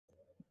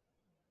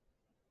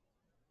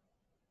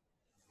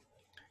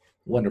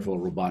Wonderful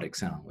robotic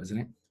sound, isn't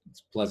it?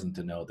 It's pleasant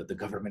to know that the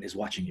government is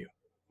watching you.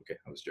 Okay,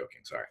 I was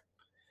joking, sorry.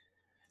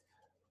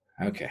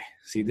 Okay,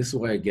 see, this is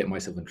why I get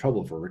myself in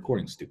trouble for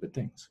recording stupid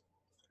things.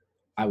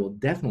 I will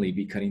definitely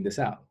be cutting this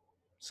out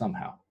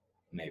somehow,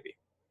 maybe.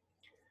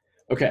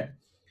 Okay,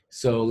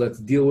 so let's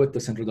deal with the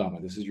central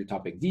dogma. This is your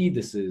topic D.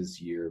 This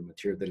is your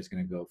material that is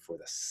going to go for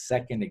the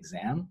second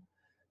exam.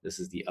 This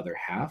is the other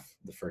half.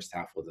 The first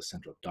half was the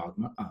central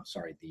dogma,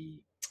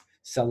 the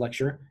cell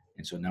lecture.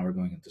 And so now we're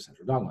going into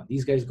central dogma.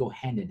 These guys go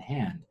hand in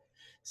hand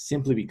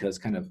simply because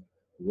kind of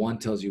one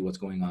tells you what's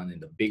going on in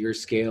the bigger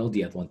scale.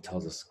 The other one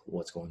tells us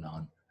what's going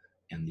on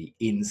in the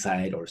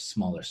inside or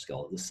smaller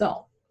scale of the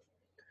cell.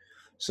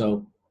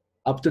 So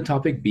up to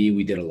topic B,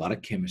 we did a lot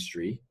of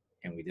chemistry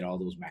and we did all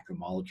those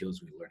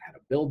macromolecules. We learned how to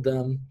build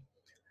them.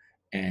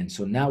 And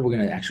so now we're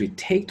going to actually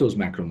take those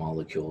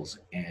macromolecules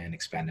and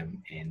expand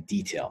them in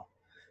detail.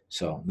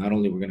 So not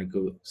only we're going to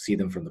go see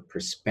them from the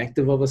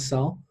perspective of a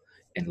cell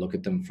and look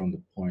at them from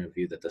the point of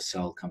view that the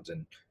cell comes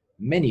in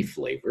many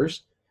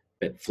flavors,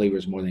 but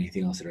flavors more than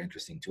anything else that are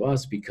interesting to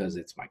us because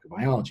it's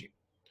microbiology.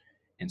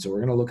 And so we're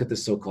going to look at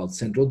this so-called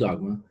central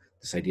dogma,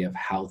 this idea of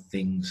how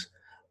things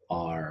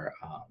are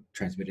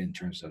transmitted in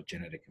terms of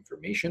genetic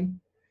information,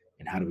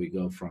 and how do we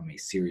go from a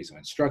series of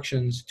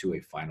instructions to a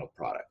final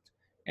product.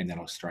 And then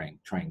I'll try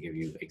and give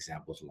you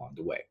examples along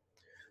the way.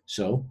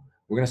 So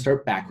we're going to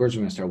start backwards.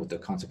 We're going to start with the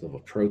concept of a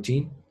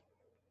protein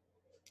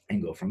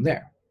and go from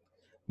there.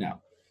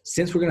 Now,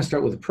 since we're going to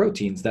start with the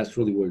proteins, that's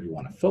really where we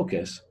want to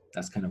focus.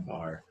 That's kind of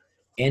our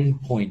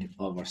end point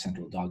of our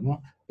central dogma.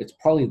 It's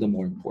probably the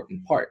more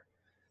important part.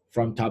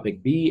 From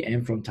topic B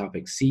and from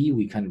topic C,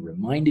 we kind of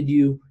reminded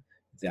you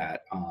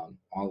that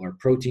all our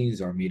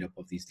proteins are made up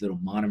of these little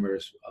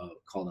monomers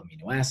called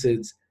amino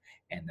acids,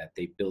 and that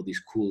they build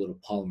these cool little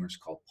polymers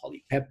called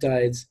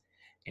polypeptides.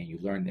 And you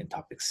learned in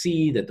topic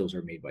C that those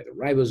are made by the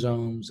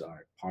ribosomes,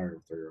 are part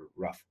of the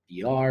rough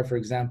PR, for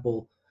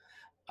example.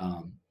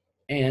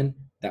 And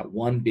that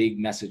one big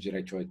message that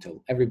I try to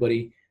tell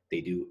everybody,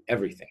 they do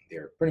everything.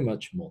 They're pretty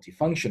much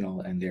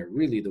multifunctional, and they're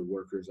really the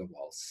workers of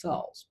all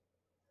cells,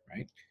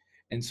 right?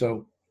 And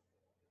so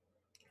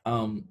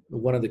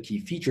one of the key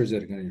features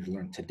that I'm going to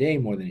learn today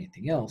more than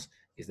anything else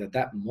is that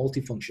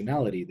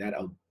multifunctionality, that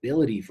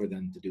ability for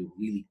them to do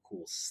really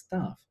cool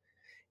stuff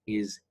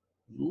is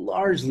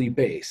largely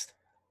based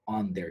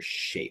on their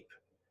shape.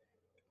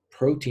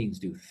 Proteins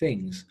do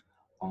things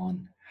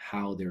on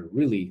how they're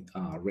really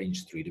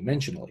arranged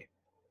three-dimensionally.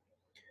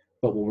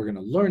 But what we're going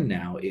to learn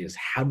now is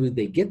how do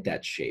they get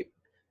that shape?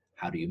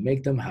 How do you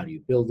make them? How do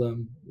you build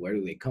them? Where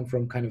do they come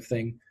from, kind of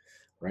thing,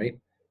 right?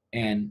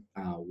 And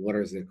what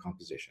is their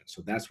composition?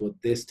 So that's what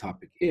this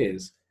topic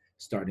is,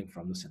 starting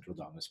from the central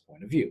dogma's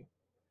point of view.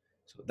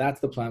 So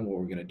that's the plan, what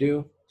we're going to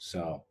do.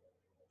 So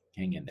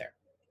hang in there.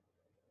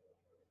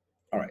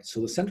 All right, so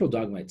the central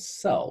dogma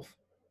itself,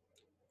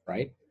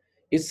 right,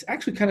 it's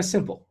actually kind of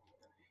simple.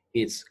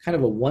 It's kind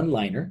of a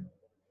one-liner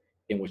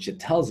in which it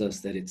tells us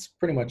that it's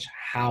pretty much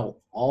how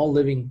all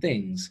living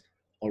things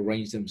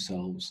arrange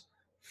themselves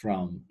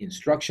from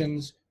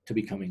instructions to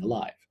becoming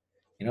alive.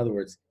 In other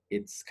words,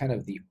 it's kind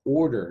of the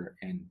order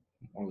and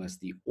more or less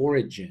the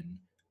origin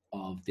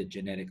of the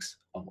genetics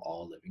of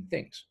all living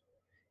things.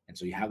 And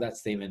so you have that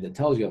statement that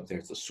tells you up there,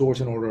 it's the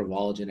source and order of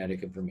all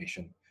genetic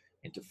information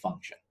into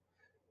function.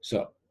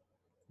 So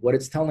what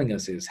it's telling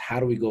us is how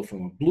do we go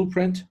from a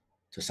blueprint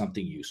to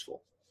something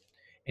useful?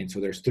 And so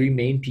there's three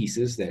main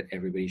pieces that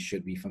everybody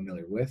should be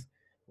familiar with,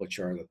 which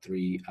are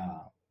the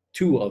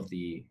two of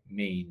the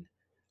main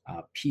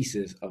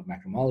pieces of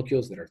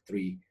macromolecules that are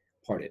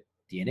three-parted.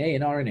 DNA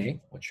and RNA,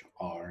 which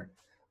are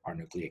our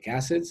nucleic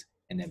acids,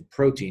 and then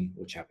protein,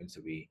 which happens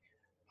to be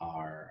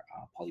our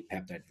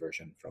polypeptide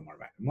version from our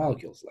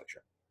macromolecules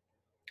lecture.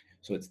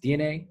 So it's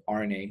DNA,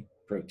 RNA,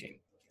 protein.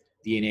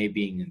 DNA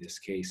being, in this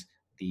case,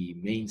 the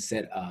main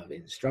set of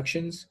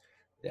instructions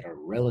that are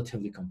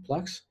relatively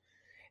complex.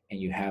 And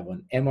you have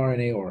an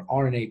mRNA or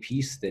RNA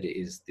piece that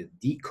is the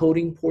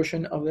decoding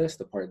portion of this,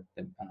 the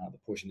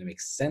portion that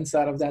makes sense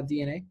out of that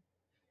DNA.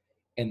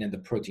 And then the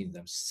proteins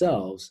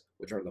themselves,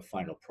 which are the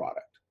final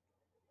product.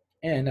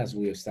 And as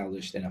we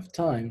established enough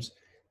times,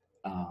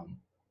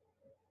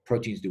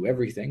 proteins do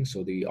everything,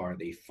 so they are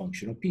the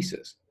functional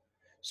pieces.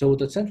 So what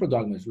the central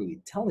dogma is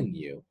really telling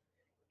you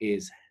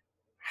is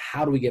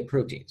how do we get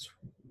proteins?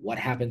 What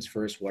happens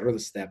first? What are the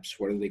steps?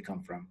 Where do they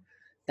come from?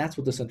 That's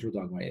what the central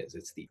dogma is.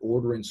 It's the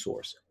order and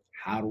source.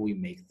 How do we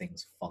make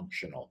things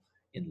functional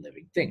in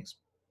living things?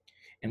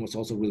 And what's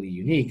also really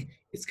unique,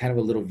 it's kind of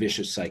a little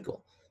vicious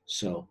cycle.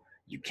 So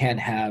you can't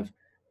have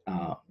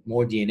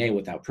more DNA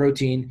without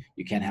protein.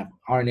 You can't have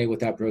RNA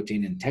without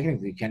protein. And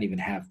technically, you can't even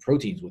have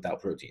proteins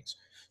without proteins.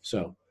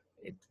 So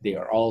they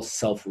are all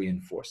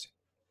self-reinforcing.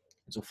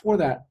 And so for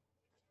that,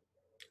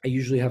 I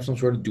usually have some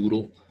sort of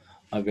doodle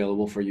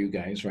available for you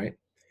guys, right?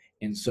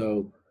 And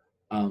so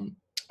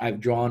I've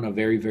drawn a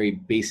very, very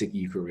basic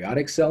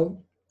eukaryotic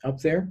cell up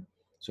there.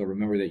 So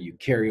remember that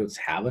eukaryotes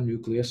have a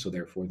nucleus, so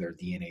therefore their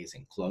DNA is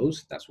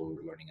enclosed. That's what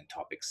we're learning in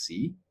topic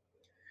C,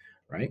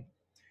 right?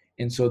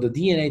 And so the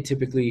DNA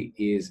typically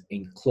is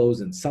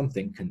enclosed in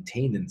something,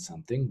 contained in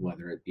something,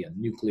 whether it be a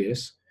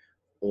nucleus,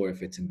 or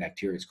if it's in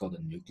bacteria, it's called a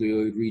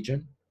nucleoid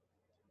region.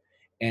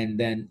 And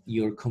then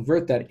you'll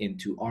convert that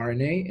into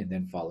RNA and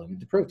then following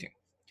into protein.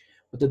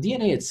 But the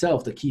DNA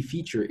itself, the key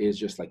feature is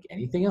just like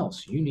anything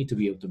else. You need to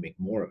be able to make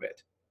more of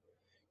it.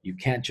 You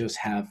can't just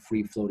have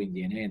free-floating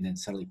DNA and then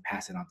suddenly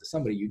pass it on to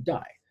somebody, you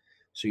die.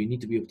 So you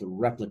need to be able to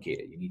replicate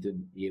it. You need to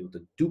be able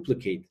to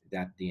duplicate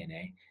that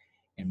DNA.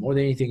 And more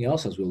than anything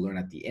else, as we'll learn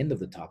at the end of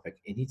the topic,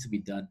 it needs to be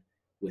done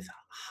with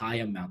high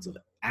amounts of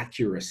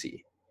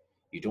accuracy.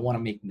 You don't want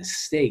to make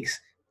mistakes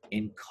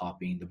in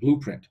copying the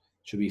blueprint. It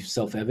should be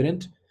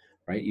self-evident,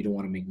 right? You don't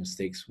want to make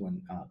mistakes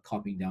when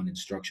copying down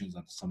instructions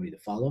on somebody to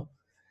follow.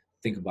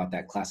 Think about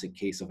that classic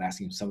case of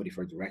asking somebody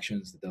for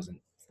directions that doesn't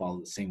follow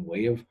the same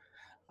way of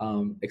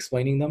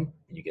explaining them,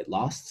 and you get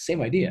lost.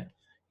 Same idea.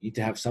 You need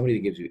to have somebody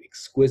that gives you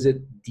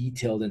exquisite,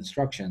 detailed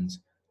instructions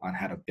on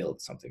how to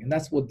build something. And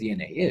that's what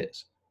DNA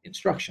is,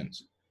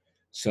 instructions.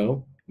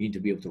 So you need to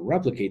be able to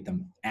replicate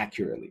them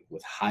accurately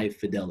with high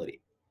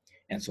fidelity.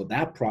 And so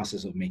that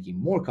process of making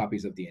more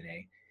copies of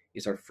DNA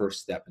is our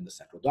first step in the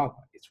central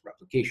dogma. It's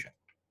replication.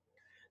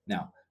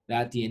 Now,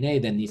 that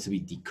DNA then needs to be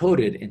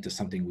decoded into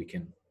something we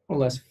can more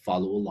or less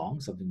follow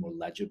along, something more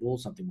legible,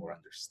 something more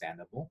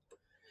understandable.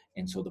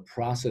 And so the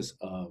process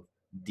of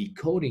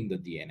decoding the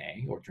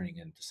DNA or turning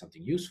it into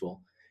something useful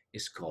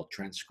is called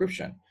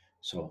transcription.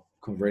 So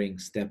converting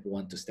step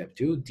 1 to step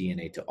 2,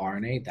 DNA to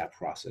RNA, that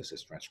process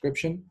is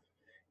transcription.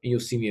 And you'll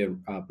see me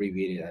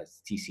abbreviate it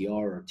as TCR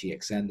or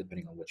TXN,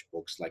 depending on which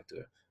books like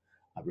to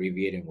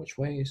abbreviate in which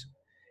ways.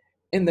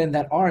 And then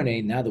that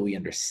RNA, now that we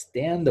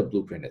understand the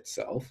blueprint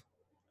itself,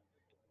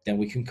 then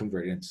we can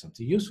convert it into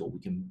something useful. We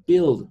can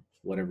build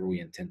whatever we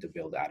intend to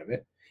build out of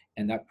it.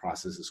 And that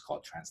process is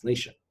called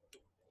translation.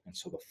 And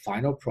so the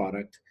final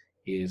product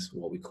is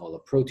what we call a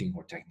protein,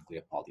 or technically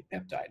a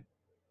polypeptide.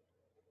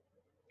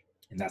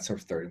 And that's our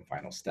third and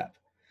final step.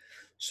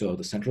 So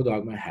the central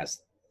dogma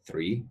has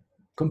 3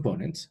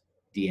 components: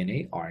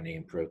 DNA, RNA,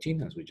 and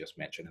protein, as we just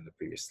mentioned in the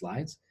previous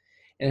slides.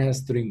 And it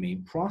has 3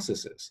 main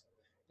processes.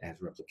 It has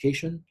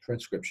replication,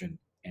 transcription,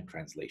 and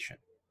translation.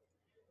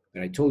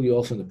 But I told you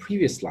also in the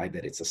previous slide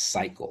that it's a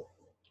cycle.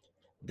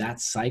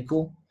 That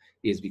cycle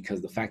is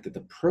because the fact that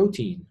the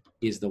protein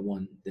is the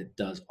one that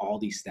does all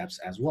these steps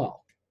as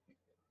well.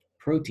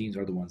 Proteins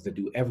are the ones that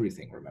do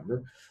everything,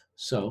 remember?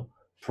 So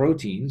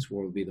proteins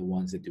will be the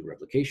ones that do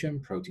replication,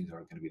 proteins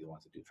are going to be the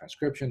ones that do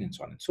transcription, and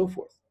so on and so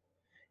forth.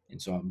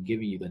 And so I'm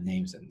giving you the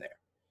names in there.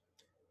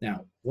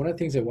 Now, one of the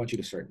things I want you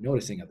to start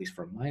noticing, at least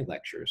from my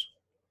lectures,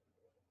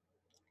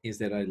 is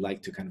that I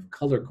like to kind of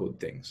color code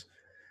things.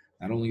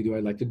 Not only do I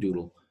like to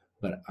doodle,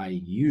 but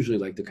I usually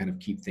like to kind of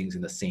keep things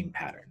in the same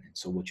pattern. And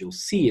so what you'll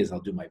see is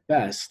I'll do my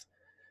best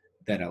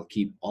that I'll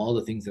keep all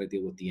the things that I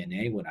deal with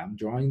DNA when I'm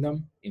drawing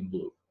them in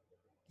blue,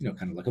 you know,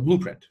 kind of like a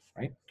blueprint,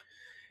 right?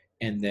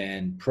 And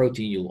then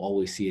protein, you'll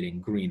always see it in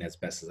green as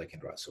best as I can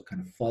draw. So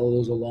kind of follow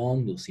those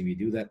along. You'll see me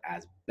do that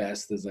as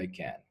best as I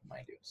can,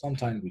 mind you.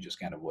 Sometimes we just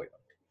can't avoid them.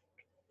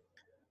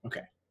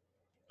 Okay,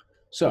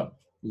 so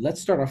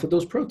let's start off with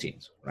those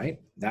proteins,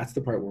 right? That's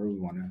the part where we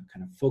want to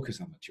kind of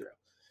focus on material.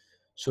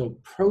 So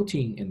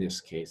protein in this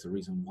case, the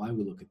reason why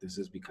we look at this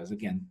is because,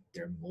 again,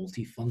 they're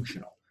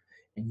multifunctional.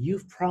 And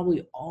you've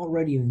probably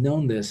already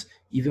known this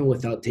even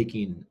without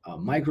taking a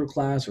micro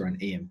class or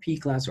an AMP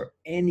class or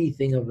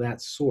anything of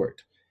that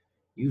sort.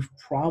 You've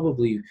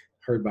probably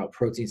heard about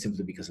protein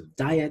simply because of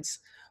diets,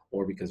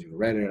 or because you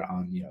read it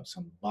on, you know,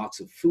 some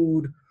box of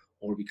food,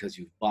 or because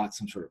you've bought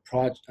some sort of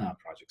product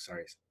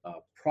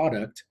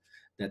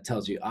that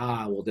tells you,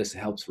 well, this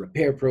helps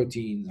repair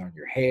proteins on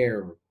your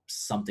hair or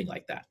something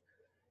like that.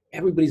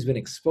 Everybody's been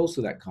exposed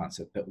to that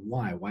concept, but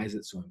why? Why is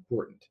it so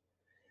important?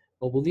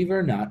 Well, believe it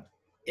or not,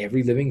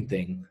 every living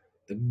thing,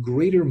 the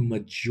greater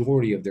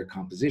majority of their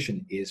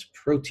composition is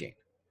protein,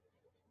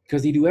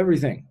 because they do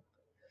everything.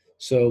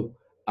 So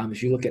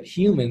if you look at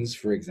humans,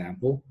 for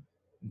example,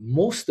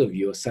 most of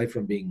you, aside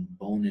from being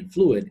bone and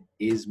fluid,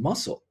 is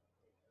muscle.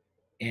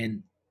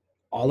 And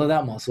all of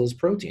that muscle is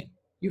protein.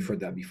 You've heard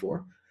that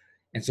before.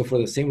 And so for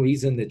the same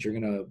reason that you're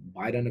going to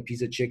bite on a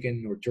piece of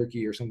chicken or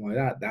turkey or something like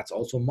that, that's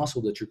also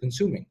muscle that you're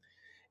consuming.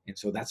 And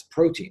so that's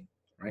protein,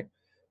 right?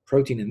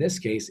 Protein in this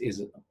case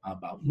is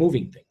about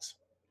moving things.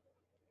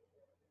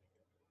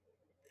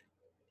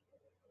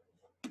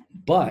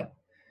 But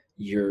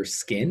your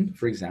skin,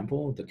 for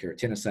example, the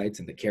keratinocytes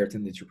and the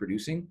keratin that you're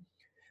producing,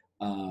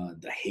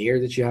 the hair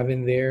that you have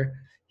in there,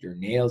 your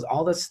nails,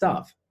 all that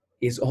stuff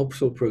is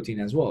also protein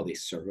as well. They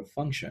serve a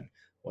function,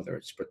 whether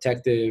it's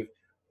protective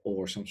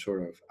or some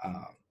sort of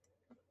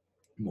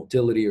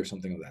motility or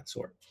something of that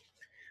sort.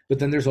 But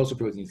then there's also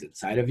proteins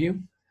inside of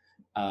you.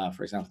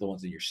 For example, the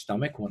ones in your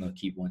stomach, one of the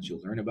key ones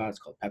you'll learn about is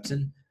called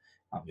pepsin.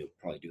 You'll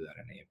probably do that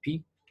in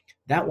AMP.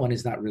 That one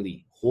is not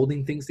really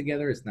holding things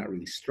together. It's not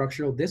really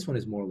structural. This one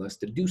is more or less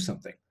to do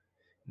something.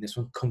 And this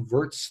one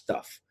converts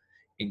stuff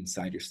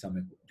inside your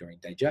stomach during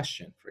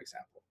digestion, for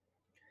example.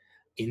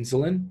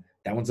 Insulin,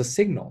 that one's a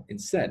signal.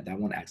 Instead, that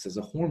one acts as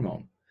a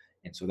hormone.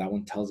 And so that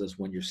one tells us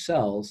when your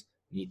cells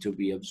need to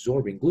be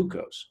absorbing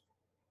glucose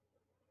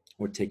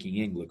or taking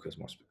in glucose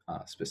more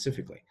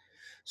specifically.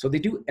 So they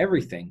do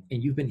everything,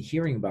 and you've been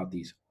hearing about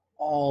these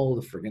all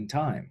the friggin'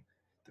 time.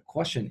 The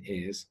question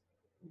is,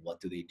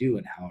 what do they do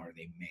and how are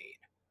they made,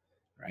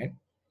 right?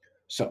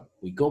 So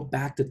we go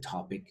back to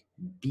topic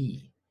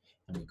B,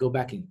 and we go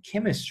back in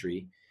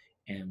chemistry,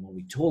 and what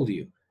we told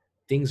you,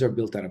 things are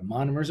built out of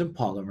monomers and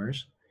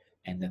polymers,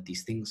 and that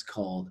these things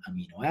called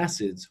amino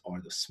acids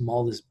are the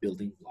smallest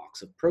building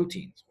blocks of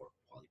proteins or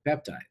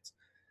polypeptides.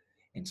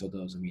 And so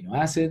those amino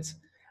acids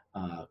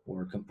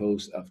were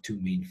composed of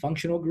two main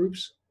functional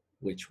groups,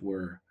 which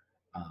were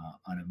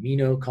an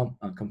amino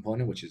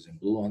component, which is in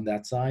blue on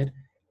that side,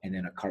 and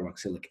then a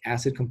carboxylic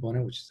acid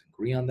component, which is in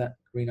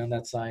green on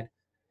that side,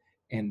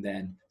 and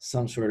then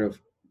some sort of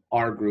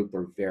R group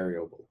or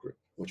variable group,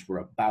 which we're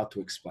about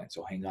to explain.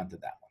 So hang on to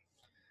that one.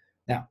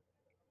 Now,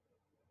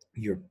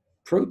 your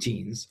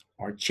proteins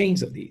are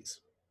chains of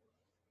these.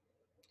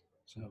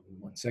 So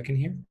 1 second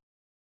here.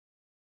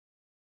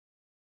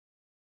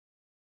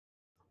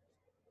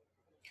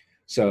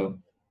 So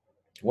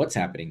what's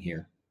happening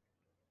here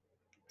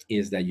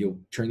is that you'll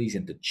turn these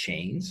into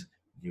chains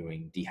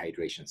during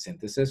dehydration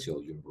synthesis.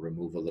 You'll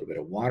remove a little bit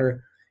of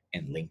water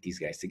and link these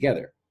guys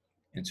together.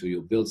 And so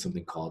you'll build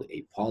something called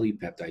a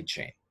polypeptide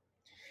chain.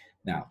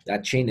 Now,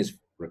 that chain is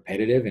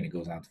repetitive and it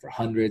goes on for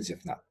hundreds,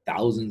 if not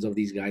thousands of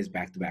these guys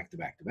back to back to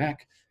back to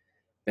back.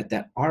 But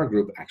that R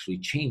group actually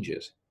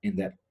changes. And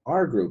that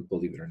R group,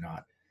 believe it or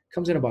not,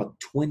 comes in about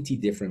 20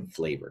 different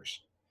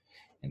flavors.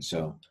 And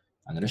so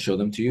I'm going to show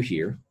them to you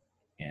here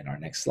in our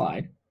next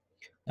slide.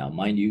 Now,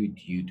 mind you,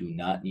 you do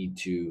not need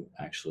to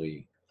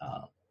actually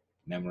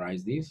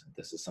memorize these.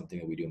 This is something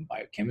that we do in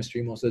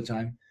biochemistry most of the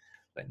time,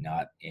 but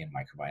not in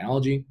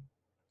microbiology.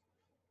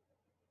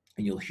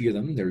 And you'll hear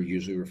them. They're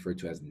usually referred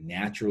to as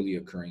naturally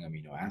occurring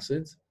amino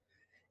acids.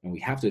 And we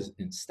have to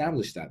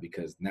establish that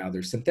because now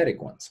they're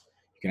synthetic ones.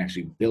 You can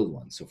actually build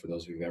one. So for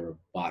those of you who've ever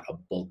bought a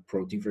bulk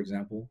protein, for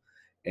example,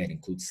 it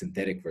includes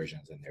synthetic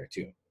versions in there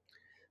too.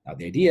 Now,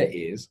 the idea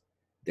is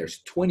there's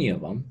 20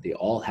 of them. They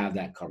all have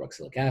that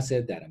carboxylic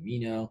acid, that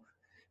amino,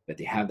 but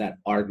they have that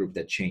R group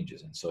that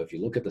changes. And so if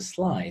you look at the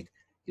slide,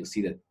 you'll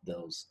see that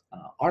those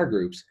R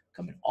groups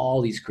come in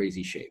all these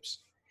crazy shapes.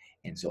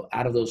 And so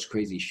out of those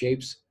crazy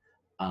shapes,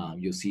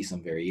 you'll see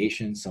some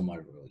variations. Some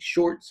are really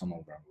short, some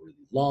of them are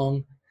really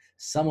long.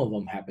 Some of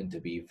them happen to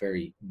be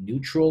very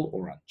neutral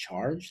or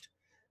uncharged.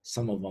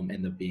 Some of them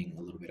end up being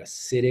a little bit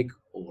acidic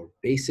or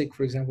basic,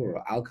 for example,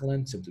 or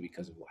alkaline, simply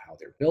because of how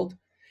they're built.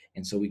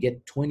 And so we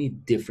get 20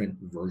 different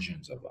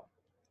versions of them.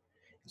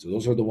 So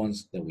those are the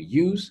ones that we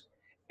use.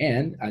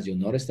 And as you'll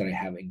notice that I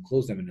have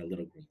enclosed them in a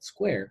little green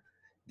square,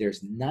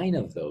 there's 9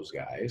 of those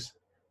guys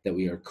that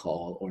we are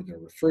called, or they're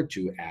referred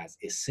to as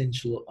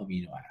essential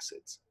amino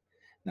acids.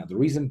 Now, the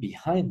reason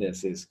behind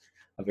this is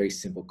a very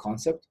simple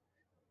concept.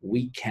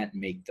 We can't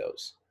make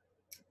those.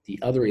 The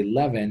other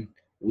 11,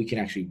 we can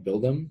actually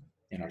build them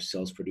and our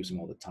cells produce them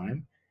all the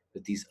time.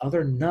 But these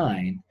other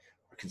 9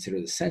 are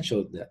considered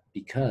essential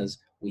because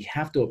we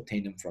have to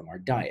obtain them from our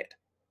diet.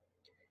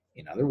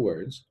 In other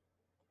words,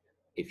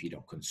 if you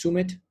don't consume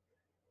it,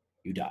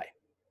 you die.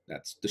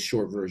 That's the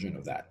short version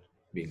of that,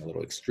 being a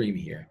little extreme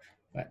here.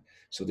 But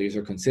so these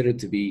are considered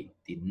to be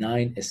the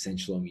 9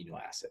 essential amino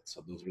acids.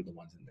 So those are the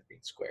ones in the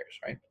green squares,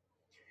 right?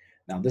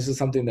 Now, this is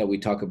something that we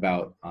talk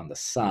about on the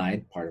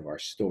side, part of our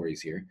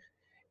stories here,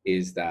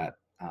 is that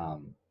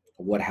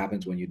what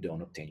happens when you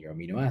don't obtain your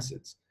amino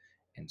acids.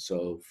 And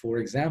so, for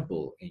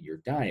example, in your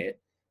diet,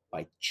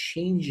 by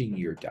changing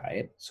your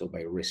diet, so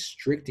by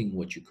restricting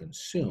what you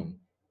consume,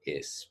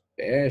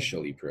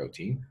 especially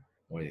protein,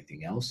 or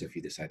anything else, if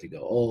you decide to go,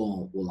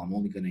 oh, well, I'm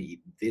only going to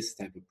eat this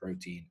type of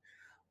protein,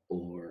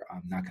 or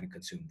I'm not going to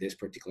consume this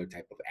particular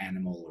type of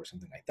animal or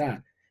something like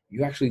that,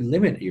 you actually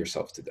limit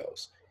yourself to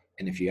those.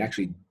 And if you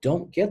actually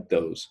don't get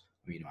those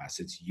amino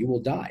acids, you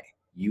will die.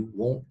 You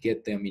won't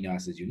get the amino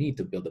acids you need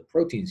to build the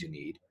proteins you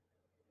need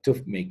to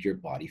make your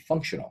body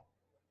functional.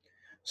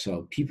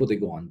 So people that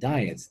go on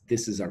diets,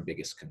 this is our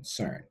biggest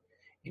concern.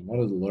 And one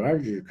of the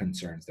larger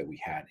concerns that we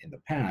had in the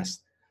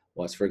past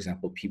was, for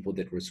example, people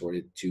that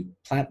resorted to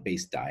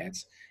plant-based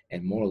diets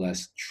and more or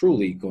less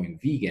truly going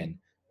vegan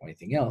or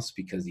anything else,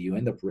 because you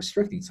end up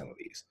restricting some of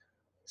these.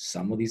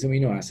 Some of these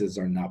amino acids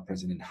are not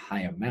present in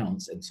high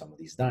amounts in some of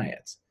these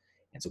diets.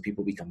 And so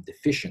people become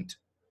deficient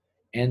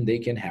and they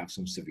can have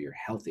some severe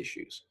health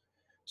issues.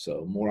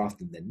 So more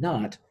often than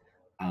not,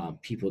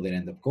 people that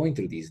end up going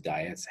through these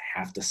diets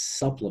have to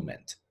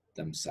supplement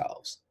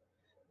themselves.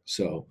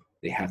 So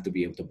they have to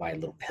be able to buy a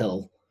little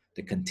pill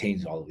that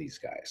contains all of these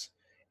guys.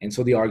 And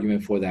so the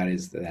argument for that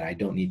is that I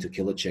don't need to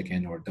kill a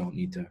chicken or don't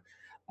need to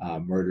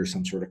murder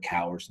some sort of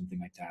cow or something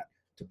like that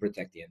to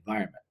protect the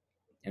environment.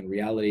 In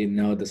reality,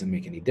 no, it doesn't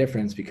make any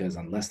difference, because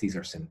unless these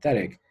are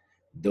synthetic,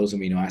 those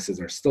amino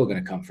acids are still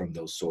going to come from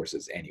those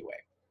sources anyway.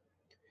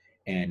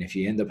 And if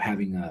you end up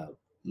having a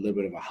little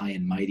bit of a high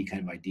and mighty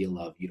kind of ideal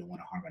of you don't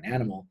want to harm an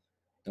animal,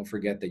 don't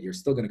forget that you're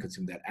still going to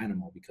consume that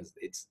animal because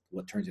it's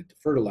what turns into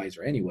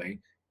fertilizer anyway,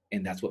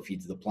 and that's what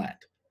feeds the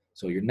plant.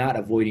 So you're not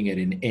avoiding it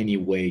in any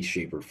way,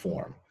 shape, or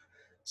form.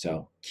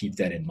 So keep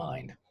that in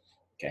mind,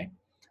 okay?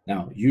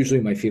 Now, usually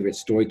my favorite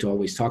story to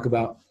always talk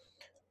about,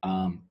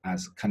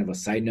 as kind of a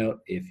side note,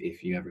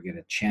 if you ever get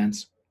a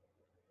chance,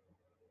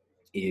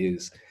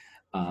 is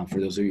for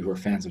those of you who are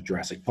fans of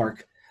Jurassic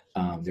Park,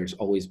 there's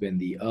always been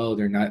the, oh,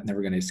 they're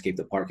never going to escape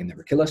the park and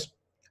never kill us,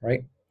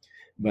 right?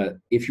 But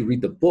if you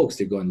read the books,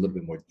 they go in a little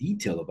bit more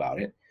detail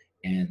about it.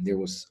 And there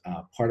was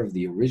part of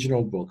the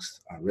original books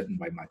written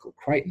by Michael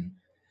Crichton,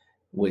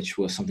 which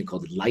was something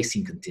called the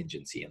lysine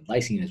contingency. And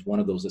lysine is one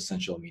of those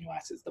essential amino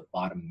acids, the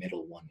bottom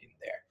middle one in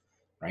there,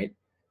 right?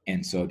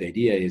 And so the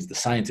idea is the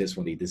scientists,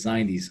 when they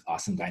designed these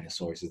awesome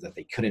dinosaurs, is that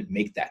they couldn't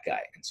make that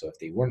guy. And so if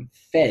they weren't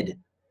fed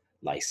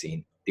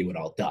lysine, they would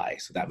all die.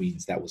 So that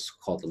means that was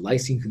called the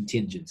lysine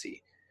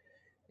contingency.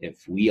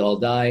 If we all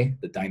die,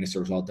 the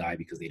dinosaurs all die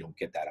because they don't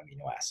get that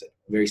amino acid.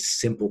 Very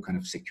simple kind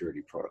of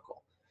security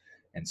protocol.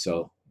 And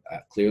so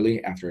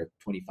clearly, after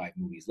 25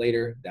 movies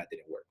later, that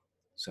didn't work.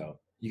 So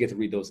you get to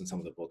read those in some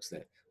of the books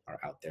that are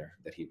out there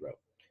that he wrote.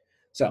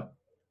 So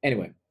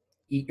anyway,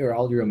 eat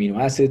all your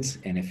amino acids.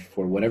 And if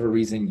for whatever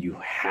reason you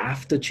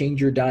have to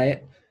change your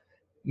diet,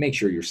 make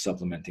sure you're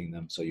supplementing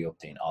them so you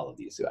obtain all of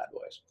these bad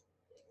boys.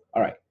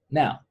 All right,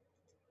 now,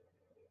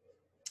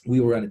 we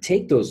were going to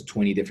take those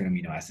 20 different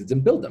amino acids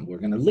and build them. We're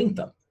going to link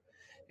them.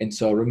 And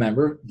so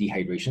remember,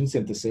 dehydration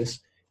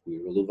synthesis, we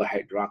remove a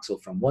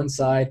hydroxyl from one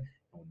side,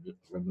 and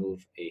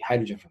remove a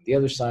hydrogen from the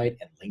other side,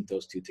 and link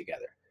those two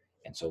together.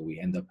 And so we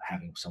end up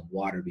having some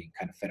water being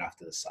kind of fed off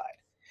to the side.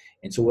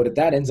 And so what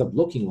that ends up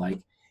looking like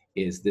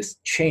is this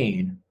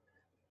chain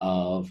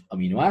of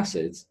amino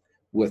acids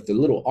with the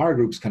little R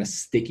groups kind of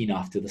sticking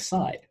off to the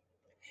side.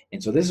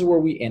 And so this is where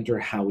we enter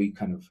how we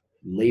kind of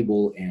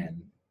label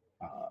and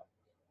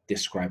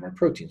describe our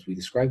proteins. We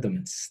describe them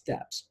in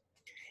steps.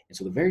 And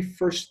so the very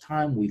first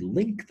time we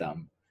link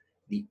them,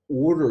 the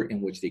order in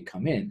which they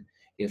come in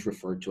is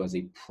referred to as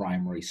a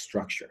primary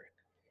structure.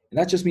 And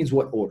that just means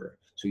what order.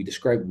 So you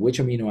describe which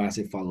amino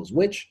acid follows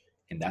which,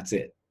 and that's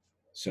it.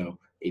 So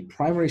a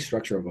primary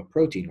structure of a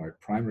protein or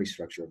a primary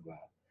structure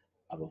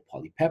of a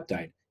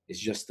polypeptide is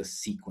just the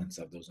sequence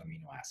of those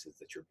amino acids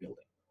that you're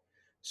building.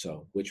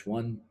 So which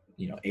one,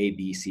 A,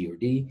 B, C, or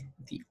D,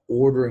 the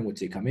order in which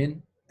they come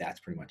in, that's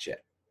pretty much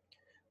it.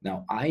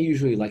 Now, I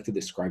usually like to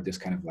describe this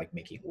kind of like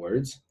making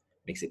words.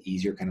 Makes it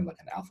easier, kind of like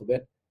an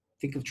alphabet.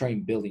 Think of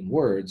trying building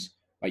words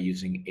by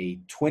using a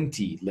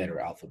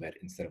 20-letter alphabet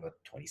instead of a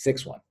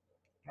 26 one,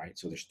 right?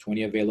 So there's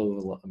 20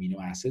 available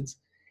amino acids,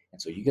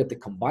 and so you get to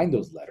combine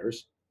those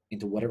letters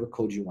into whatever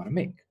code you want to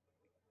make.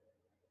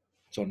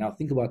 So now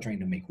think about trying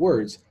to make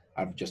words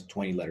out of just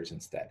 20 letters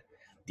instead.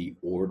 The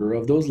order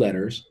of those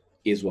letters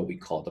is what we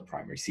call the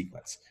primary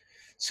sequence.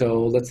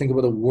 So let's think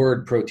about the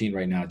word protein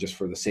right now, just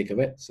for the sake of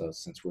it. So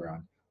since we're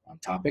on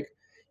topic,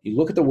 you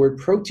look at the word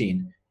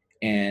protein,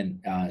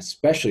 and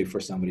especially for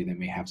somebody that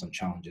may have some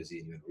challenges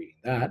even reading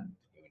that,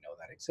 we know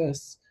that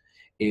exists,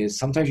 is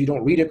sometimes you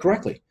don't read it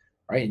correctly,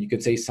 right? And you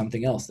could say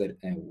something else that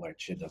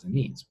which it doesn't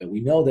mean. But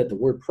we know that the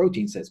word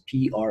protein says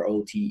P-R-O-T-E-I-N-S,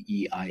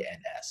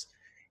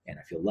 and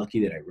I feel lucky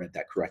that I read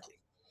that correctly.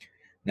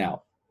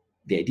 Now,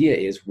 the idea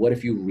is, what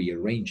if you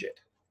rearrange it?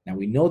 Now,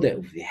 we know that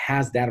if it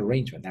has that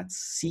arrangement, that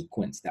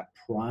sequence, that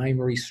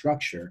primary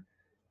structure,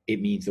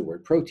 it means the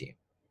word protein.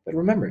 But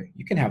remember,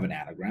 you can have an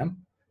anagram.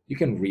 You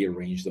can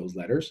rearrange those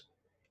letters,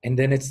 and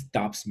then it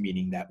stops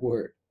meaning that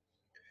word.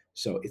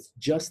 So it's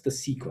just the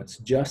sequence,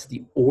 just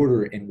the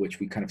order in which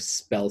we kind of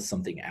spell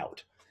something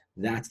out.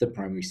 That's the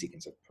primary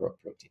sequence of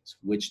proteins,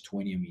 which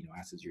 20 amino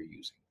acids you're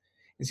using.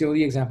 And so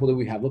the example that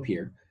we have up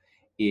here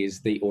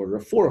is the order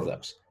of 4 of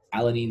those: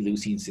 alanine,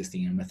 leucine,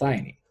 cysteine, and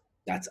methionine.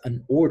 That's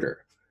an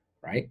order,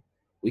 right?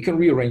 We can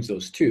rearrange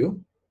those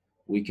too.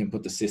 We can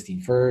put the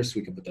cysteine first,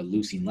 we can put the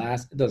leucine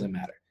last, it doesn't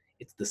matter.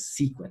 It's the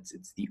sequence,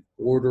 it's the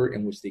order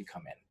in which they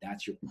come in.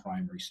 That's your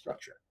primary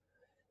structure.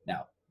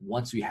 Now,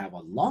 once we have a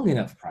long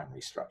enough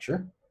primary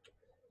structure,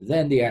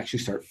 then they actually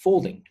start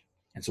folding.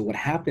 And so what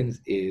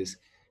happens is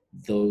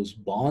those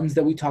bonds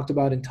that we talked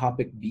about in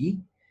topic B,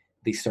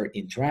 they start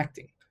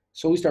interacting.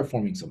 So we start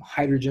forming some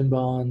hydrogen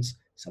bonds,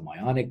 some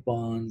ionic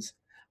bonds,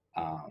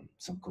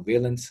 some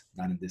covalents,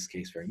 not in this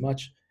case very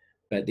much,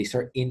 but they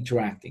start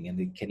interacting, and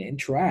they can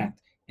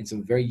interact in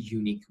some very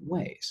unique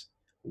ways.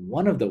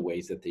 One of the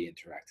ways that they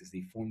interact is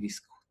they form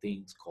these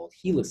things called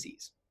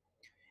helices.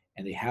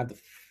 And they have the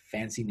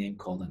fancy name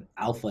called an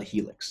alpha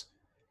helix,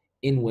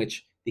 in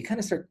which they kind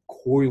of start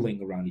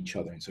coiling around each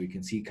other. And so you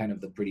can see kind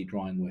of the pretty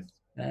drawing with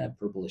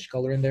purplish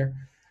color in there,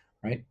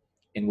 right?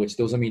 In which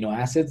those amino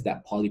acids,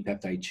 that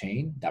polypeptide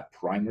chain, that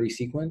primary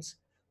sequence,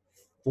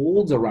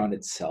 folds around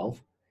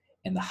itself,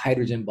 and the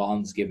hydrogen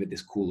bonds give it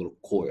this cool little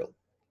coil.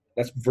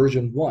 That's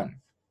version 1.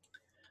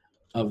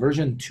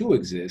 Version 2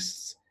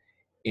 exists,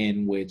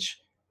 in which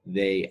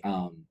they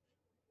kind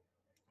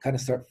of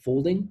start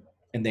folding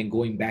and then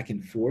going back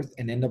and forth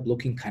and end up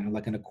looking kind of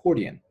like an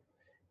accordion,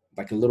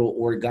 like a little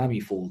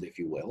origami fold, if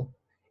you will,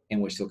 in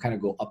which they'll kind of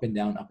go up and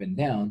down,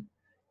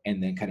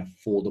 and then kind of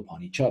fold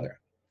upon each other.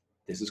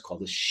 This is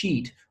called a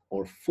sheet,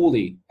 or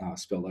fully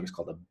spelled out, it's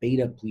called a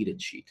beta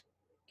pleated sheet.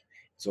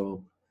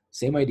 So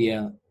same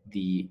idea,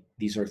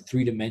 these are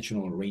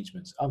three-dimensional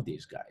arrangements of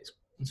these guys.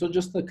 And so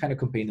just to kind of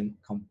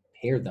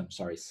compare them,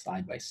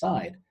 side by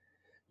side,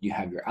 you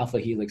have your alpha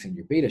helix and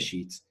your beta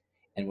sheets,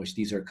 in which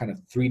these are kind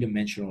of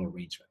three-dimensional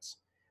arrangements.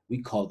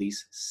 We call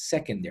these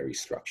secondary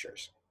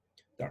structures.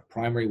 Our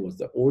primary was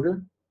the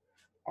order.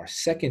 Our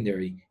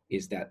secondary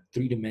is that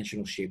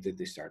three-dimensional shape that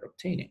they start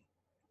obtaining.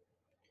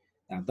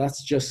 Now,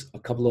 that's just a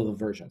couple of the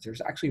versions.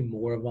 There's actually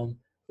more of them,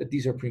 but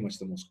these are pretty much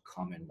the most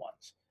common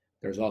ones.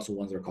 There's also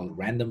ones that are called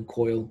random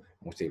coil,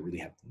 in which they really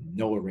have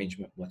no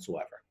arrangement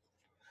whatsoever.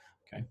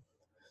 Okay,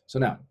 so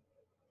now,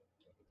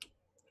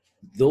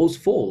 those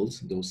folds,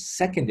 those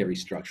secondary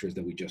structures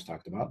that we just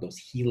talked about, those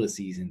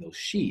helices and those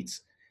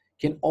sheets,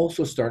 can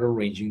also start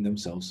arranging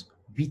themselves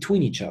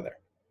between each other.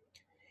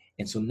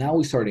 And so now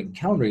we start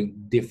encountering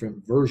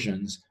different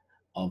versions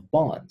of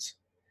bonds.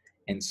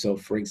 And so,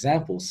 for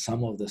example,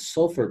 some of the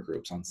sulfur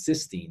groups on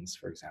cysteines,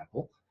 for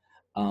example,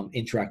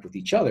 interact with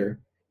each other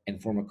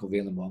and form a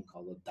covalent bond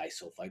called a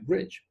disulfide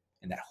bridge,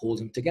 and that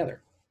holds them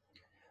together.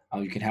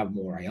 You can have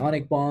more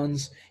ionic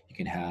bonds. You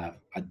can have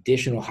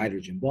additional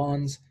hydrogen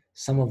bonds.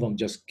 Some of them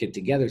just get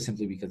together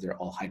simply because they're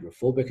all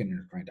hydrophobic and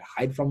they're trying to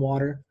hide from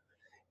water.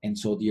 And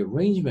so the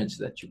arrangements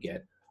that you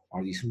get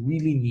are these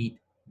really neat,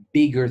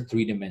 bigger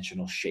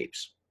three-dimensional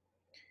shapes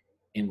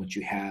in which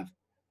you have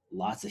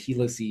lots of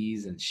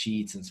helices and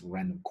sheets and some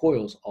random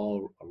coils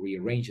all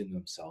rearranging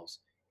themselves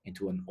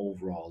into an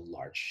overall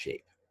large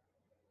shape.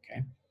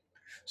 Okay,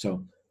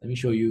 so let me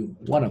show you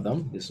one of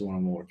them. This is one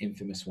of the more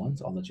infamous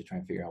ones. I'll let you try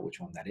and figure out which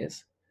one that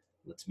is.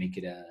 Let's make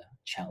it a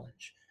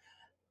challenge.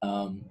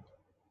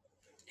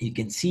 You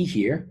can see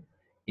here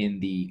in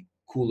the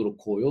cool little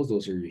coils,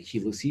 those are your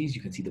helices.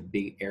 You can see the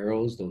big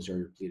arrows, those are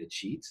your pleated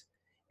sheets.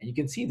 And you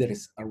can see that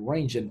it's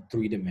arranged in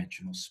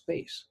three-dimensional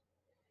space.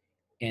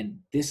 And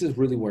this is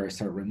really where I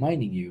start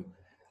reminding you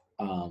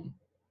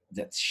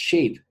that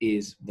shape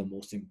is the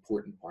most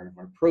important part of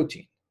our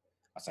protein,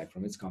 aside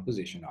from its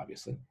composition,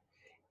 obviously,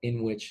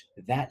 in which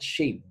that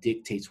shape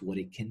dictates what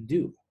it can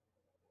do.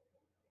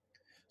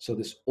 So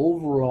this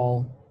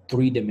overall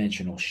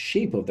three-dimensional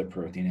shape of the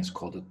protein is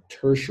called a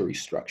tertiary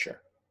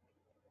structure.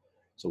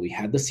 So we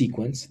had the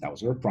sequence, that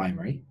was our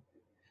primary.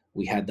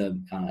 We had the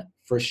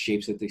first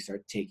shapes that they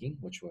start taking,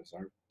 which was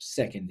our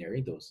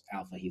secondary, those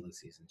alpha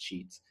helices and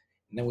sheets.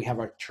 And then we have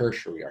our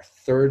tertiary, our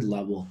third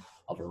level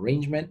of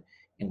arrangement,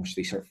 in which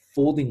they start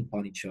folding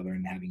upon each other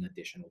and having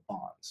additional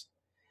bonds.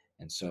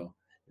 And so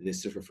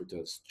this is referred to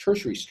as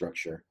tertiary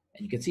structure.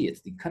 And you can see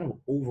it's the kind of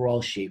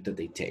overall shape that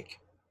they take.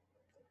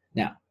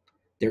 Now,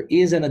 there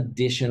is an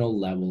additional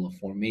level of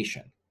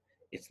formation.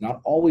 It's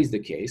not always the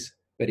case,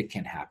 but it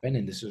can happen.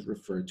 And this is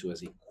referred to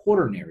as a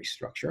quaternary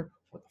structure,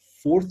 or the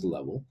fourth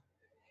level,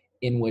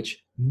 in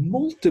which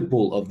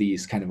multiple of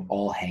these kind of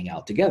all hang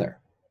out together.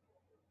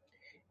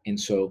 And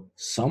so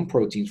some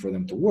proteins, for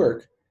them to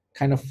work,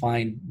 kind of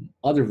find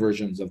other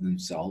versions of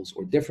themselves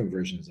or different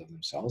versions of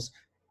themselves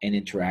and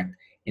interact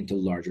into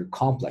larger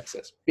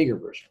complexes, bigger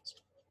versions.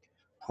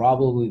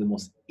 Probably the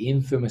most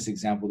infamous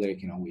example that I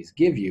can always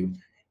give you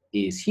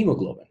is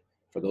hemoglobin.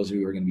 For those of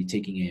you who are going to be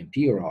taking AMP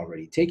or are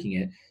already taking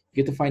it,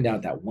 you get to find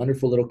out that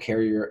wonderful little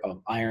carrier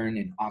of iron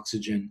and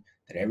oxygen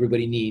that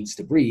everybody needs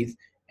to breathe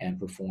and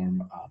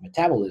perform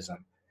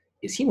metabolism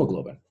is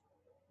hemoglobin.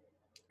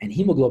 And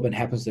hemoglobin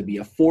happens to be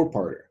a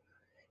four-parter.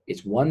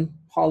 It's one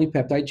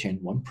polypeptide chain,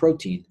 one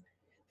protein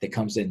that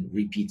comes in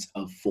repeats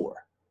of 4.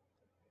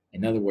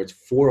 In other words,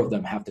 4 of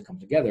them have to come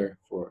together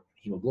for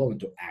hemoglobin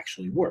to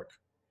actually work.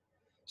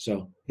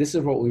 So this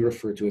is what we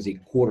refer to as a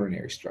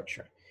quaternary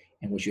structure,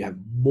 in which you have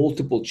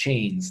multiple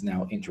chains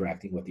now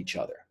interacting with each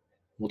other,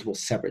 multiple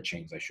separate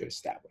chains I should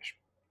establish.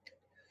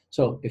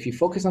 So if you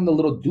focus on the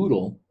little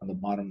doodle on the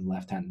bottom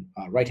left-hand,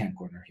 right-hand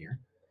corner here,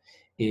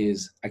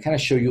 is I kind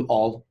of show you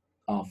all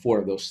 4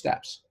 of those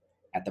steps.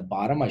 At the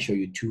bottom, I show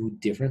you 2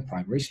 different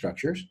primary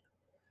structures,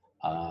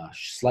 a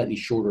slightly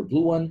shorter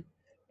blue one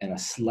and a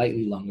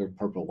slightly longer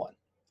purple one.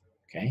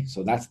 Okay,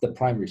 so that's the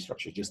primary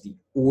structure, just the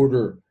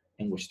order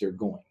in which they're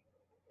going.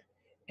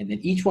 And then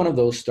each one of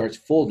those starts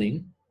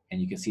folding,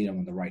 and you can see them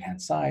on the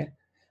right-hand side.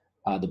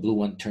 The blue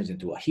one turns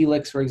into a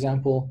helix, for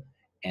example,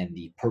 and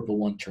the purple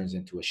one turns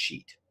into a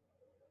sheet.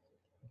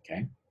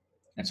 Okay,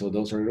 and so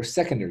those are their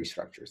secondary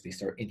structures. They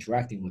start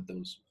interacting with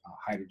those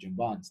hydrogen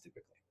bonds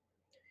typically.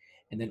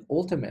 And then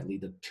ultimately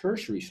the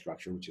tertiary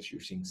structure, which is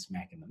you're seeing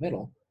smack in the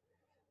middle,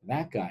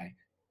 that guy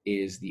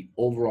is the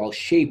overall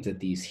shape that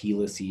these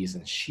helices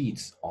and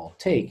sheets all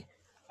take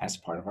as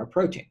part of our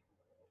protein.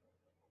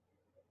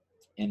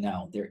 And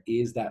now there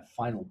is that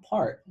final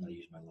part, I'm going to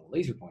use my little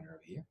laser pointer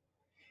over here,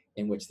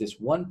 in which this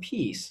one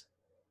piece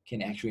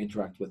can actually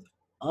interact with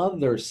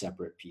other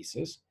separate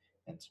pieces,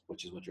 and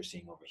which is what you're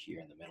seeing over here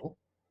in the middle,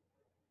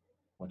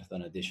 with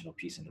an additional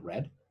piece in the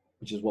red,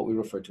 which is what we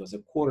refer to as a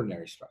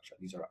quaternary structure.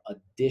 These are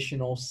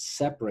additional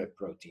separate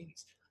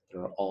proteins that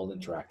are all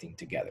interacting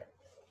together.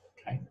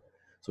 Okay,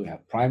 so we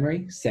have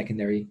primary,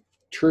 secondary,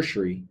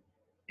 tertiary,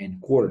 and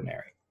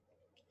quaternary,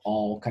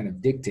 all kind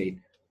of dictate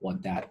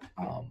what that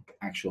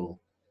actual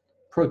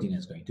protein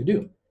is going to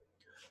do.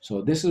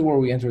 So this is where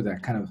we enter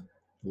that kind of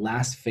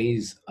last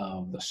phase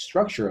of the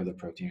structure of the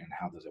protein and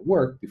how does it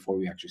work before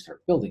we actually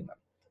start building them.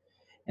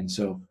 And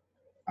so,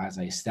 as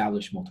I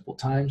established multiple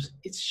times,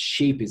 its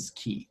shape is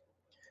key.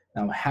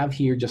 Now, I have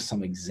here just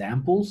some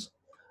examples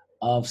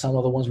of some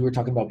of the ones we were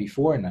talking about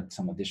before and then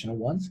some additional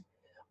ones.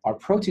 Our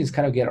proteins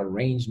kind of get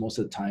arranged most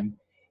of the time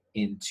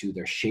into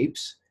their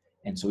shapes.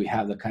 And so we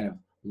have the kind of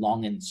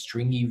long and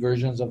stringy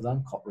versions of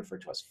them,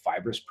 referred to as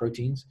fibrous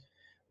proteins,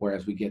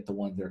 whereas we get the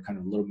ones that are kind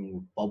of a little bit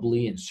more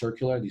bubbly and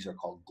circular. These are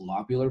called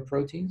globular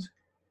proteins.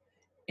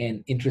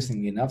 And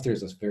interestingly enough,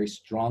 there's this very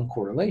strong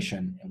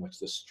correlation in which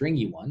the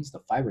stringy ones,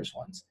 the fibrous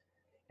ones,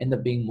 end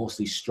up being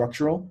mostly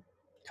structural,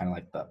 kind of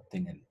like the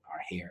thing in our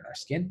hair and our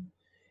skin.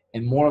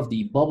 And more of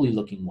the bubbly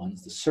looking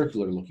ones, the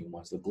circular looking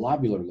ones, the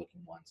globular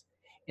looking ones,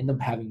 end up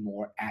having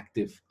more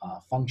active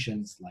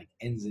functions like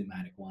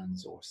enzymatic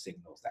ones or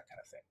signals, that kind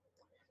of thing.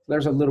 So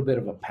there's a little bit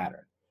of a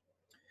pattern.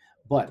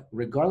 But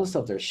regardless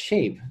of their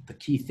shape, the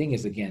key thing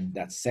is, again,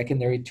 that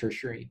secondary,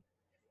 tertiary,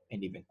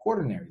 and even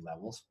quaternary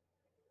levels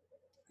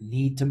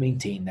need to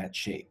maintain that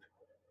shape.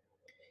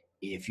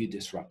 If you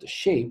disrupt the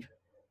shape,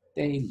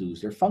 they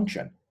lose their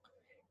function.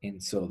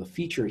 And so the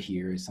feature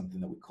here is something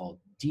that we call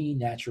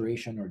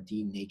denaturation or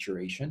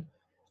denaturation,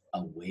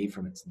 away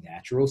from its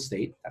natural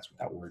state. That's what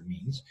that word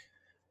means,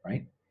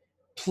 right?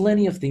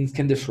 Plenty of things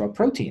can disrupt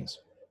proteins.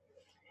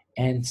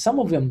 And some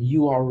of them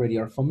you already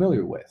are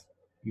familiar with.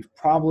 You've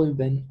probably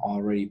been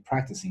already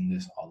practicing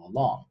this all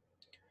along.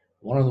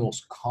 One of the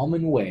most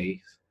common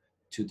ways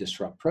to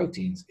disrupt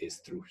proteins is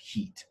through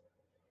heat.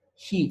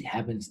 Heat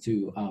happens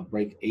to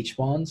break H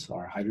bonds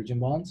or hydrogen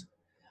bonds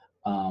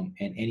and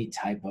any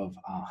type of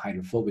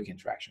hydrophobic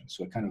interaction.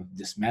 So it kind of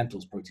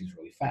dismantles proteins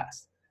really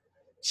fast.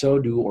 So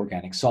do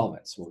organic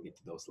solvents. We'll get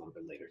to those a little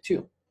bit later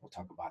too. We'll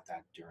talk about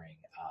that during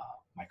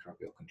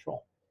microbial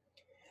control.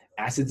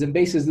 Acids and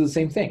bases do the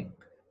same thing.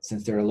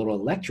 Since they're a little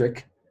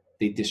electric,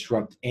 they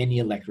disrupt any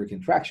electric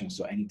interaction.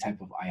 So any type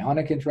of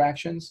ionic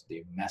interactions,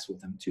 they mess with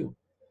them too.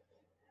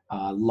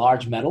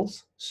 Large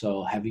metals,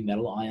 so heavy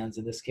metal ions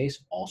in this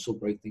case, also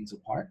break things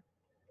apart,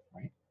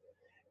 right?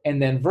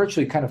 And then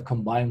virtually kind of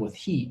combined with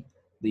heat,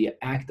 the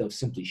act of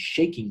simply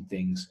shaking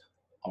things,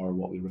 or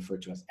what we refer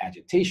to as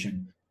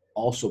agitation,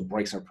 also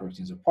breaks our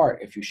proteins apart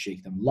if you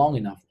shake them long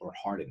enough or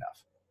hard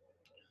enough.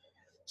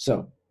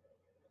 So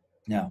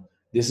now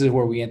this is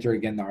where we enter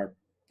again our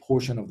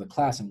portion of the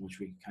class in which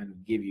we kind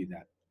of give you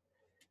that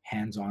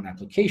hands-on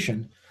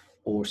application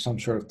or some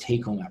sort of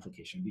take-home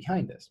application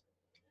behind this.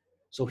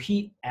 So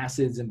heat,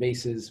 acids and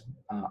bases,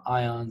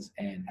 ions,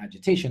 and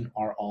agitation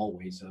are all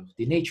ways of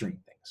denaturing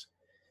things.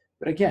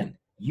 But again,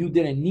 you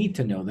didn't need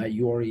to know that.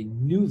 You already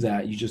knew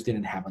that. You just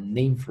didn't have a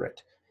name for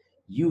it.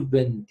 You've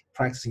been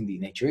practicing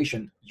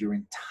denaturation your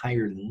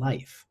entire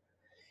life.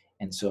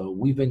 And so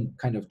we've been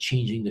kind of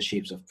changing the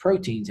shapes of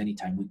proteins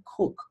anytime we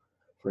cook,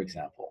 for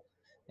example.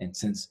 And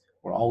since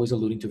we're always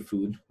alluding to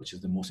food, which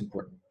is the most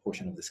important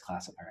portion of this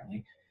class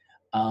apparently,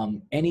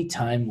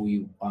 anytime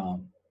we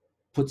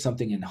put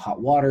something in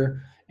hot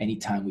water,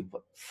 anytime we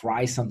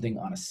fry something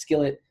on a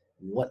skillet,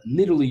 what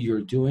literally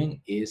you're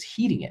doing is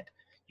heating it.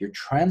 You're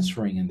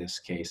transferring, in this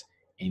case,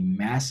 a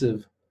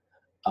massive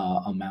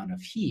amount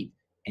of heat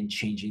and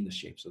changing the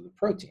shapes of the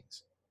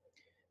proteins.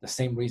 The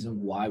same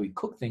reason why we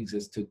cook things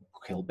is to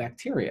kill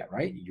bacteria,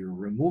 right? You're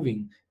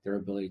removing their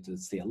ability to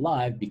stay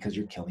alive because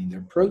you're killing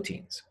their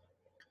proteins,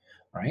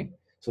 right?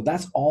 So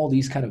that's all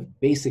these kind of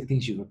basic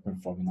things you've been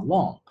performing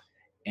along.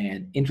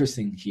 And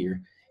interesting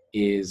here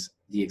is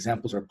the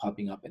examples are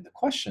popping up in the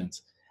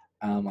questions.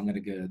 I'm going to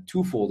get a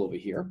twofold over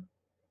here.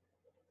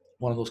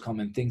 One of those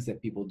common things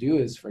that people do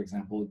is, for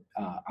example,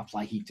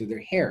 apply heat to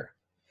their hair,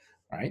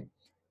 right?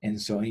 And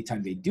so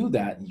anytime they do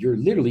that, you're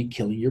literally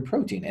killing your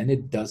protein and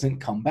it doesn't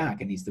come back.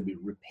 It needs to be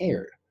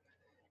repaired.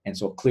 And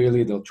so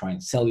clearly they'll try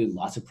and sell you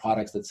lots of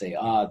products that say,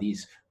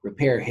 these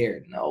repair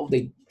hair. No,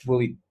 they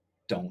really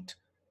don't.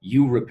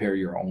 You repair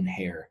your own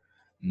hair,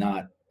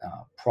 not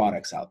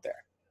products out there.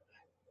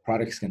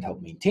 Products can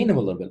help maintain them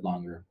a little bit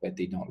longer, but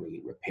they don't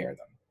really repair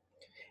them.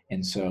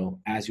 And so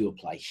as you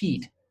apply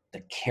heat,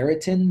 the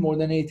keratin, more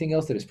than anything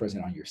else that is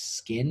present on your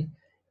skin,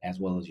 as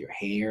well as your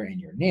hair and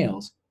your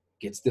nails,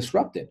 gets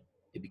disrupted.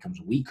 It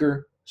becomes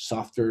weaker,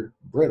 softer,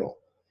 brittle.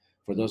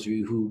 For those of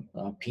you who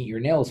paint your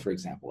nails, for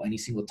example, any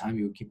single time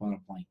you keep on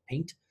applying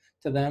paint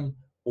to them,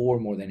 or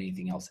more than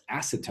anything else,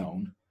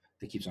 acetone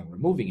that keeps on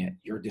removing it,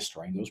 you're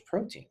destroying those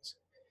proteins.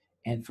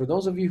 And for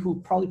those of you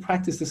who probably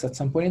practiced this at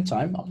some point in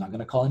time, I'm not going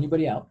to call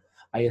anybody out.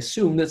 I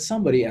assume that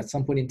somebody at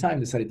some point in time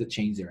decided to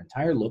change their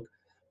entire look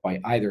by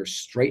either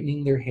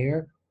straightening their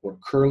hair or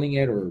curling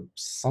it or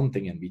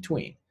something in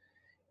between.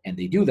 And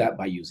they do that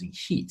by using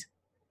heat.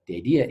 The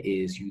idea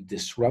is you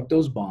disrupt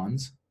those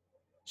bonds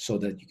so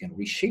that you can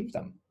reshape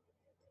them.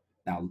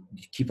 Now,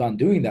 you keep on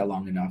doing that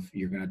long enough,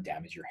 you're going to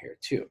damage your hair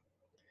too.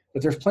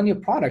 But there's plenty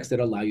of products that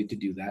allow you to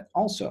do that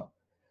also.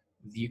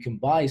 You can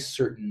buy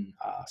certain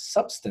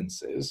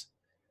substances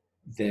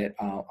that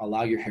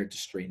allow your hair to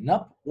straighten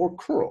up or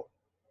curl.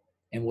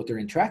 And what they're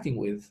interacting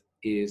with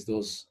is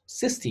those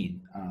cysteine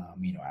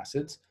amino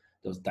acids,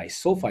 those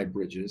disulfide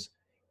bridges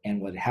And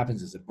what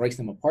happens is it breaks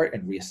them apart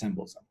and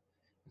reassembles them.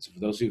 And so for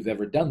those who've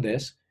ever done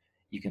this,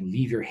 you can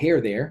leave your hair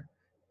there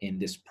in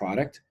this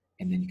product,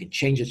 and then you can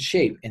change its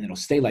shape, and it'll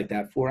stay like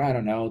that for, I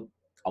don't know,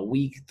 a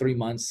week, 3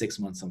 months, 6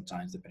 months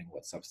sometimes, depending on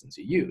what substance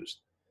you use.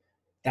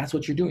 That's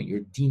what you're doing.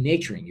 You're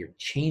denaturing, you're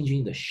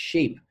changing the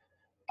shape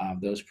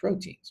of those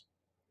proteins,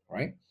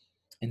 right?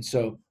 And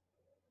so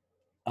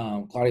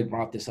Claudia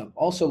brought this up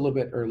also a little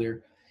bit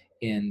earlier,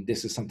 and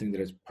this is something that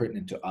is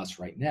pertinent to us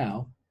right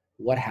now.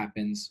 What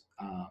happens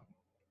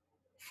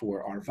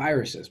for our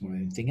viruses more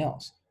than anything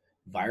else?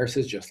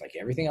 Viruses, just like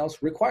everything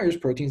else, requires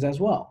proteins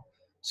as well.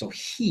 So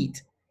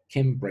heat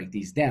can break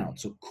these down.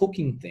 So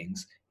cooking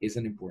things is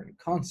an important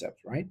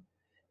concept, right?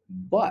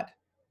 But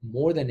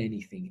more than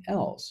anything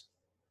else,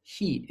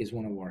 heat is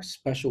one of our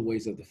special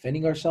ways of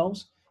defending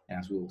ourselves. And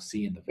as we will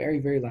see in the very,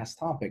 very last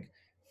topic,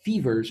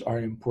 fevers are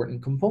an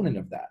important component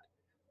of that.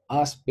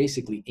 Us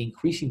basically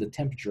increasing the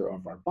temperature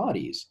of our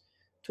bodies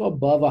to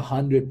above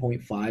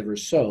 100.5 or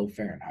so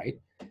Fahrenheit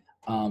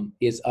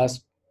is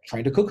us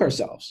trying to cook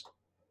ourselves.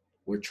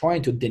 We're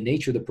trying to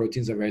denature the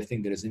proteins of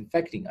everything that is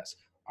infecting us.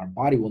 Our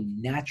body will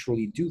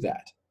naturally do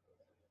that.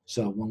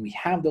 So when we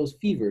have those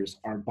fevers,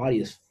 our body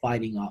is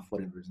fighting off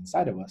whatever's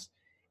inside of us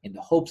in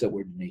the hopes that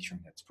we're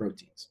denaturing its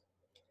proteins.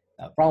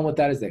 Now, the problem with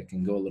that is that it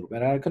can go a little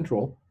bit out of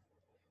control,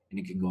 and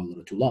it can go a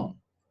little too long.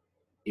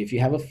 If you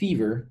have a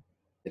fever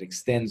that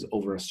extends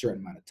over a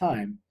certain amount of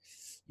time,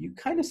 you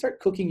kind of start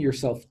cooking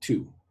yourself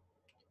too.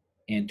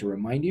 And to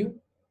remind you,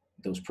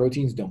 those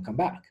proteins don't come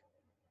back.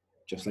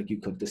 Just like you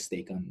cook the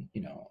steak on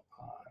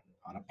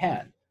a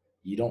pan.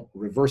 You don't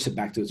reverse it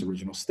back to its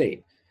original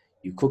state.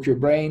 You cook your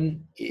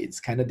brain, it's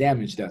kind of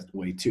damaged that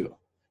way too.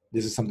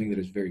 This is something that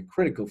is very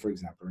critical, for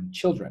example, in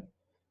children.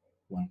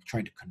 When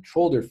trying to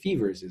control their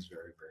fevers is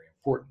very, very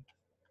important,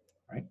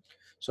 right?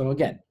 So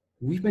again,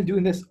 we've been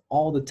doing this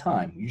all the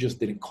time. You just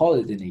didn't call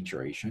it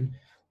denaturation,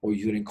 or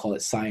you didn't call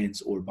it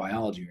science or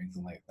biology or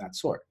anything like that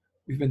sort.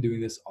 We've been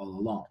doing this all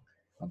along.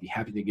 I'll be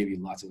happy to give you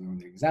lots of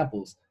other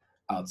examples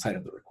outside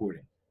of the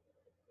recording.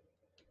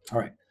 All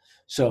right,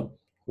 so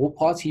we'll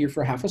pause here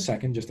for half a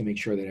second just to make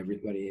sure that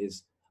everybody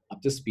is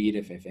up to speed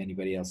if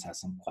anybody else has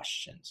some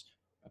questions,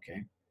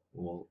 okay?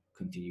 We'll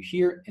continue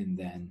here, and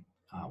then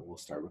we'll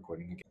start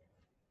recording again.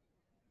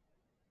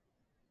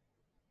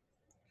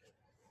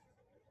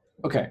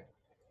 Okay,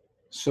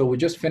 so we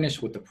just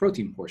finished with the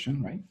protein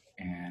portion, right?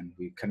 And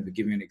we kind of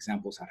given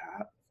examples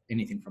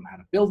anything from how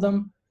to build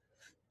them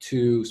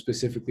to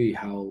specifically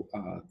how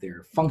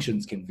their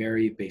functions can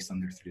vary based on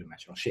their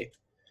three-dimensional shape.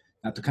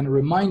 Now, to kind of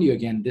remind you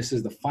again, this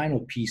is the final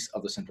piece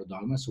of the central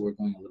dogma, so we're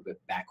going a little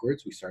bit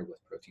backwards. We started with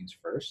proteins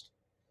first,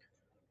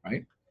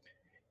 right?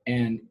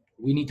 And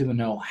we need to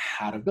know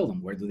how to build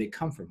them. Where do they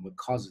come from? What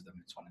causes them?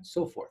 And so on and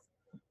so forth.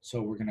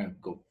 So we're going to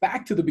go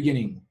back to the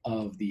beginning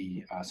of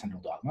the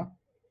central dogma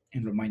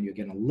and remind you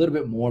again a little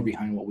bit more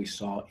behind what we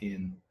saw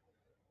in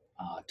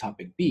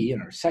topic B,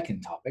 in our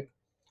second topic,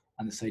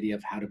 on this idea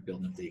of how to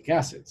build nucleic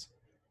acids.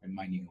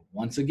 Reminding you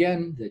once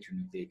again that your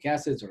nucleic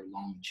acids are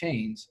long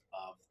chains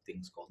of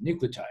things called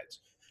nucleotides,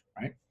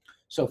 right?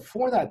 So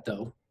for that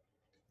though,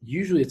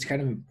 usually it's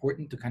kind of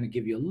important to kind of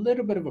give you a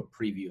little bit of a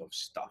preview of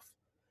stuff,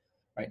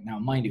 right? Now,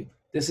 mind you,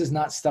 this is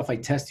not stuff I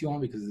test you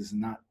on because this is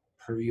not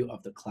purview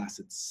of the class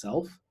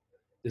itself.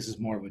 This is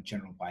more of a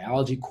general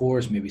biology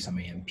course, maybe some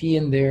AMP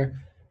in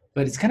there,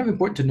 but it's kind of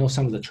important to know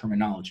some of the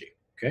terminology,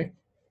 okay?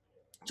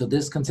 So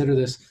consider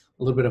this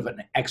a little bit of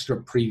an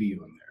extra preview in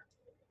there.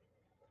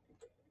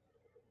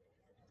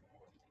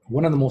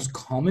 One of the most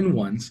common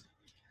ones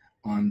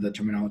on the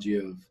terminology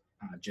of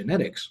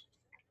genetics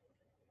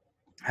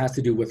has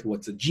to do with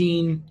what's a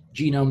gene,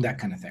 genome, that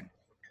kind of thing.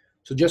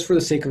 So just for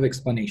the sake of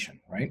explanation,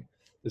 right?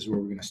 This is where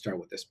we're going to start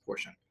with this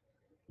portion.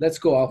 Let's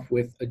go off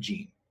with a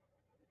gene,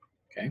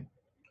 okay?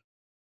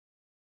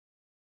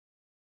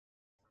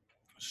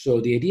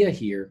 So the idea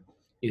here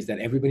is that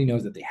everybody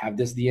knows that they have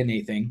this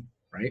DNA thing,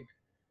 right?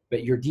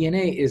 But your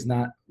DNA is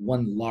not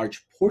one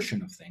large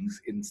portion of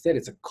things. Instead,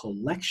 it's a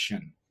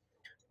collection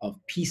of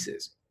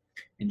pieces.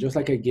 And just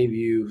like I gave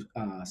you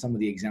some of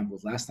the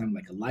examples last time,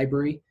 like a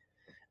library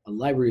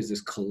is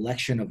this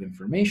collection of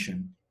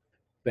information,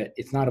 but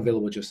it's not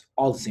available just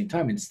all at the same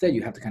time. Instead,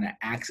 you have to kind of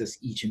access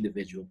each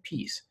individual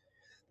piece.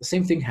 The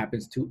same thing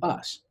happens to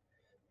us.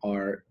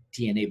 Our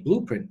DNA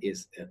blueprint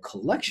is a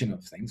collection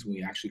of things.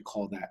 We actually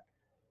call that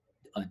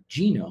a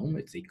genome.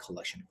 It's a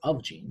collection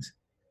of genes,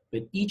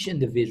 but each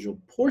individual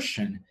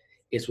portion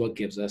is what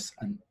gives us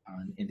an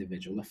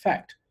individual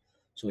effect.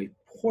 So a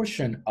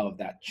portion of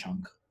that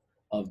chunk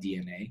of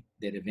DNA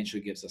that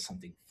eventually gives us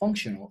something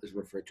functional is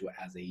referred to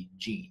as a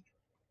gene.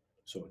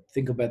 So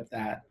think about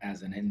that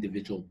as an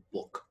individual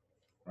book,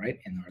 right,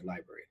 in our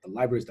library. The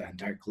library is the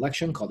entire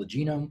collection called the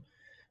genome,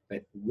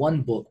 but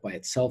one book by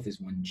itself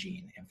is one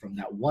gene. And from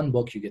that one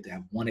book, you get to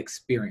have one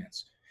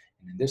experience.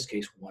 And in this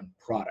case, one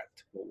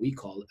product, what we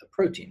call a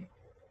protein.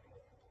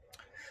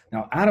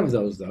 Now, out of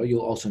those, though,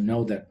 you'll also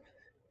know that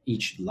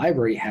each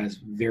library has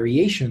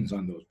variations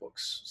on those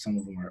books. Some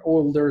of them are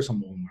older,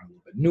 some of them are a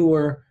little bit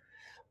newer,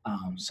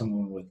 some of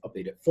them with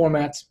updated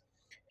formats.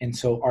 And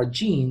so our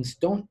genes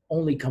don't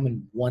only come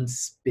in one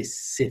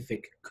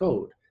specific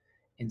code.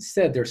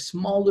 Instead, there's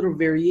small little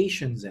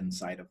variations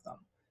inside of them,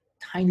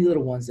 tiny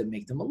little ones that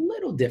make them a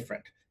little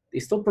different. They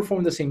still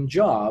perform the same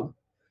job,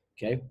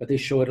 okay, but they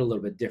show it a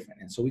little bit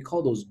different. And so we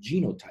call those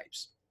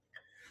genotypes.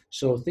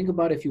 So think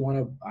about if you want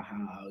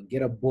to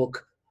get a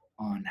book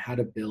on how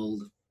to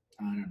build,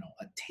 I don't know,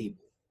 a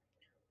table.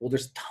 Well,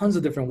 there's tons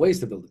of different ways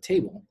to build a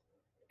table,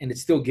 and it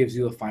still gives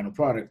you the final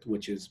product,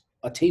 which is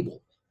a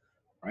table,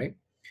 right?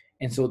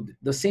 And so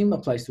the same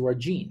applies to our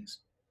genes.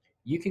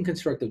 You can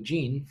construct a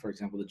gene, for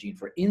example, the gene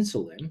for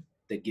insulin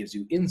that gives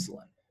you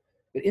insulin.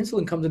 But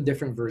insulin comes in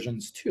different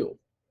versions too.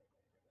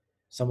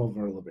 Some of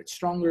them are a little bit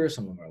stronger,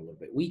 some of them are a little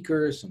bit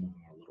weaker, some of them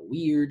are a little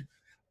weird,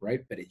 right?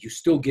 But you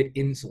still get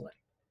insulin.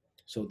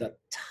 So the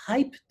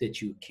type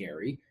that you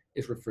carry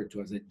is referred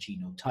to as a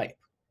genotype.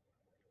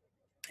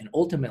 And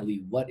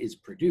ultimately, what is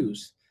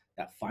produced,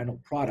 that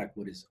final product,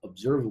 what is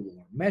observable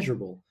or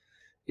measurable,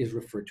 is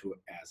referred to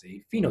as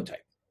a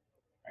phenotype,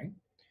 right?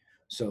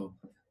 So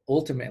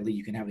ultimately,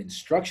 you can have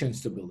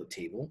instructions to build a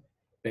table,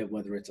 but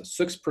whether it's a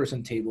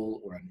 6-person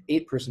table or an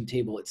 8-person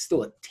table, it's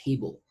still a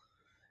table.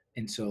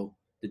 And so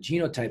the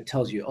genotype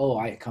tells you, oh,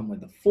 I come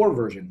with a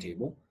 4-version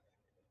table,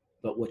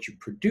 but what you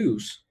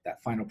produce,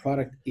 that final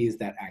product, is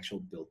that actual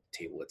built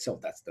table itself.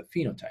 That's the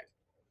phenotype.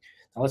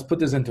 Now let's put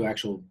this into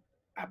actual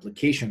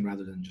application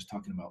rather than just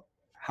talking about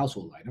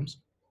household items,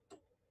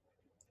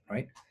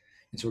 right?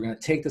 And so we're going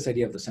to take this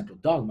idea of the central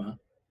dogma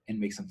and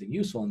make something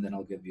useful, and then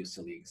I'll give you a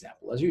silly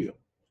example as usual.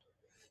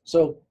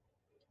 So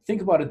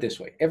think about it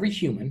this way. Every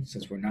human,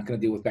 since we're not going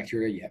to deal with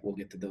bacteria yet, we'll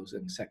get to those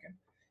in a second.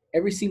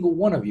 Every single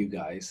one of you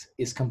guys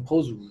is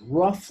composed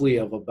roughly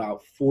of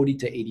about 40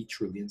 to 80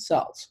 trillion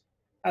cells.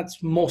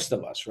 That's most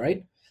of us,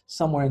 right?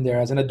 Somewhere in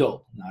there as an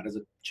adult, not as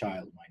a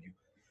child, mind you,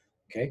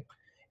 okay?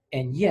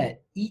 And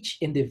yet, each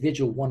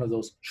individual one of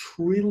those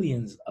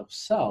trillions of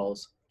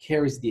cells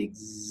carries the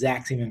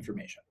exact same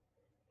information.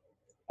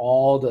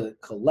 All the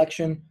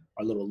collection,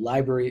 our little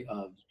library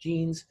of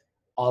genes,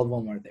 all of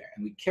them are there.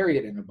 And we carry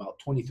it in about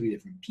 23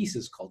 different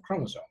pieces called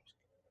chromosomes,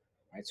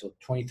 right? So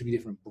 23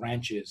 different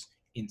branches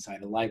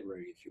inside a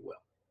library, if you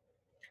will.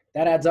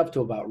 That adds up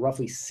to about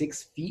roughly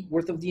 6 feet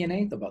worth of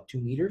DNA, about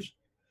 2 meters,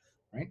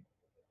 right?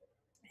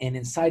 And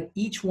inside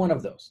each one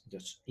of those,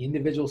 just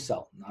individual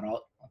cell,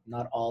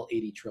 not all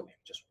 80 trillion,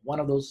 just one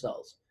of those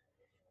cells,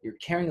 you're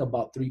carrying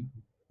about 3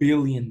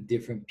 billion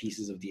different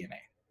pieces of DNA,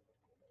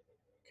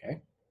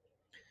 okay?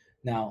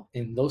 Now,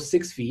 in those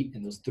 6 feet,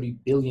 in those 3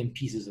 billion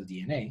pieces of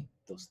DNA,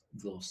 those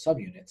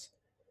subunits,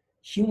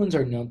 humans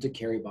are known to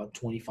carry about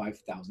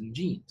 25,000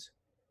 genes,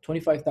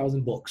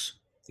 25,000 books.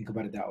 Think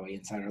about it that way,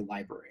 inside our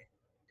library.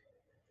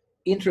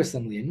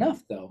 Interestingly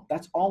enough, though,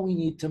 that's all we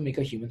need to make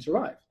a human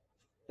survive.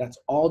 That's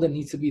all that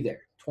needs to be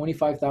there.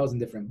 25,000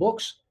 different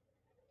books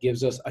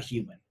gives us a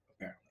human,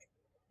 apparently.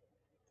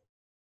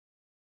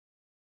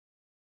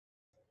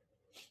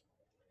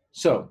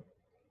 So,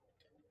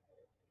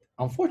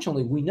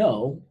 unfortunately, we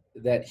know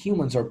that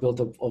humans are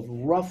built of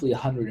roughly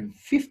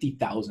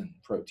 150,000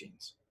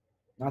 proteins,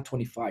 not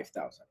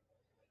 25,000.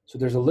 So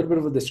there's a little bit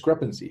of a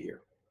discrepancy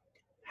here.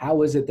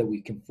 How is it that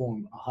we can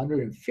form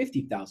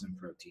 150,000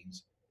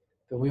 proteins,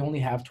 but we only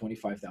have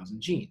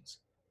 25,000 genes?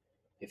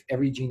 If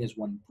every gene is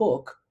one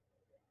book,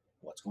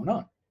 what's going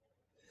on?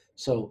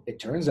 So it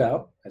turns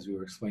out, as we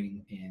were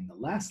explaining in the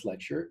last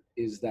lecture,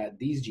 is that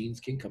these genes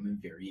can come in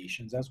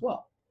variations as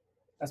well.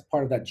 That's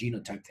part of that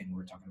genotype thing we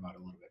were talking about a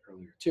little bit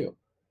earlier too.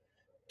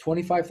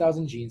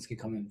 25,000 genes can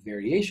come in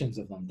variations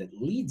of them that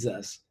leads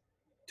us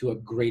to a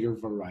greater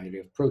variety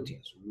of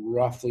proteins,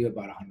 roughly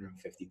about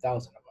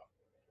 150,000 of them.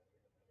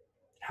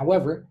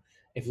 However,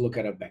 if you look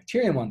at a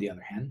bacterium, on the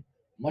other hand,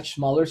 much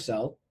smaller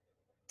cell,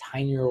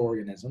 tinier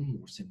organism,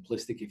 more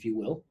simplistic, if you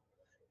will,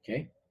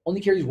 okay, only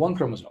carries one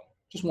chromosome,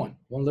 just one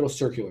little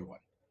circular one,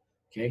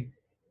 okay,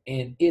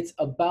 and it's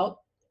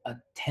about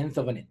 1/10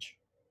 of an inch.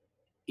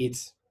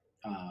 Its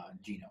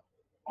genome.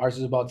 Ours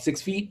is about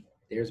 6 feet.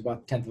 Theirs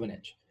about 1/10 of an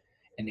inch,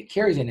 and it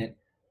carries in it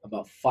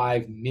about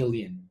 5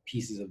 million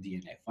pieces of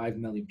DNA, 5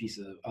 million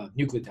pieces of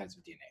nucleotides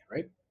of DNA,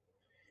 right?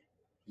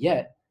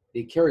 Yet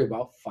they carry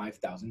about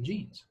 5,000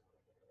 genes.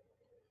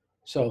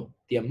 So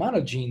the amount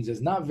of genes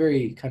is not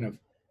very kind of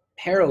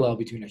parallel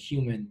between a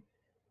human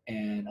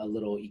and a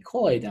little E.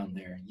 coli down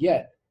there,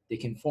 yet they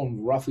can form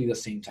roughly the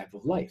same type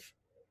of life.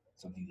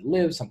 Something that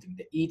lives, something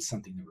that eats,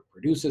 something that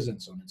reproduces,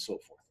 and so on and so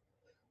forth.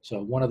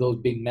 So one of those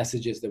big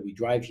messages that we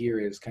drive here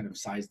is kind of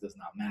size does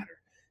not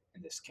matter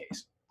in this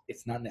case.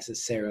 It's not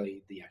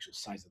necessarily the actual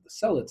size of the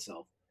cell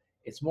itself.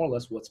 It's more or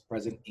less what's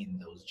present in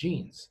those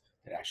genes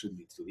that actually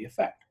leads to the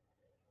effect.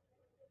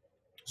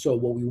 So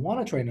what we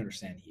want to try and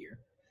understand here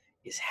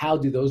is how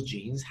do those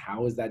genes,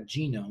 how is that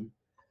genome,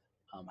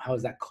 how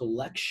is that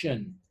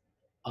collection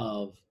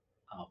of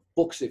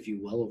books, if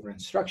you will, over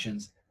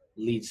instructions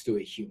leads to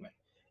a human.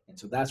 And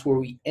so that's where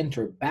we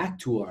enter back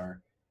to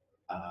our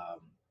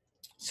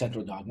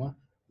central dogma.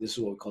 This is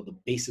what we call the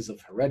basis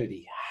of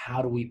heredity.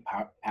 How do we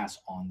pass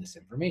on this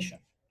information?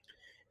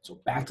 So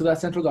back to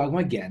that central dogma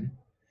again.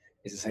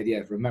 is this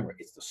idea of, remember,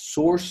 it's the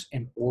source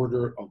and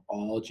order of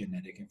all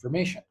genetic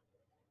information.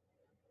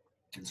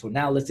 And so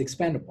now let's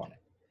expand upon it.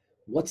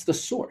 What's the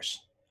source?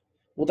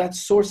 Well, that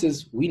source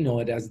is, we know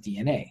it as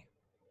DNA.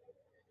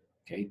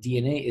 Okay,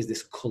 DNA is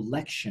this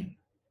collection,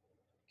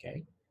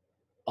 okay,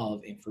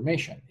 of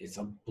information. It's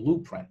a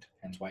blueprint,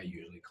 hence why I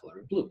usually color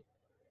it blue.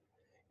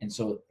 And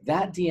so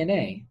that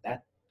DNA,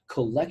 that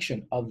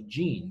collection of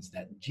genes,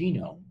 that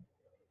genome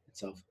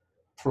itself,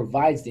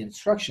 provides the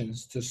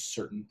instructions to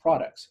certain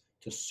products,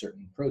 to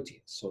certain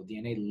proteins. So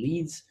DNA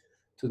leads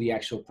to the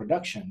actual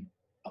production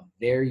of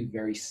very,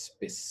 very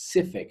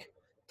specific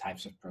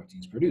types of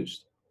proteins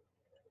produced.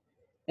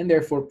 And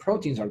therefore,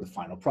 proteins are the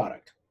final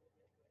product.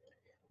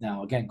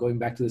 Now, again, going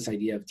back to this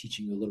idea of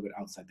teaching you a little bit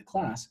outside the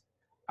class,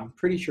 I'm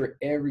pretty sure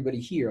everybody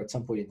here at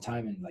some point in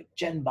time in like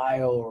Gen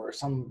Bio or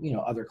some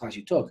other class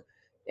you took,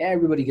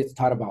 everybody gets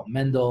taught about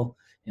Mendel,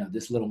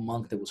 this little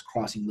monk that was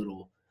crossing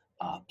little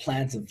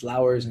plants and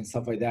flowers and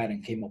stuff like that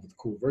and came up with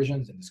cool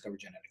versions and discovered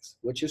genetics,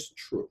 which is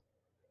true.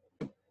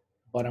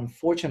 But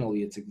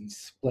unfortunately, it's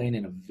explained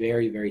in a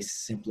very, very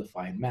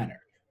simplified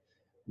manner.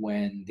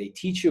 When they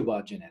teach you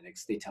about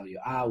genetics, they tell you,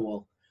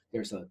 well,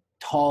 there's a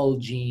tall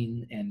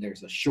gene and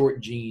there's a short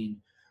gene,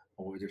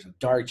 or there's a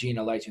dark gene,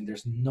 a light gene.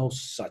 There's no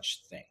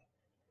such thing.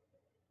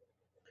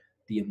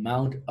 The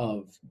amount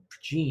of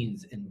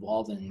genes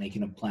involved in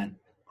making a plant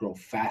grow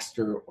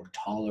faster or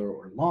taller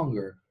or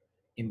longer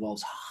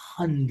involves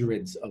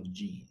hundreds of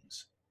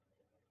genes.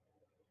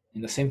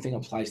 And the same thing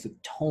applies to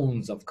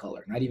tones of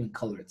color, not even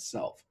color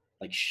itself,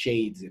 like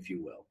shades, if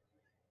you will.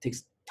 It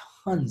takes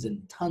tons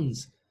and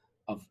tons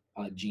of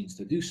genes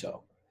to do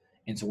so.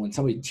 And so when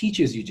somebody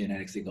teaches you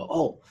genetics, they go,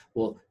 oh,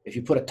 well, if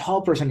you put a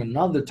tall person and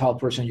another tall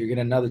person, you're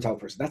getting another tall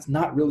person. That's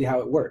not really how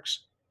it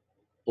works.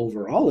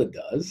 Overall, it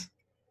does,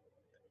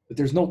 but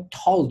there's no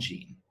tall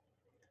gene,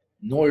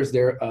 nor is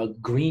there a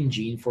green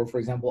gene for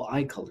example,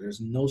 eye color.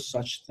 There's no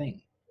such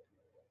thing.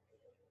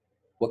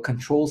 What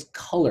controls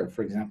color,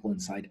 for example,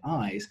 inside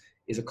eyes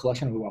is a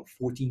collection of about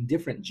 14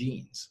 different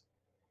genes.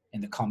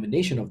 And the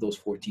combination of those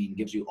 14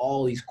 gives you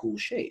all these cool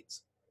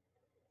shades,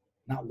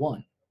 not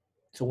one.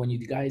 So when you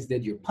guys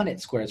did your Punnett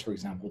squares, for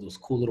example, those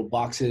cool little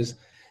boxes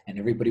and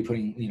everybody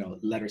putting,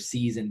 letter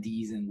C's and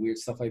D's and weird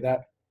stuff like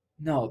that,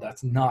 no,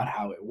 that's not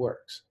how it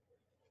works.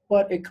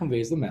 But it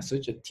conveys the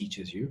message, it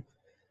teaches you.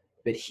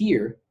 But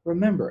here,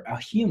 remember, a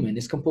human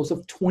is composed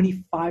of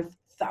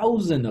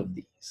 25,000 of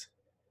these.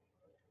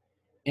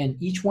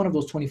 And each one of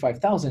those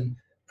 25,000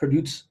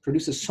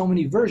 produces so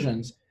many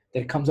versions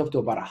that it comes up to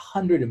about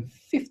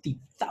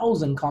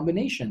 150,000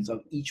 combinations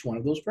of each one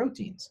of those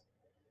proteins.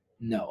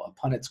 No, a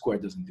Punnett square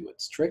doesn't do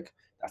its trick.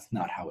 That's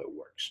not how it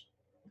works.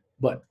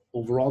 But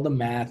overall, the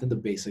math and the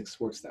basics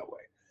works that way.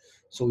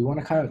 So we want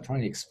to kind of try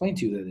and explain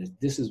to you that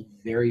this is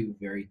very,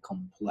 very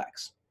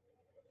complex.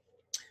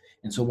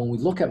 And so when we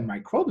look at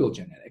microbial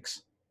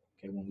genetics,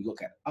 okay, when we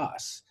look at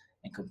us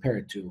and compare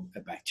it to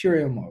a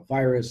bacterium or a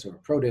virus or a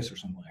protist or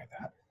something like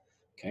that,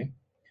 okay,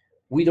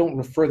 we don't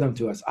refer them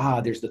to as,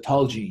 there's the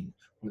tall gene.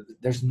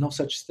 There's no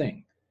such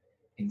thing.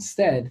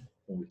 Instead,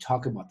 when we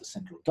talk about the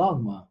central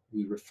dogma,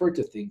 we refer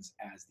to things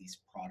as these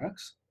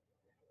products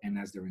and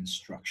as their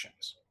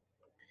instructions.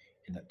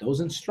 And that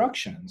those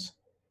instructions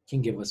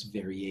can give us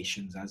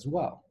variations as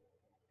well.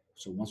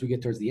 So once we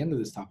get towards the end of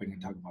this topic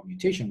and talk about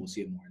mutation, we'll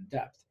see it more in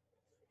depth,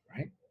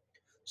 right?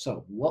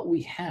 So what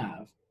we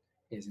have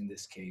is, in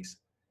this case,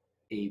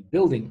 a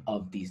building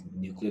of these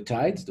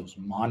nucleotides, those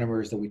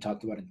monomers that we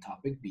talked about in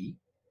topic B,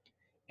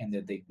 and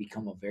that they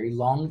become a very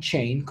long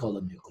chain called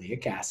a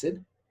nucleic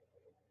acid.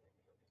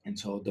 And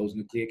so those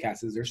nucleic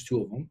acids, there's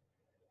two of them,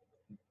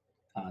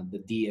 the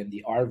D and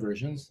the R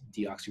versions,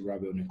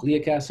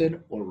 deoxyribonucleic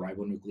acid or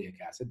ribonucleic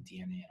acid,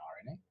 DNA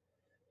and RNA,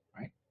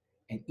 right?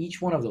 And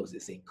each one of those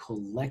is a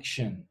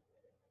collection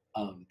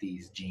of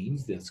these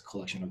genes, this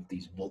collection of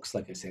these books,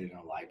 like I said, in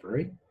a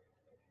library.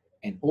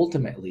 And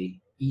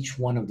ultimately, each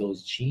one of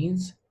those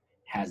genes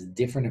has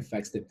different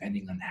effects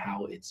depending on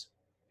how it's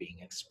being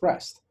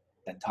expressed.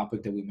 That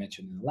topic that we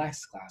mentioned in the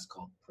last class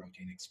called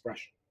protein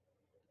expression.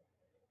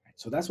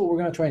 So that's what we're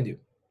going to try and do.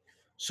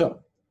 So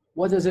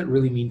what does it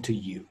really mean to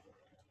you?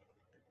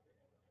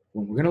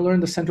 When we're going to learn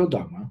the central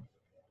dogma,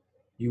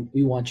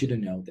 we want you to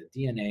know that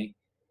DNA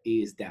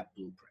is that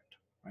blueprint,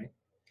 right?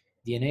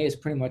 DNA is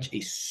pretty much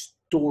a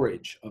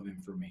storage of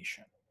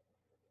information.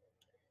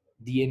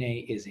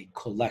 DNA is a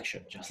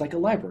collection, just like a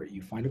library.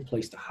 You find a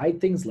place to hide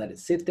things, let it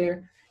sit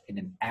there, and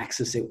then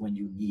access it when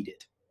you need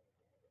it.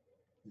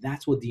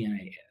 That's what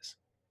DNA is.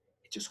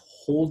 It's just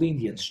holding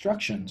the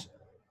instructions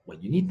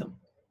when you need them.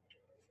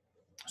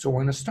 So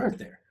we're going to start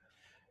there.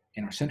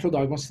 In our central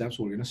dogma steps,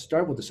 we're going to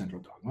start with the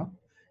central dogma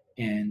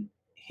and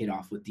hit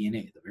off with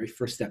DNA, the very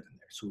first step in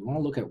there. So we want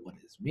to look at what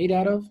it's made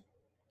out of,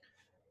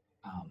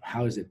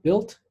 how is it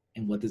built,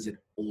 and what does it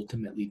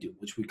ultimately do,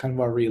 which we kind of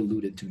already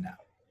alluded to now.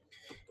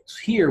 So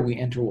here we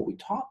enter what we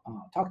talked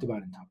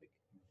about in topic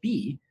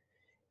B,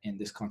 and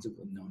this concept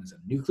known as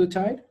a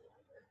nucleotide,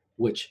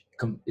 which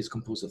is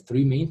composed of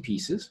three main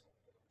pieces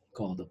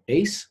called a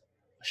base,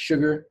 a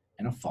sugar,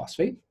 and a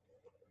phosphate.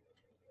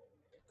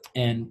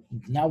 And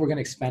now we're going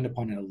to expand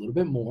upon it a little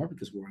bit more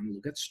because we're going to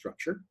look at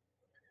structure,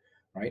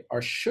 right?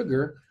 Our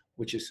sugar,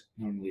 which is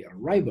normally a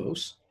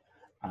ribose,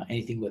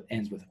 anything that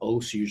ends with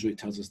O usually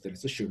tells us that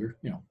it's a sugar,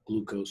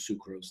 glucose,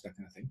 sucrose, that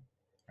kind of thing,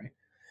 right?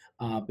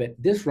 But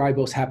this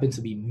ribose happens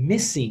to be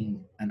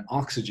missing an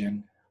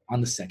oxygen on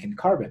the second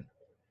carbon.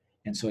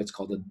 And so it's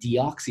called a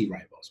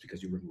deoxyribose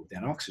because you remove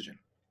that oxygen.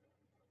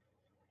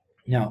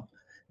 Now,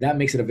 that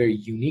makes it a very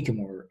unique and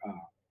more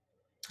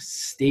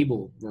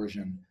stable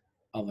version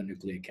of a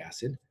nucleic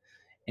acid.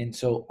 And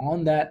so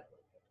on that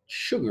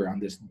sugar, on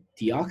this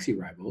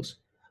deoxyribose,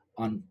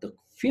 on the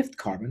fifth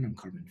carbon, on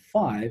carbon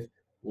 5,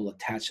 we'll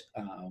attach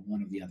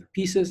one of the other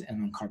pieces,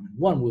 and on carbon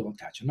 1, we'll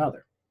attach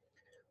another.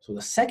 So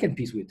the second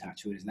piece we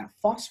attach to it is that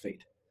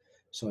phosphate.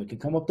 So it can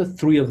come up to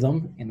 3 of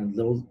them in a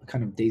little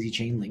kind of daisy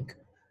chain link,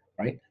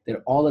 right?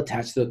 They're all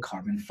attached to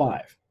carbon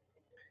 5.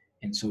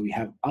 And so we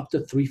have up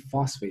to 3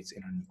 phosphates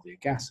in our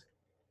nucleic acid.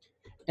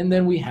 And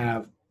then we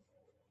have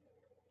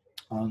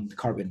on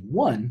carbon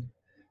 1,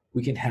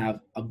 we can have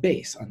a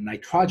base, a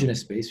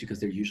nitrogenous base, because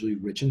they're usually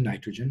rich in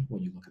nitrogen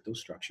when you look at those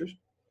structures.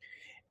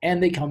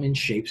 And they come in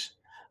shapes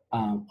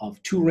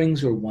of 2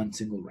 rings or 1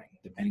 single ring,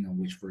 depending on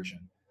which version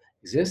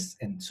exists.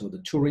 And so the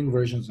 2-ring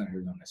versions are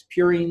known as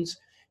purines,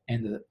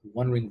 and the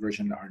 1-ring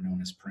version are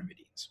known as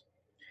pyrimidines.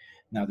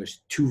 Now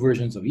there's 2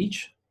 versions of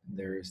each.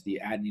 There's the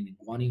adenine and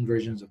guanine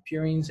versions of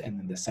purines, and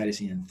then the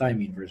cytosine and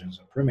thymine versions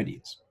of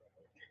pyrimidines.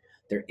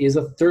 There is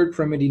a 3rd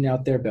pyrimidine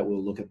out there, but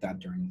we'll look at that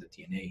during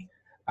the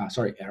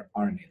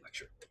RNA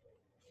lecture.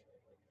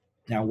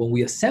 Now, when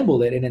we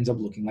assemble it, it ends up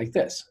looking like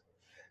this,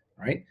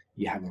 right?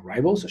 You have a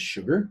ribose, a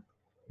sugar,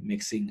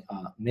 missing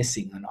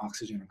an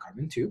oxygen on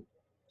carbon 2,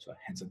 so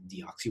hence a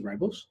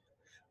deoxyribose.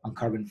 On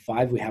carbon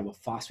 5, we have a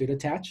phosphate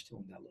attached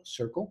on that little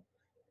circle.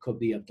 Could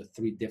be up to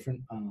 3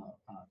 different,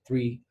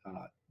 3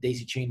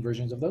 daisy chain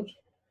versions of those.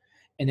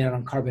 And then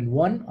on carbon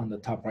 1, on the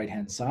top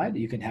right-hand side,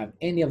 you can have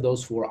any of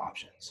those 4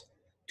 options,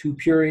 2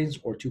 purines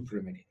or 2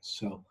 pyrimidines.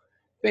 So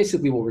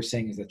basically what we're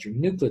saying is that your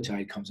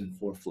nucleotide comes in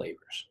 4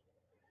 flavors.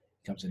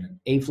 It comes in an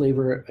A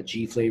flavor, a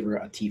G flavor,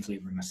 a T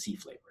flavor, and a C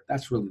flavor.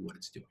 That's really what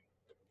it's doing,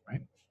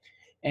 right?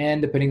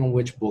 And depending on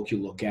which book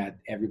you look at,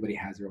 everybody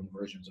has their own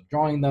versions of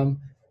drawing them,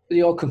 but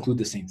they all conclude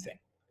the same thing: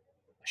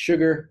 a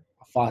sugar,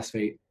 a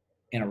phosphate,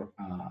 and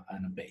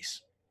a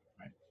base,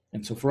 right?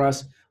 And so for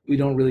us, we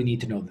don't really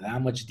need to know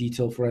that much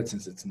detail for it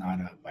since it's not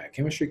a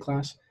biochemistry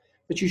class,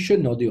 but you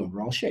should know the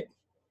overall shape.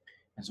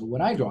 And so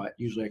when I draw it,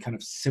 usually I kind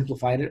of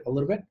simplified it a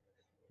little bit.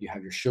 You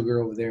have your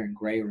sugar over there in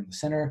gray or in the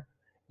center.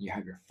 You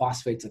have your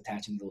phosphates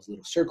attached in those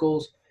little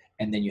circles,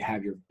 and then you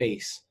have your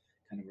base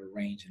kind of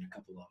arranged in a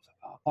couple of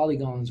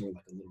polygons or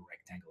like a little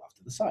rectangle off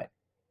to the side.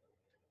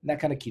 And that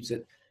kind of keeps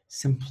it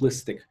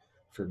simplistic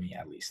for me,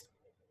 at least,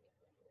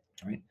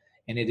 right?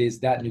 And it is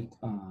that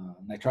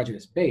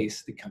nitrogenous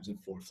base that comes in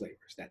 4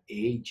 flavors, that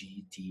A,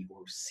 G, T,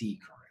 or C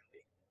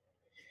currently.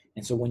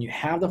 And so when you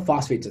have the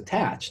phosphates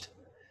attached,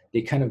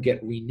 they kind of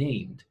get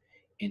renamed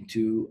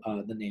into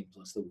the name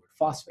plus the word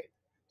phosphate.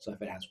 So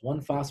if it has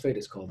 1 phosphate,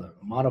 it's called a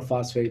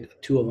monophosphate.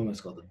 2 of them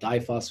is called a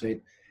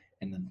diphosphate.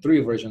 And then 3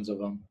 versions of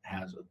them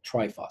has a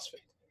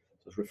triphosphate.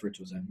 So it's referred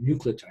to as a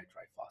nucleotide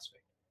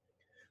triphosphate.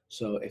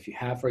 So if you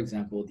have, for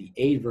example, the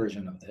A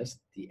version of this,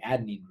 the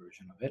adenine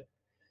version of it,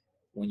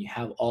 when you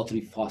have all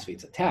 3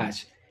 phosphates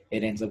attached,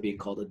 it ends up being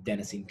called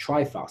adenosine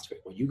triphosphate,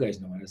 what you guys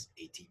know as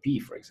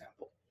ATP, for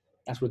example.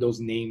 That's where those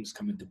names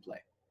come into play.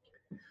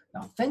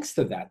 Now, thanks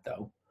to that,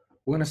 though,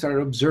 we're going to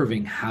start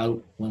observing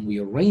how, when we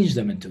arrange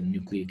them into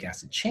nucleic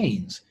acid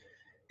chains,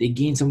 they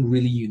gain some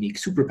really unique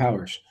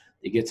superpowers.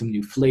 They get some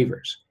new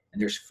flavors.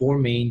 And there's 4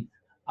 main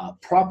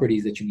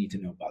properties that you need to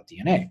know about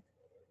DNA.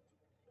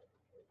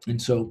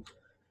 And so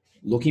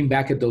looking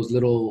back at those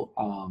little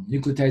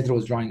nucleotides that I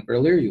was drawing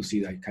earlier, you'll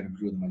see that I kind of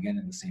drew them again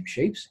in the same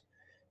shapes.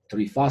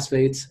 3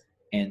 phosphates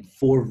and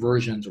 4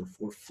 versions or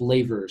 4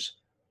 flavors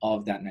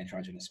of that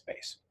nitrogenous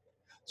base.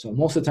 So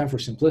most of the time, for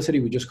simplicity,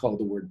 we just call it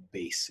the word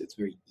base. It's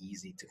very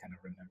easy to kind of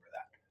remember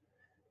that.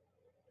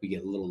 We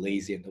get a little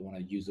lazy and don't want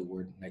to use the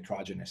word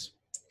nitrogenous.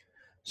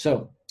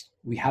 So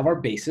we have our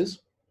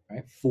bases,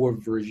 right? 4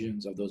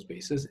 versions of those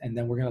bases, and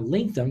then we're going to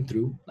link them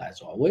through,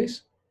 as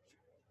always,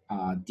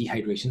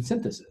 dehydration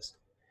synthesis.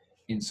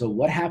 And so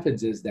what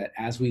happens is that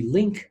as we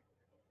link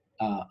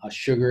a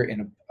sugar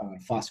and a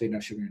phosphate and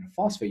a sugar and a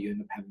phosphate, you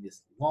end up having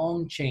this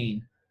long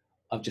chain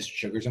of just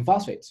sugars and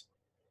phosphates.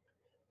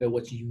 But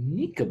what's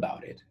unique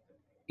about it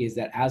is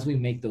that as we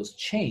make those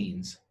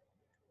chains,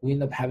 we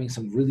end up having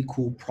some really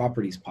cool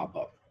properties pop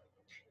up.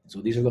 And so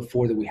these are the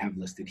 4 that we have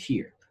listed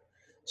here.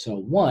 So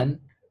 1,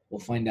 we'll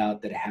find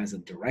out that it has a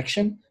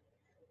direction.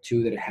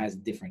 2, that it has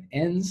different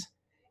ends.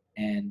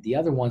 And the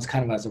other one's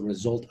kind of as a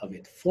result of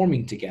it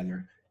forming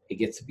together, it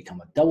gets to become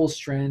a double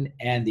strand,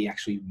 and they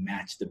actually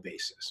match the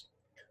bases.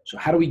 So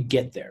how do we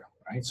get there,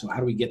 right? So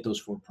how do we get those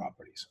 4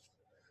 properties?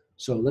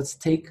 So let's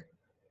take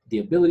the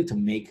ability to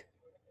make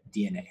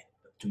DNA,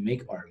 to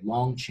make our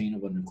long chain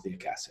of a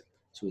nucleic acid.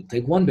 So we'll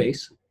take 1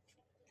 base,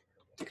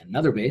 take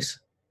another base,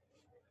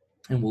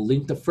 and we'll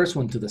link the first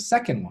one to the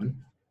second one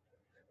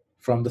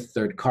from the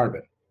 3rd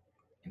carbon.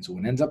 And so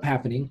what ends up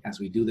happening, as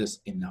we do this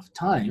enough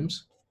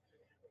times,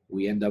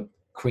 we end up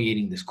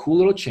creating this cool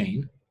little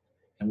chain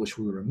in which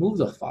we remove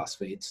the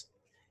phosphates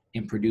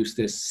and produce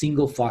this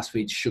single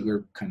phosphate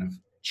sugar kind of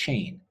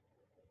chain.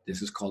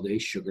 This is called a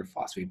sugar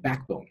phosphate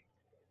backbone.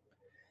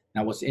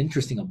 Now, what's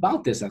interesting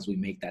about this as we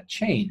make that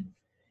chain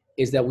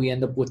is that we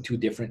end up with two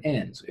different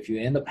ends. If you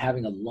end up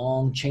having a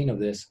long chain of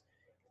this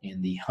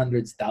in the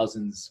hundreds,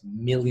 thousands,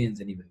 millions,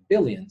 and even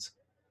billions,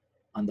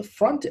 on the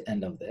front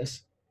end of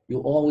this,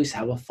 you'll always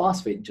have a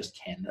phosphate just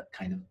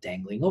kind of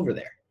dangling over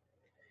there.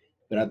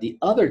 But at the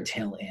other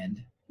tail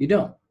end, you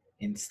don't.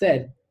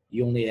 Instead,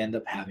 you only end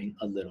up having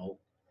a little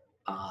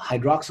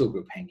hydroxyl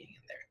group hanging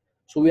in there.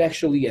 So we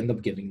actually end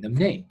up giving them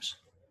names.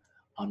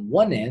 On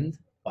one end,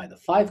 by the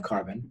 5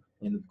 carbon,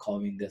 we end up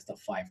calling this the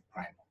 5'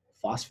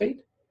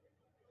 phosphate.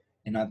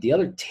 And at the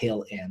other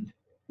tail end,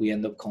 we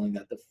end up calling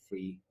that the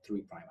 3'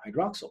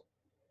 hydroxyl.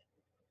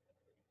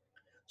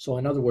 So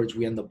in other words,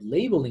 we end up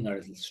labeling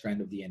our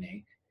strand of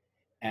DNA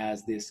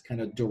as this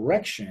kind of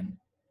direction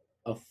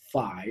of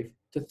 5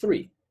 to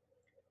 3.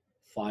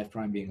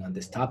 5' being on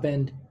this top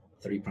end,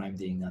 3'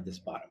 being on this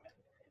bottom end.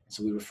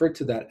 So we refer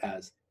to that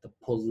as the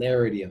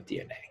polarity of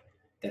DNA,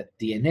 that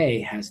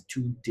DNA has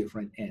two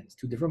different ends,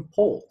 two different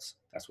poles.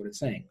 That's what it's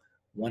saying.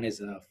 One is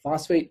a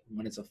phosphate,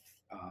 one is a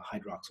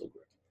hydroxyl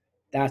group.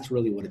 That's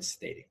really what it's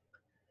stating,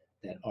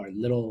 that our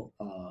little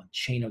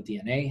chain of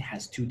DNA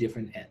has two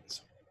different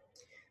ends.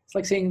 It's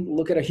like saying,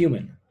 look at a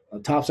human. On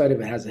the top side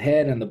of it has a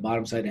head, and the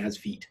bottom side it has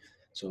feet.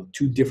 So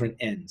two different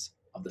ends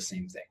of the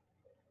same thing.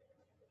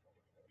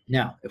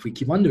 Now, if we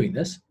keep on doing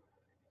this,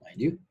 mind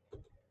you,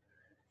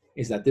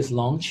 is that this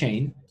long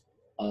chain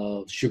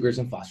of sugars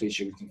and phosphates,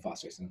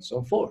 and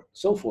so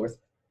forth.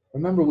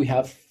 Remember, we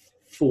have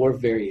 4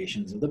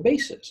 variations of the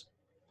bases.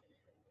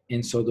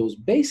 And so those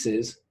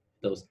bases,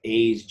 those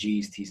A's,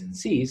 G's, T's, and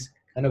C's,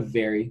 kind of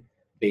vary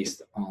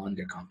based on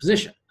their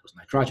composition, those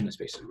nitrogenous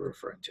bases we're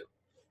referring to.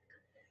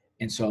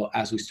 And so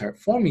as we start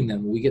forming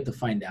them, we get to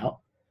find out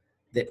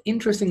that,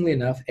 interestingly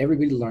enough,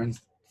 everybody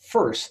learns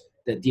first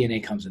that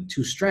DNA comes in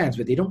 2 strands,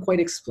 but they don't quite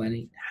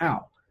explain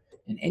how.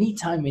 And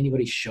anytime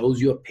anybody shows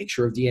you a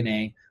picture of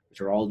DNA, which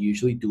are all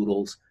usually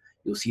doodles,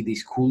 you'll see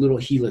these cool little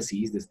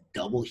helices, this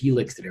double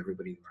helix that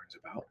everybody learns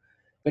about,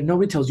 but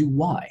nobody tells you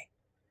why.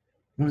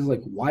 Nobody's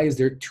like, why is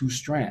there 2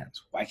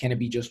 strands? Why can't it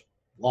be just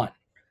 1?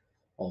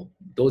 Well,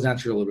 those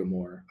answers are a little bit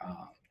more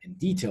in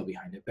detail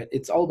behind it, but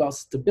it's all about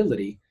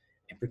stability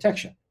and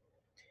protection.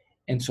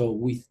 And so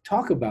we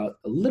talk about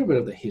a little bit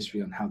of the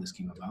history on how this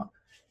came about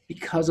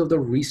because of the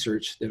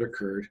research that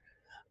occurred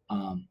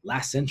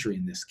last century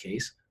in this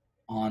case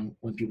on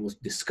when people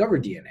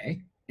discovered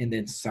DNA, and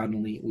then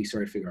suddenly we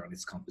started figuring out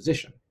its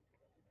composition.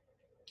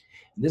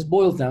 And this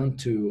boils down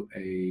to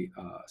a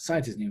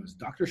scientist named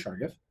Dr.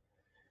 Shargaf,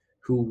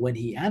 who, when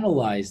he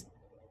analyzed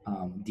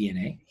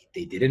DNA,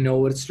 they didn't know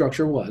what its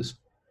structure was,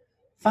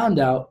 found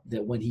out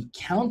that when he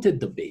counted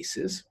the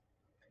bases,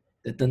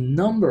 that the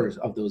numbers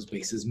of those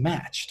bases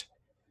matched.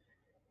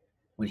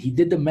 When he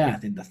did the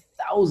math in the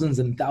thousands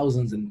and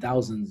thousands and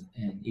thousands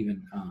and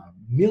even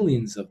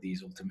millions of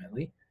these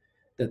ultimately,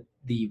 that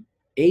the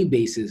A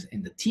bases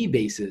and the T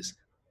bases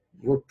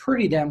were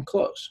pretty damn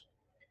close.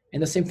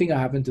 And the same thing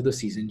happened to the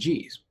C's and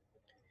G's.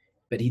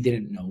 But he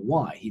didn't know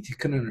why. He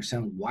couldn't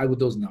understand why would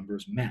those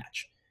numbers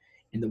match.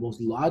 And the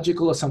most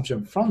logical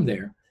assumption from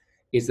there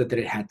is that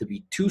it had to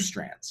be 2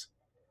 strands.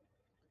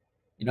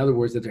 In other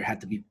words, that there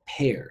had to be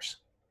pairs.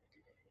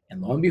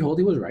 And lo and behold,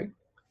 he was right.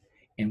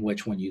 In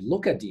which, when you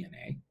look at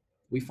DNA,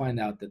 we find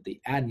out that the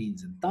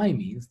adenines and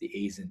thymines, the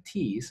A's and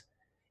T's,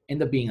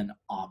 end up being on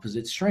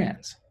opposite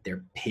strands.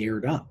 They're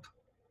paired up.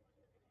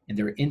 And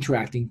they're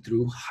interacting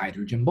through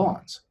hydrogen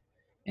bonds.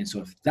 And so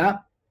if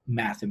that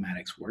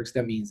mathematics works,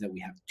 that means that we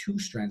have 2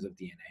 strands of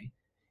DNA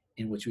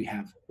in which we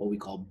have what we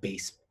call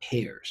base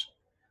pairs.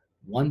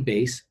 One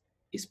base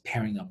is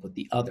pairing up with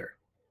the other.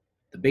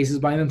 The bases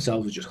by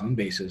themselves, we just call them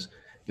bases,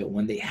 but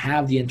when they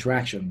have the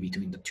interaction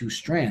between the 2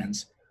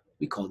 strands,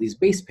 we call these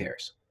base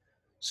pairs.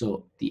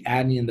 So the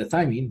adenine and the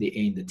thymine, the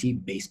A and the T,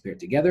 base pair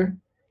together,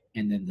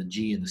 and then the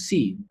G and the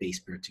C base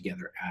pair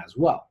together as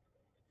well.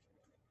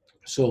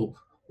 So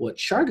what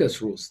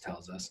Shargaf's rules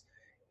tells us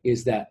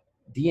is that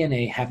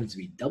DNA happens to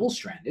be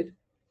double-stranded,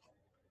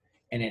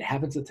 and it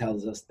happens to tell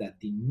us that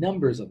the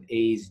numbers of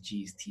A's,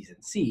 G's, T's,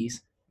 and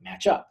C's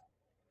match up.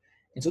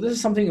 And so this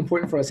is something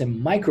important for us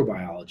in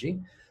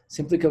microbiology,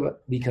 simply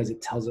because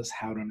it tells us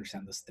how to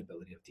understand the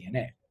stability of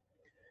DNA.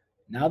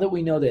 Now that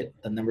we know that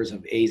the numbers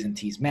of A's and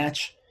T's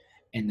match,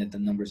 and that the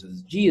numbers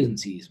of G's and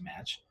C's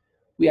match,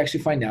 we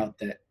actually find out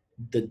that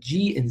the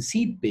G and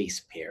C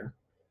base pair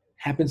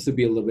happens to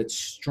be a little bit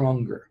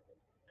stronger.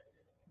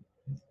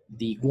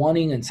 The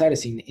guanine and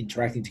cytosine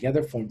interacting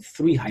together form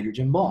 3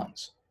 hydrogen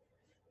bonds,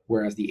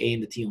 whereas the A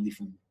and the T only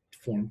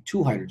form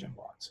 2 hydrogen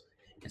bonds.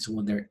 And so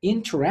when they're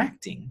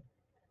interacting,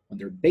 when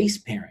they're base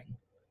pairing,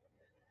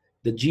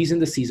 the G's and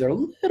the C's are a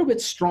little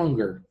bit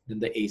stronger than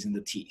the A's and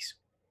the T's.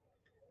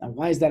 Now,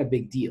 why is that a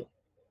big deal?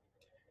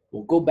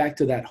 We'll go back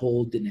to that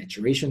whole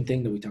denaturation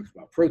thing that we talked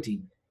about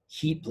protein.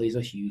 Heat plays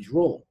a huge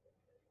role.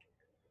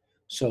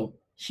 So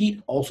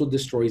heat also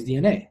destroys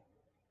DNA.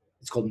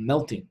 It's called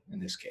melting in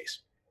this case.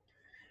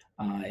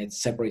 It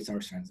separates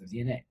our strands of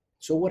DNA.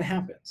 So what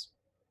happens?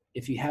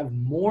 If you have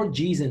more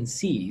G's and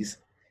C's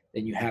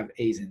than you have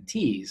A's and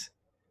T's,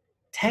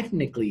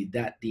 technically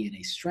that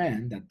DNA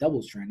strand, that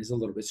double strand, is a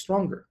little bit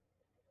stronger.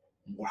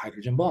 More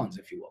hydrogen bonds,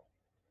 if you will.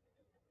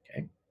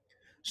 Okay.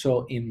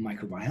 So in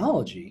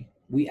microbiology,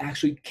 we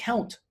actually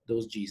count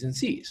those G's and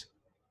C's.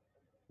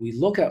 We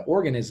look at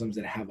organisms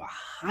that have a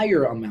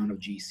higher amount of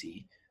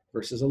GC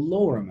versus a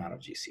lower amount of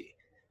GC.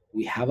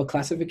 We have a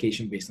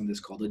classification based on this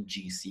called a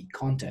GC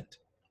content.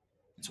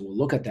 And so we'll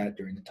look at that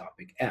during the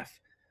topic F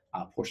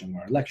portion of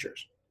our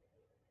lectures.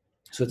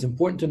 So it's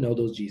important to know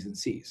those G's and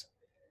C's.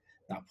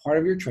 Now, part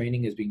of your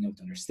training is being able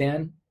to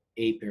understand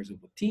A pairs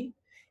up with T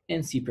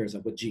and C pairs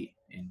up with G,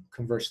 and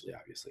conversely,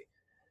 obviously.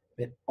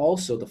 But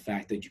also the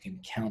fact that you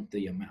can count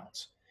the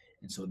amounts.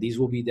 And so these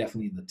will be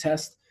definitely in the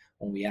test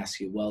when we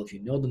ask you, well, if you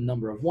know the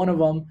number of one of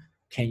them,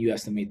 can you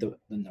estimate the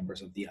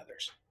numbers of the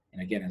others?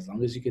 And again, as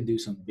long as you can do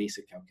some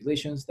basic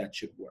calculations, that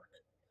should work,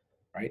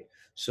 right?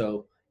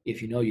 So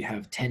if you know you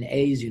have 10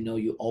 A's, you know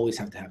you always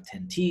have to have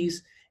 10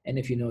 T's. And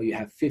if you know you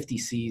have 50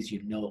 C's,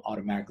 you know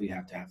automatically you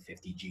have to have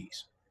 50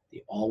 G's.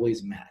 They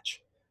always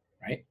match,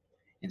 right?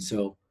 And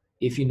so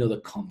if you know the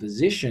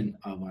composition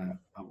of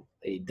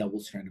a double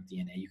strand of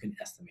DNA, you can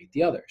estimate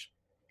the others.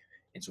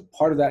 And so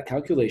part of that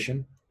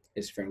calculation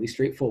is fairly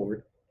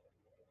straightforward.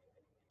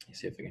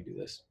 Let's see if I can do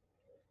this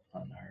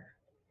on our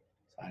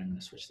side. I'm going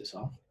to switch this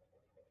off.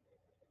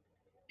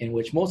 In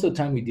which most of the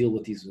time we deal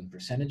with these in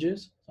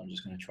percentages. So I'm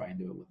just going to try and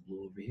do it with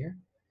blue over here.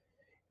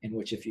 In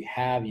which if you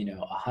have,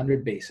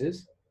 100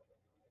 bases,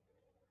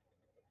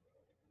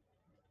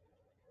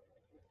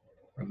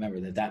 remember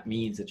that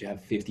means that you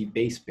have 50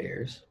 base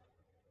pairs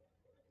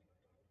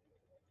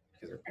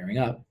because they're pairing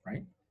up,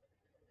 right?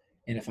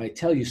 And if I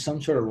tell you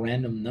some sort of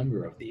random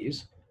number of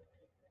these,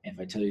 and if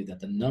I tell you that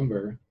the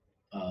number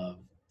of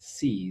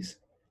C's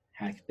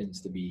happens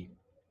to be,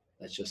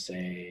 let's just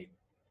say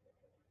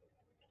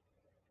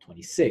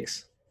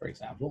 26, for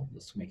example,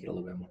 let's make it a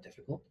little bit more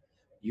difficult,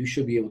 you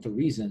should be able to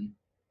reason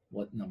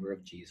what number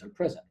of G's are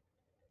present.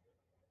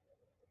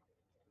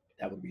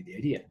 That would be the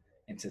idea.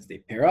 And since they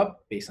pair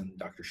up based on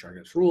Dr.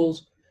 Shargeff's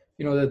rules,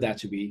 you know that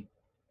should be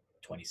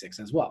 26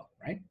 as well,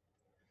 right?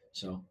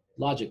 So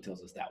logic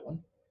tells us that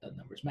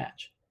numbers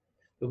match.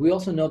 But we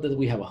also know that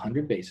we have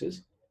 100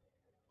 bases.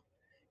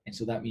 And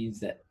so that means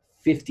that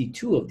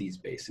 52 of these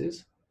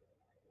bases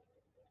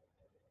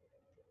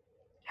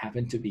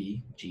happen to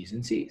be G's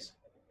and C's.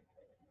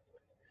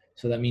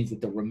 So that means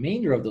that the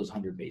remainder of those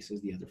 100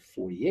 bases, the other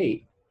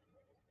 48,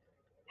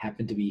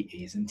 happen to be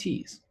A's and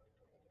T's.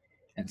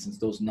 And since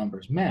those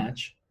numbers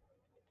match,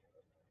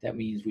 that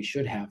means we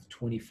should have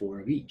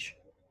 24 of each,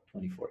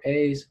 24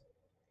 A's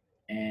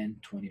and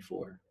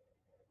 24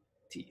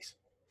 T's.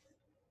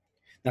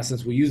 Now,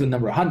 since we use the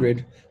number 100,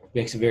 it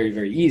makes it very,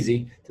 very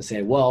easy to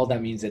say, well,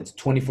 that means it's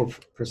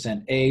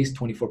 24% A's,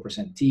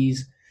 24%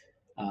 T's,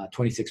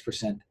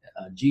 26%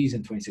 G's,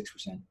 and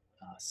 26%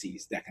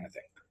 C's, that kind of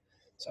thing.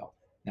 So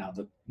now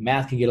the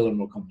math can get a little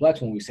more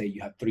complex when we say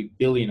you have 3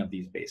 billion of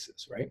these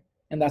bases, right?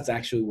 And that's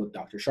actually what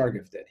Dr.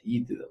 Shargeff did.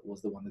 He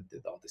was the one that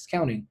did all this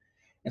counting.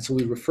 And so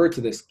we refer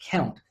to this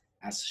count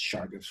as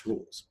Shargeff's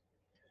rules.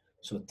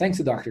 So thanks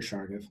to Dr.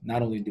 Shargeff,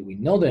 not only do we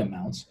know the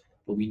amounts,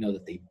 but we know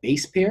that they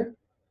base pair,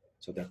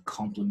 so they're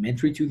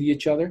complementary to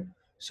each other,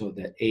 so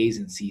that A's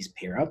and C's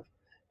pair up,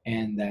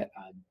 and that,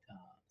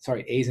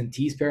 A's and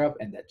T's pair up,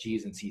 and that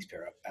G's and C's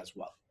pair up as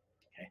well.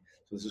 Okay,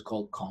 so this is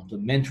called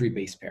complementary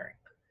base pairing.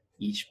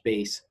 Each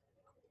base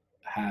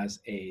has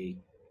a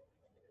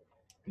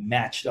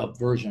matched up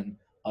version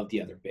of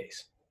the other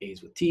base,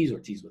 A's with T's or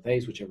T's with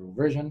A's, whichever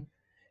version,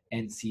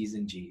 and C's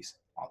and G's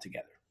all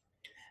together.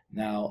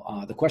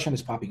 Now, the question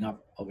is popping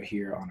up over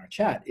here on our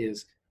chat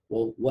is,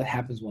 well, what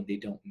happens when they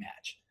don't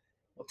match?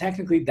 Well,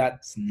 technically,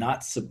 that's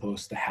not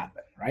supposed to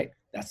happen, right?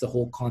 That's the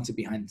whole concept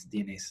behind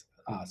DNA is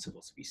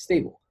supposed to be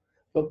stable.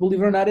 But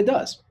believe it or not, it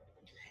does.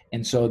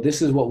 And so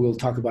this is what we'll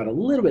talk about a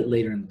little bit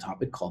later in the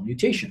topic called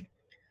mutation.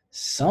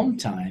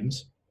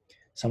 Sometimes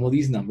some of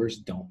these numbers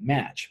don't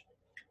match.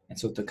 And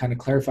so to kind of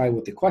clarify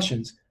what the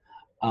questions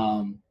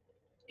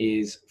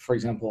is, for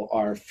example,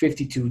 our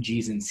 52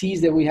 G's and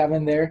C's that we have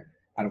in there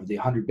out of the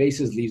 100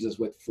 bases leaves us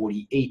with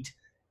 48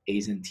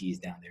 A's and T's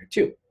down there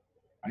too,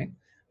 right?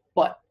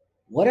 But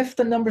what if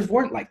the numbers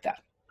weren't like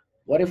that?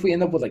 What if we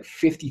end up with like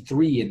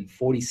 53 and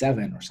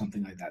 47 or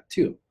something like that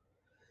too?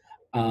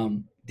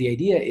 The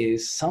idea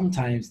is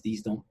sometimes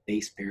these don't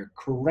base pair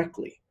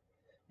correctly.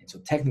 And so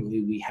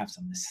technically we have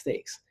some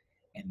mistakes,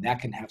 and that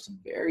can have some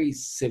very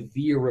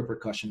severe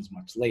repercussions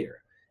much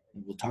later.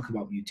 And we'll talk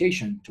about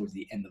mutation towards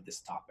the end of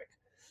this topic.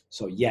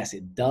 So yes,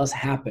 it does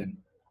happen,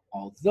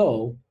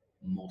 although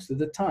most of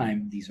the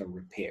time these are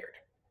repaired.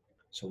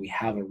 So we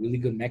have a really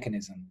good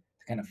mechanism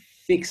to kind of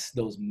fix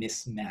those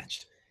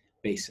mismatched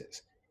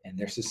bases. And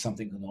there's just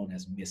something known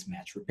as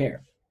mismatch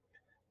repair.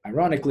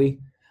 Ironically,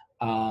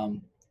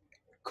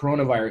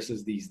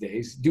 coronaviruses these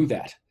days do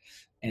that.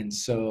 And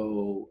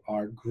so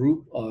our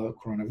group of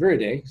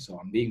Coronaviridae, so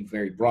I'm being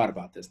very broad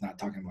about this, not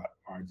talking about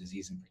our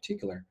disease in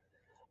particular,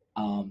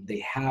 they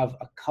have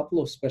a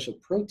couple of special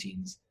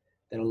proteins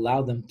that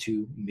allow them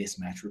to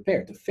mismatch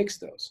repair, to fix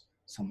those.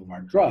 Some of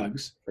our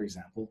drugs, for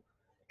example,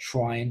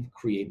 try and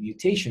create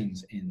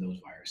mutations in those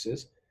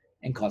viruses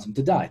and cause them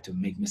to die, to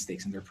make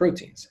mistakes in their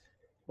proteins.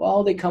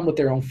 Well, they come with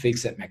their own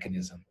fix-it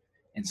mechanism.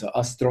 And so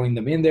us throwing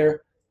them in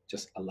there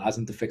just allows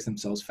them to fix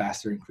themselves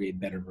faster and create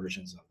better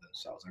versions of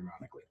themselves,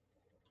 ironically.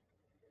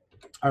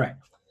 All right,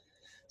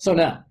 so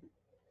now,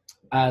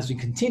 as we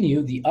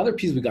continue, the other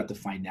piece we got to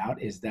find out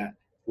is that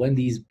when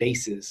these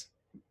bases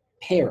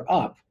pair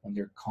up, when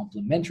they're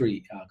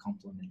complementarity,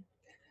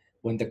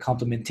 when the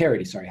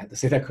complementarity, sorry, I had to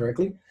say that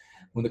correctly,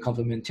 when the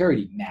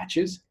complementarity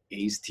matches,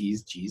 A's,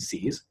 T's, G's,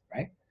 C's,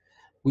 right?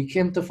 We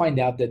came to find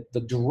out that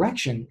the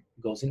direction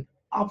goes in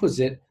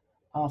opposite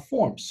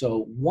forms.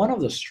 So one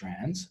of the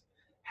strands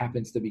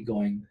happens to be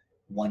going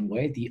one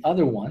way. The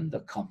other one,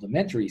 the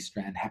complementary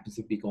strand, happens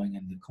to be going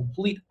in the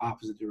complete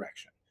opposite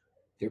direction.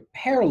 They're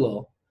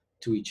parallel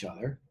to each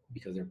other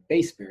because they're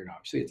base paired,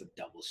 obviously, it's a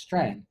double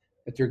strand,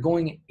 but they're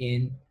going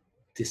in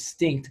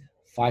distinct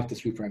 5' to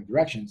 3'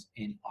 directions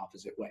in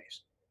opposite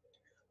ways.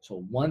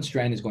 So one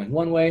strand is going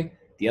one way,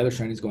 the other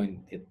strand is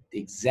going the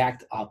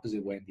exact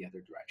opposite way in the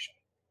other direction.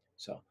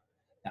 So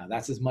now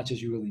that's as much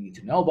as you really need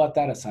to know about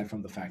that, aside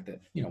from the fact that,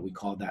 you know, we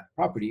call that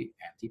property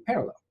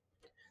anti-parallel.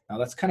 Now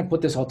let's kind of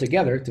put this all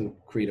together to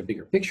create a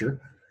bigger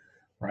picture,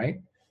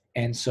 right?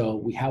 And so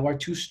we have our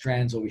two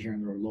strands over here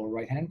in the lower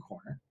right-hand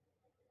corner,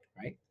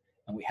 right?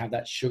 And we have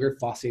that sugar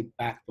phosphate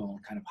backbone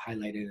kind of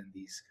highlighted in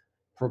these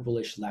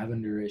purplish,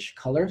 lavenderish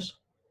colors.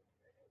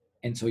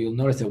 And so you'll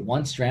notice that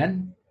one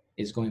strand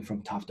is going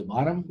from top to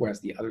bottom, whereas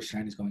the other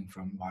strand is going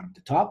from bottom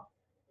to top.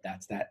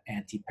 That's that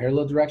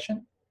anti-parallel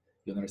direction.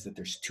 You'll notice that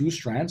there's two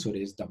strands, so it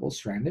is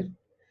double-stranded.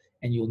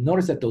 And you'll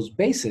notice that those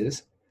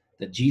bases,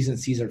 the G's and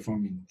C's are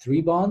forming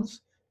 3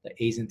 bonds, the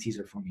A's and T's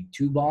are forming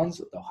 2 bonds,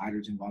 the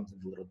hydrogen bonds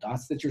and the little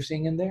dots that you're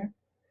seeing in there.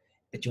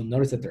 But you'll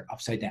notice that they're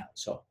upside down.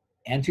 So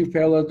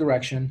anti-parallel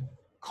direction,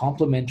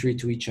 complementary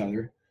to each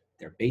other.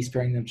 They're base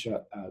pairing them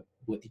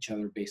with each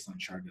other based on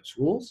Chargaff's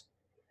rules.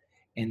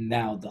 And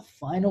now the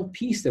final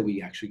piece that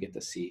we actually get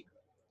to see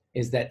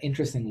is that,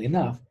 interestingly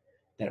enough,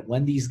 that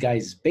when these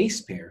guys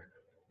base pair,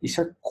 they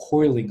start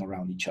coiling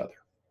around each other.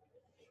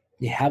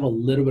 They have a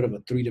little bit of a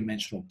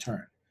 3-dimensional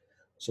turn.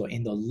 So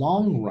in the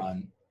long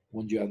run,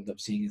 what you end up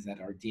seeing is that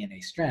our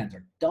DNA strands,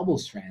 our double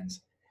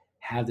strands,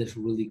 have this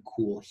really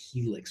cool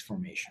helix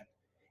formation,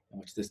 in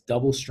which this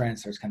double strand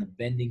starts kind of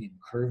bending and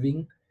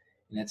curving,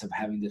 and ends up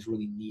having this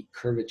really neat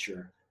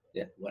curvature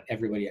that what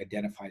everybody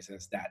identifies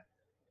as that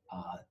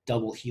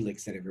double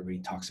helix that everybody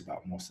talks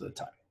about most of the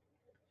time.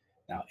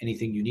 Now,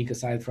 anything unique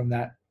aside from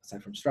that,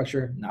 aside from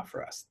structure, not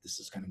for us.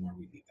 This is kind of where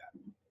we leave that.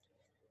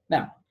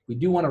 Now, we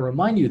do want to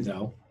remind you,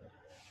 though,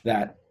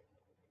 that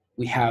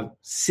we have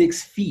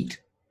 6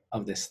 feet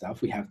of this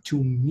stuff. We have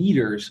 2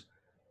 meters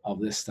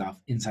of this stuff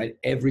inside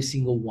every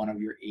single one of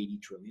your 80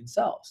 trillion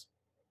cells.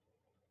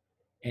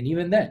 And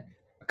even then,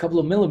 a couple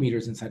of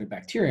millimeters inside a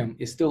bacterium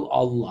is still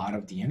a lot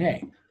of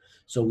DNA.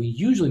 So we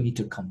usually need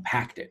to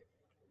compact it.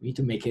 We need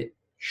to make it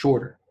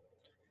shorter.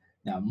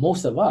 Now,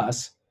 most of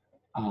us,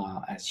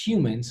 as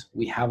humans,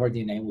 we have our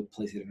DNA and we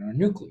place it in our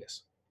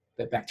nucleus.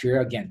 But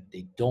bacteria, again,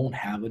 they don't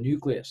have a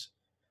nucleus.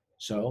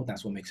 So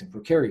that's what makes them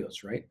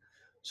prokaryotes, right?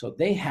 So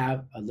they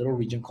have a little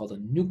region called a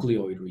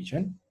nucleoid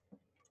region.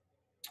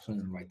 So I'm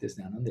going to write this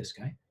down on this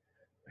guy,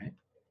 right?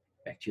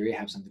 Bacteria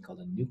have something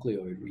called a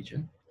nucleoid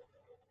region.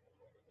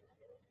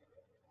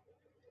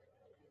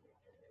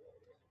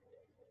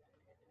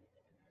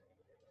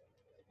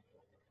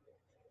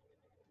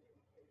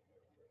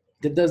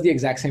 That does the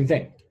exact same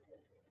thing.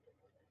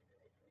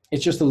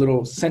 It's just a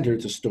little center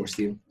to store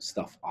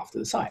stuff off to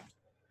the side.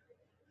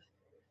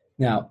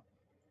 Now,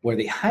 where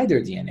they hide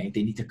their DNA,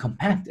 they need to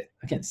compact it.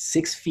 Again,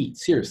 6 feet,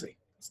 seriously.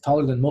 It's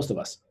taller than most of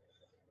us.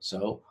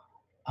 So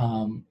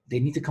they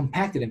need to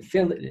compact it and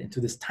fill it into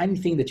this tiny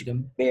thing that you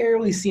can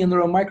barely see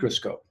under a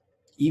microscope,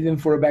 even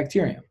for a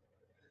bacterium.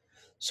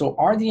 So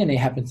our DNA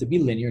happens to be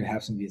linear. It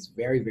has this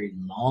very, very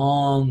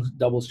long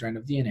double strand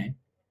of DNA.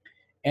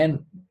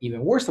 And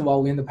even worse of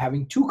all, we end up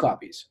having 2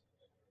 copies.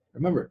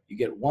 Remember, you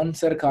get 1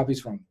 set of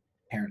copies from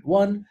parent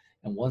 1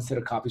 and 1 set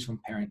of copies from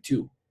parent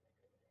 2.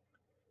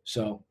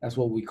 So that's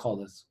what we call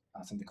this,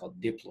 something called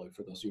diploid,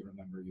 for those of you who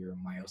remember your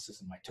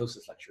meiosis and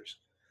mitosis lectures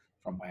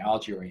from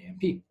biology or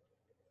AMP.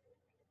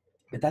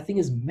 But that thing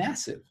is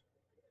massive.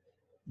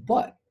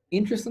 But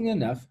interestingly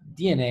enough,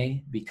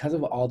 DNA, because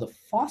of all the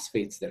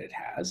phosphates that it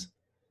has,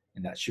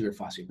 in that sugar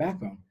phosphate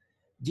backbone,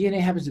 DNA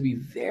happens to be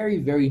very,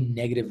 very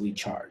negatively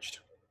charged.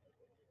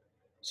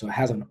 So it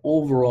has an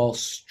overall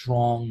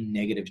strong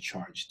negative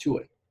charge to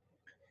it.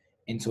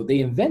 And so they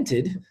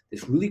invented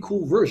this really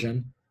cool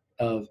version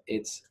of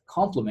its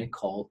complement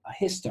called a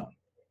histone.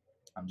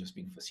 I'm just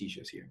being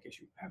facetious here in case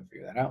you haven't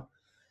figured that out.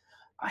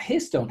 A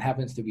histone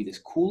happens to be this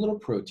cool little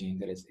protein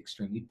that is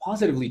extremely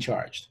positively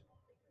charged.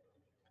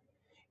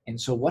 And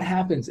so what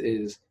happens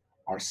is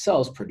our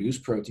cells produce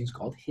proteins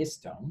called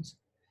histones,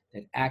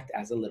 that act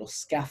as a little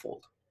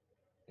scaffold,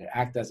 that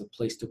act as a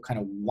place to kind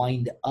of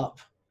wind up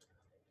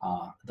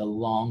the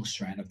long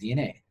strand of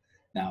DNA.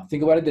 Now,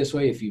 think about it this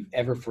way. If you've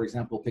ever, for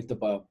example, picked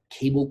up a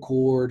cable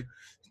cord,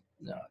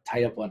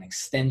 tied up an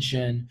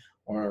extension,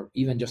 or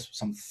even just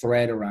some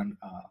thread around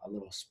a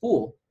little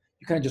spool,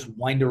 you kind of just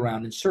wind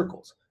around in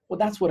circles. Well,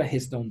 that's what a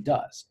histone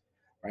does,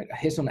 right? A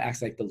histone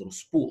acts like the little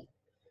spool.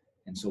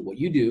 And so what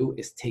you do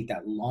is take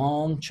that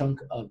long chunk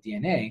of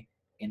DNA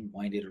and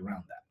wind it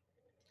around that.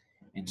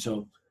 And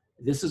so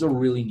this is a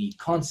really neat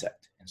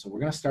concept. And so we're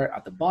going to start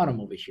at the bottom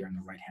over here on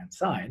the right-hand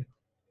side.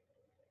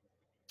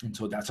 And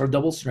so that's our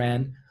double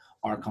strand,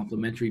 our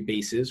complementary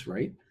bases,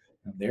 right,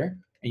 there.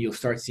 And you'll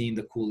start seeing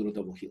the cool little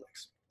double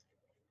helix.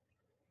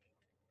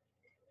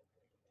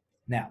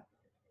 Now,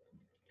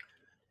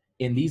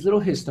 in these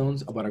little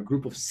histones, about a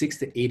group of 6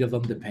 to 8 of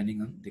them,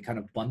 depending on, they kind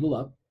of bundle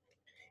up,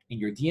 and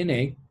your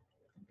DNA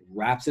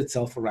wraps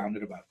itself around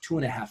it about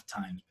 2.5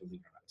 times, believe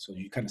it or not. So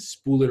you kind of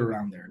spool it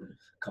around there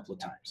a couple of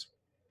times.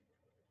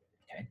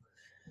 Okay.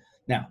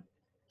 Now,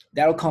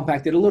 that'll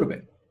compact it a little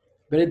bit,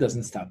 but it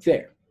doesn't stop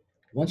there.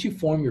 Once you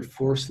form your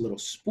first little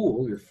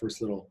spool, your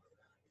first little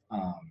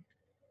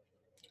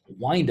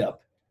wind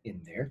up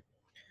in there,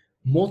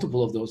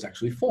 multiple of those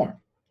actually form.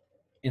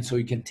 And so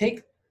you can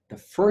take the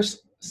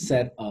first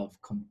set of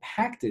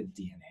compacted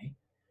DNA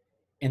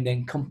and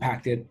then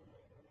compact it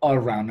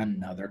around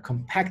another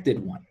compacted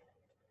one.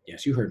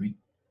 Yes, you heard me.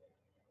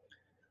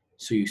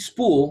 So you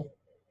spool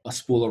a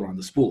spool around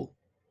the spool.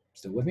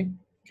 Still with me?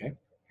 Okay,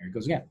 here it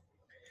goes again.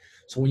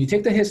 So when you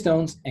take the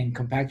histones and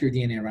compact your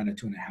DNA around it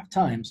 2.5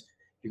 times,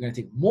 you're going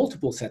to take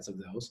multiple sets of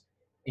those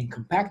and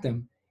compact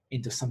them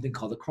into something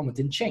called a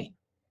chromatin chain.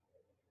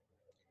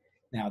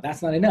 Now,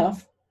 that's not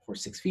enough for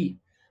 6 feet.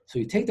 So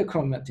you take the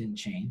chromatin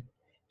chain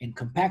and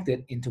compact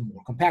it into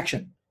more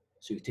compaction.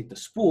 So you take the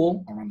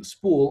spool around the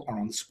spool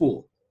around the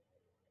spool.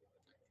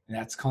 And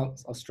that's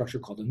a structure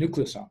called a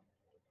nucleosome.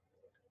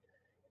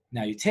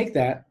 Now you take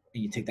that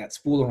and you take that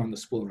spool around the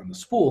spool around the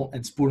spool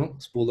and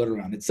spool it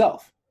around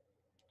itself.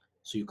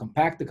 So you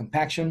compact the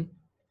compaction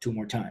 2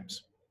 more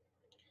times.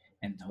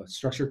 And a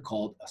structure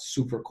called a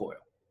supercoil.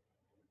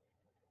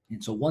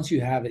 And so once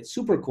you have it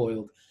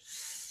supercoiled,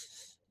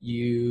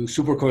 you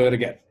supercoil it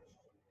again.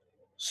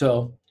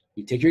 So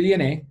you take your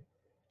DNA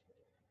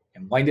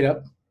and wind it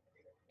up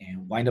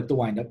and wind up the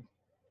wind up,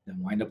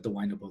 then wind up the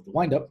wind up of the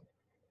wind up,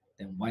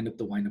 then wind up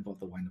the wind up of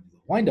the wind up of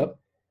the wind up.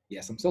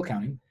 Yes, I'm still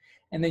counting.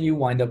 And then you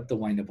wind up the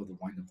wind up of the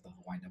wind up of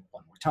the wind up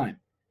one more time.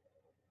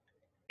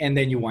 And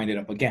then you wind it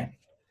up again.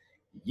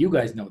 You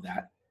guys know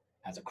that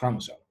as a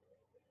chromosome.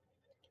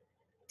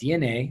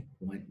 DNA,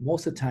 when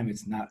most of the time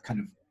it's not kind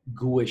of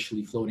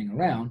gooishly floating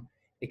around,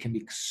 it can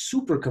be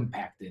super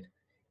compacted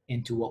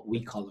into what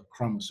we call a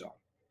chromosome.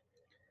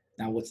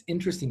 Now, what's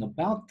interesting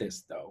about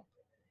this, though,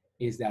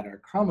 is that our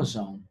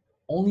chromosome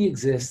only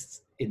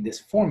exists in this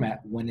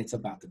format when it's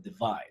about to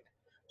divide.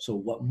 So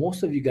what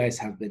most of you guys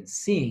have been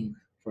seeing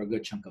for a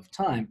good chunk of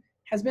time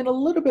has been a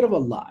little bit of a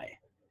lie.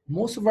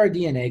 Most of our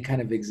DNA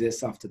kind of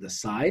exists off to the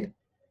side,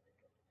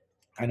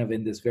 kind of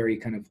in this very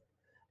kind of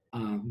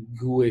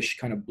gooish,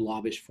 kind of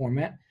blobbish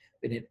format,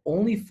 and it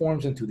only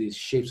forms into these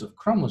shapes of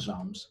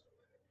chromosomes.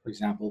 For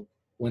example,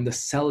 when the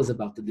cell is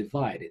about to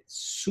divide, it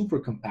super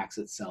compacts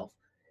itself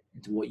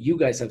into what you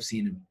guys have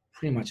seen in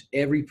pretty much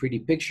every pretty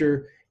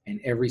picture and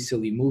every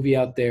silly movie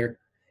out there,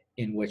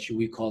 in which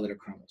we call it a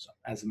chromosome.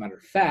 As a matter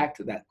of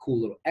fact, that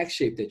cool little X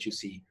shape that you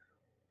see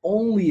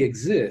only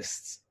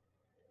exists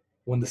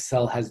when the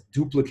cell has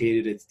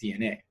duplicated its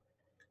DNA.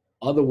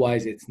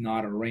 Otherwise, it's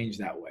not arranged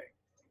that way.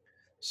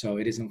 So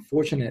it is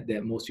unfortunate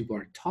that most people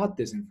are taught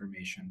this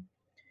information,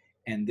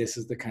 and this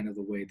is the kind of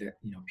the way that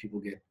people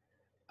get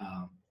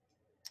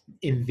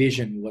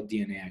envision what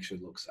DNA actually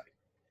looks like.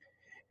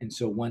 And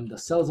so when the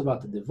cell is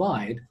about to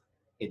divide,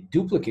 it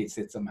duplicates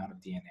its amount of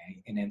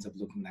DNA and ends up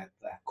looking at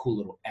that cool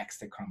little X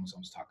that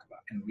chromosomes talk about.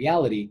 In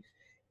reality,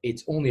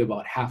 it's only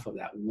about half of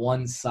that,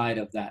 one side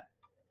of that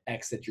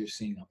X that you're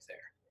seeing up there.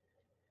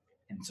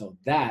 And so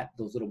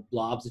those little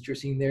blobs that you're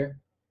seeing there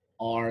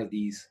are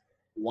these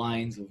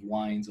lines of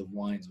lines of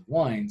lines of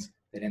lines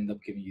that end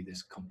up giving you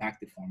this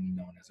compacted form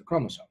known as a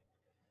chromosome.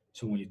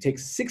 So when you take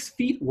 6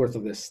 feet worth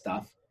of this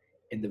stuff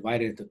and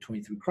divide it into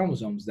 23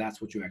 chromosomes,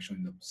 that's what you actually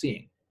end up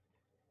seeing.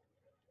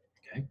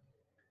 Okay.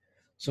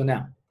 So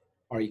now,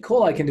 our E.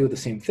 coli can do the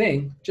same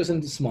thing, just in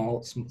the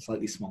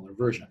slightly smaller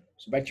version.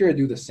 So bacteria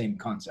do the same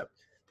concept.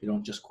 They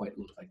don't just quite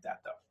look like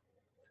that, though.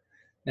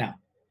 Now,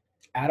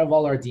 out of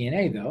all our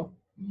DNA, though,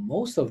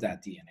 most of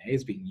that DNA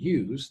is being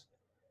used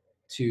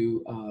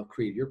to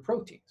create your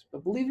proteins.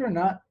 But believe it or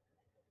not,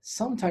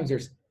 sometimes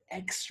there's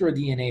extra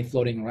DNA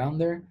floating around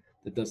there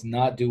that does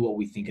not do what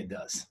we think it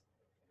does.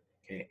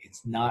 Okay,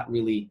 it's not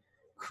really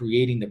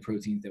creating the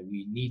proteins that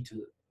we need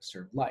to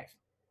serve life.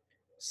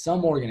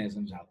 Some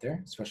organisms out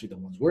there, especially the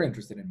ones we're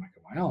interested in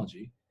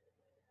microbiology,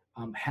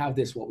 have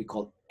this what we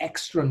call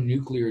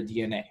extranuclear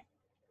DNA.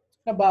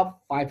 About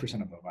 5%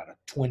 of it, about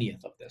a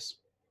 20th of this,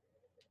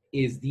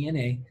 is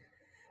DNA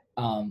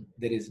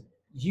that is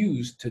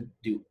used to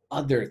do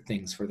other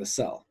things for the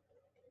cell.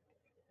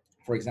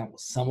 For example,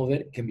 some of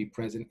it can be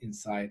present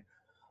inside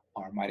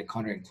our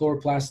mitochondria and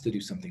chloroplasts to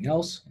do something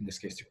else, in this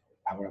case to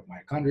power up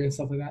mitochondria and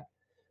stuff like that.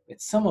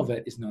 But some of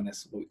it is known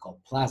as what we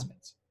call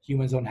plasmids.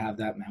 Humans don't have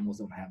that, mammals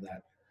don't have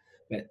that,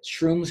 but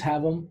shrooms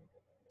have them,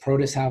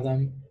 protists have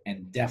them,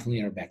 and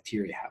definitely our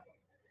bacteria have them.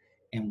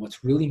 And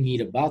what's really neat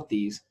about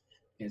these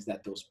is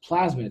that those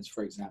plasmids,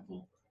 for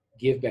example,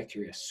 give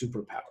bacteria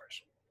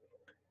superpowers.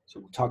 So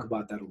we'll talk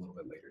about that a little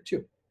bit later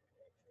too.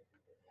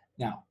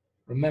 Now,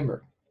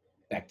 remember,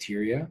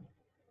 bacteria,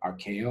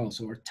 archaea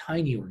also are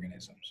tiny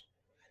organisms.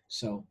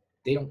 So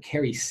they don't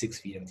carry 6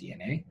 feet of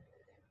DNA,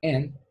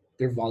 and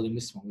their volume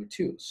is smaller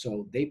too.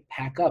 So they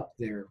pack up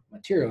their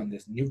material in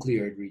this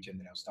nucleoid region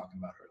that I was talking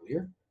about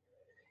earlier.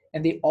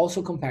 And they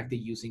also compact it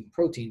using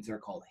proteins that are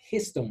called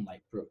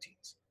histone-like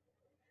proteins.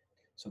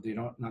 So they're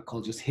not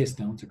called just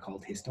histones, they're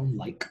called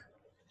histone-like.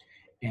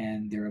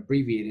 And they're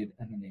abbreviated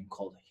in a name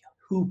called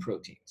Who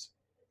proteins.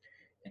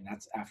 And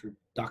that's after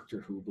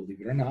Dr. Who, believe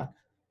it or not,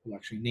 who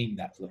actually named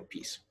that little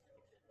piece.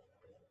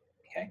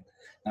 Okay.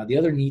 Now, the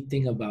other neat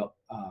thing about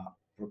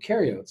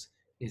prokaryotes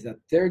is that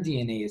their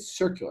DNA is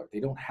circular. They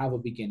don't have a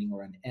beginning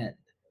or an end.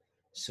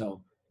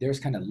 So theirs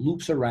kind of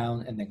loops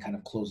around and then kind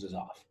of closes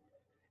off.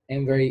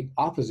 And very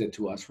opposite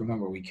to us,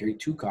 remember, we carry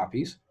 2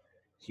 copies.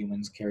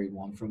 Humans carry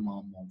one from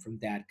mom, one from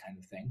dad kind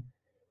of thing.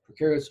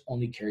 Prokaryotes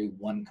only carry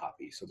 1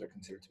 copy, so they're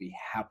considered to be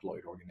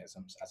haploid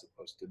organisms as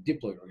opposed to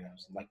diploid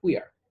organisms like we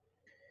are.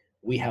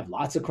 We have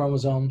lots of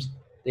chromosomes.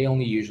 They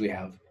only usually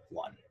have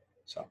 1.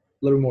 So a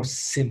little more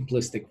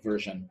simplistic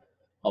version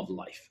of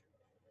life.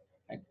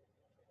 Okay?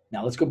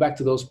 Now let's go back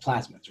to those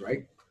plasmids,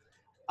 right?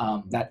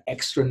 That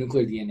extra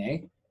nuclear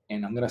DNA,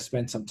 and I'm going to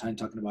spend some time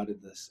talking about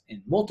this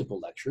in multiple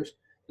lectures.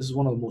 This is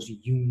one of the most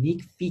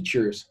unique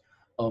features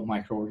of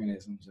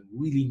microorganisms, and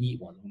really neat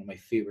one. One of my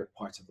favorite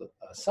parts of the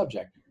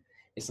subject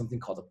is something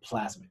called a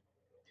plasmid.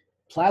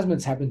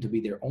 Plasmids happen to be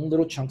their own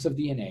little chunks of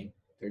DNA.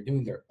 They're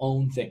doing their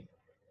own thing.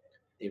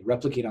 They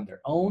replicate on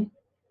their own,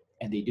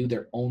 and they do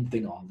their own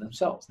thing all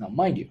themselves. Now,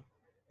 mind you,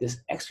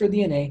 this extra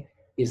DNA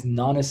is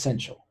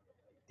non-essential.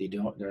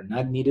 They're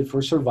not needed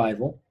for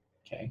survival,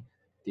 okay?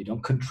 They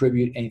don't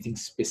contribute anything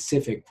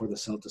specific for the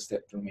cell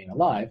to remain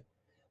alive,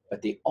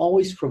 but they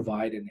always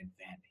provide an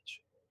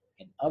advantage.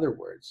 In other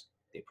words,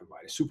 they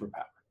provide a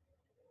superpower.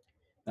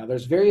 Now,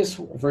 there's various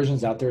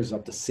versions out there. There's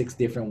up to 6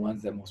 different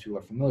ones that most people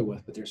are familiar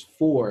with, but there's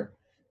 4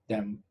 that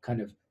I'm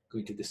kind of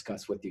going to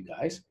discuss with you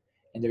guys.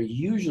 And they're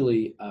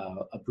usually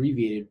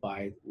abbreviated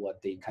by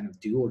what they kind of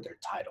do or their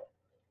title.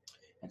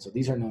 And so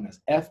these are known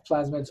as F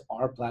plasmids,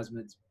 R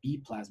plasmids,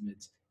 B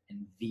plasmids,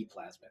 and V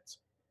plasmids.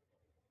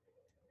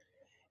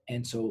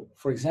 And so,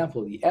 for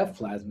example, the F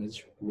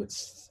plasmids,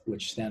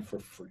 which stand for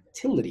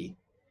fertility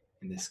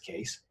in this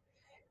case,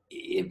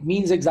 it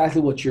means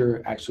exactly what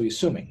you're actually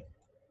assuming.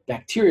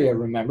 Bacteria,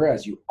 remember,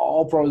 as you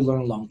all probably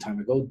learned a long time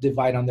ago,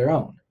 divide on their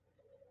own.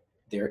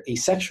 They're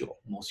asexual.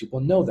 Most people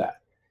know that.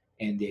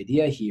 And the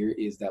idea here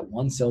is that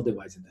one cell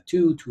divides into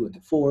 2, 2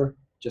 into 4,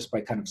 just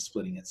by kind of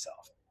splitting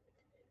itself.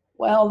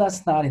 Well,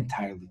 that's not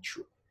entirely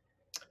true.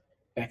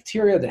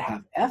 Bacteria that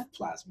have F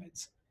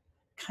plasmids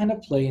kind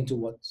of play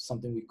into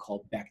something we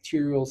call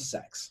bacterial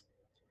sex.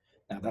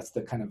 Now, that's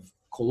the kind of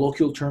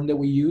colloquial term that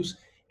we use.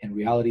 In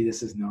reality,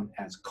 this is known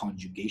as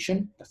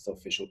conjugation. That's the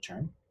official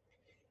term,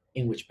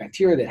 in which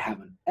bacteria that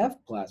have an F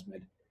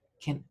plasmid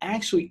can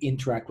actually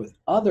interact with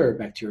other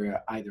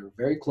bacteria, either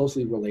very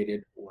closely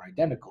related or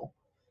identical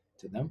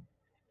to them,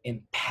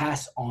 and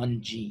pass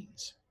on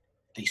genes.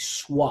 They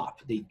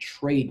swap, they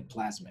trade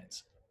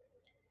plasmids.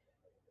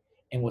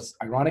 And what's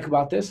ironic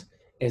about this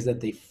is that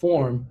they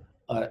form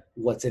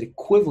what's an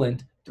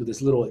equivalent to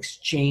this little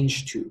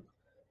exchange tube.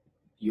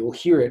 You'll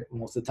hear it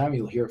most of the time.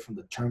 You'll hear it from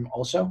the term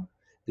also.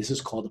 This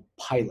is called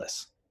a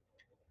pilus.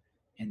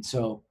 And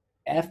so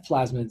F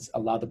plasmids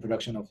allow the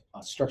production of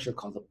a structure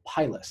called a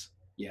pilus.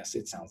 Yes,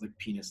 it sounds like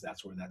penis.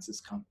 That's where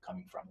that's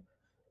coming from.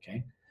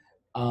 Okay.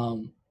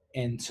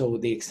 And so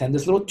they extend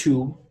this little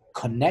tube,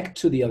 connect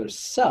to the other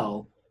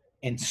cell,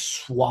 and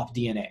swap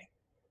DNA.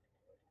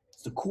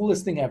 It's the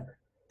coolest thing ever.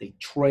 They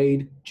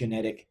trade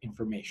genetic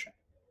information.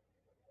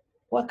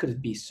 What could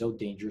it be so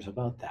dangerous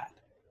about that?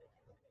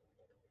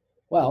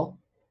 Well,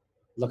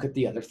 look at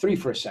the other 3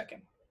 for a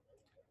second.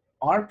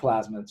 Our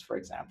plasmids, for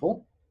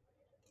example,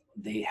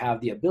 they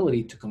have the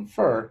ability to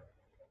confer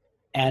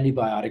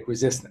antibiotic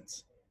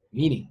resistance,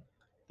 meaning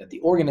that the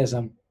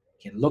organism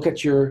can look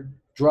at your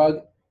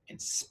drug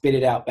and spit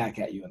it out back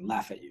at you and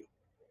laugh at you.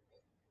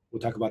 We'll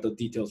talk about the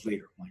details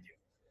later, mind you.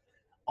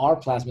 Our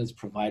plasmids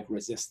provide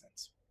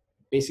resistance.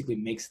 Basically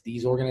makes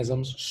these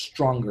organisms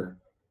stronger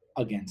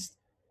against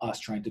us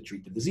trying to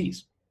treat the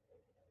disease.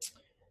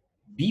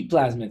 B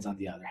plasmids, on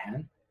the other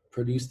hand,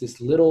 produce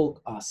this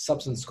little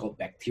substance called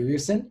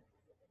bacteriocin,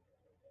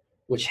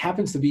 which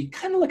happens to be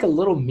kind of like a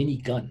little mini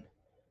gun.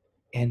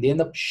 And they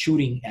end up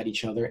shooting at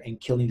each other and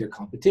killing their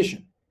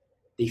competition.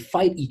 They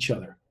fight each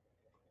other.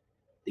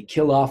 They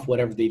kill off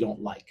whatever they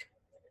don't like.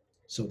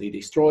 So they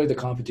destroy the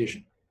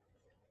competition.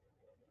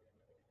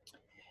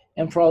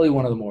 And probably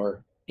one of the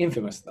more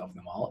infamous of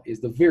them all is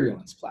the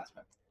virulence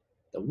plasmid.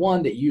 The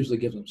one that usually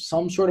gives them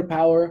some sort of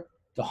power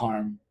to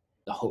harm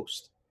the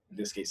host, in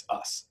this case,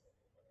 us.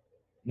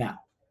 Now,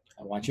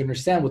 I want you to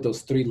understand what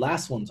those three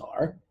last ones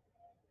are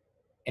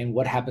and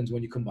what happens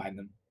when you combine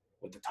them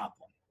with the top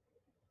one.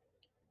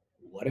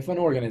 What if an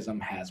organism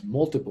has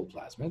multiple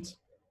plasmids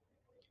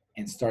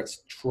and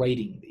starts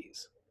trading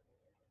these?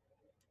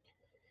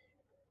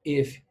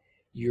 If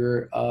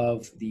you're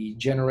of the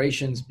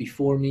generations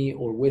before me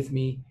or with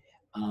me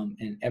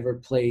and ever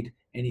played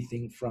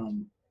anything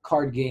from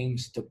card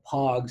games to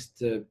Pogs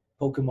to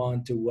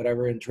Pokemon to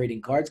whatever in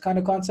trading cards kind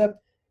of concept,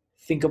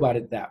 think about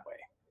it that way.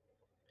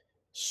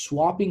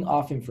 Swapping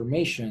off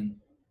information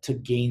to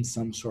gain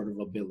some sort of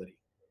ability.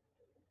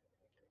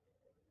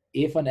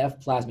 If an F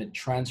plasmid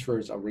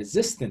transfers a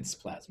resistance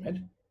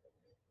plasmid,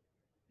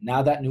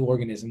 now that new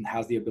organism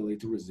has the ability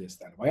to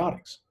resist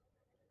antibiotics.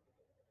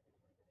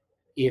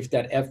 If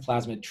that F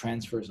plasmid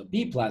transfers a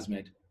B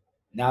plasmid,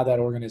 now that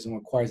organism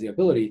acquires the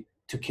ability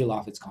to kill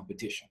off its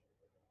competition.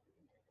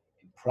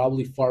 And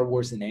probably far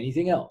worse than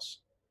anything else,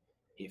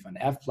 if an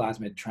F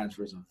plasmid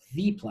transfers a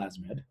V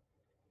plasmid,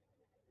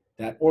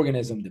 that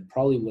organism that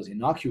probably was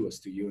innocuous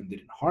to you and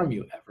didn't harm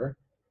you ever,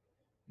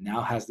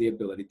 now has the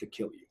ability to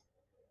kill you.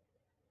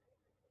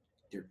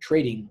 They're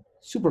trading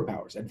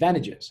superpowers,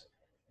 advantages.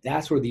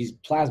 That's where these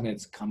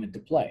plasmids come into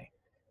play.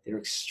 They're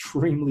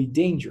extremely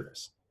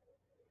dangerous.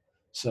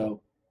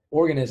 So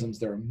organisms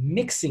that are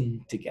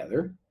mixing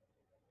together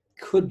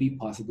could be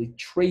possibly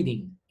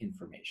trading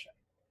information.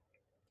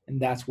 And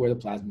that's where the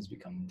plasmids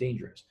become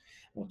dangerous.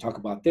 We'll talk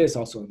about this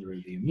also under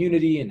the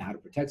immunity and how to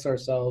protect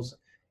ourselves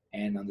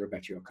and under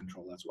bacterial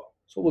control as well.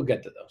 So we'll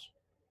get to those.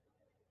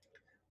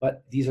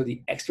 But these are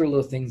the extra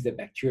little things that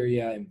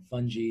bacteria and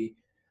fungi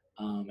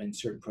and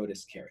certain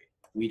protists carry.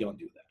 We don't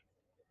do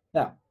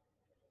that.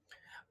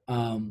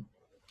 Now,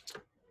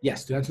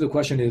 yes, to answer the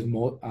question is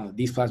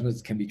these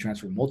plasmids can be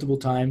transferred multiple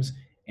times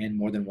and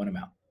more than one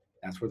amount.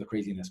 That's where the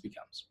craziness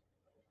becomes.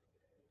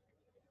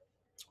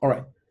 All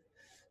right,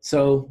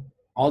 so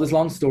all this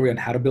long story on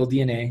how to build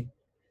DNA.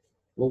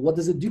 Well, what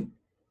does it do?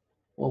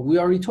 Well, we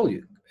already told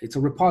you. It's a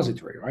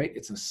repository, right?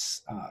 It's a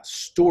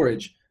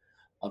storage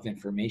of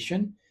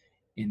information,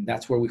 and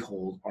that's where we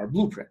hold our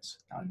blueprints.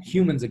 Now, in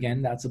humans,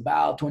 again, that's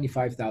about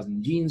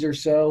 25,000 genes or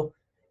so,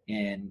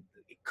 and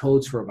it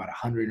codes for about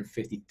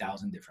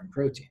 150,000 different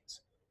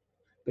proteins.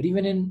 But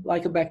even in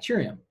like a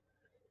bacterium,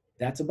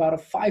 that's about a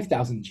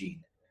 5,000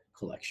 gene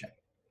collection.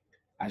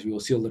 As we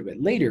will see a little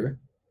bit later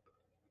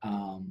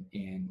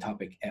in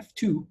topic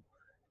F2,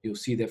 you'll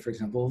see that, for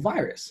example, a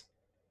virus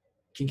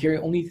can carry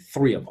only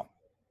 3 of them.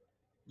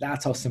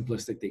 That's how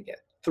simplistic they get.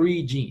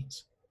 3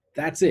 genes.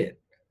 That's it.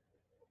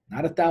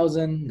 Not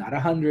 1,000, not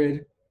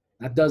 100,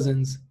 not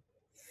dozens,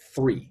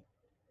 3.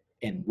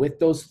 And with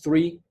those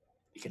 3,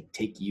 it can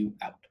take you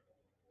out.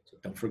 So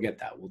don't forget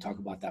that. We'll talk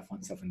about that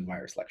fun stuff in the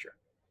virus lecture,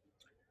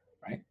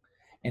 right?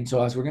 And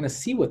so as we're going to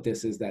see what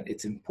this is, that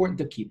it's important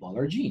to keep all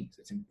our genes.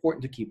 It's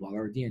important to keep all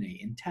our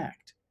DNA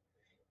intact.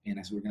 And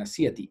as we're going to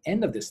see at the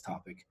end of this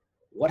topic,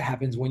 what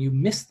happens when you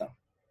miss them?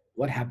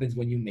 What happens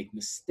when you make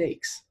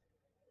mistakes?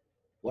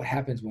 What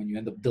happens when you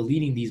end up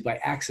deleting these by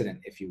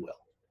accident, if you will?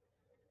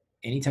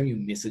 Anytime you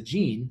miss a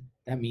gene,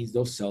 that means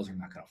those cells are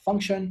not going to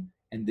function,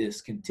 and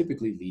this can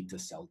typically lead to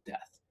cell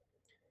death.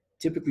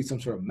 Typically, some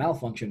sort of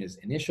malfunction is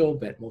initial,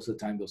 but most of the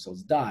time those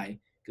cells die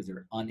because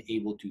they're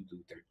unable to do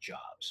their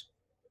jobs,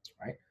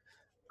 right?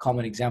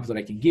 Common example that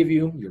I can give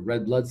you, your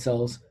red blood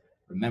cells.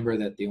 Remember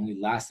that they only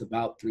last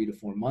about 3 to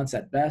 4 months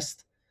at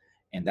best,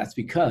 and that's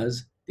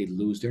because they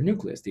lose their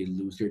nucleus, they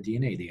lose their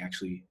DNA. They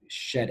actually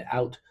shed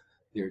out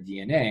their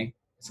DNA,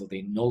 so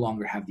they no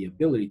longer have the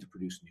ability to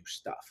produce new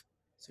stuff.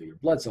 So your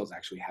blood cells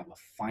actually have a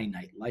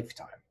finite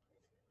lifetime.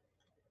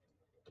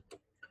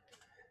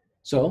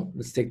 So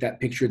let's take that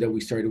picture that we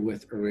started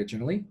with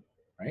originally,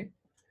 right?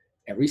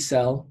 Every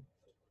cell,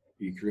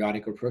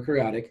 eukaryotic or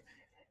prokaryotic,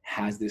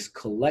 has this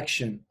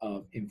collection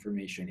of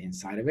information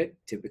inside of it,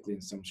 typically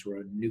in some sort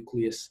of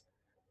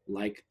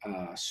nucleus-like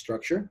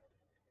structure,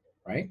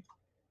 right?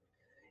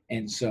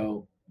 And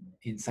so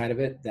inside of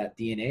it, that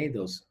DNA,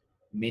 those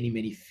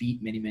many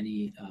feet,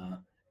 many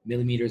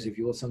millimeters, if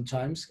you will,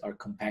 sometimes are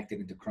compacted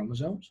into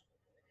chromosomes.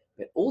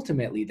 But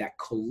ultimately, that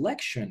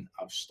collection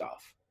of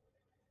stuff,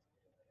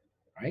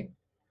 right,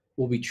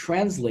 will be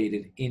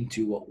translated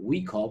into what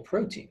we call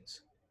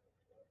proteins.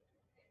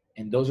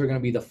 And those are going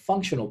to be the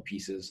functional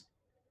pieces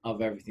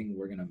of everything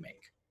we're going to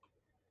make.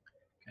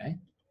 Okay?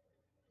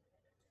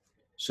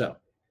 So,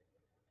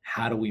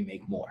 how do we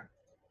make more?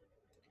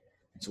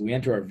 And so we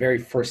enter our very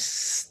first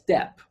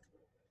step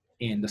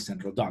in the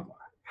central dogma,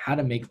 how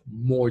to make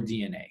more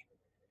DNA.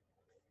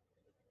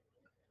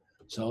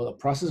 So the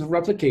process of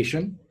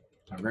replication,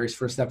 our very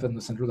first step in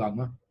the central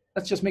dogma,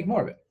 let's just make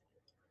more of it.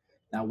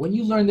 Now, when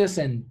you learn this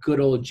in good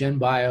old Gen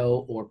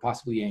Bio or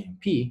possibly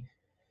AMP,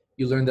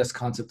 you learn this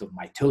concept of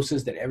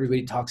mitosis that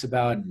everybody talks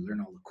about, and you learn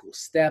all the cool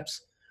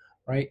steps,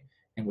 right?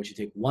 In which you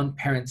take one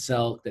parent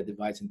cell that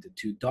divides into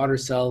 2 daughter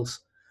cells,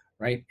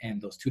 right? And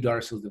those 2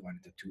 daughter cells divide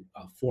into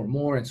 4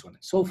 more, and so on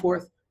and so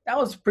forth. That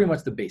was pretty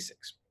much the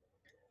basics.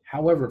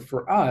 However,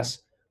 for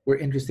us, we're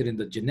interested in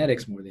the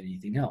genetics more than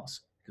anything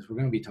else, because we're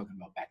going to be talking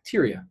about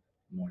bacteria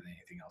more than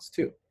anything else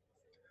too.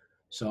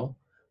 So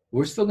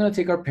we're still going to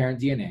take our parent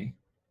DNA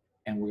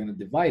and we're going to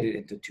divide it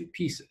into two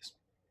pieces.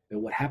 But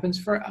what happens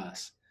for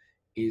us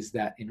is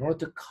that in order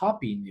to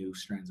copy new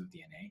strands of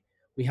DNA,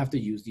 we have to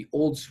use the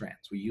old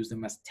strands. We use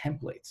them as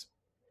templates.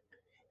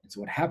 And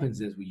so what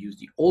happens is we use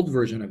the old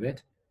version of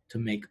it to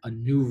make a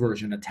new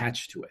version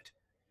attached to it.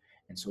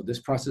 And so this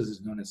process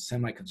is known as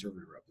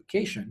semi-conservative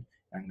replication.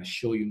 And I'm going to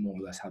show you more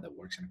or less how that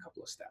works in a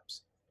couple of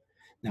steps.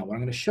 Now, what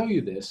I'm going to show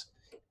you this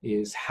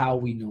is how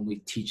we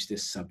normally teach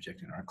this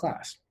subject in our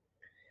class.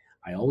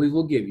 I always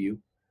will give you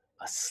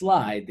a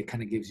slide that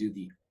kind of gives you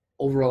the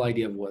overall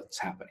idea of what's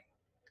happening.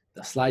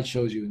 The slide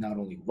shows you not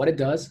only what it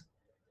does,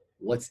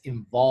 what's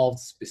involved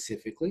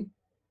specifically,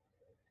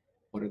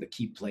 what are the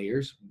key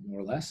players, more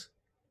or less,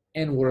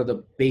 and what are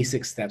the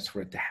basic steps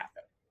for it to happen.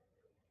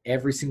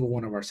 Every single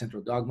one of our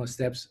central dogma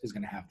steps is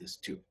going to have this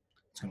too.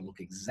 It's going to look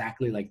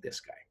exactly like this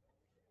guy.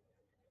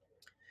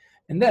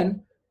 And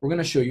then we're going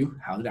to show you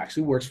how it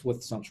actually works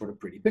with some sort of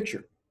pretty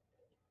picture.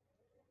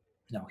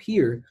 Now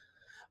here,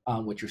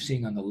 what you're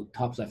seeing on the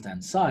top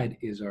left-hand side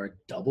is our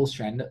double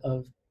strand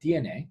of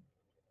DNA,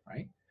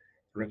 right?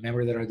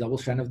 Remember that our double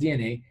strand of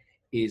DNA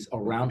is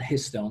around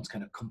histones,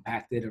 kind of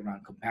compacted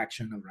around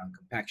compaction, around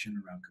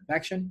compaction, around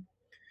compaction.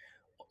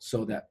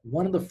 So that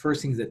one of the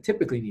first things that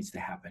typically needs to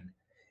happen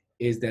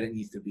is that it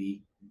needs to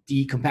be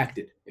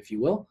decompacted, if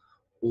you will,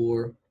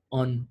 or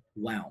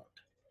unwound.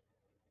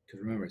 Because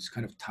remember, it's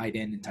kind of tied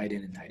in and tied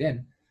in and tied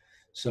in.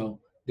 So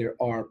there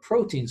are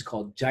proteins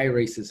called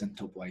gyrases and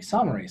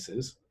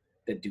topoisomerases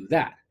that do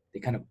that. They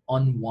kind of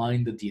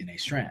unwind the DNA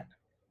strand.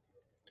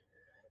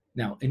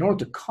 Now, in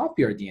order to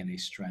copy our DNA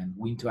strand,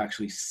 we need to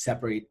actually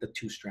separate the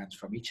two strands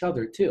from each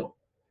other too.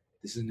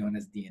 This is known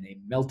as DNA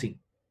melting.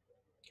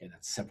 Okay,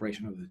 that's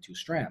separation of the two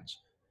strands.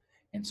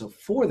 And so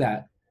for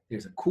that,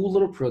 there's a cool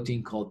little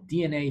protein called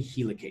DNA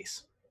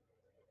helicase.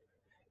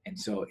 And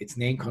so its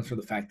name comes from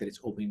the fact that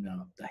it's opening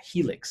up the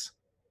helix.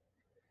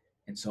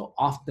 And so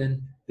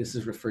often this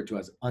is referred to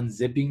as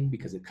unzipping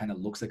because it kind of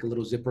looks like a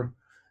little zipper.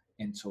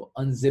 And so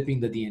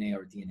unzipping the DNA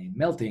or DNA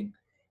melting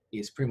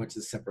is pretty much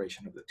the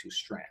separation of the two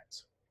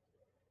strands.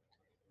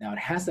 Now it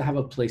has to have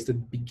a place to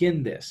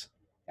begin this.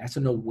 It has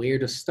to know where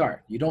to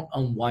start. You don't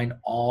unwind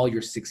all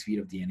your 6 feet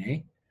of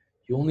DNA.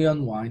 You only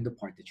unwind the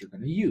part that you're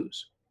going to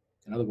use.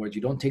 In other words,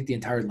 you don't take the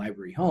entire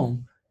library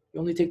home. You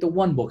only take the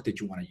one book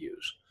that you want to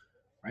use,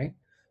 right?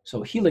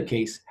 So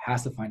helicase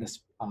has to find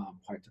a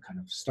part to kind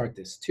of start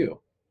this too.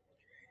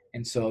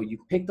 And so you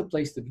pick the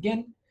place to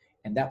begin,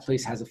 and that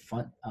place has a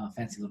fun,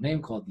 fancy little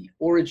name called the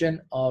origin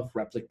of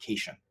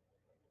replication.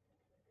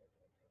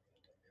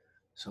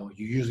 So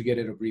you usually get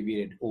it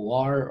abbreviated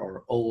OR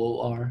or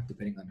OOR,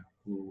 depending on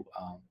who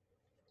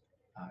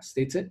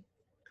states it,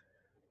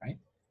 right?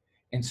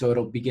 And so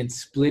it'll begin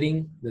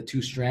splitting the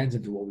two strands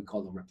into what we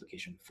call the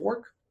replication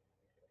fork,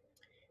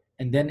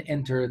 and then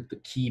enter the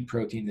key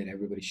protein that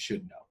everybody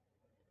should know,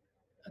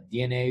 a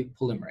DNA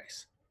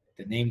polymerase.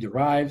 The name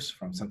derives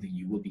from something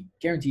you will be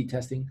guaranteed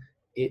testing.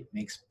 It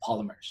makes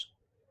polymers.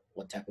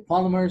 What type of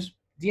polymers?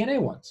 DNA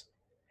ones,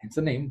 hence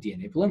the name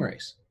DNA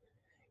polymerase.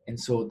 And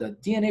so the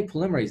DNA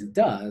polymerase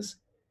does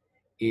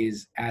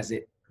is as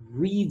it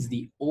reads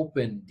the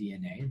open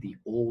DNA, the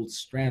old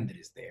strand that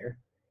is there,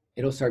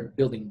 it'll start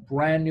building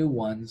brand new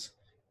ones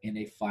in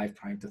a 5'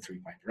 to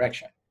 3'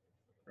 direction,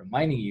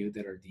 reminding you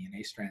that our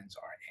DNA strands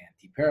are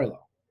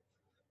anti-parallel.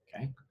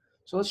 Okay,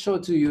 so let's show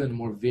it to you in a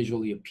more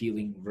visually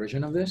appealing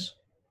version of this.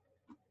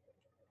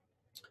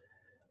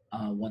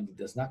 One that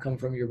does not come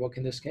from your book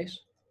in this case.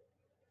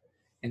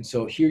 And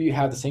so here you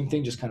have the same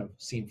thing, just kind of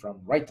seen from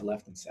right to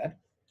left instead.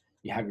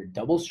 You have your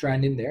double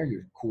strand in there,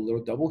 your cool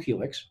little double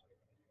helix.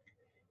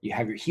 You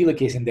have your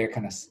helicase in there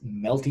kind of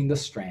melting the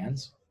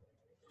strands.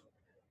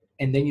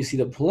 And then you see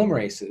the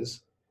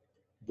polymerases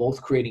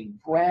both creating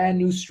brand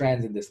new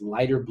strands in this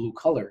lighter blue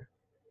color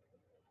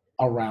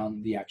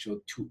around the actual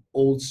two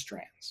old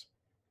strands.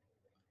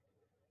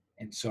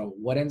 And so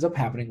what ends up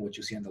happening, what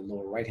you see on the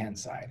lower right-hand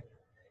side,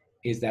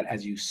 is that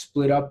as you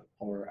split up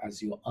or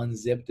as you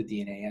unzip the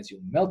DNA, as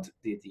you melt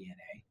the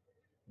DNA,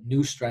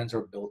 new strands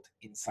are built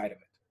inside of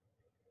it.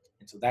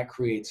 And so that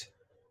creates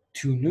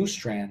two new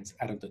strands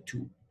out of the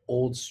two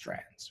old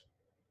strands.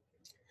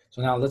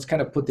 So now let's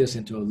kind of put this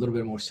into a little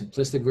bit more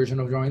simplistic version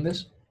of drawing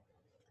this.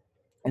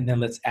 And then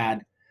let's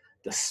add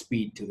the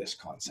speed to this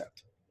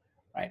concept,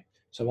 right?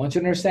 So I want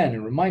you to understand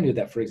and remind you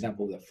that, for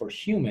example, that for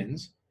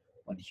humans,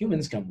 when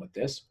humans come with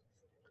this,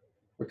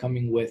 we're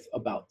coming with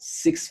about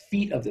 6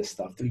 feet of this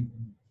stuff, 3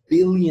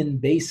 billion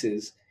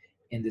bases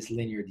in this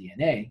linear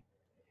DNA.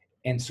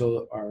 And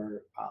so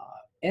our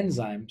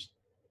enzymes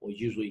will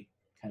usually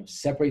kind of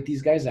separate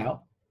these guys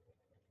out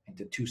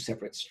into two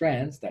separate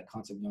strands, that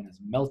concept known as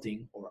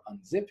melting or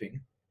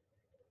unzipping.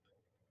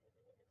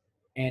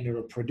 And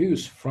it'll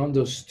produce from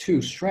those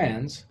two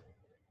strands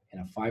in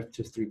a 5'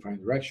 to 3'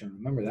 direction,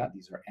 remember that,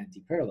 these are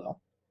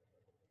anti-parallel,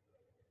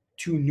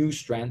 two new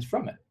strands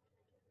from it.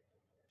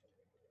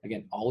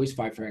 Again, always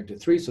 5' to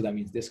 3, so that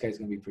means this guy's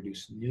going to be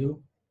produced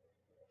new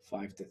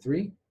 5' to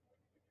 3,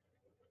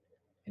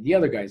 And the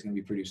other guy is going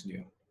to be produced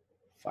new,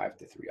 5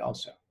 to 3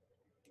 also,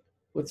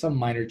 with some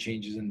minor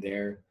changes in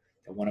there.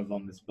 That one of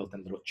them is built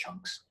in little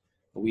chunks,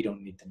 but we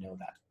don't need to know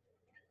that.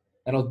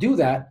 And I'll do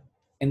that,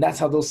 and that's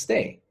how they'll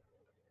stay.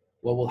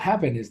 What will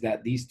happen is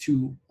that these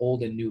two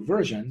old and new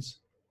versions,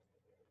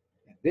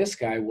 this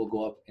guy will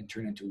go up and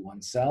turn into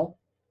one cell,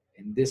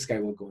 and this guy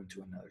will go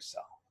into another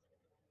cell.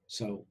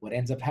 So what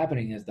ends up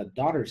happening is the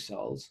daughter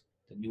cells,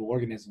 the new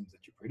organisms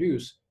that you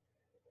produce,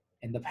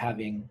 end up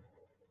having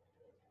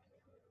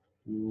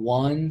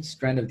one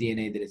strand of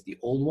DNA that is the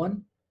old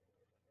one,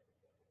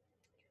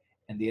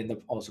 and they end up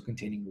also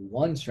containing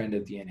one strand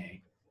of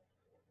DNA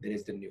that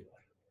is the new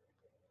one.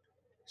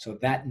 So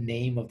that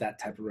name of that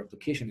type of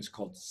replication is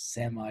called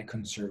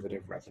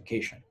semi-conservative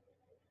replication,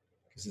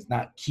 because it's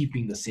not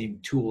keeping the same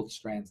two old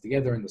strands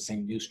together and the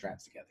same new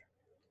strands together.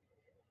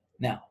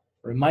 Now,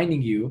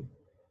 reminding you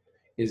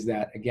is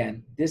that,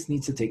 again, this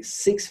needs to take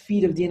 6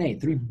 feet of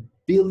DNA, 3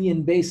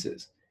 billion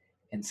bases.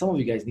 And some of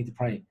you guys need to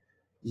probably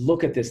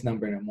look at this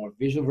number in a more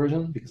visual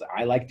version, because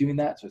I like doing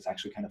that, so it's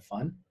actually kind of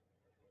fun.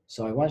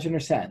 So I want you to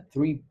understand,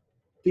 3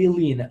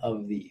 billion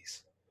of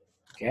these,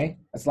 okay?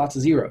 That's lots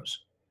of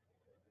zeros,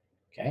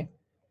 okay?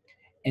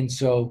 And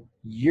so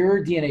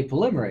your DNA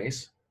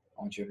polymerase,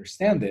 I want you to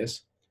understand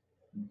this,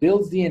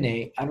 builds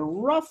DNA at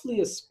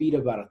roughly a speed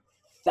of about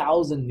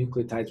 1,000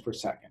 nucleotides per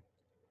second,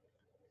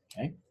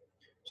 okay?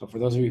 So for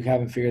those of you who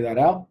haven't figured that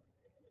out,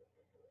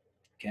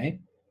 okay,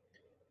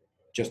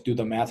 just do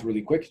the math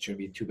really quick. It shouldn't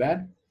be too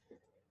bad.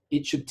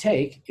 It should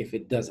take, if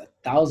it does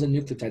 1,000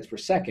 nucleotides per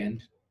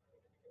second,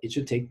 it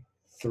should take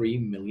 3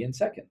 million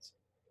seconds.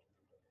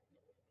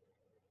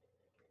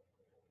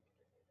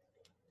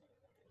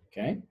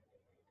 Okay?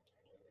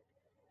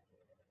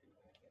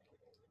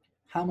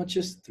 How much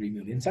is 3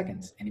 million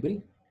seconds?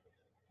 Anybody?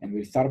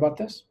 Anybody thought about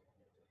this?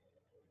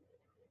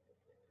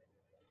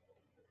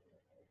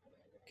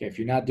 Okay, if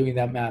you're not doing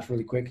that math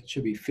really quick, it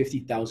should be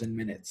 50,000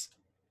 minutes.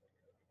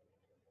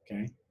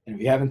 Okay? And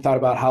if you haven't thought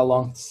about how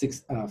long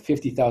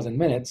 50,000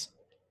 minutes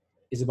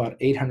is, about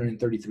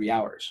 833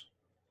 hours.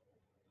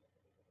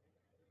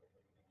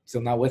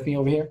 Still not with me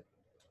over here?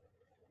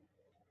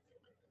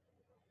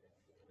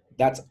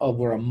 That's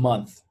over a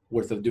month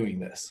worth of doing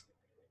this.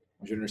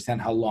 I want you to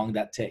understand how long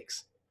that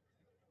takes.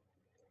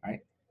 All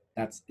right?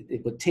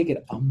 It would take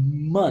it a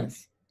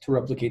month to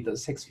replicate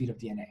those 6 feet of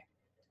DNA.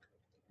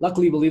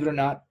 Luckily, believe it or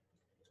not,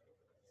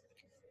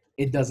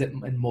 it does it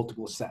in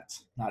multiple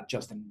sets, not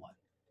just in one.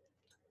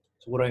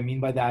 So what I mean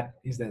by that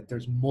is that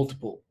there's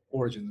multiple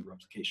origins of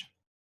replication.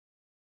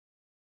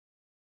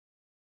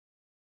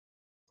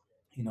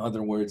 In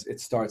other words,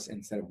 it starts,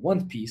 instead of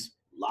one piece,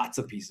 lots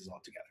of pieces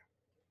altogether.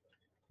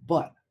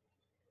 But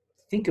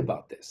think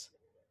about this,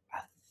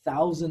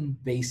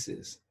 1,000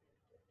 bases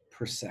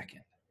per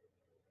second.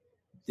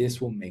 This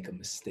will make a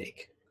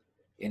mistake,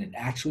 and it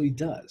actually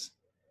does.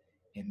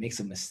 It makes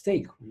a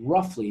mistake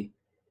roughly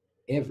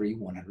every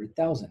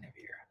 100,000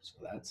 every year. So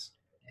that's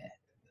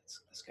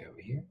this guy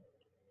over here.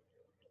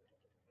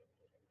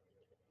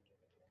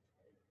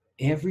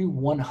 Every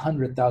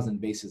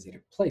 100,000 bases that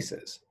it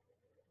places,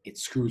 it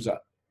screws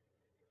up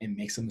and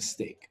makes a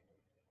mistake.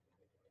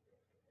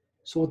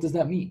 So what does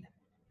that mean?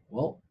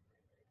 Well,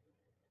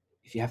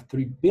 if you have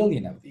 3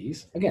 billion of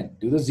these, again,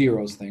 do the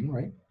zeros thing,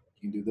 right?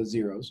 You can do the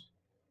zeros.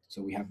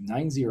 So we have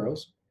 9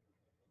 zeros,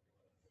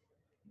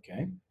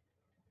 okay?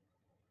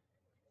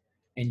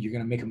 And you're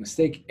gonna make a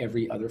mistake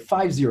every other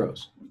 5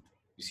 zeros.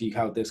 You see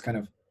how this kind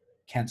of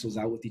cancels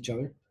out with each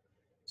other?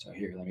 So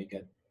here, let me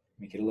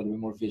make it a little bit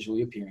more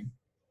visually appealing,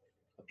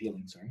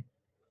 sorry.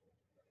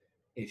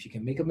 If you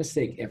can make a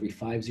mistake every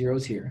 5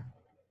 zeros here,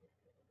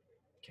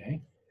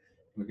 okay,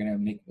 we're gonna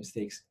make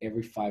mistakes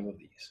every 5 of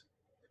these.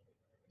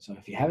 So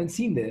if you haven't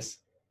seen this,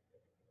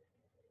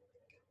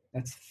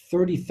 that's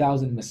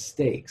 30,000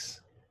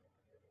 mistakes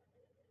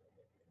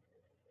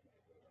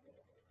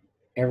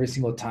every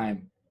single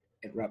time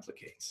it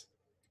replicates.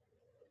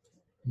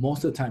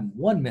 Most of the time,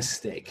 one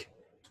mistake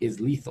is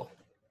lethal.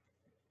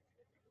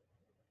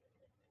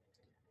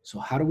 So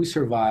how do we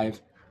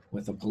survive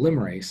with a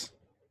polymerase,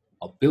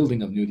 a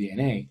building of new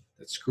DNA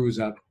that screws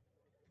up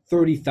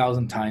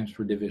 30,000 times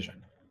per division?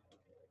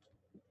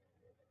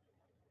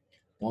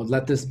 Well,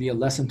 let this be a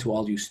lesson to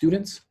all you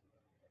students.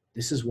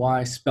 This is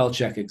why spell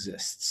check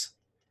exists.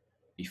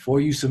 Before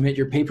you submit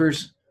your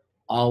papers,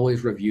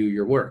 always review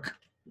your work.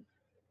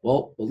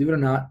 Well, believe it or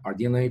not, our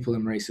DNA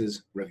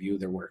polymerases review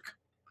their work.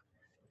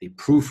 They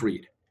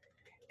proofread.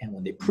 And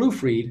when they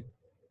proofread,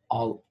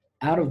 out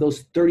of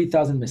those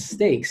 30,000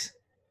 mistakes,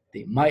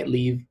 they might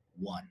leave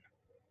 1.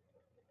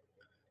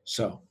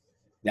 So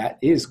that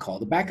is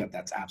called a backup.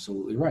 That's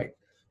absolutely right.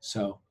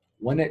 So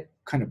when it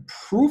kind of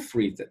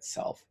proofreads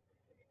itself,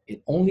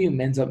 it only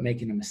ends up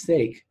making a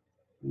mistake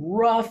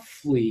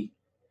roughly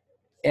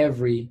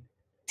every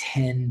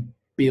 10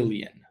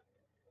 billion.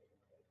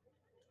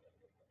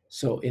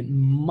 So it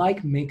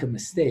might make a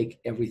mistake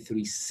every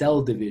 3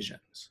 cell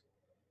divisions.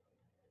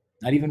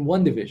 Not even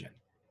 1 division,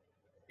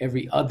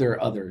 every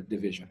other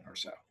division or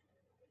so.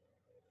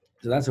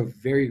 So that's a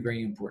very,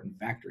 very important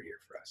factor here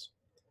for us,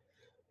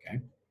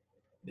 okay?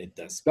 It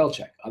does spell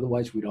check.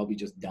 Otherwise, we'd all be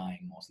just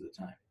dying most of the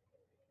time.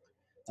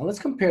 Now let's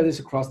compare this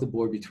across the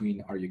board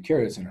between our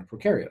eukaryotes and our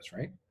prokaryotes,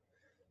 right?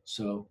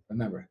 So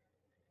remember,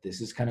 this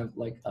is kind of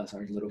like us,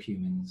 our little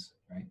humans,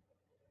 right?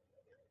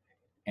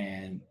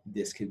 And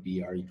this could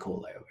be our E.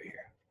 coli over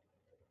here.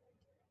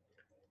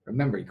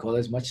 Remember, E. coli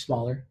is much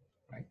smaller,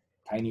 right?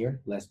 Tinier,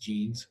 less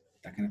genes,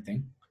 that kind of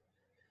thing.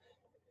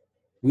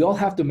 We all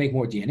have to make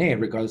more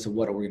DNA regardless of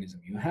what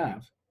organism you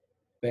have,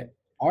 but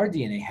our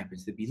DNA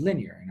happens to be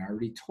linear. And I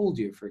already told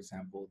you, for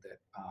example, that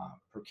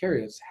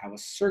prokaryotes have a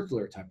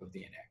circular type of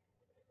DNA.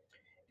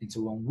 And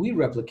so when we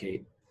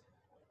replicate,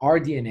 our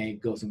DNA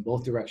goes in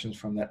both directions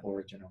from that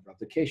origin of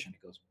replication.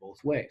 It goes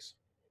both ways.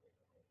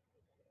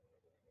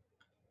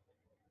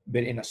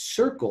 But in a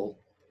circle,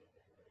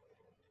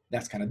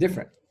 that's kind of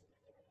different.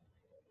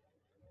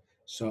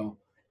 So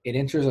it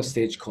enters a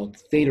stage called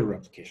theta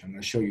replication. I'm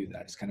going to show you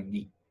that. It's kind of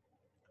neat.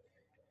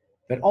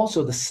 But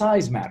also the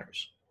size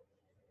matters.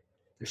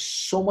 There's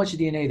so much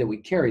DNA that we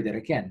carry that,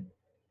 again,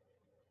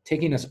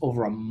 taking us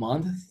over a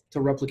month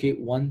to replicate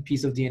one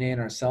piece of DNA in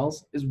our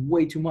cells is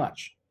way too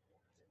much.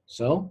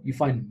 So you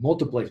find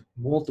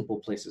multiple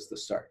places to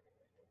start.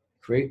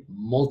 Create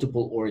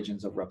multiple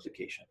origins of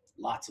replication,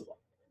 lots of them.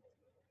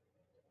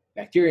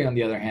 Bacteria, on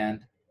the other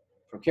hand,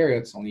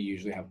 prokaryotes only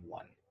usually have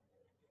one.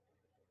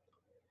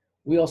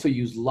 We also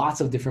use lots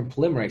of different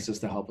polymerases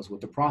to help us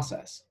with the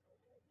process.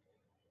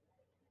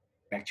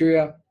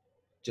 Bacteria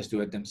just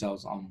do it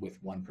themselves with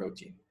one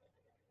protein.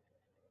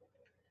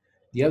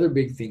 The other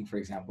big thing, for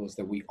example, is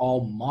that we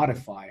all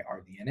modify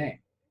our DNA.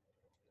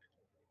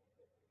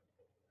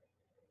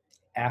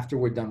 After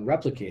we're done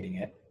replicating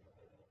it,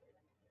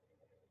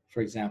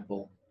 for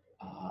example,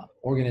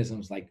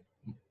 organisms like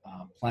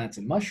plants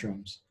and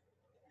mushrooms,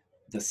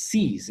 the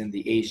C's in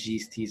the A's,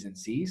 G's, T's, and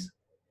C's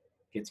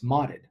gets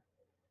modded.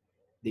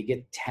 They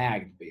get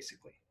tagged,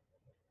 basically.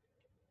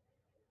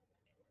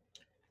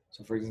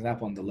 So for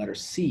example, on the letter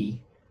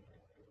C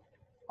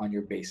on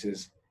your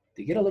bases,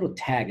 they get a little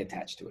tag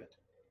attached to it.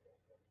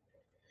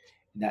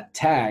 And that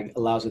tag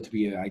allows it to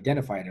be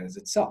identified as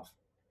itself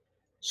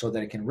so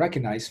that it can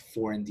recognize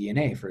foreign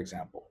DNA, for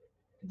example,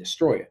 and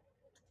destroy it.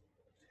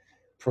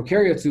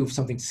 Prokaryotes do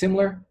something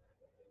similar,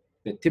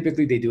 but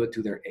typically they do it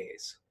to their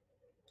A's.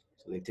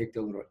 So they take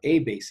their little A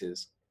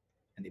bases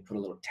and they put a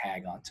little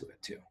tag onto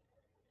it too.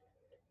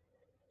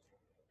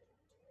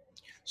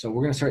 So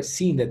we're going to start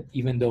seeing that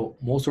even though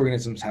most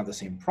organisms have the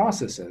same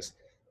processes,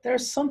 there are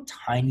some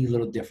tiny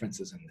little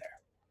differences in there.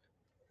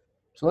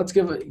 So let's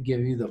give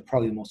you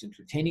probably the most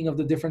entertaining of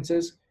the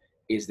differences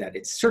is that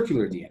it's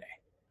circular DNA.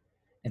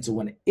 And so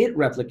when it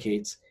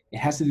replicates, it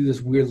has to do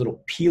this weird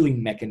little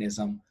peeling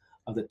mechanism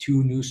of the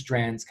two new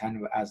strands kind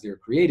of as they're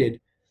created,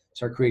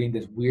 start creating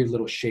this weird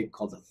little shape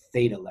called a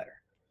theta letter.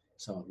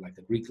 So like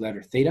the Greek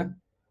letter theta,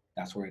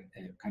 that's where it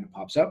kind of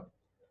pops up,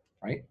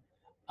 right?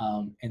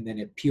 And then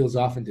it peels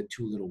off into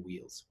two little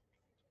wheels.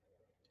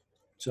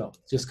 So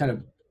just kind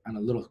of on a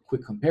little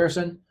quick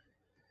comparison,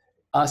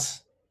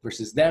 us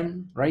versus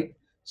them, right?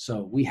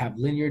 So we have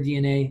linear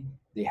DNA,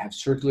 they have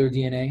circular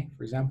DNA,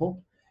 for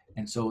example.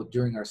 And so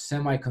during our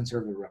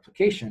semi-conservative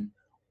replication,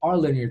 our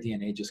linear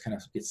DNA just kind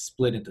of gets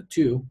split into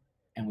two,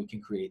 and we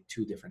can create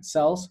two different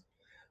cells,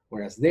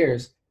 whereas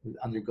theirs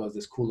undergoes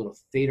this cool little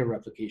theta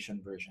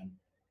replication version,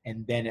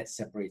 and then it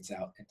separates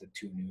out into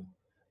two new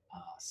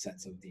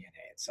sets of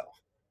DNA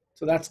itself.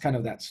 So that's kind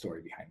of that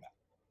story behind that.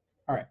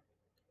 All right.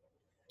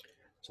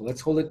 So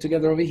let's hold it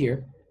together over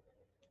here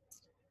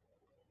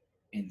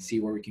and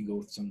see where we can go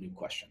with some new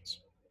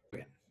questions.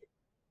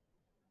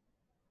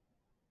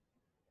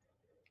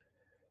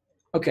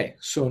 Okay,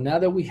 so now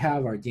that we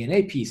have our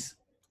DNA piece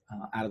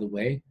out of the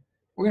way,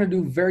 we're going to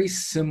do very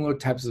similar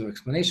types of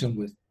explanation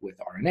with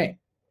RNA.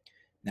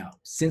 Now,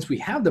 since we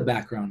have the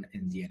background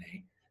in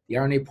DNA, the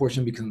RNA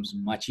portion becomes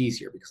much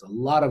easier because a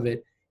lot of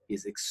it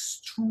is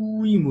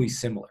extremely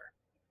similar.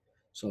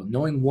 So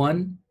knowing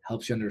one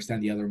helps you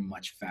understand the other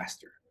much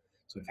faster.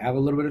 So if you have a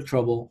little bit of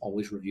trouble,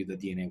 always review the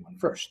DNA one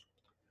first.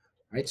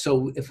 Right?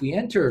 So if we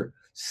enter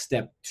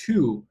step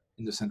 2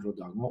 in the central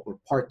dogma, or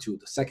part 2,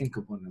 the second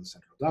component of the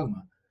central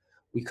dogma,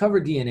 we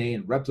covered DNA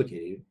and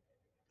replicated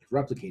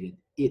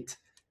it,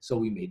 so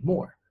we made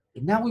more.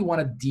 But now we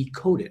want to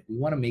decode it. We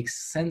want to make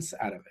sense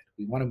out of it.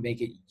 We want to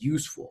make it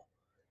useful.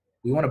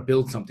 We want to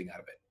build something out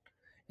of it.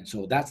 And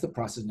so that's the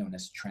process known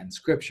as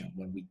transcription,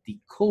 when we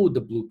decode the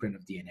blueprint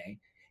of DNA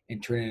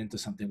and turn it into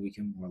something we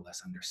can more or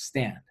less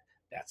understand.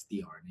 That's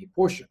the RNA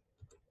portion.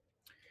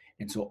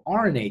 And so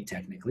RNA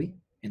technically,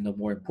 and the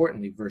more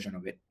importantly version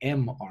of it,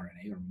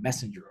 mRNA or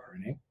messenger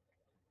RNA,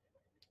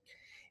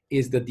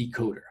 is the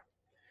decoder.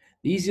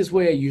 The easiest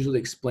way I usually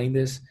explain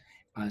this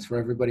is for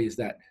everybody is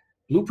that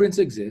blueprints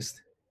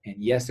exist, and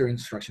yes, there are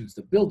instructions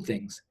to build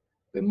things,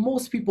 but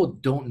most people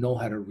don't know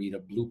how to read a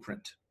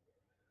blueprint.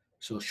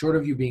 So short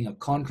of you being a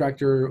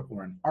contractor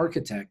or an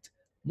architect,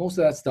 most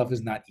of that stuff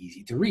is not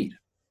easy to read.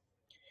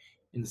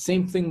 And the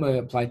same thing may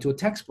apply to a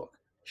textbook.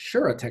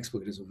 Sure, a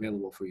textbook is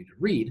available for you to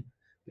read,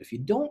 but if you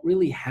don't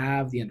really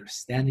have the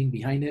understanding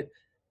behind it,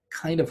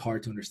 kind of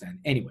hard to understand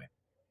anyway.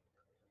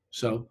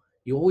 So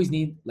you always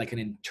need like an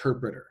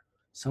interpreter,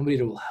 somebody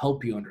that will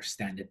help you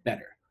understand it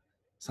better,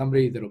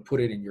 somebody that will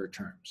put it in your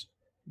terms.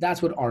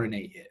 That's what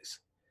RNA is.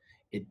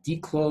 It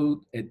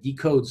decodes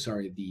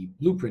the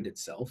blueprint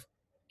itself,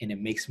 and it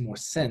makes more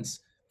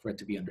sense for it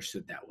to be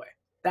understood that way.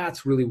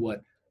 That's really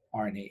what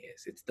RNA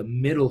is. It's the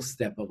middle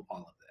step of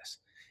all of this.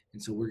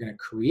 And so we're going to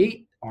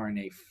create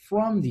RNA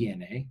from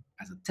DNA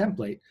as a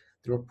template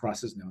through a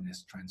process known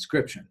as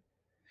transcription.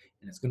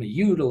 And it's going to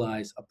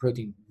utilize a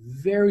protein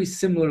very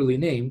similarly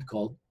named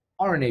called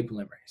RNA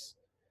polymerase.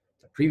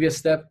 The previous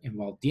step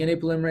involved DNA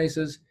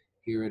polymerases.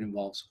 Here it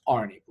involves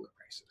RNA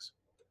polymerases.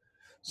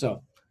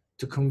 So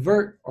to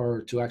convert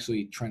or to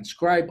actually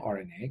transcribe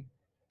RNA,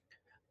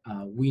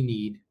 we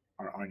need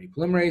our RNA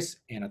polymerase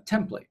and a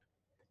template.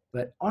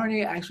 But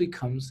RNA actually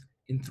comes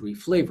in 3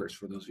 flavors.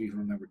 For those of you who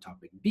remember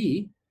topic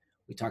B,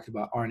 we talked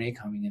about RNA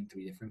coming in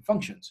 3 different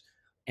functions: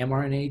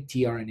 mRNA,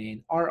 tRNA,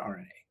 and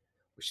rRNA,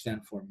 which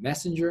stand for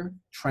messenger,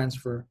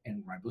 transfer,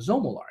 and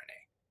ribosomal RNA.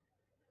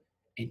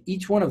 And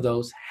each one of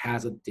those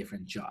has a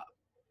different job.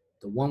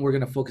 The one we're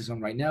going to focus on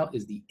right now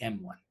is the M1,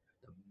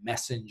 the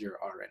messenger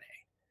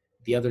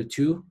RNA. The other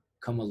 2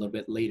 come a little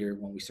bit later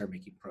when we start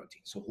making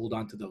protein. So hold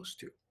on to those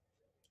 2.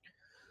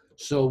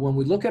 So when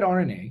we look at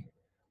RNA,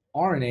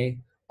 RNA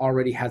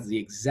already has the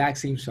exact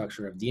same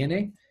structure of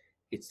DNA.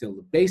 It's still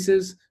the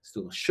bases,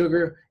 still a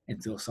sugar,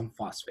 and still some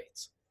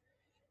phosphates.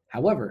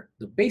 However,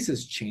 the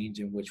bases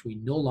change in which we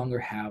no longer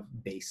have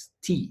base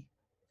T.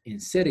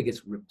 Instead, it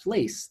gets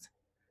replaced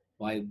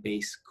by a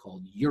base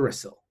called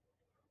uracil,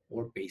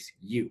 or base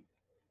U.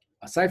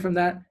 Aside from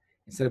that,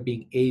 instead of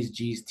being A's,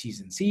 G's,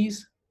 T's, and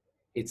C's,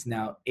 it's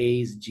now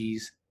A's,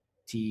 G's,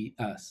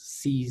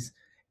 C's,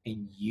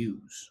 and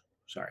U's.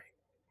 Sorry.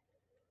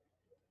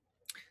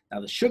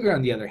 Now the sugar,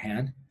 on the other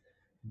hand,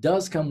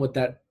 does come with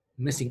that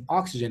missing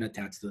oxygen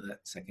attached to that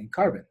second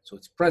carbon. So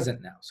it's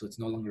present now. So it's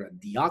no longer a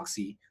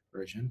deoxy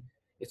version.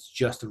 It's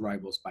just a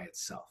ribose by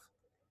itself.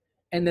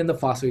 And then the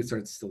phosphates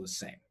are still the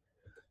same.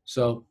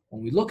 So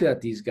when we look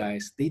at these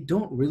guys, they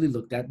don't really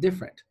look that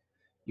different.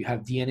 You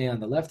have DNA on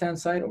the left-hand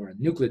side, or a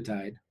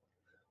nucleotide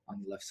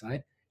on the left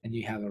side, and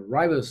you have a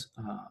ribose,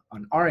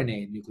 an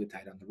RNA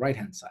nucleotide on the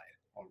right-hand side,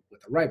 or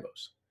with a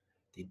ribose.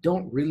 They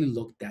don't really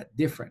look that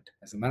different.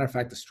 As a matter of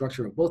fact, the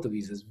structure of both of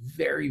these is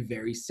very,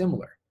 very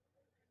similar.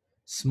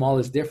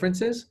 Smallest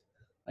differences,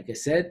 like I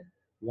said,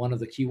 one of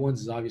the key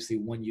ones is obviously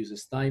one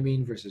uses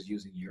thymine versus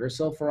using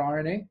uracil for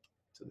RNA.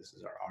 So this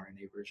is our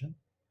RNA version,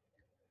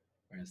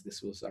 whereas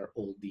this was our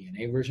old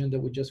DNA version that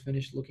we just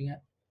finished looking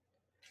at,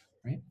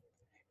 right?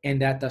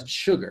 And that's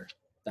sugar,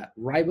 that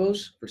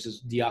ribose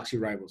versus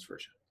deoxyribose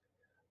version.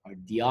 Our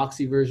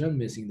deoxy version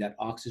missing that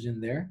oxygen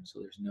there, so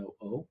there's no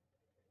O,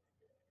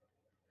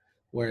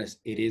 whereas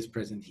it is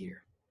present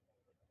here.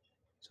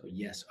 So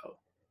yes, O.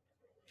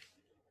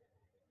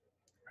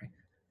 Right?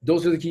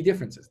 Those are the key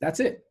differences. That's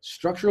it.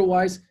 Structural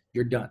wise,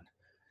 you're done.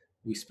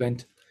 We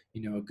spent,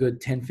 a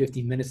good 10,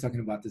 15 minutes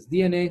talking about this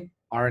DNA.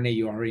 RNA,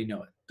 you already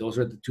know it. Those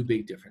are the 2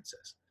 big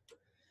differences.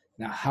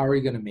 Now, how are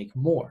we going to make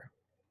more?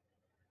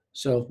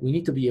 So we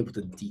need to be able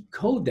to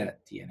decode that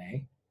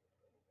DNA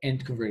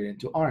and convert it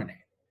into RNA.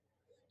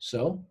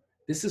 So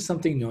this is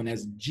something known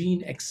as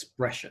gene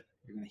expression.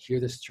 You're going to hear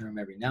this term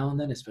every now and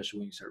then, especially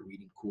when you start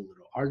reading cool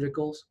little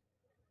articles.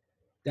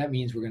 That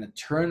means we're going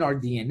to turn our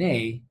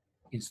DNA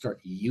and start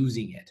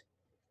using it.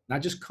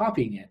 Not just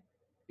copying it,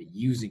 but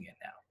using it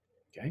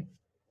now, okay?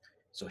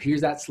 So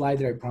here's that slide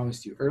that I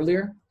promised you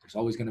earlier. There's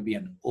always going to be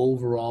an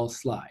overall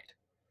slide.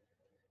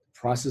 The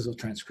process of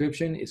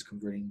transcription is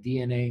converting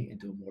DNA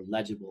into a more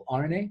legible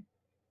RNA.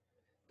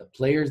 The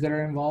players that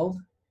are involved,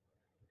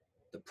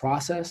 the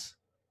process,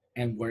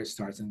 and where it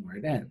starts and where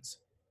it ends.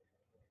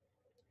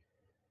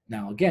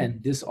 Now, again,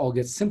 this all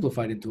gets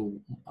simplified into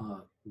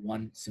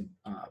one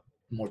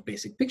more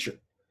basic picture,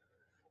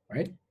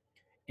 right?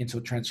 And so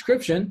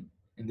transcription,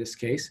 in this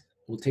case,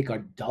 will take our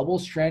double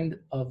strand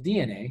of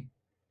DNA,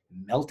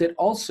 melt it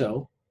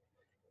also,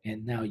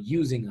 and now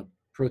using a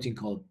protein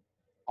called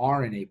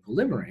RNA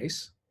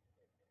polymerase,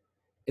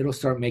 it'll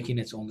start making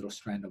its own little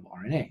strand of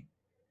RNA,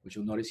 which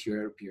you'll notice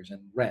here it appears in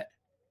red.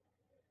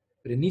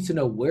 But it needs to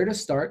know where to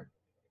start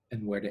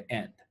and where to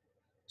end.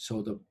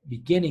 So the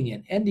beginning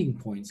and ending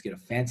points get a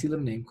fancy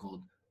little name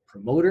called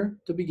promoter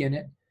to begin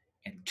it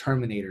and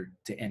terminator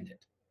to end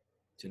it.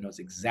 So it knows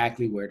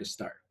exactly where to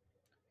start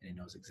and it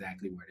knows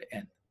exactly where to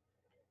end.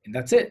 And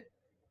that's it.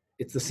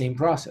 It's the same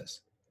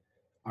process.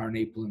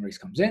 RNA polymerase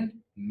comes in,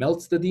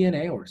 melts the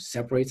DNA or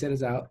separates it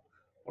as out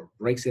or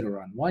breaks it or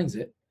unwinds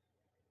it,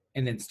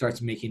 and then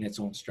starts making its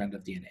own strand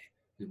of DNA.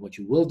 What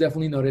you will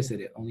definitely notice is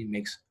that it only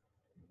makes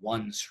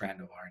one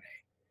strand of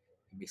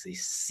RNA. It makes a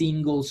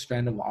single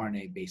strand of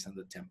RNA based on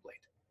the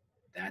template.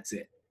 That's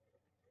it,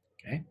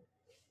 okay?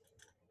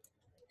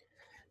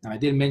 Now, I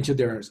did mention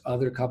there's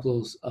other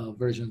couples of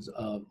versions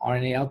of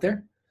RNA out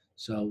there.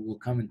 So we'll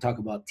come and talk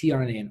about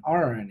tRNA and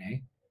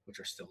rRNA, which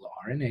are still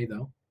RNA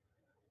though,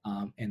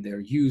 and they're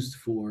used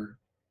for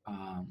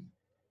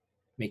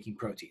making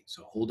protein.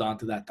 So hold on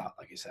to that thought,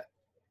 like I said.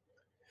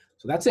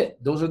 So that's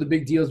it. Those are the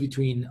big deals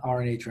between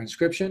RNA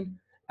transcription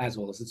as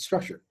well as its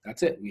structure.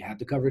 That's it. We had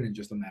to cover it in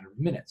just a matter of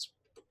minutes.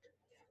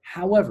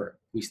 However,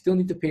 we still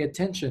need to pay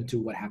attention to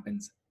what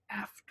happens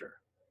after.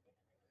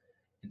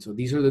 And so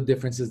these are the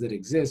differences that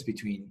exist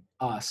between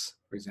us,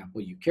 for example,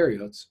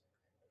 eukaryotes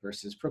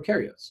versus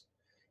prokaryotes.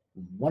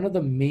 One of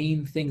the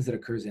main things that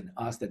occurs in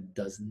us that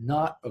does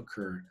not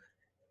occur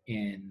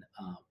in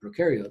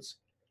prokaryotes,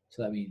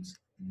 so that means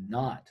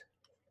not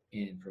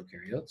in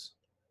prokaryotes,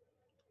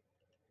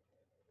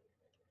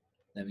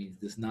 that means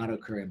does not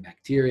occur in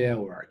bacteria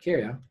or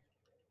archaea,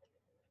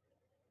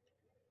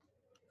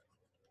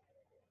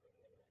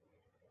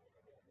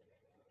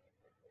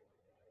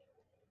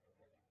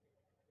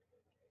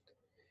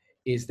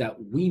 is that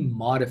we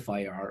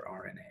modify our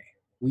RNA.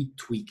 We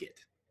tweak it.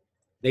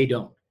 They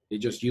don't. They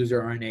just use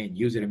their RNA and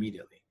use it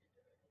immediately.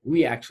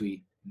 We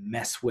actually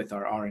mess with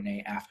our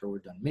RNA after we're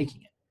done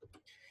making it.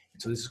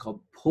 And so this is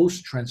called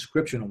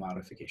post-transcriptional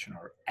modification,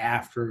 or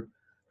after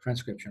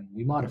transcription,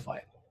 we modify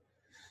it.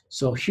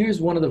 So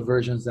here's one of the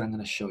versions that I'm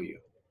going to show you.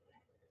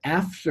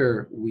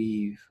 After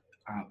we've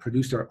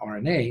produced our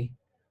RNA,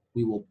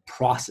 we will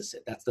process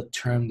it. That's the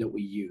term that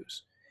we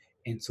use.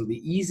 And so the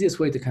easiest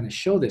way to kind of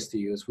show this to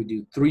you is we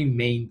do three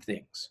main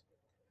things.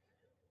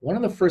 One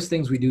of the first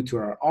things we do to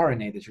our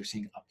RNA that you're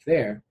seeing up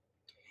there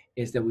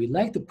is that we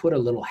like to put a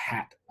little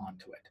hat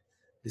onto it.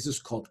 This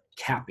is called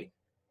capping.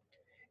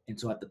 And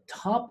so at the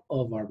top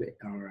of our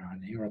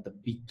RNA, or at the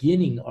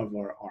beginning of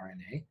our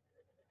RNA,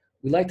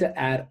 we like to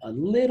add a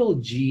little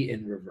G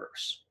in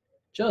reverse,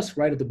 just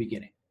right at the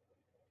beginning.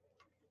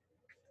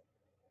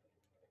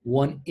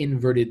 One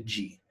inverted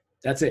G.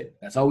 That's it.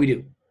 That's all we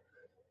do.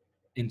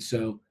 And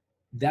so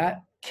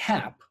that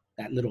cap,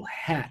 that little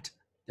hat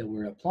that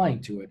we're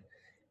applying to it,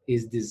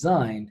 is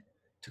designed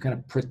to kind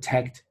of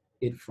protect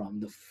it from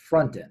the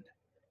front end,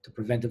 to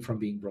prevent it from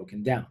being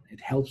broken down.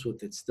 It helps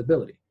with its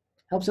stability.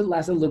 Helps it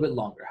last a little bit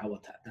longer. How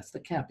about that? That's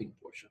the capping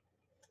portion.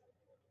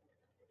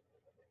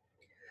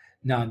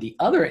 Now on the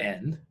other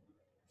end,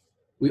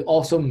 we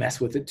also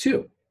mess with it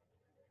too.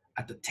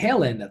 At the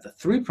tail end, at the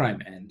 3'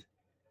 end,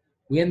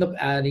 we end up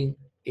adding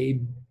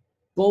a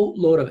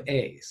boatload of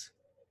A's.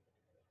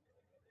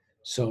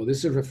 So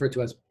this is referred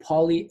to as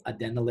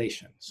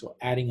polyadenylation. So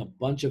adding a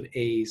bunch of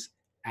A's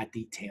at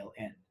the tail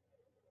end.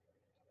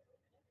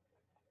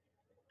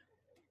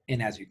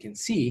 And as you can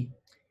see,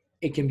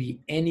 it can be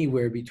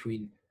anywhere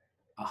between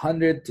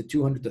 100 to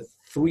 200 to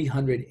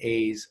 300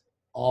 A's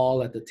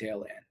all at the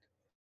tail end.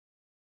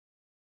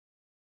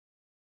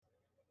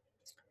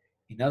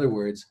 In other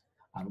words,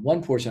 on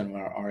one portion of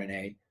our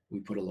RNA, we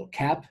put a little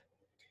cap,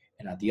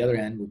 and at the other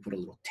end, we put a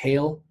little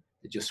tail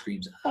that just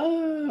screams,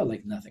 ah,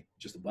 like nothing,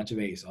 just a bunch of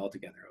A's all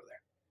together over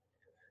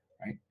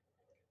there, right?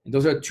 And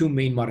those are two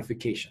main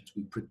modifications.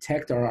 We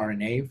protect our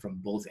RNA from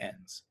both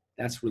ends.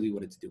 That's really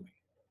what it's doing.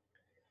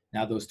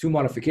 Now, those two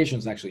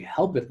modifications actually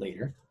help it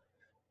later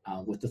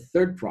with the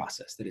third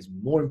process that is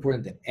more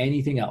important than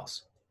anything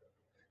else.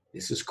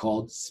 This is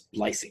called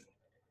splicing.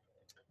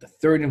 The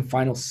third and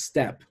final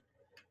step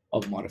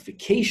of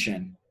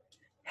modification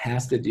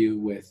has to do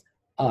with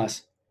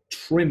us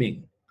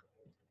trimming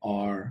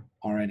our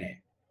RNA.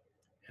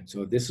 And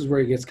so this is where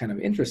it gets kind of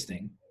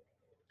interesting,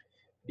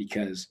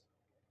 because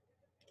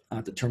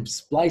the term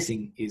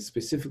splicing is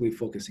specifically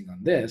focusing on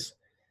this.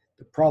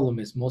 The problem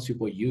is most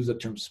people use the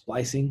term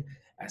splicing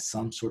as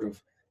some sort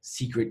of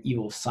secret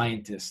evil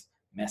scientist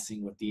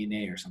messing with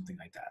DNA or something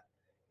like that.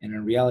 And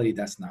in reality,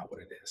 that's not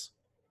what it is.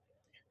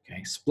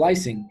 Okay,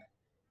 splicing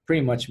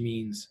pretty much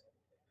means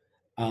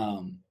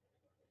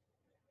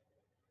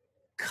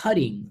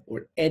cutting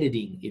or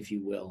editing, if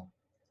you will,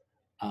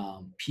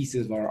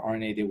 pieces of our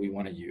RNA that we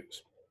want to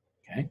use.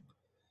 Okay,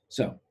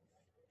 so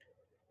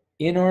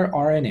in our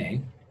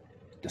RNA,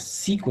 the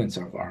sequence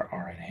of our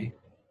RNA,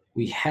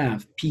 we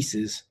have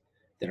pieces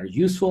that are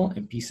useful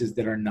and pieces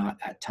that are not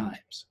at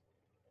times.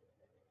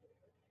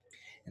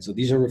 And so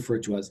these are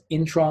referred to as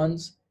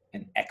introns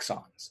and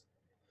exons.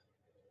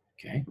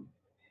 Okay,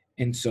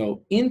 and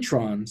so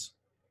introns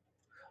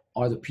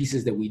are the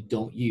pieces that we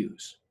don't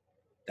use.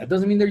 That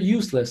doesn't mean they're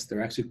useless.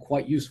 They're actually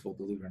quite useful,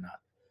 believe it or not.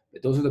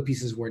 But those are the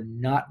pieces we're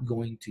not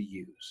going to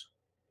use.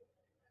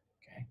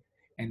 Okay,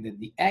 and then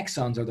the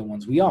exons are the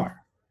ones we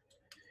are.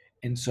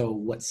 And so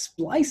what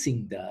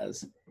splicing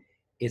does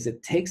is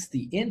it takes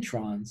the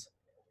introns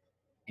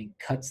and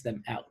cuts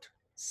them out,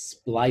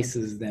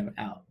 splices them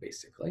out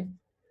basically,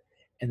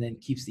 and then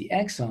keeps the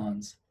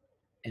exons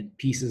and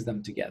pieces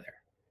them together.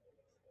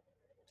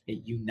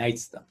 It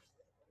unites them.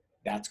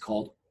 That's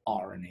called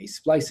RNA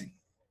splicing.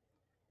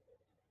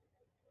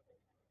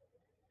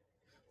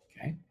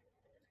 Okay,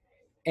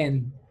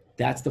 and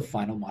that's the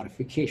final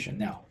modification.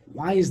 Now,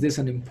 why is this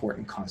an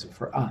important concept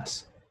for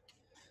us?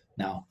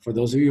 Now, for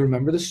those of you who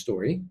remember the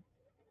story,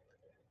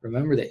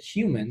 remember that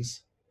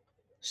humans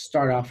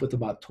start off with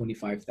about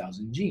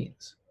 25,000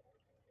 genes,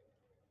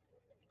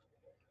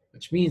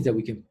 which means that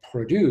we can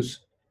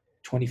produce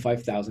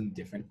 25,000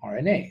 different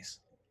RNAs.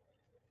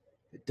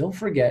 But don't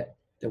forget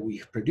that we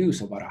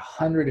produce about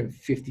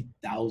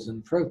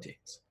 150,000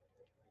 proteins.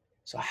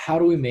 So how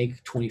do we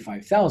make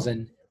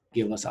 25,000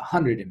 give us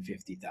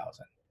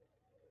 150,000?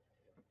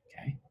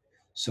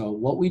 So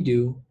what we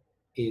do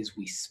is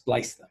we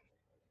splice them.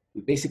 We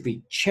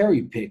basically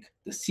cherry pick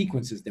the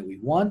sequences that we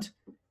want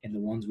and the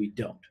ones we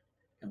don't.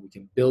 And we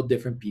can build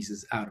different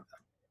pieces out of them.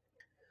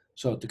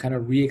 So to kind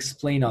of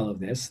re-explain all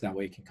of this, that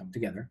way it can come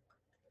together,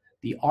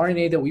 the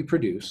RNA that we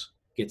produce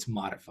gets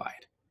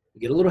modified. We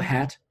get a little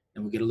hat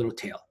and we get a little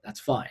tail. That's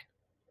fine.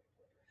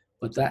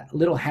 But that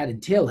little hat and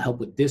tail help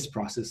with this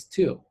process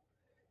too,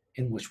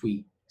 in which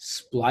we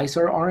splice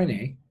our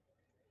RNA,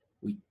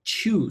 we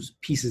choose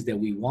pieces that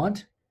we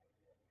want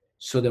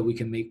so that we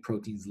can make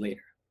proteins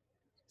later.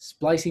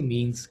 Splicing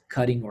means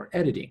cutting or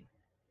editing.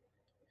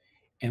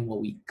 And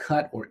what we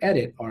cut or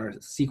edit are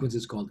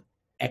sequences called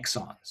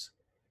exons.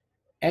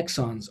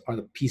 Exons are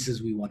the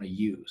pieces we want to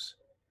use.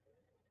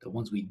 The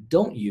ones we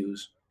don't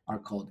use are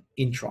called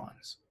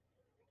introns.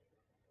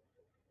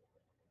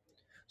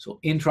 So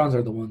introns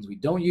are the ones we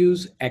don't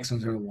use,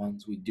 exons are the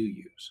ones we do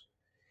use.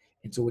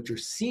 And so what you're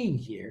seeing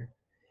here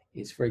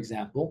is, for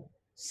example,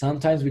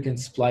 sometimes we can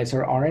splice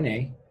our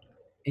RNA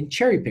and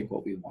cherry pick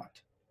what we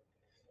want.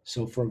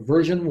 So for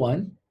version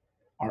 1,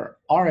 our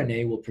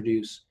RNA will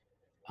produce,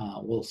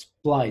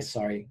 splice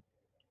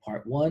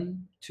part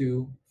 1,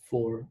 2,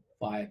 4,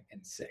 5,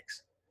 and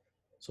 6.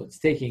 So it's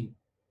taking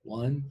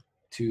 1,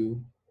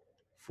 2,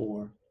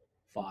 4,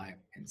 5,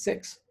 and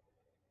 6.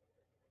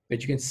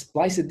 But you can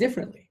splice it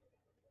differently.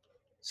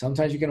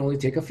 Sometimes you can only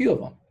take a few of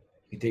them.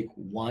 You can take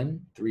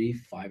 1, 3,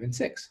 5, and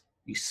 6.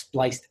 You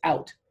spliced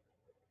out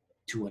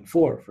 2 and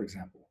 4, for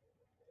example.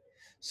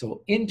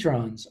 So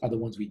introns are the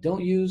ones we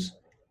don't use.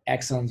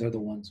 Exons are the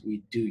ones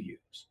we do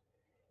use.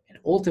 And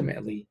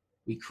ultimately,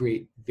 we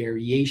create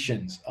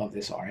variations of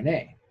this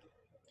RNA.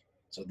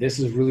 So this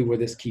is really where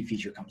this key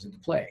feature comes into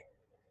play.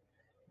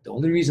 The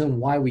only reason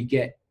why we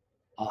get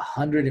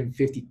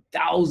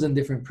 150,000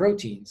 different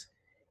proteins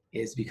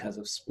is because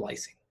of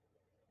splicing.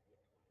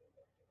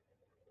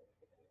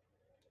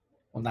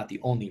 Well, not the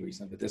only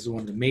reason, but this is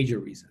one of the major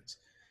reasons,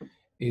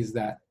 is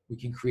that we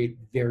can create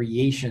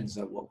variations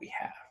of what we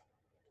have.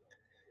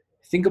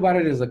 Think about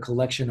it as a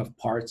collection of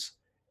parts,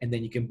 and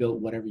then you can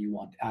build whatever you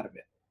want out of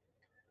it.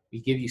 We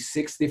give you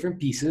 6 different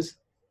pieces,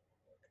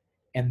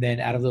 and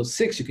then out of those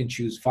 6, you can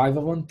choose 5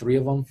 of them, 3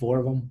 of them, 4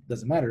 of them,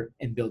 doesn't matter,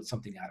 and build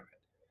something out of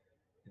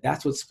it.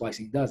 That's what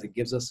splicing does. It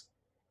gives us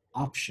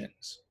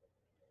options.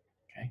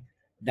 Okay,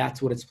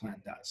 that's what its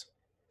plan does.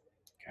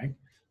 Okay,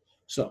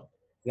 so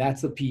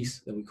that's the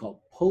piece that we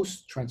call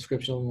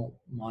post-transcriptional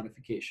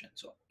modification.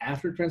 So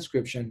after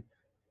transcription,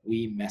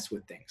 we mess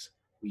with things.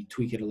 We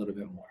tweak it a little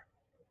bit more.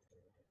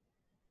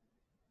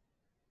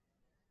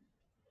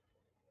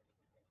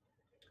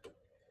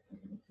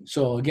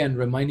 So again,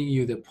 reminding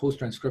you that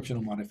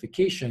post-transcriptional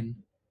modification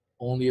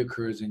only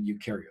occurs in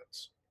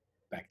eukaryotes.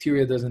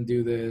 Bacteria doesn't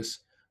do this.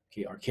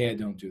 Okay, archaea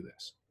don't do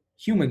this.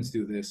 Humans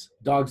do this.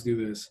 Dogs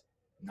do this.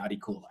 Not E.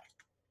 coli.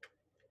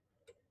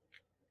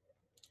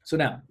 So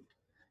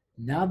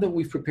now that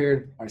we've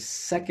prepared our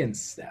second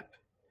step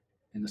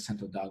in the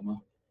central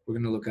dogma, we're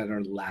going to look at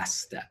our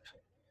last step.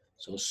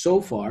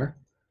 So far,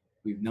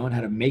 we've known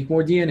how to make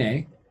more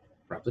DNA,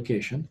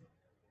 replication.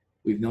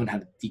 We've known how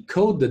to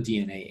decode the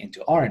DNA into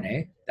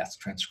RNA, that's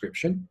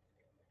transcription.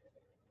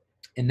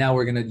 And now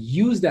we're going to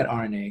use that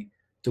RNA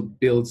to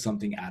build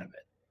something out of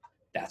it.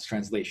 That's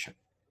translation.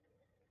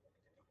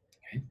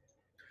 Okay?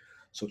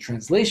 So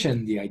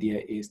translation, the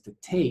idea is to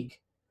take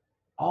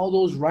all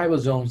those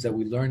ribosomes that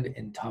we learned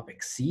in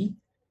topic C,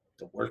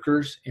 the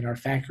workers in our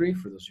factory,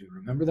 for those of you who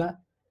remember that,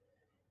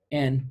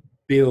 and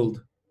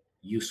build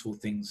useful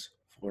things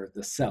for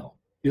the cell,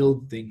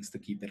 build things to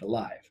keep it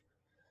alive.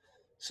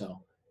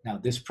 So now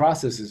this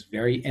process is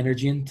very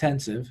energy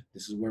intensive.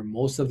 This is where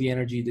most of the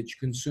energy that you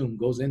consume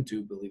goes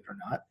into, believe it or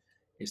not,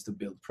 is to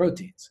build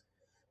proteins.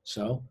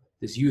 So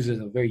this uses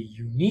a very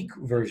unique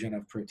version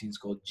of proteins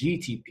called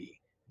GTP,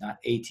 not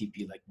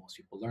ATP like most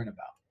people learn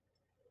about.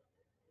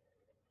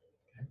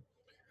 Okay.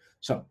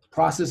 So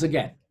process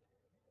again.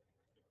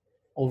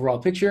 Overall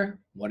picture,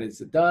 what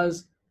is it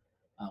does,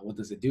 what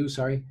does it do,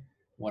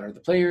 what are the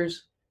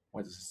players,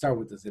 where does it start,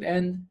 what does it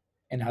end,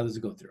 and how does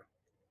it go through.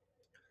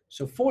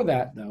 So for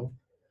that though,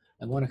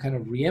 I want to kind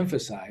of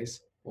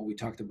re-emphasize what we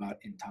talked about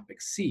in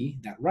topic C,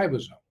 that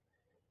ribosome.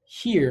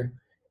 Here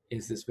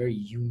is this very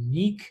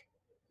unique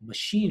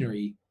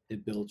machinery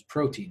that builds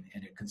protein,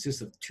 and it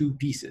consists of 2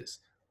 pieces,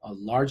 a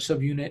large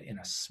subunit and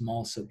a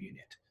small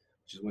subunit,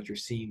 which is what you're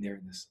seeing there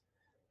in this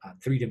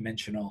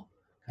 3-dimensional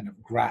kind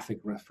of graphic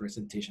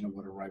representation of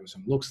what a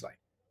ribosome looks like.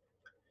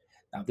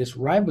 Now this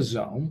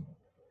ribosome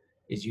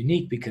is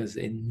unique because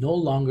it no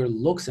longer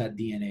looks at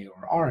DNA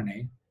or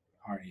RNA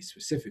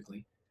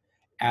specifically,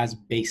 as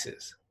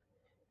bases.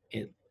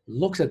 It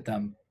looks at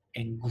them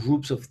in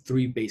groups of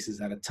 3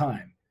 bases at a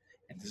time,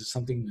 and this is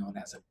something known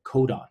as a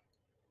codon.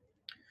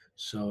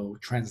 So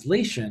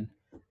translation,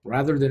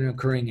 rather than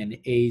occurring in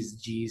A's,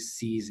 G's,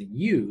 C's, and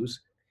U's,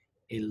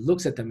 it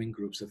looks at them in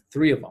groups of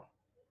 3 of them.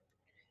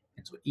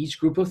 And so each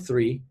group of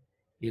 3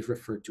 is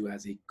referred to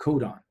as a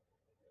codon.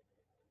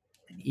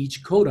 And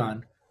each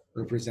codon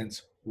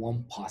represents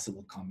one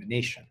possible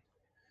combination.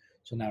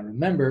 So now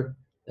remember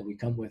that we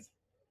come with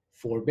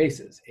 4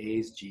 bases,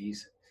 A's,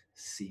 G's,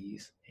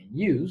 C's, and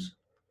U's,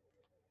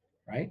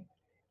 right?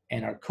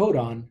 And our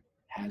codon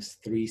has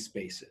 3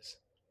 spaces,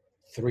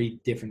 3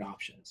 different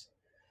options.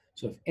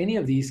 So if any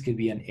of these could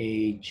be an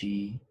A,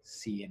 G,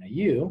 C, and a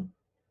U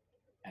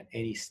at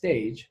any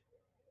stage,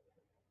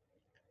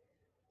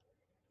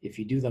 if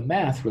you do the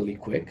math really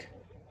quick,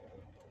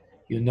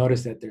 you'll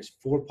notice that there's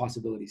 4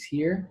 possibilities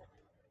here,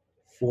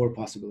 4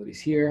 possibilities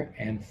here,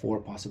 and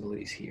 4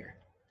 possibilities here,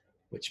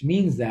 which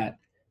means that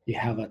you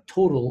have a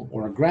total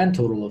or a grand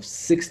total of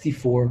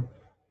 64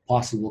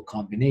 possible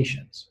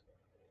combinations.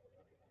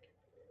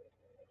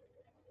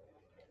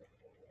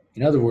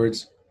 In other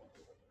words,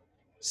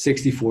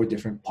 64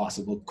 different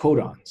possible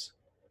codons.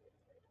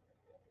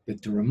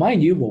 But to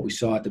remind you, what we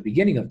saw at the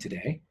beginning of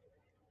today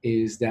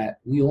is that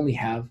we only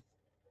have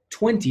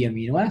 20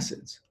 amino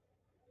acids.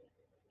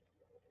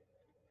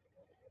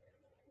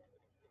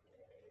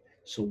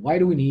 So why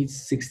do we need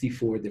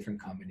 64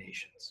 different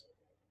combinations?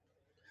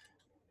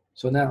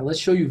 So now let's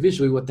show you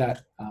visually what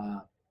that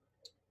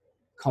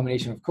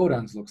combination of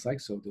codons looks like.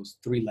 So those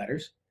 3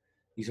 letters,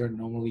 these are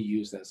normally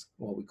used as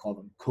what we call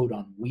them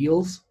codon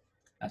wheels,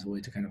 as a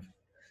way to kind of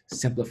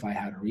simplify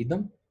how to read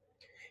them.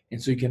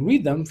 And so you can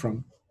read them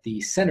from the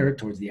center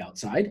towards the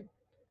outside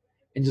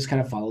and just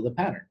kind of follow the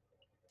pattern.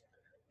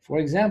 For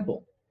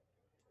example,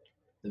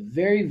 the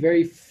very,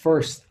 very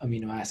first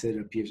amino acid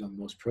that appears on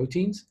most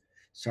proteins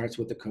starts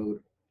with the code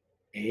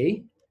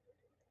A,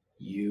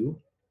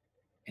 U,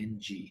 and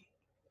G.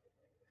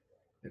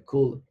 The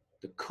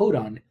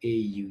codon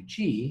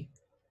AUG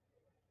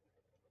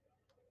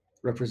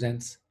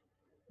represents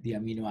the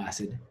amino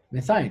acid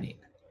methionine.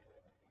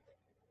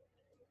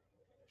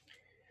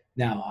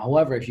 Now,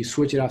 however, if you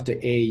switch it off to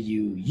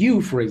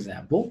AUU, for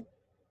example,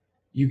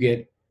 you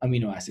get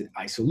amino acid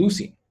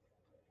isoleucine.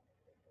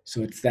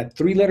 So it's that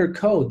 3-letter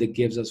code that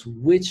gives us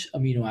which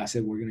amino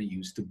acid we're going to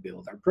use to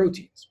build our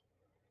proteins.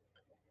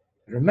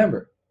 But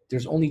remember,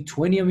 there's only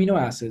 20 amino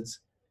acids,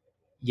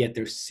 yet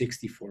there's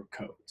 64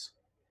 codes.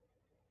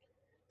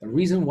 The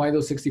reason why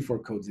those 64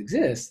 codes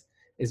exist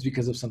is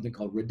because of something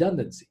called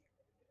redundancy.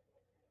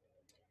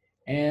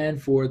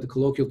 And for the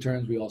colloquial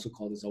terms, we also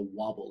call this a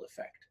wobble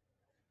effect.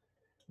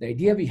 The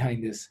idea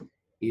behind this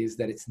is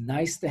that it's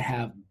nice to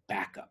have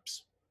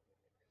backups.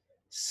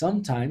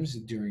 Sometimes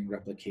during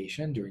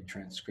replication, during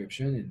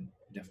transcription, and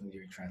definitely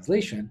during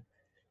translation,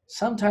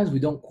 sometimes we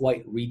don't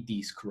quite read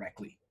these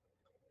correctly.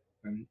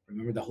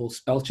 Remember the whole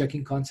spell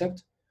checking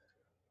concept?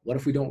 What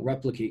if we don't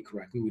replicate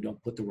correctly? We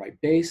don't put the right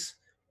base.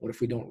 What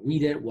if we don't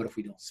read it? What if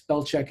we don't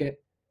spell check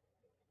it?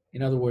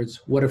 In other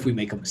words, what if we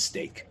make a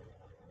mistake?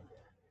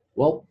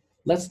 Well,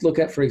 let's look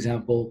at, for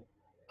example,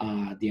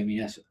 the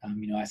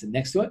amino acid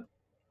next to it.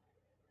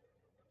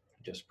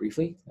 Just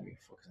briefly, let me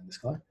focus on this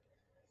color.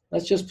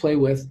 Let's just play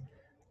with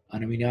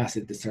an amino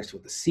acid that starts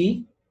with a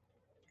C,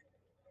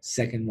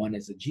 second one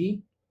is a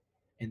G,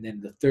 and then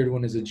the third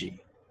one is a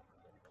G.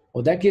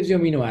 Well, that gives you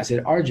amino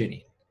acid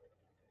arginine.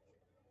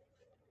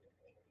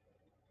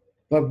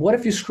 But what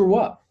if you screw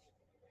up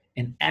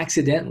and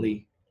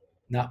accidentally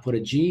not put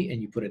a G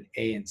and you put an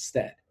A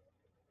instead?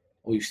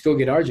 Well, you still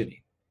get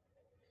arginine.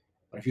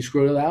 But if you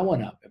screw that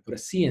one up and put a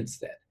C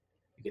instead,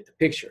 you get the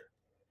picture.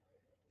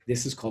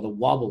 This is called a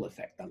wobble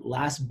effect. That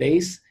last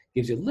base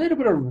gives you a little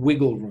bit of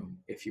wiggle room,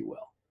 if you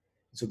will.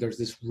 So there's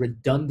this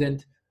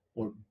redundant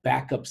or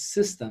backup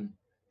system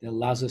that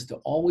allows us to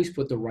always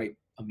put the right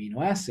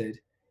amino acid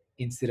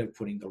instead of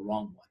putting the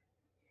wrong one.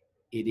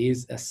 It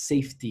is a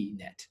safety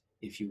net,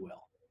 if you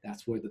will.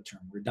 That's where the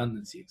term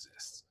redundancy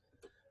exists.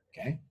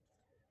 Okay.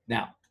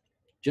 Now,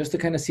 just to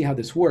kind of see how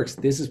this works,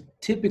 this is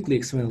typically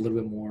explained a little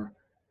bit more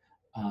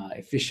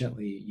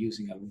efficiently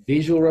using a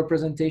visual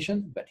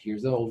representation, but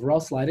here's the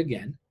overall slide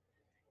again,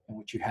 in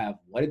which you have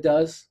what it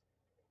does,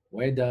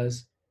 where it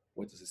does,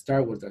 where does it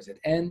start, where does it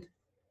end,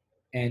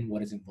 and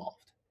what is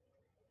involved.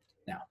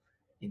 Now,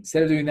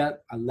 instead of doing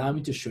that, allow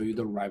me to show you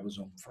the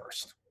ribosome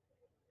first.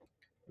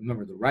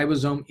 Remember, the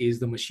ribosome is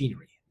the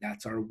machinery.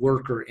 That's our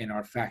worker in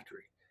our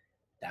factory.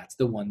 That's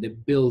the one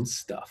that builds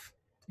stuff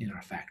in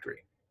our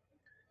factory.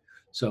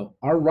 So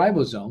our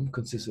ribosome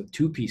consists of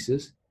 2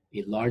 pieces,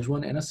 a large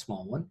one and a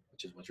small one,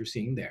 which is what you're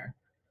seeing there,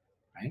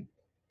 right?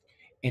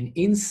 And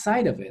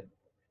inside of it,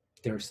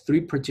 there's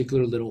 3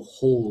 particular little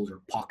holes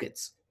or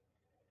pockets,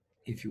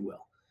 if you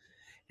will.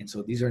 And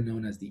so these are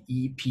known as the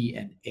E, P,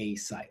 and A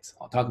sites.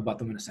 I'll talk about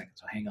them in a second,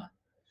 so hang on.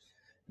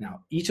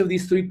 Now, each of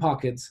these 3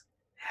 pockets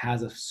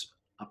has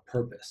a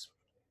purpose.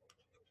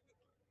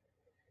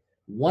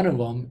 One of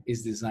them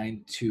is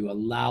designed to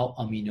allow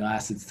amino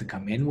acids to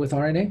come in with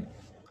RNA.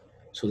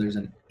 So there's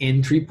an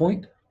entry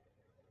point.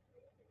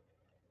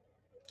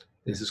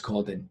 This is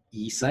called an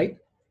E site.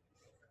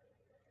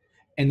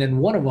 And then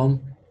one of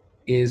them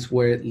is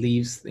where it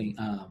leaves the,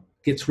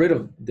 gets rid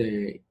of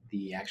the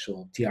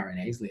actual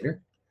tRNAs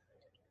later.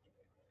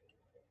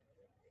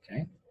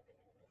 Okay.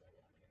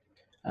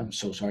 I'm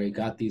so sorry, I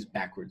got these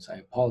backwards. I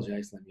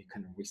apologize. Let me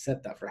kind of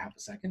reset that for half a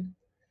second.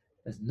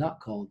 That's not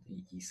called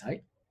the E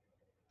site.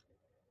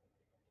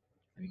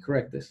 Let me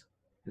correct this.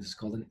 This is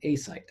called an A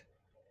site.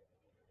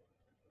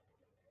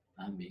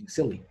 I'm being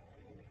silly.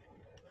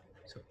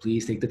 So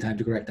please take the time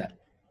to correct that.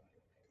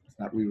 Let's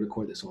not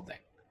re-record this whole thing.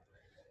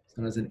 It's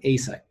known as an A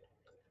site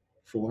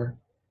for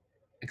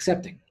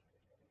accepting.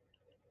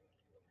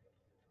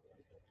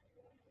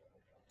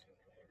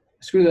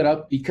 I screw that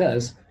up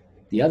because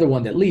the other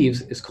one that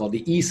leaves is called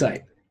the E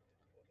site,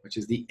 which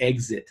is the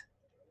exit.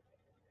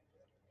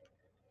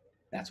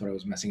 That's what I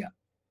was messing up.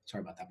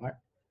 Sorry about that part.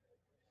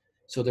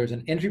 So there's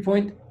an entry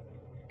point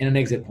and an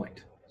exit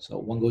point. So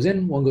one goes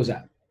in, one goes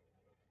out.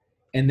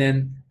 And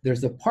then there's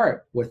the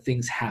part where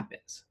things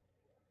happens.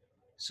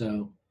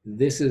 So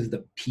this is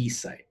the P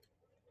site.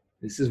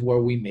 This is where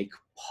we make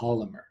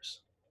polymers.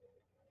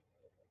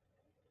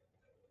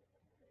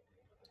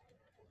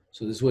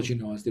 So this is what you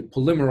know as the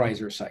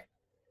polymerizer site.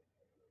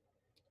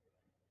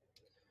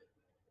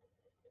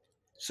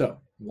 So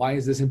why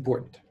is this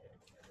important?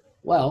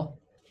 Well,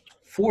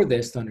 for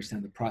this, to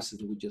understand the process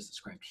that we just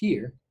described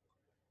here,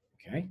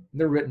 okay,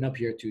 they're written up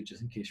here too,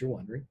 just in case you're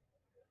wondering.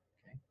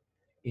 Okay.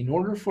 In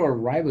order for a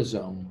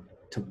ribosome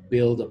to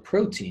build a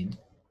protein,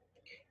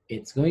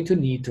 it's going to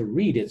need to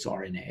read its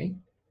RNA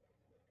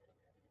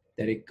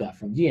that it got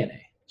from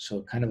DNA.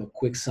 So kind of a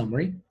quick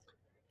summary.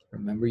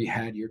 Remember you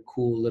had your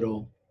cool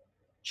little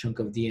chunk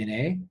of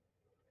DNA,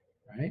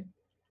 right?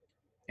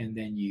 And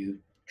then you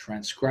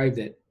transcribed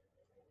it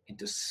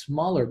into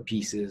smaller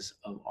pieces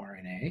of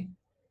RNA.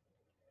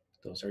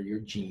 Those are your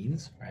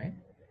genes, right?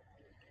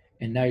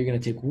 And now you're going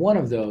to take one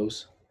of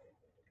those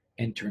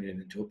and turn it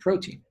into a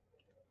protein.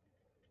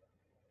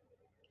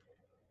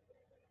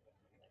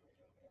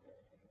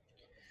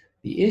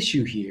 The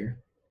issue here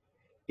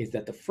is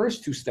that the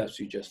first two steps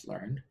you just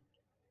learned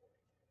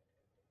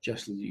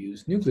just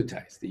use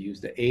nucleotides. They use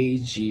the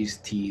A's, G's,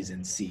 T's,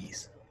 and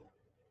C's.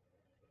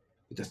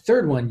 But the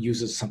third one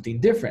uses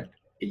something different.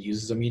 It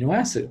uses amino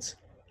acids.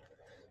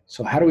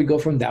 So how do we go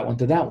from that one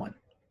to that one?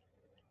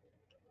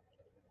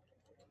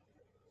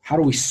 How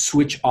do we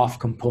switch off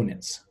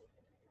components?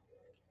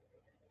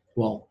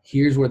 Well,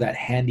 here's where that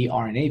handy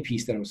RNA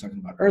piece that I was talking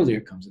about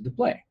earlier comes into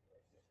play.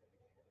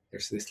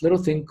 There's this little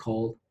thing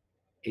called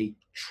a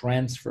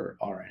transfer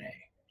RNA,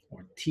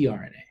 or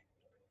tRNA,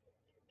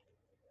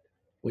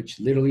 which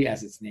literally,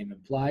 as its name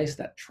implies,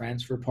 that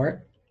transfer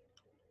part.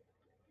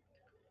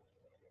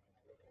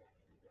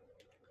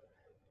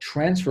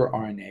 Transfer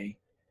RNA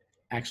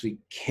actually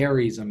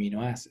carries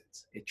amino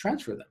acids. It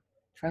transfers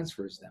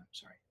them,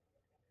 sorry.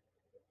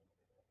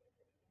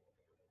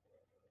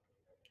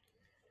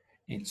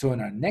 And so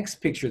in our next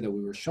picture that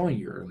we were showing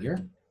you earlier,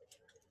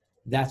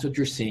 that's what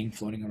you're seeing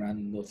floating around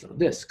in those little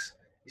discs.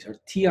 These are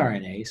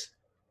tRNAs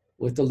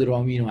with the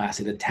little amino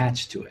acid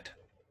attached to it.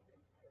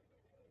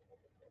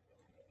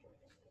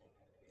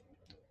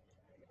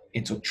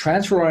 And so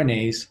transfer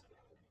RNAs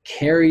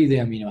carry the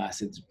amino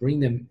acids, bring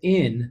them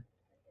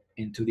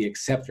into the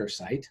acceptor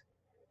site,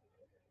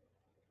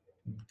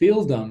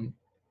 build them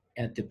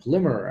at the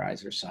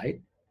polymerizer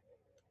site,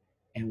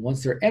 and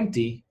once they're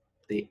empty,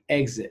 they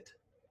exit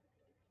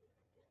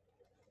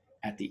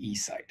at the E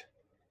site.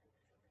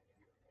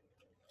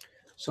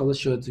 So let's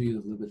show it to you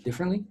a little bit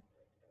differently.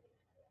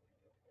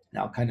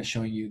 Now kind of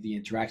showing you the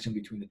interaction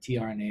between the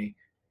tRNA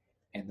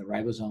and the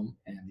ribosome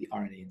and the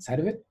RNA inside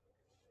of it.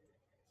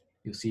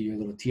 You'll see your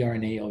little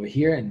tRNA over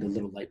here in the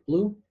little light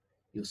blue.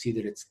 You'll see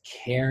that it's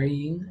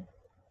carrying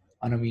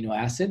an amino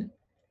acid,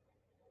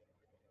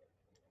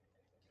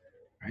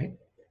 right?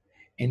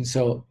 And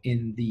so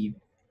in the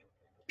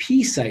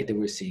P site that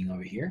we're seeing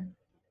over here,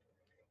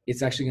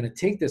 it's actually going to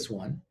take this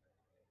one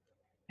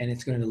and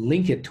it's going to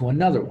link it to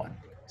another one.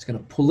 It's going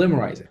to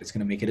polymerize it. It's going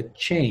to make it a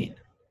chain.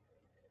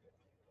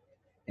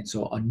 And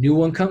so a new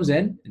one comes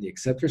in the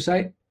acceptor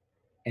site,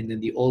 and then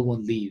the old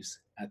one leaves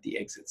at the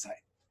exit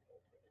site.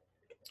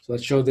 So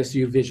let's show this to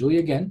you visually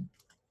again,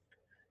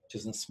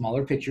 just in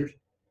smaller pictures.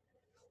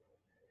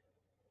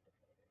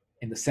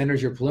 In the center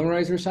is your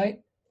polymerizer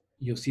site.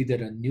 You'll see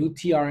that a new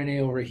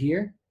tRNA over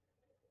here,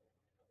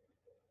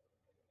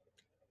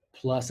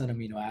 plus an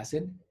amino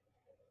acid,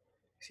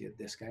 see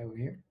this guy over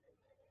here,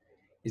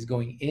 is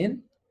going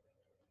in.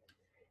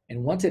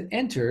 And once it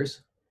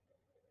enters,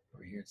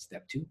 over here at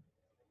step 2,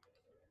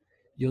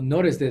 you'll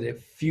notice that it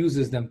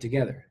fuses them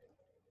together,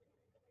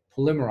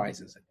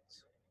 polymerizes it.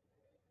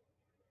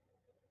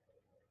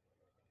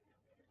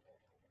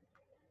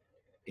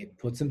 It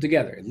puts them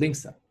together, it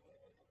links them.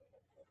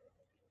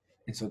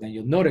 And so then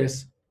you'll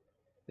notice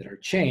that our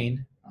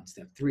chain on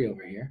step 3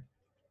 over here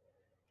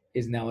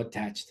is now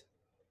attached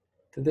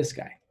to this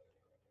guy.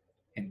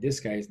 And this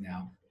guy is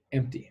now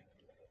empty.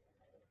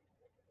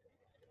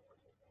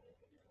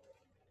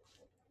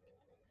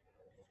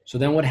 So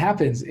then what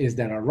happens is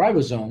that our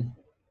ribosome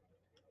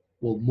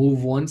will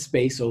move one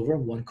space over,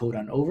 one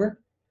codon over,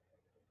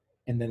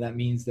 and then that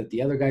means that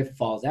the other guy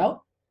falls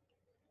out,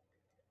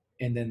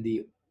 and then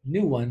the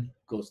new one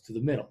goes to the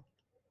middle.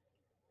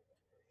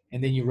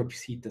 And then you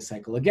repeat the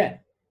cycle again,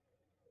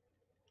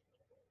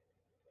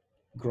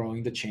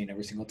 growing the chain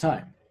every single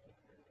time.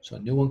 So a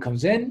new one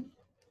comes in,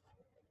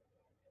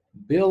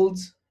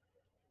 builds,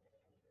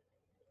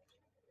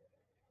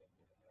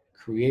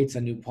 creates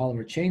a new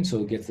polymer chain,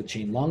 so it gets the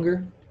chain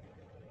longer,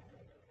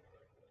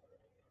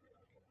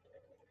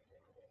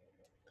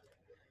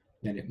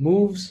 then it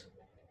moves,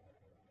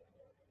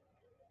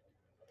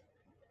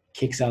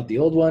 kicks out the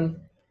old one,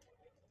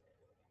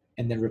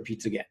 and then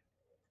repeats again.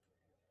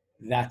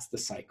 That's the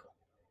cycle.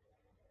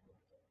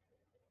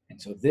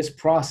 And so this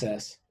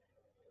process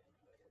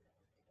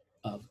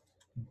of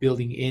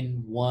building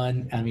in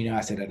one amino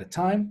acid at a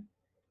time,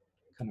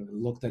 kind of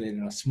looked at it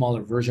in a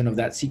smaller version of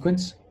that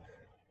sequence,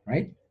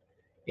 right?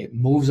 It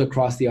moves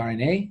across the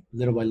RNA,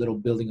 little by little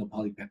building a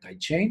polypeptide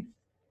chain.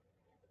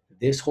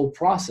 This whole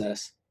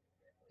process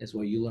is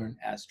what you learn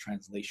as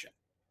translation.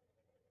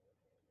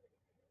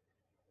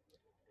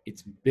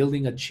 It's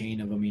building a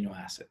chain of amino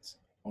acids,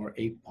 or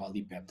a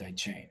polypeptide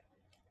chain.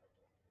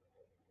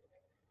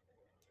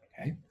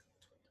 Okay?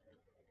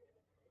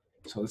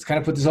 So let's kind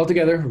of put this all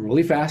together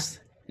really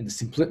fast in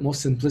the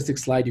most simplistic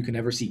slide you can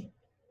ever see.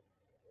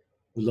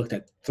 We looked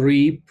at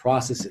 3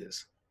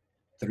 processes,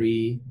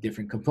 3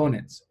 different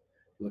components.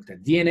 We looked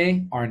at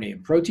DNA, RNA,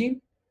 and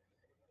protein,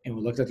 and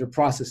we looked at their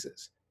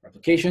processes: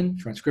 replication,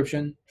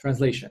 transcription,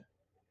 translation.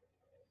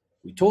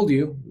 We told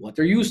you what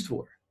they're used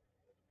for.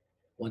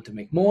 One to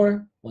make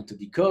more, one to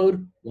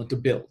decode, one to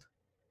build.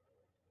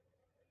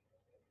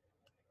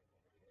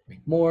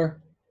 Make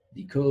more,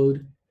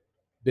 decode,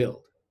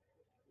 build.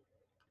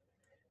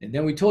 And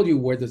then we told you,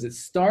 where does it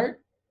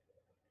start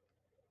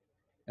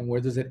and where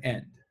does it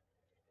end?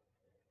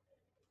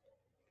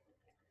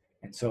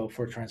 And so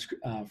for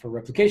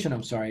replication,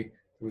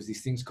 there was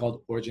these things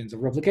called origins of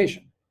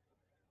replication.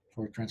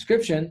 For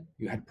transcription,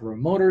 you had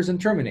promoters and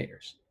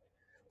terminators.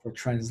 For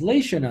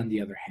translation, on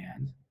the other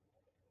hand,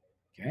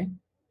 okay,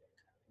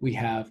 we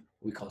have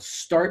what we call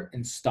start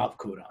and stop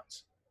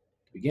codons,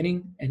 the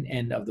beginning and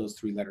end of those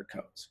 3-letter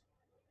codes.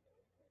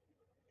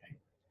 Okay.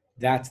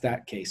 That's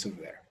that case over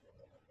there.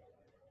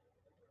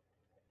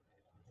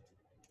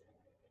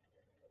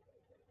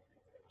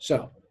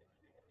 So,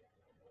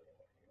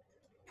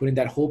 putting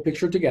that whole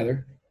picture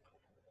together,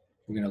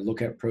 we're going to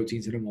look at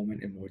proteins in a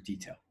moment in more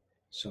detail.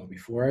 So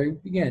before I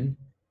begin,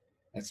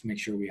 let's make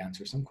sure we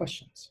answer some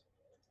questions.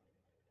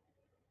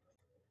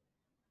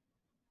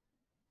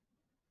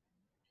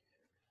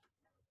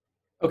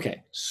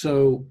 Okay,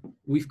 so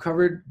we've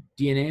covered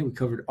DNA, we've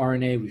covered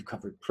RNA, we've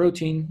covered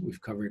protein,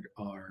 we've covered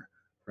our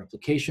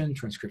replication,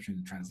 transcription,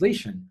 and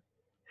translation.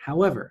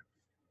 However,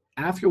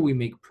 after we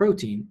make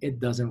protein, it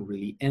doesn't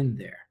really end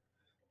there.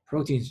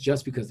 Proteins,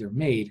 just because they're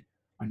made,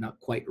 are not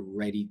quite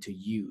ready to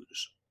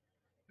use.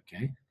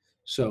 Okay,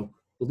 so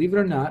believe it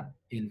or not,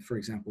 in, for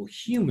example,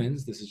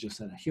 humans, this is just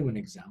a human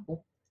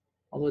example,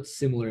 although it's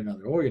similar in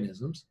other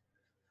organisms,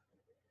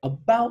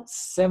 about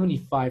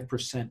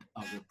 75%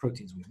 of the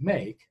proteins we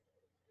make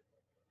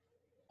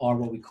are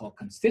what we call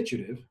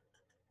constitutive,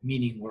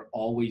 meaning we're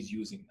always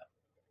using them.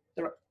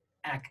 They're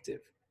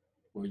active.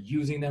 We're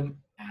using them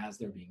as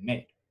they're being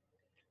made.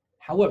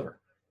 However,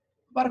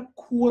 about a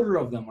quarter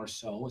of them or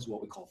so is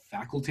what we call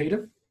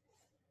facultative,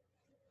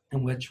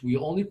 in which we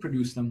only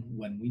produce them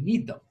when we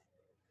need them.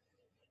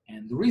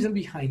 And the reason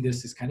behind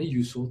this is kind of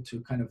useful to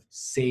kind of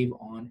save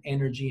on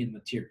energy and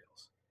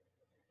materials.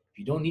 If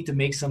you don't need to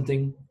make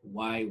something,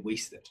 why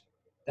waste it?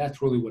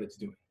 That's really what it's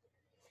doing.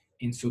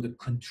 And so the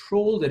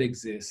control that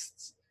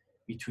exists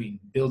between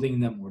building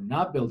them or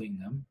not building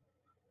them,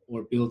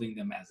 or building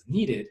them as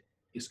needed,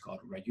 is called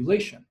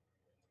regulation.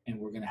 And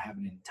we're going to have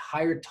an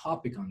entire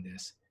topic on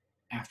this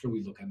after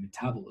we look at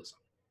metabolism.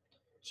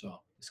 So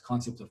this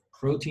concept of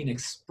protein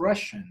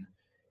expression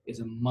is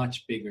a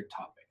much bigger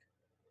topic.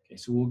 Okay,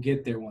 so we'll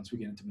get there once we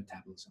get into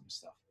metabolism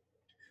stuff.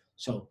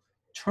 So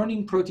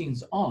turning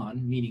proteins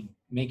on, meaning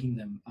making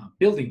them,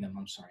 building them,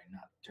 not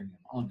turning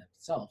them on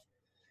itself,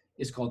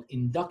 is called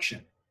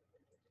induction.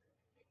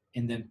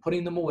 And then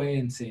putting them away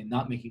and saying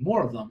not making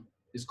more of them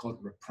is called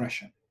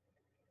repression.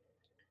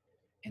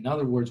 In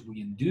other words, we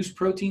induce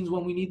proteins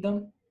when we need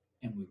them,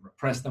 and we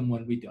repress them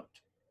when we don't.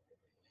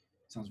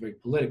 Sounds very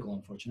political,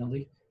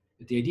 unfortunately.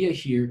 But the idea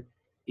here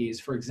is,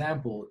 for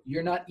example,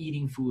 you're not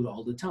eating food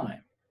all the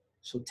time.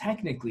 So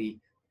technically,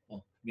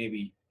 well,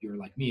 maybe you're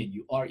like me and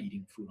you are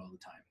eating food all the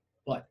time,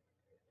 but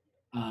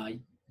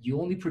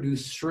you only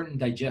produce certain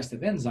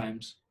digestive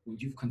enzymes when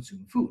you've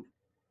consumed food.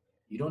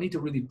 You don't need to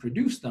really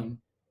produce them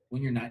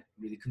when you're not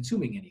really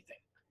consuming anything.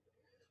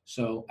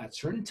 So at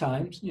certain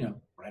times,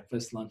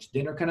 breakfast, lunch,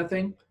 dinner kind of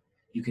thing,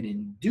 you can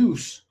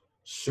induce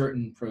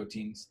certain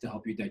proteins to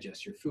help you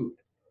digest your food.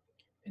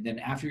 And then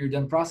after you're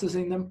done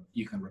processing them,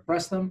 you can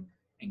repress them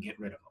and get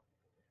rid of them.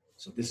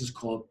 So this is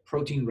called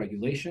protein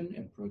regulation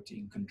and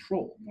protein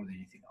control more than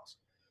anything else.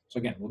 So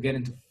again, we'll get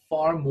into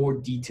far more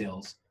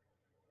details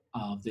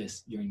of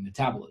this during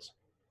metabolism.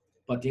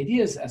 But the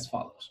idea is as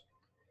follows.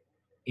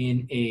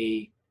 In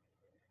a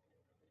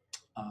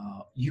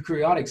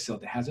eukaryotic cell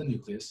that has a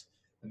nucleus,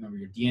 remember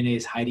your DNA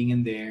is hiding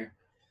in there,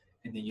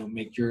 and then you'll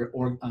make your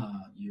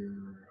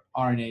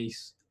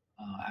RNAs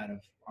out of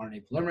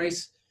RNA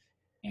polymerase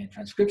and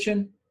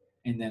transcription,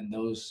 and then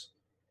those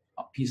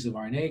pieces of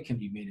RNA can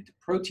be made into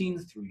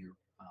proteins through your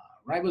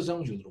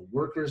ribosomes, your little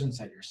workers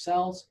inside your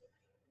cells,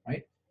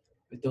 right?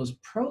 But those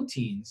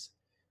proteins,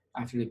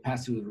 after they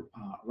pass through the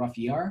rough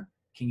ER,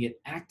 can get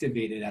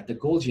activated at the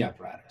Golgi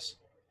apparatus.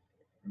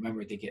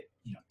 Remember, they get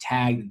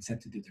tagged and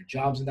sent to do their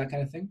jobs and that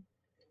kind of thing.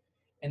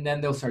 And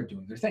then they'll start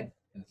doing their thing.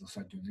 And they'll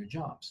start doing their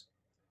jobs.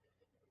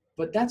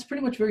 But that's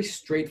pretty much very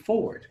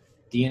straightforward.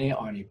 DNA,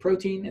 RNA,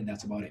 protein, and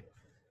that's about it.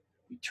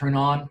 We turn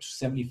on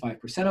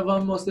 75% of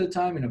them most of the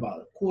time and about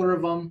a quarter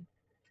of them,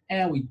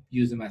 and we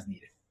use them as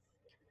needed.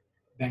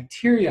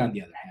 Bacteria, on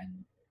the other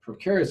hand,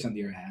 prokaryotes, on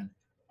the other hand,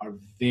 are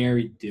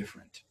very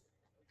different.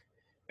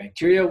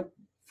 Bacteria,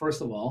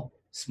 first of all,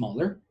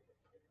 smaller.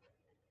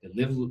 They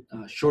live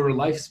shorter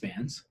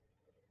lifespans,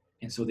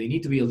 and so they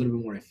need to be a little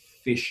bit more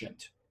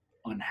efficient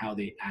on how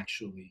they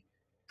actually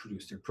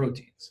produce their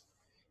proteins.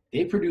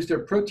 They produce their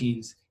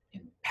proteins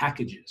in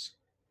packages.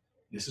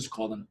 This is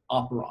called an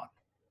operon.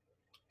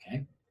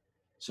 Okay,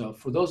 so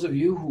for those of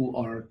you who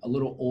are a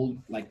little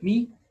old like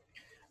me,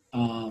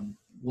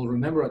 will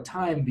remember a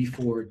time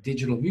before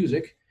digital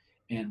music,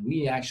 and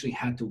we actually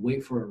had to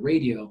wait for a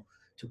radio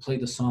to play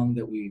the song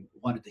that we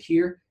wanted to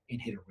hear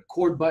and hit a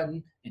record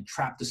button and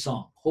trap the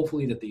song,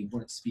 hopefully that they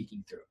weren't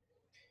speaking through.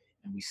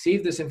 And we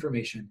saved this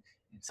information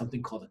in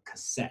something called a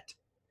cassette.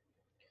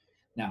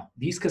 Now,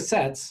 these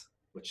cassettes,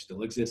 which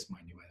still exist,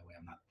 mind you, by the way,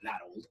 I'm not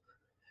that old,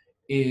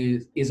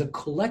 is a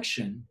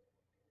collection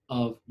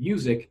of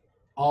music,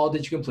 all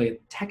that you can play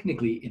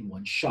technically in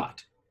one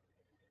shot.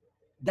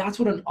 That's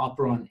what an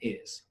operon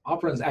is.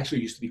 Operons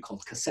actually used to be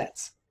called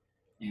cassettes,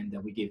 and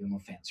we gave them a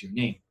fancier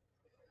name.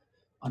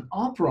 An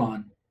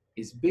operon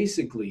is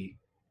basically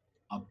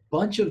a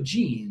bunch of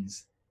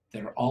genes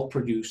that are all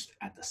produced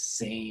at the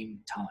same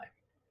time.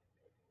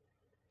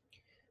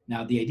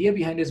 Now, the idea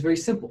behind it is very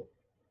simple.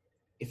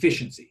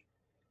 Efficiency.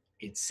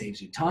 It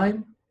saves you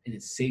time, and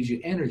it saves you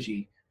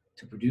energy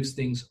to produce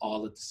things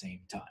all at the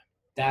same time.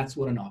 That's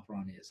what an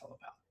operon is all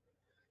about.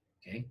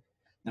 Okay?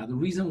 Now, the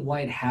reason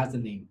why it has the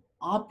name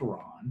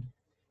operon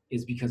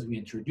is because we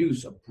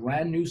introduce a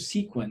brand new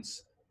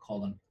sequence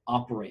called an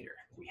operator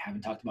we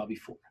haven't talked about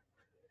before.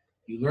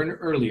 You learned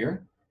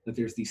earlier that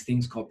there's these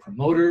things called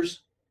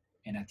promoters,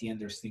 and at the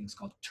end there's things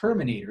called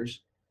terminators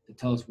that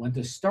tell us when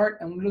to start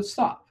and when to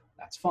stop.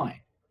 That's fine.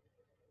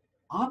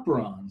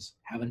 Operons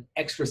have an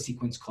extra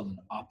sequence called an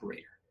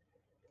operator,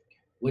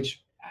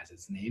 which, as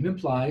its name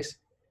implies,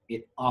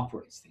 it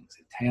operates things.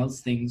 It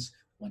tells things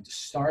when to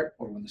start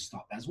or when to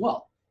stop as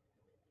well.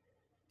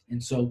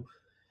 And so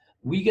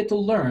we get to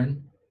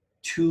learn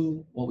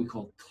two what we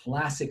call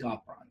classic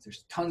operons.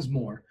 There's tons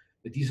more,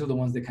 but these are the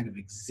ones that kind of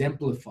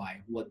exemplify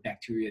what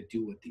bacteria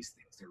do with these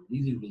things. They're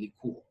really, really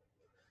cool.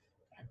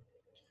 Okay?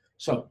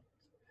 So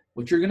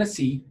what you're going to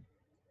see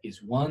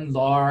is one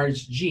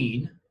large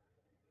gene,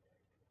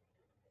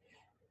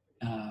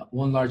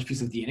 one large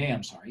piece of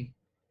DNA,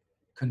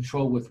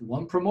 controlled with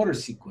one promoter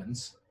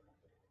sequence,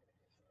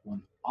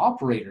 one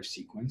operator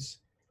sequence,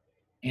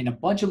 and a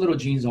bunch of little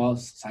genes all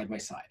side by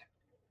side.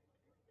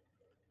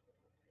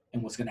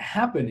 And what's going to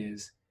happen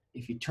is,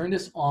 if you turn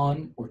this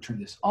on or turn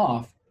this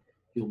off,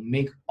 you'll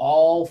make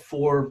all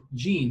four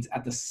genes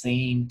at the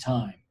same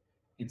time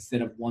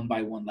instead of one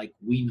by one like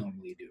we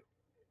normally do.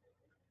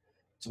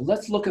 So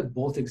let's look at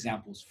both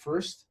examples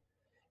first,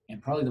 and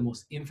probably the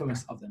most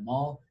infamous of them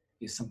all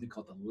is something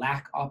called the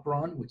lac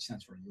operon, which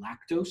stands for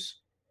lactose.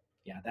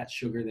 Yeah, that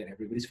sugar that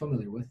everybody's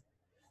familiar with,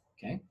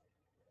 okay?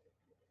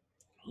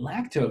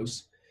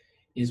 Lactose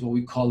is what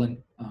we call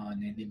an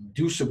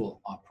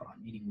inducible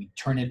operon, meaning we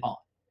turn it on.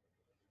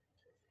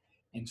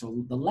 And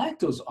so the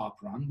lactose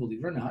operon,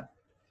 believe it or not,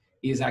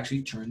 is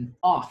actually turned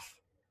off,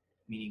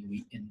 meaning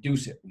we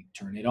induce it, we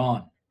turn it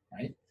on,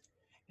 right?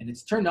 And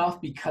it's turned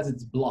off because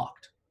it's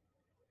blocked.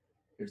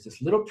 There's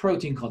this little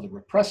protein called the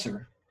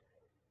repressor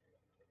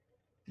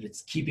that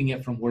it's keeping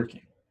it from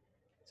working.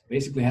 So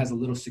basically it has a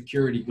little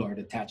security guard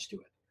attached to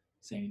it,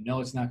 saying,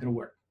 no, it's not going to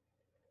work.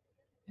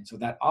 And so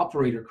that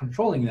operator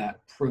controlling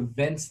that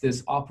prevents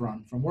this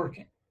operon from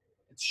working.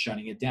 It's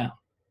shutting it down.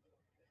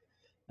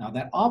 Now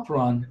that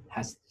operon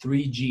has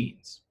three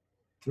genes,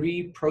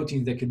 three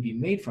proteins that can be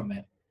made from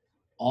it,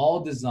 all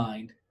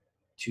designed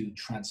to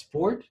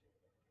transport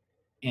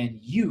and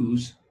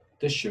use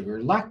the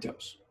sugar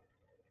lactose.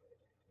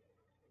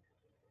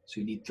 So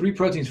you need three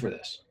proteins for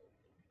this,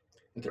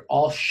 but they're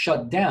all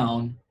shut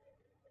down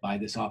by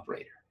this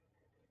operator.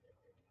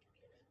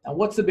 Now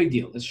what's the big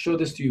deal? Let's show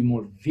this to you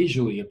more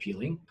visually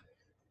appealing,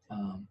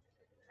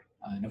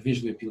 in a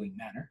visually appealing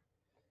manner,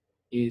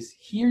 is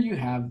here you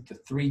have the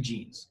three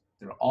genes.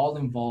 They're all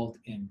involved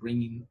in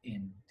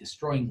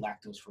destroying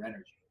lactose for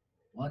energy.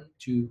 1,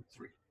 2,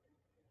 3.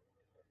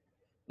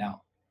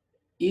 Now,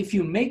 if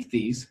you make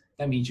these,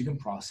 that means you can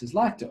process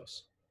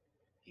lactose.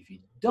 If you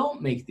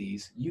don't make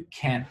these, you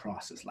can't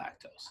process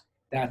lactose.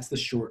 That's the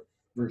short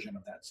version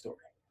of that story.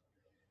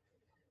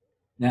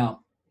 Now,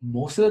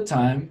 most of the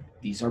time,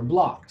 these are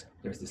blocked.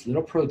 There's this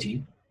little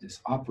protein, this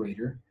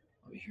operator,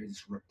 over here,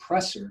 this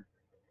repressor,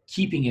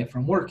 keeping it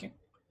from working.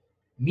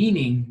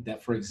 Meaning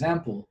that, for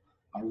example,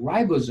 a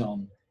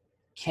ribosome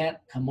can't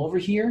come over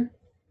here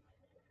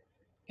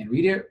and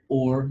read it,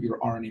 or your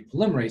RNA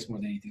polymerase, more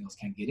than anything else,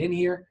 can't get in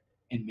here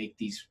and make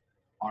these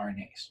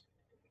RNAs.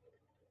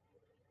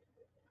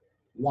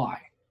 Why?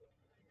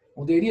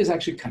 Well, the idea is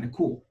actually kind of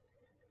cool.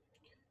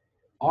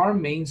 Our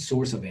main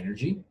source of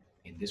energy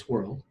in this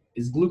world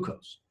is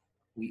glucose.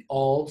 We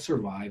all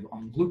survive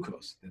on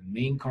glucose, the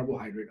main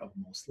carbohydrate of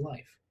most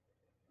life.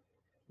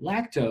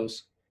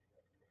 Lactose,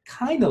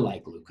 kind of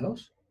like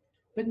glucose,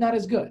 but not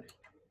as good.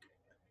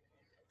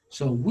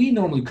 So we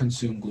normally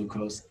consume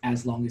glucose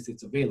as long as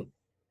it's available.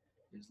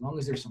 As long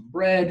as there's some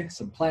bread,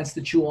 some plants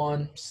to chew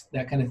on,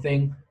 that kind of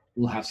thing,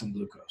 we'll have some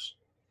glucose.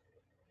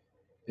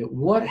 But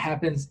what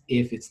happens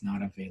if it's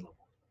not available?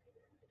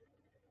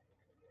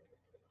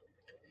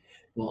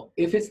 Well,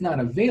 if it's not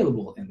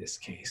available in this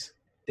case,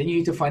 then you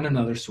need to find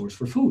another source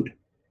for food.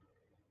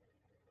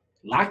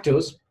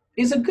 Lactose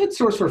is a good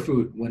source for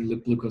food when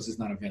glucose is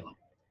not available.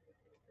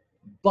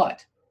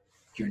 But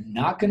you're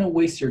not going to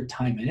waste your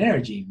time and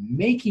energy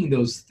making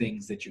those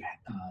things that you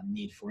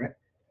need for it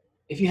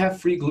if you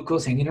have free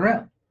glucose hanging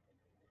around.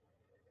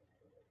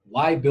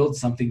 Why build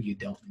something you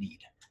don't need?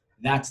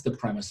 That's the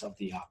premise of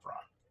the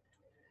operon.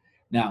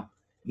 Now,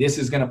 this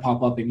is going to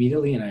pop up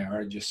immediately, and I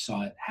already just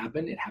saw it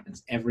happen. It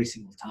happens every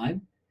single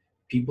time.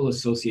 People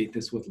associate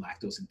this with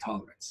lactose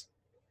intolerance.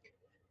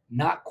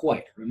 Not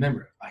quite.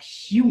 Remember, a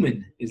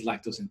human is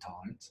lactose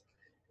intolerant.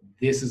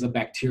 This is a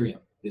bacterium.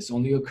 This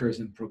only occurs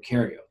in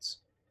prokaryotes.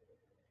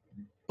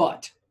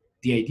 But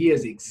the idea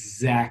is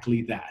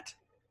exactly that.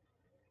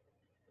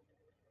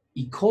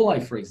 E.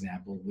 coli, for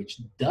example,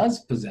 which does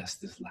possess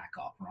this lac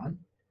operon,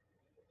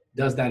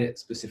 does that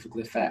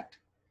specifically affect.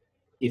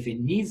 If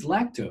it needs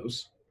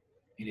lactose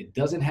and it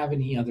doesn't have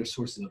any other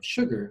sources of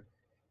sugar,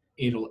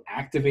 it'll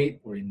activate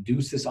or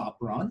induce this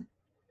operon,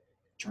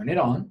 turn it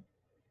on,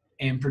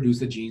 and produce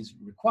the genes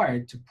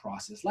required to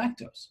process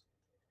lactose.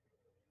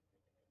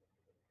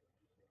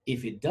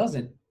 If it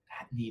doesn't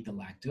need the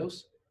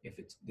lactose,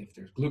 if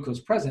there's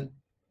glucose present,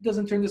 it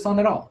doesn't turn this on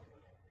at all.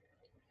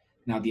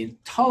 Now, the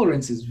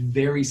intolerance is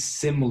very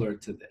similar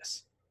to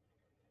this,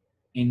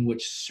 in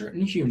which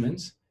certain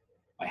humans,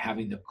 by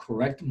having the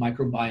correct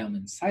microbiome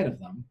inside of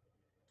them,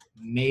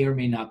 may or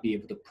may not be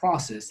able to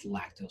process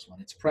lactose when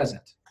it's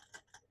present.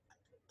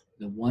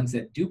 The ones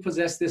that do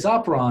possess this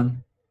operon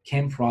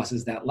can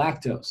process that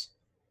lactose,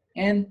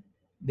 and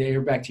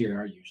their bacteria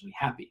are usually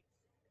happy.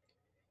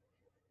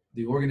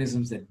 The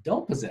organisms that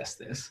don't possess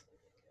this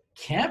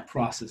can't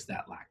process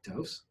that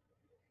lactose,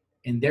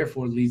 and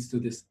therefore leads to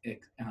this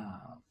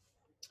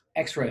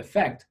extra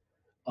effect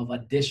of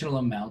additional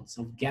amounts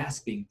of gas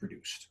being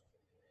produced.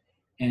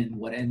 And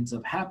what ends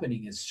up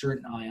happening is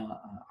certain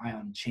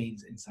ion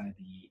chains inside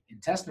the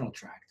intestinal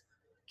tract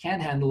can't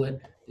handle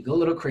it. They go a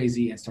little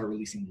crazy and start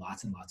releasing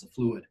lots and lots of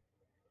fluid.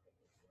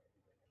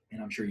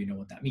 And I'm sure you know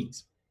what that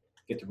means.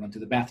 You get to run to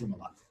the bathroom a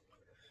lot.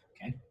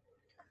 Okay?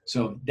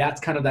 So that's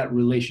kind of that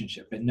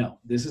relationship. And no,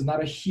 this is not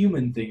a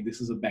human thing.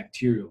 This is a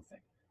bacterial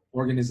thing.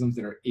 Organisms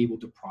that are able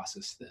to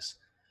process this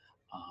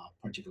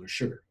particular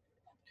sugar.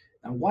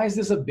 Now, why is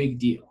this a big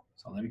deal?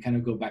 So let me kind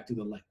of go back to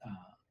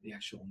the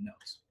actual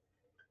notes.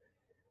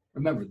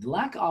 Remember, the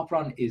lac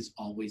operon is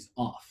always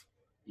off.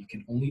 You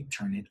can only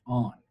turn it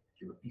on.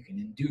 You can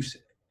induce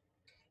it.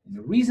 And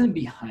the reason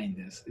behind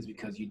this is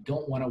because you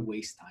don't want to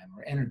waste time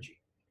or energy.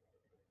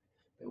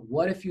 But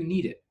what if you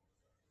need it?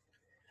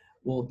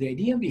 Well, the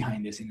idea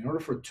behind this, in order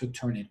to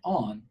turn it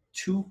on,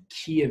 two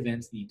key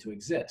events need to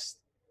exist.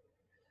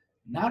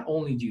 Not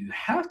only do you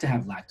have to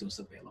have lactose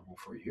available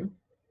for you,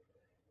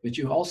 but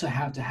you also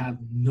have to have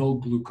no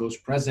glucose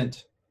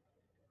present.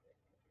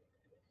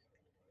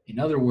 In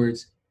other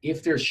words,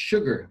 if there's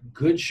sugar,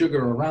 good sugar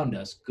around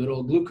us, good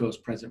old glucose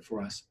present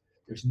for us,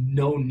 there's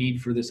no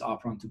need for this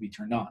operon to be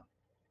turned on.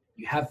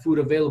 You have food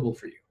available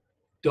for you.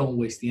 Don't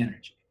waste the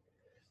energy.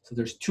 So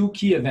there's two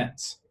key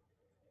events.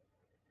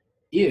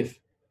 If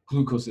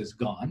glucose is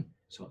gone,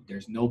 so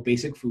there's no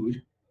basic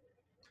food,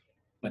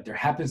 but there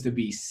happens to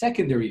be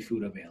secondary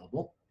food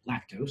available,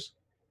 lactose,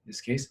 in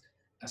this case,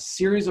 a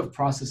series of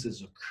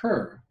processes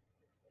occur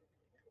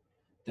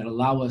that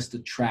allow us to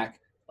track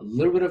a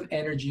little bit of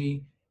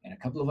energy and a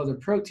couple of other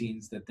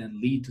proteins that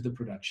then lead to the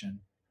production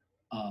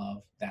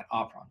of that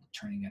operon,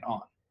 turning it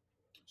on.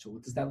 So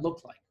what does that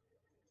look like?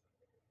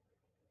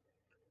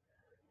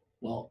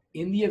 Well,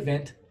 in the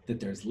event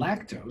that there's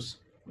lactose,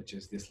 which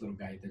is this little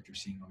guy that you're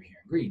seeing over here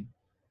in green,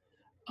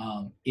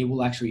 it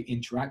will actually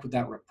interact with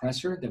that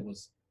repressor that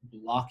was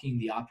blocking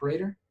the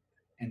operator,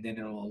 and then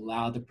it will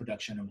allow the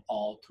production of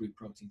all three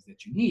proteins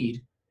that you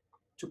need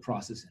to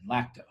process in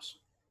lactose.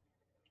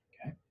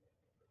 Okay?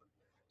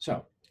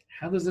 So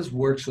how does this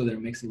work so that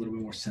it makes a little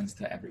bit more sense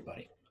to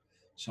everybody?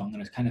 So I'm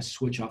going to kind of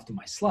switch off to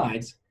my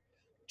slides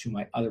to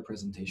my other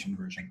presentation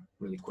version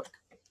really quick.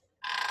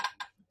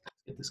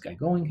 Let's get this guy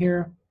going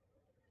here.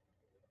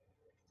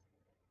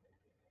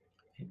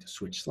 Hit to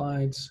switch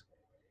slides.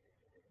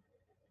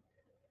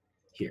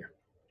 Here.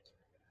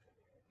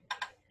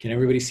 Can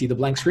everybody see the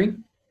blank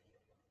screen?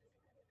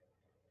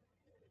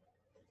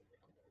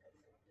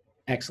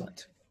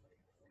 Excellent.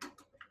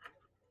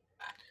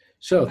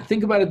 So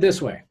think about it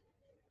this way.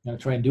 I'm going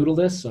to try and doodle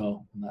this,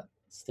 so I'm not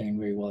staring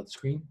very well at the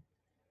screen.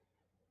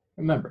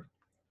 Remember,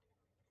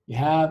 you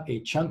have a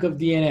chunk of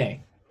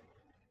DNA,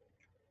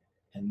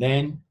 and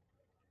then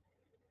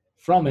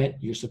from it,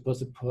 you're supposed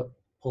to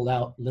pull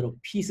out little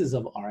pieces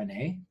of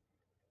RNA,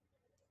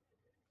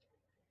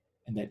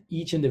 and that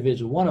each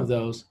individual one of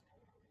those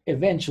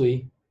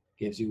eventually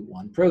gives you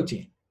one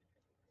protein.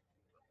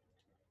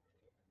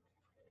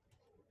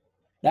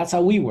 That's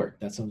how we work.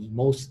 That's how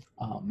most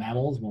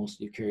mammals,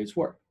 most eukaryotes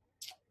work.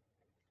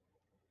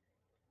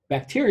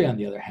 Bacteria, on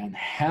the other hand,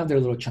 have their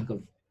little chunk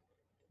of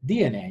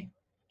DNA.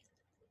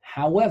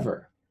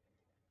 However,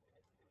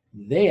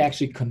 they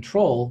actually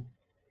control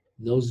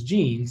those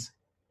genes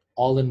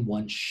all in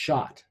one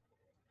shot.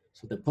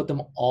 So they put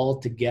them all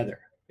together,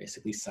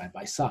 basically side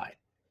by side.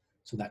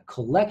 So that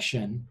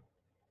collection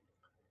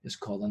is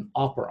called an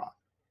operon.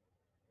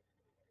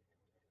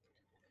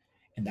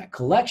 And that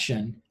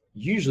collection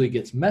usually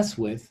gets messed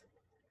with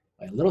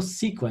by a little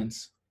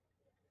sequence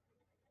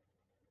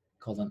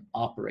called an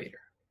operator.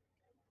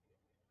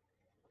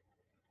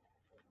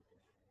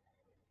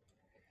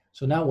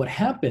 So now what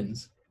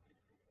happens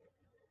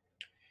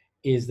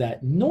is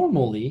that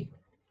normally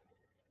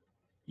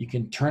you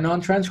can turn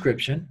on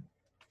transcription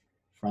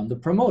from the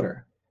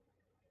promoter,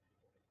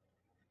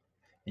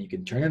 and you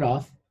can turn it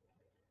off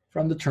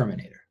from the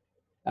terminator.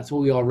 That's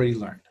what we already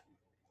learned.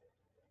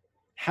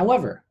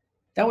 However,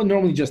 that would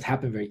normally just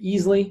happen very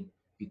easily.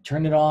 You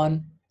turn it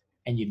on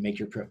and you'd make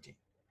your protein.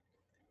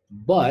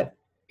 But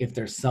if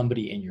there's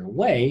somebody in your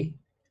way,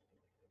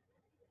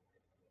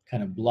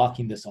 kind of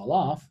blocking this all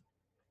off,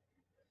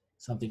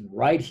 something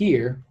right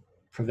here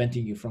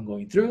preventing you from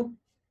going through,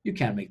 you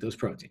can't make those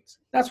proteins.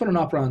 That's what an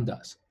operon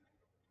does.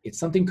 It's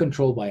something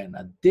controlled by an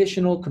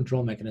additional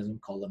control mechanism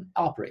called an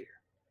operator.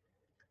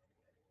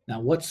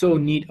 Now, what's so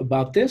neat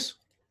about this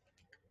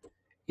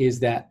is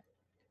that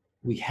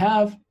we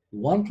have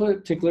one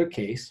particular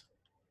case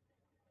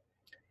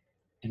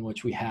in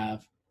which we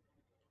have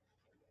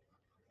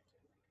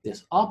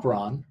this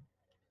operon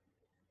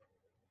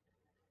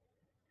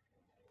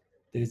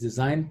that is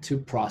designed to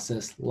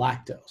process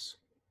lactose.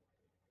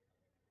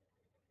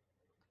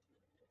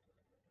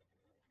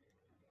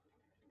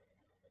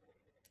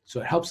 So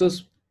it helps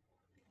us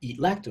eat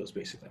lactose,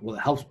 basically. Well,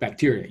 it helps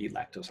bacteria eat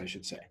lactose, I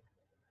should say,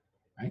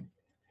 right?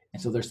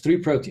 And so there's 3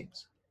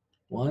 proteins,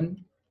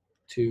 1,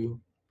 2,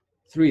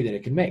 3 that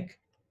it can make.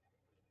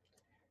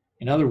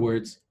 In other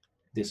words,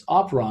 this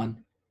operon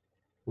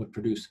would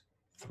produce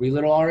 3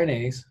 little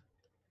RNAs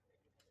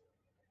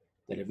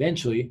that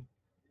eventually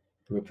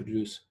will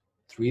produce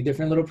 3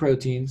 different little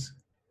proteins,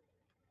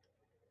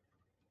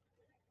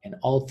 and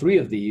all 3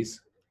 of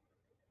these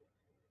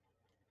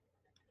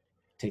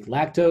take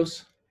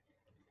lactose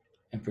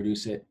and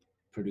produce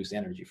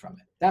energy from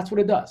it. That's what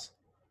it does.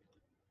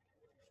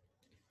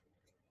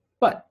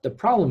 But the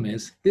problem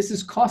is, this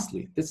is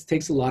costly. This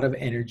takes a lot of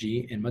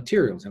energy and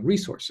materials and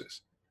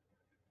resources.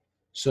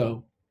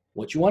 So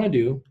what you want to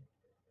do,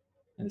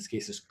 in this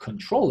case, is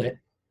control it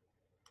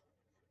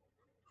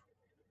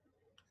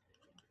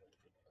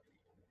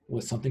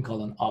with something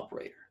called an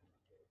operator.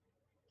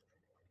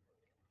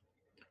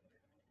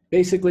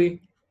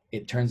 Basically,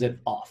 it turns it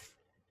off,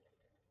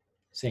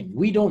 saying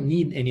we don't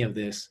need any of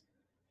this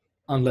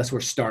unless we're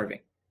starving.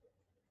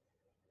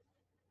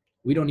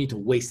 We don't need to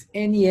waste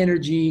any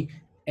energy,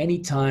 any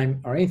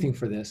time, or anything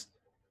for this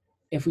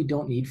if we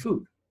don't need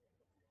food.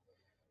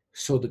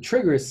 So the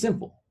trigger is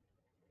simple.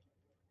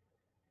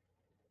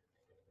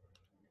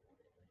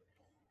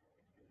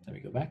 Let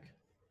me go back.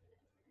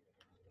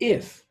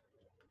 If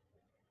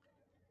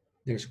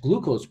there's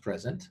glucose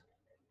present,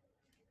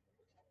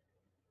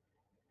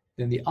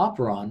 then the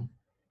operon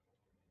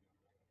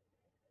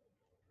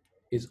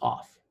is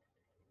off.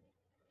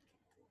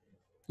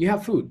 You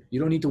have food. You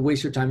don't need to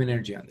waste your time and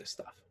energy on this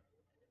stuff.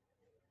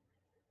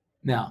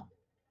 Now,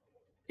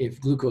 if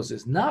glucose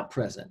is not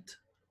present,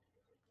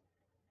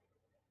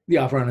 the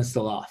operon is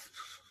still off.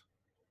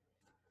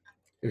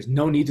 There's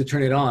no need to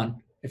turn it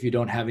on if you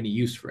don't have any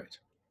use for it.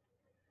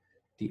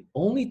 The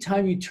only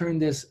time you turn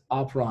this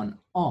operon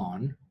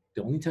on,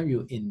 the only time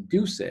you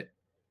induce it,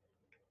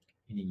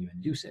 meaning you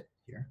induce it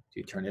here, so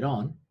you turn it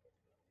on,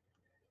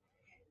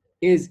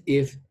 is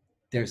if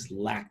there's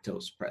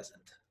lactose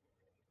present.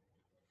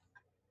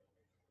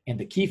 And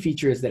the key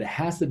feature is that it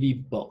has to be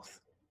both.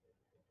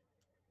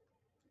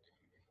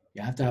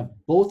 You have to have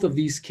both of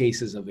these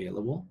cases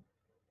available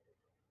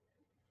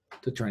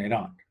to turn it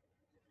on.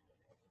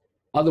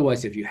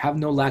 Otherwise, if you have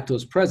no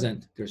lactose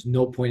present, there's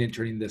no point in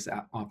turning this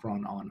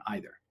operon on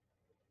either.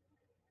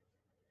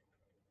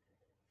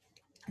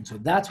 And so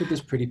that's what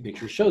this pretty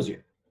picture shows you.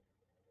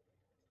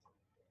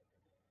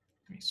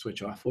 Let me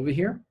switch off over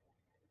here.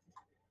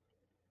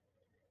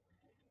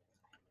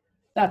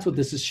 That's what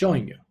this is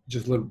showing you,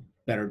 just a little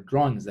better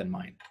drawings than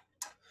mine,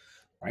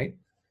 right?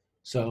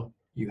 So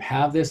you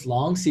have this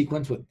long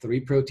sequence with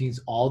 3 proteins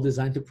all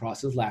designed to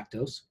process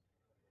lactose,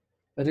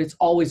 but it's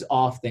always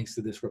off thanks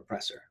to this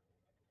repressor.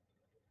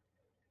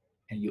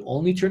 And you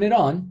only turn it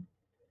on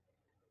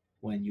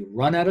when you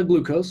run out of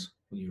glucose,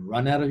 when you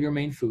run out of your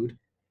main food,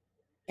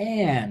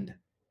 and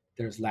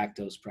there's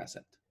lactose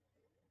present.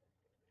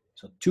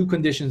 So 2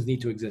 conditions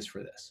need to exist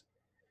for this.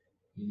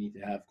 You need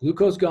to have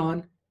glucose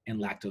gone and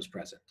lactose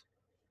present.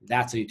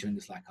 That's how you turn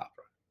this lac operon.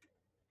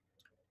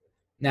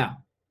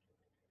 Now,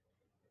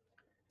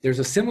 There's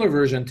a similar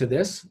version to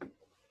this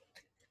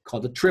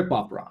called the trip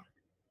operon.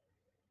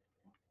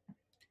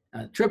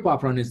 Trip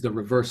operon is the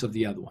reverse of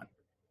the other one.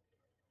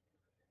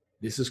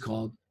 This is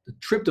called the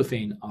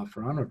tryptophan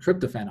operon or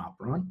tryptophan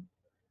operon,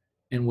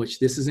 in which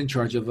this is in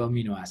charge of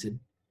amino acid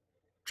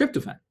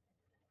tryptophan.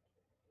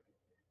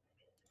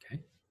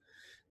 Okay.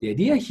 The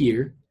idea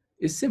here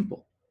is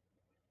simple.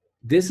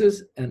 This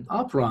is an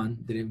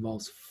operon that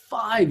involves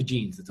 5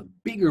 genes. It's a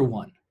bigger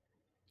one.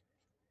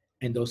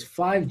 And those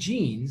 5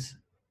 genes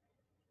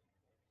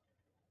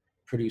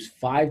produce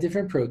 5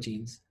 different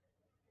proteins,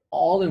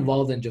 all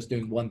involved in just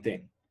doing one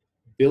thing,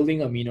 building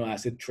amino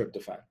acid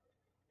tryptophan.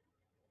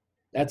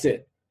 That's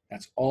it.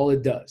 That's all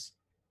it does.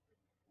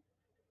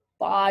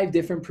 5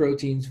 different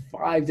proteins,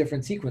 5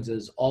 different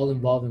sequences, all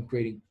involved in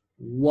creating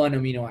one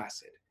amino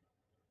acid.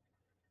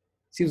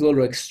 Seems a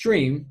little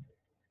extreme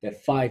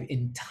that 5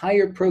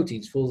 entire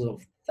proteins full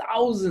of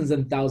thousands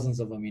and thousands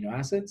of amino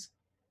acids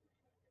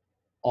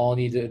all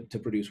need to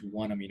produce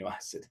one amino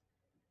acid.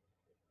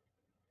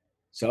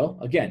 So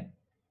again,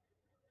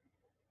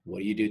 what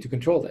do you do to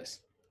control this?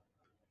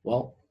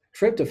 Well,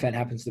 tryptophan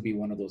happens to be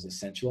one of those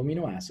essential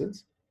amino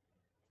acids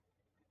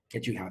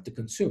that you have to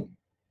consume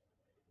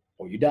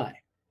or you die.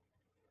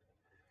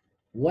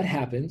 What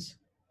happens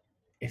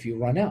if you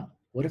run out?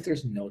 What if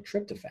there's no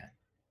tryptophan?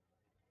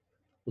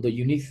 Well, the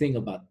unique thing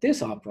about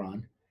this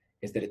operon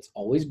is that it's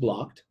always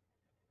blocked,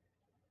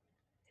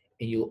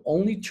 and you'll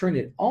only turn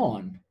it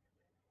on,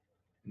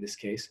 in this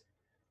case,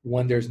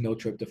 when there's no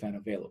tryptophan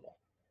available.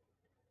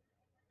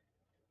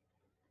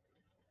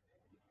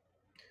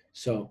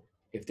 So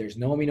if there's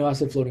no amino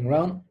acid floating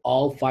around,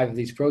 all 5 of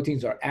these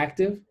proteins are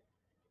active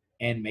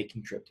and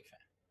making tryptophan.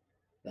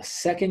 The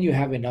second you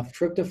have enough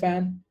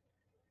tryptophan,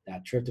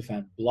 that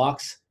tryptophan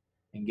blocks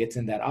and gets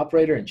in that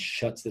operator and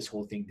shuts this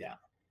whole thing down.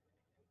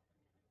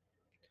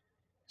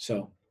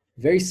 So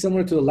very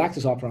similar to the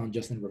lactose operon,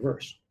 just in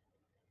reverse.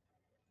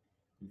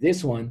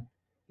 This one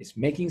is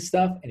making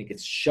stuff and it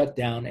gets shut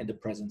down in the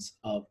presence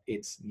of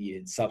its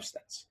needed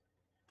substance.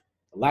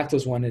 The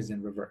lactose one is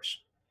in reverse.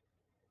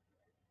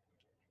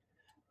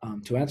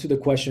 To answer the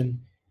question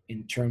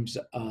in terms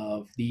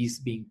of these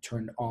being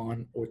turned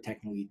on or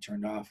technically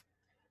turned off,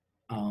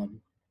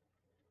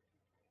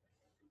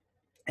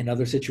 in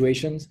other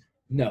situations,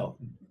 no.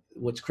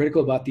 What's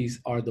critical about these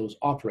are those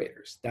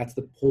operators. That's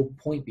the whole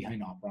point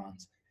behind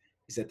operons,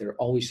 is that they're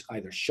always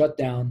either shut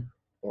down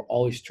or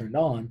always turned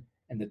on,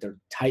 and that they're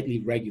tightly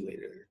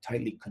regulated, or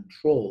tightly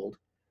controlled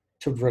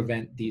to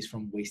prevent these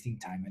from wasting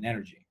time and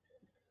energy.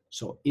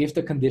 So if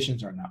the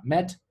conditions are not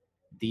met,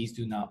 these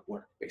do not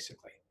work,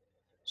 basically.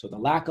 So the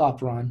lac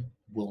operon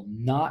will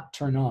not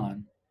turn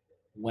on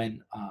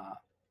when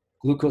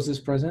glucose is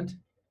present,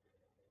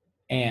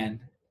 and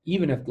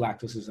even if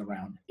lactose is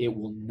around, it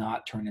will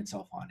not turn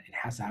itself on. It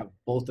has to have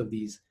both of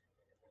these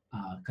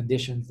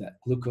conditions, that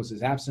glucose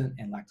is absent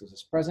and lactose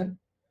is present,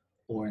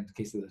 or in the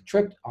case of the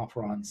trip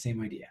operon,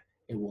 same idea.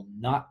 It will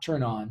not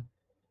turn on,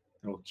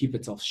 it will keep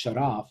itself shut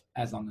off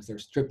as long as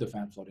there's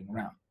tryptophan floating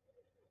around.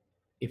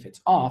 If it's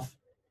off,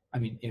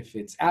 if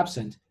it's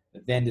absent,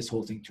 then this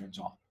whole thing turns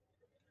on.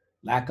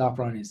 Lac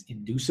operon is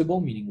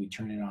inducible, meaning we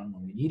turn it on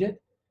when we need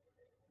it.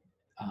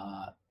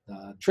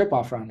 The trip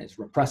operon is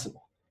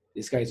repressible.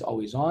 This guy is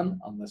always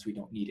on unless we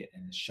don't need it,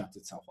 and it shuts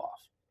itself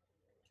off.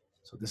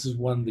 So this is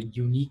one of the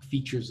unique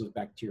features of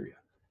bacteria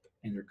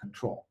and their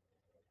control.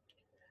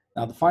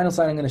 Now, the final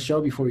slide I'm going to show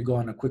before we go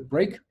on a quick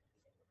break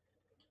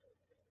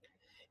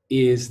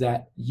is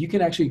that you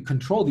can actually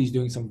control these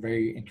doing some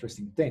very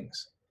interesting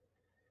things.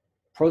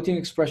 Protein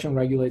expression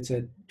regulates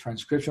it.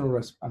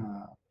 Transcriptional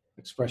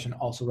expression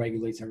also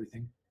regulates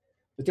everything.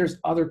 But there's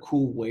other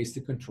cool ways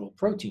to control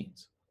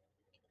proteins.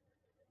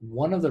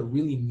 One of the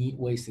really neat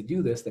ways to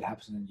do this that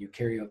happens in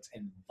eukaryotes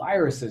and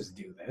viruses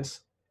do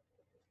this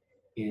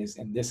is,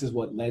 and this is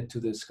what led to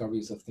the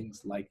discoveries of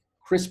things like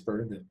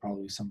CRISPR that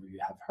probably some of you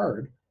have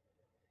heard,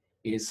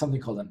 is something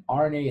called an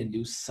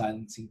RNA-induced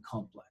silencing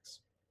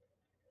complex,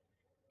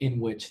 in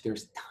which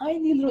there's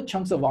tiny little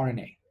chunks of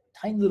RNA,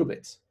 tiny little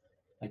bits,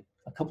 like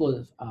a couple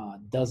of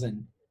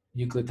dozen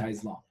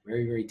nucleotides long,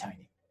 very, very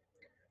tiny.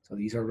 So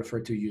these are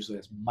referred to usually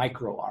as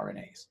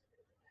microRNAs.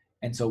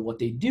 And so what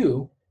they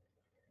do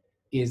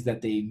is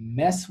that they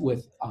mess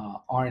with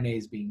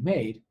RNAs being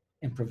made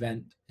and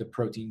prevent the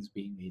proteins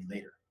being made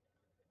later.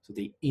 So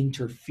they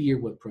interfere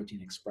with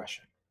protein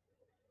expression.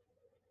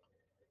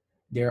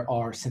 There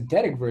are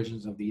synthetic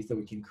versions of these that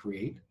we can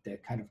create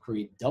that kind of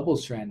create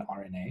double-strand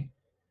RNA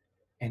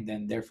and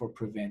then therefore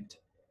prevent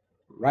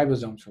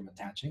ribosomes from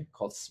attaching,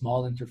 called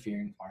small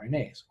interfering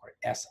RNAs, or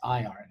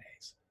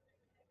siRNAs.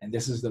 And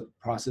this is the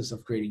process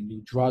of creating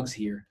new drugs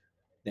here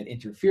that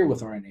interfere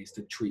with RNAs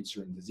to treat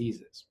certain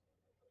diseases.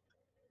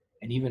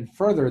 And even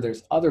further,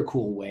 there's other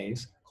cool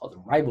ways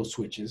called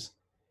riboswitches,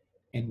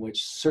 in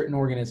which certain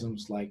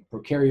organisms like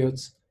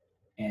prokaryotes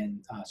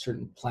and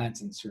certain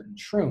plants and certain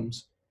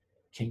shrooms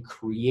can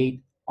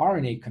create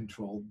RNA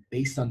control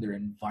based on their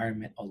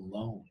environment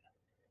alone.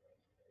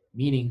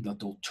 Meaning that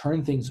they'll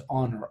turn things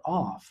on or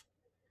off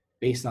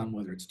based on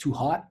whether it's too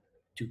hot,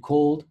 too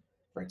cold,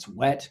 or it's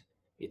wet,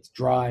 it's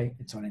dry,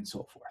 and so on and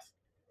so forth.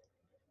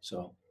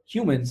 So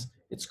humans,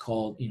 it's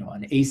called,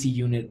 an AC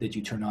unit that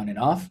you turn on and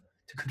off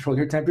to control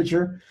your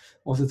temperature.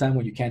 Most of the time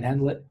when you can't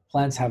handle it,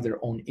 plants have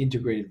their own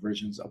integrated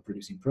versions of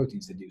producing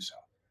proteins to do so.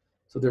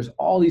 So there's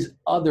all these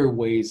other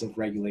ways of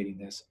regulating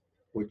this.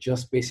 We're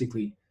just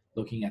basically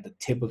looking at the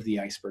tip of the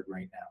iceberg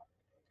right now,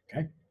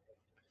 okay?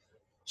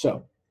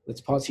 So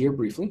let's pause here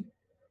briefly.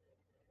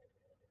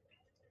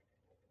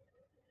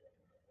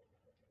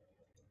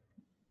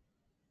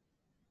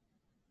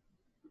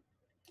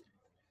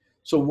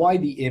 So why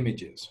the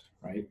images,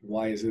 right?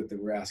 Why is it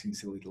that we're asking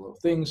silly little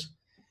things?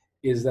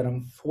 Is that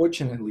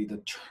unfortunately the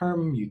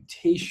term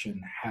mutation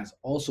has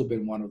also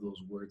been one of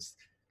those words,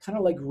 kind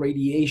of like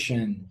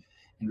radiation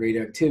and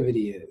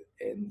radioactivity,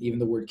 and even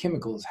the word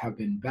chemicals have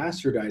been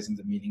bastardized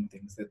into meaning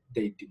things that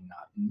they do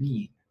not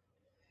mean.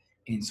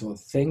 And so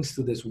thanks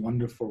to this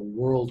wonderful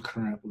world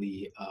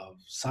currently of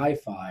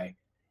sci-fi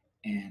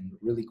and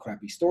really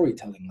crappy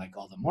storytelling, like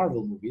all the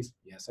Marvel movies,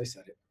 yes, I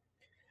said it,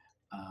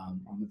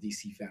 I'm a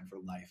DC fan for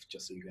life,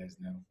 just so you guys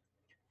know,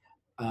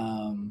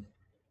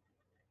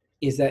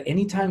 is that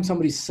anytime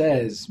somebody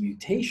says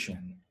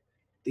mutation,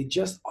 they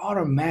just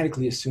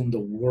automatically assume the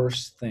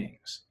worst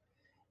things.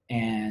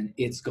 And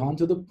it's gone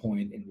to the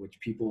point in which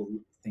people,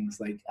 things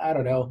like, I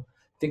don't know,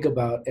 think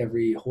about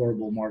every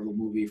horrible Marvel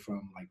movie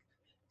from like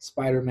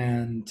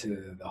Spider-Man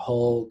to the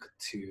Hulk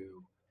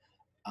to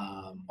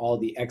all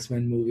the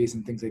X-Men movies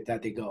and things like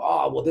that. They go,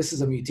 oh, well, this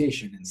is a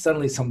mutation. And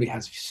suddenly somebody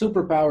has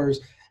superpowers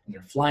and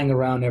they're flying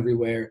around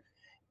everywhere,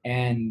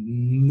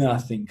 and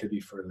nothing could be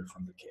further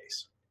from the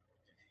case.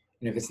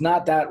 And if it's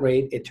not that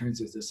rate, it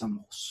turns into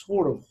some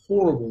sort of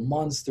horrible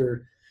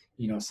monster,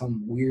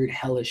 some weird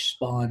hellish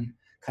spawn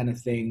kind of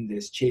thing that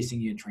is chasing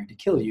you and trying to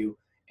kill you,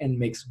 and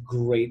makes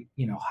great,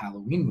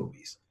 Halloween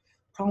movies.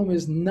 Problem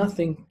is,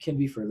 nothing can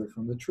be further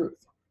from the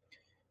truth.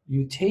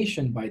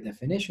 Mutation, by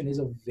definition, is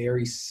a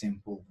very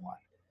simple one.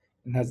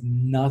 It has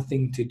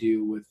nothing to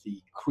do with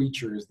the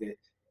creatures that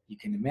you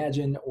can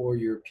imagine or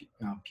your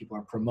people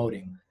are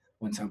promoting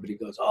when somebody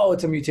goes, oh,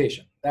 it's a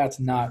mutation.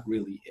 That's not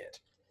really it.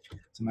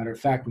 As a matter of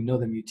fact, we know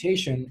that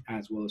mutation,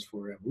 as well as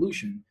for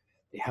evolution,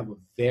 they have a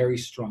very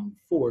strong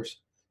force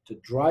to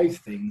drive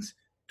things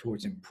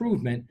towards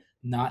improvement,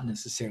 not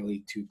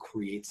necessarily to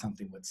create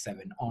something with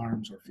 7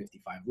 arms or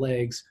 55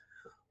 legs,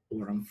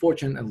 or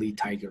unfortunately,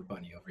 Tiger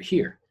Bunny over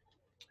here.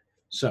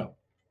 So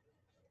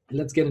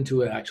let's get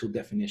into actual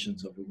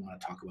definitions of what we want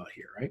to talk about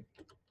here, right?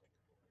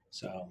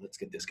 So let's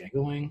get this guy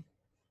going.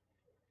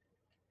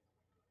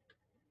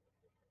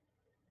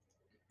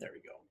 There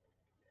we go.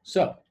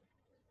 So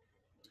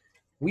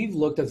we've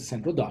looked at the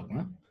central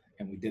dogma,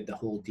 and we did the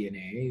whole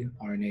DNA,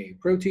 RNA,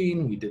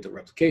 protein. We did the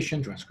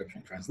replication,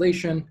 transcription,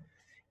 translation,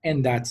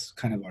 and that's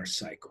kind of our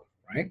cycle,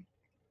 right?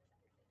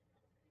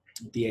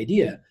 The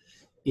idea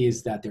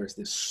is that there's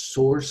this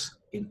source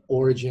and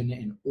origin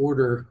and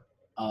order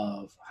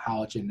of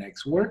how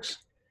genetics works.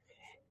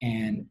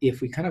 And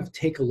if we kind of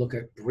take a look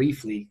at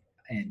briefly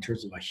in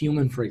terms of a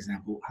human, for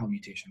example, how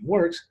mutation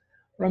works,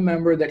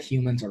 remember that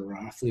humans are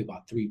roughly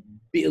about 3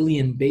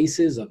 billion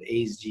bases of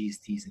A's, G's,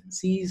 T's, and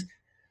C's,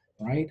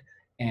 right?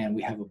 And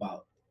we have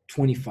about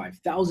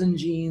 25,000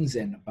 genes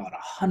and about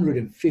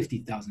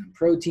 150,000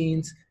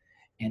 proteins.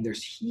 And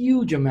there's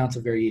huge amounts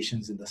of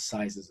variations in the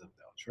sizes of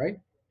those, right?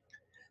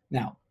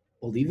 Now,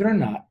 believe it or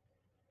not,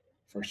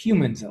 for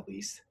humans at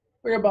least,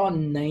 we're about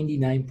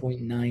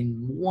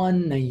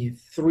 99.91,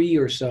 93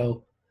 or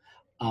so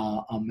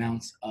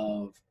amounts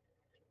of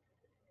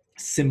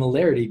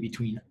similarity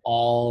between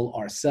all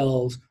our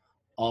cells,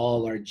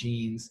 all our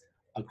genes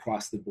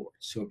across the board.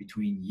 So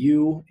between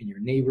you and your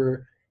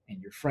neighbor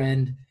and your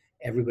friend,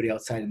 everybody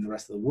outside in the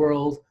rest of the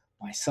world,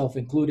 myself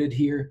included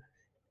here,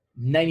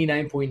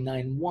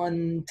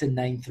 99.91 to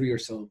 93 or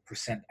so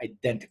 %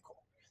 identical.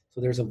 So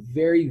there's a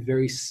very,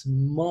 very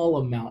small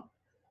amount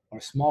or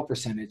small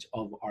percentage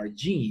of our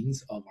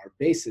genes, of our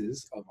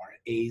bases, of our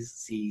A's,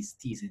 C's,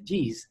 T's, and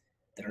G's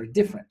that are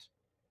different.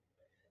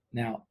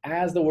 Now,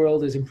 as the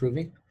world is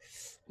improving,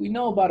 we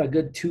know about a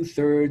good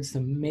 2/3 to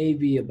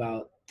maybe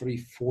about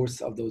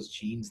 3/4 of those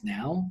genes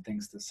now,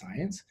 thanks to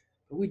science,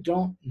 but we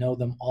don't know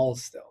them all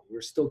still.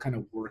 We're still kind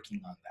of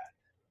working on that.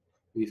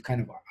 We've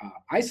kind of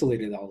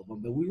isolated all of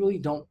them, but we really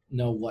don't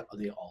know what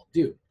they all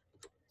do.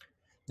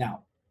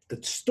 Now,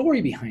 the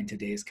story behind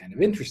today is kind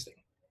of interesting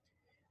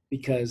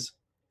because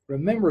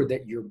remember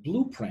that your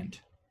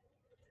blueprint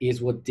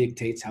is what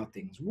dictates how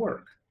things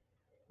work,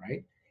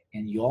 right?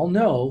 And you all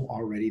know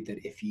already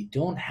that if you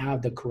don't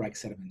have the correct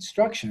set of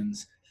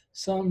instructions,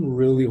 some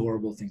really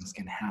horrible things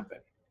can happen.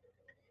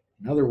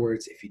 In other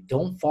words, if you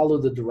don't follow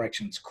the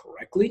directions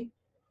correctly,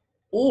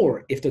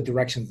 or if the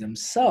directions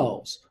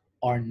themselves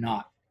are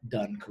not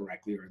done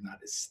correctly or not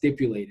as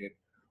stipulated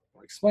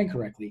or explained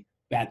correctly,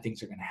 bad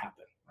things are going to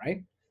happen,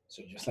 right?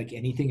 So just like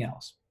anything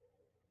else.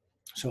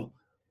 So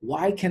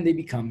why can they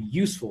become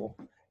useful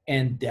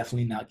and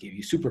definitely not give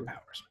you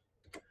superpowers?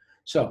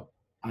 So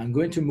I'm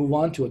going to move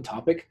on to a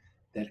topic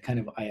that kind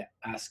of I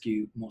ask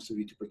you, most of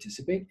you, to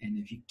participate. And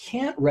if you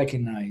can't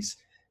recognize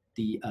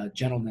the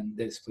gentleman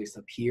that is placed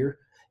up here,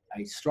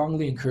 I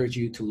strongly encourage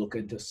you to look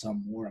into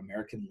some more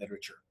American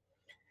literature.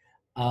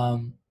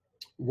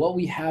 What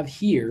we have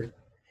here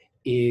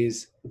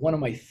is one of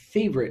my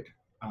favorite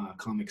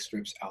comic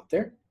strips out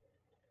there.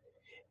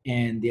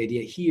 And the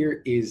idea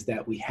here is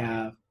that we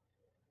have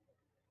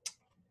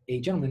a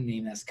gentleman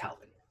named as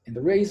Calvin. And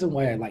the reason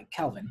why I like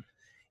Calvin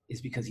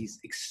is because he's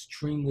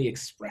extremely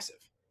expressive.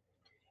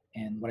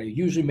 And what I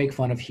usually make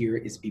fun of here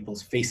is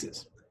people's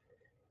faces.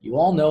 You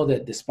all know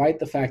that despite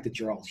the fact that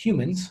you're all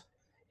humans,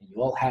 and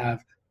you all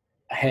have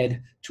a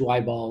head, 2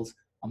 eyeballs,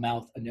 a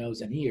mouth, a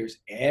nose, and ears,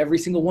 every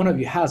single one of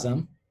you has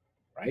them,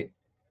 right?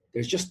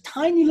 There's just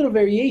tiny little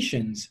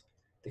variations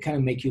that kind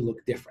of make you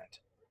look different.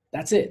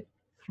 That's it.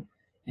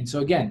 And so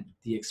again,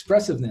 the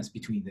expressiveness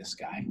between this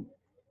guy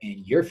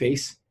and your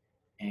face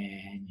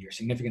and your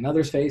significant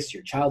other's face,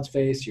 your child's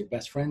face, your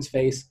best friend's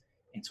face,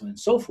 and so on and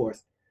so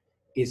forth,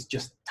 is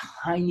just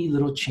tiny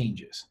little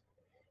changes.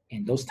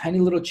 And those tiny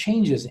little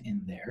changes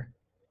in there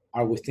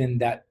are within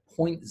that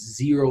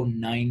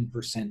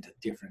 0.09%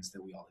 difference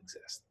that we all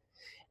exist.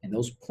 And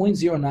those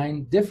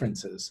 0.09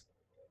 differences,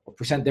 or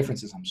percent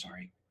differences, I'm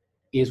sorry,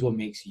 is what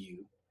makes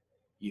you,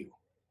 you.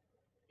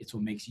 It's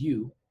what makes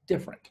you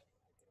different.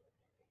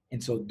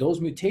 And so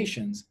those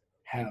mutations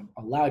have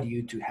allowed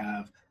you to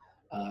have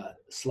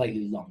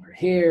slightly longer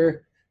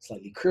hair,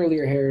 slightly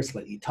curlier hair,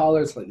 slightly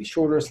taller, slightly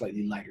shorter,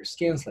 slightly lighter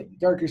skin, slightly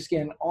darker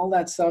skin, all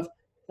that stuff.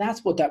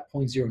 That's what that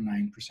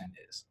 0.09%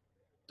 is.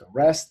 The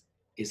rest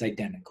is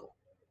identical.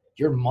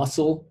 Your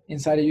muscle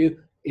inside of you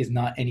is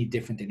not any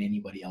different than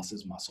anybody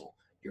else's muscle.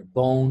 Your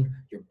bone,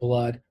 your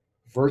blood,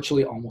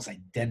 virtually almost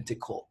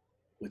identical,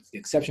 with the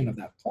exception of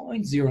that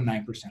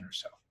 0.09% or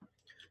so.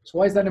 So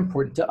why is that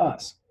important to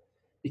us?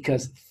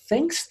 Because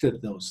thanks to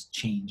those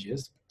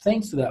changes,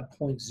 thanks to that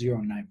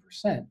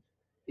 0.09%,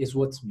 is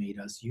what's made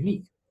us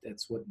unique.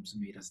 That's what's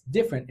made us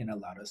different and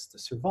allowed us to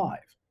survive.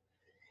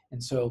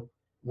 And so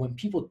when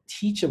people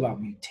teach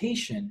about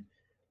mutation,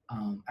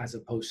 as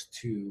opposed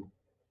to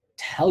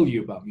tell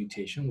you about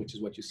mutation, which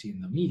is what you see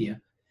in the media,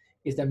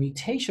 is that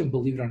mutation,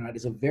 believe it or not,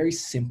 is a very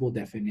simple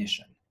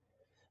definition.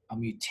 A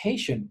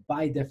mutation,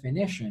 by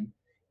definition,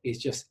 is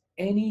just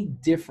any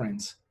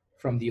difference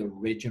from the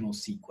original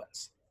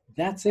sequence.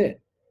 That's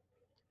it.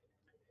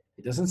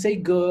 It doesn't say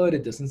good,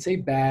 it doesn't say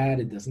bad,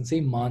 it doesn't say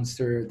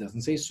monster, it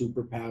doesn't say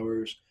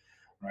superpowers,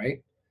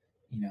 right?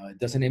 You know, it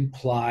doesn't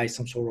imply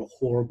some sort of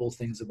horrible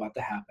things about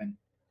to happen.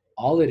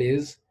 All it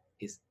is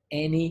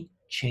any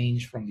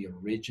change from the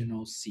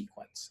original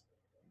sequence.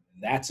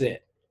 That's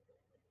it.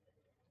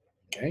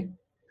 Okay?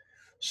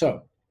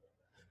 So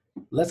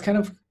let's kind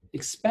of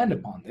expand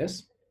upon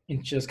this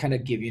and just kind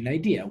of give you an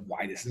idea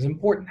why this is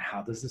important.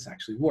 How does this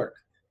actually work?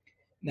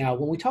 Now,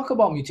 when we talk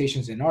about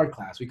mutations in our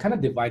class, we kind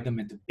of divide them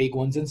into big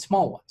ones and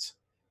small ones.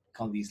 We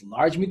call these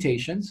large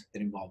mutations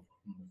that involve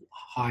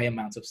high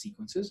amounts of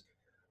sequences,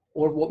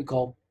 or what we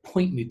call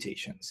point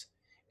mutations,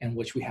 in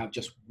which we have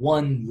just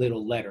one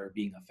little letter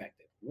being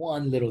affected,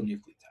 one little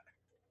nucleotide.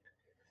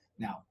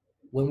 Now,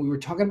 when we were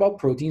talking about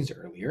proteins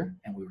earlier,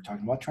 and we were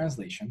talking about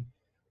translation,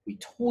 we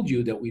told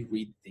you that we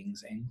read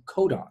things in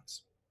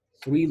codons,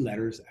 3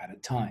 letters at a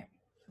time,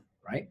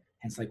 right?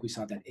 Hence, like we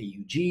saw that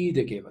AUG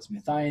that gave us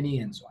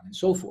methionine and so on and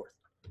so forth.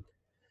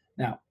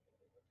 Now,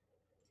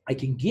 I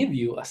can give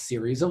you a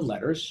series of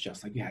letters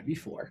just like you had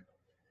before,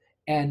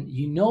 and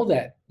you know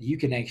that you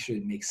can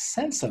actually make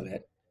sense of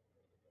it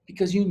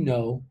because you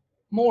know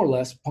more or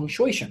less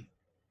punctuation.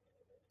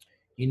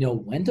 You know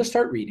when to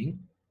start reading,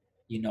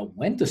 you know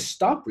when to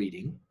stop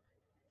reading,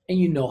 and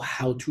you know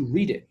how to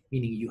read it,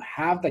 meaning you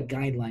have the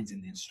guidelines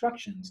and the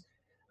instructions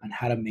on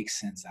how to make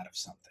sense out of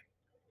something.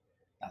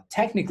 Now,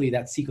 technically,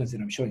 that sequence that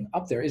I'm showing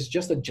up there is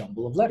just a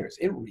jumble of letters.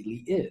 It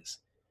really is.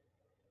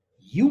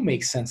 You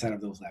make sense out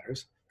of those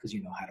letters because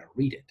you know how to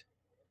read it.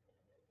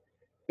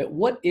 But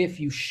what if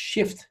you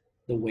shift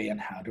the way on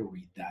how to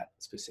read that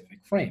specific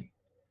frame?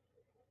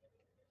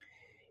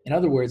 In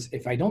other words,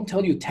 if I don't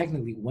tell you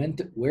technically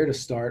where to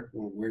start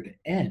or where to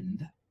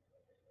end,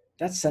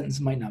 that sentence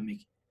might not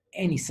make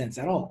any sense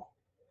at all.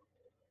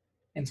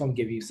 And so I'm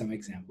giving you some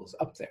examples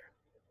up there.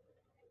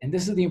 And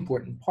this is the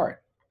important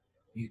part.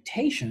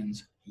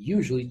 Mutations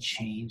usually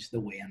change the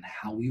way on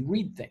how we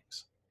read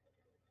things.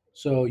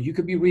 So you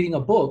could be reading a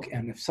book,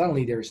 and if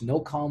suddenly there's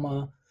no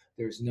comma,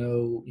 there's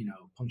no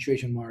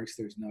punctuation marks,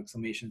 there's no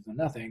exclamations, no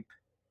nothing,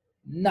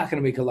 not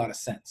going to make a lot of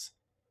sense.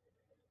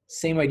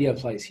 Same idea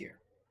applies here.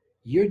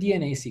 Your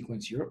DNA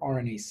sequence, your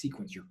RNA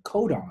sequence, your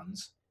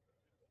codons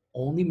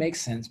only make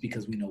sense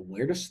because we know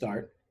where to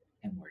start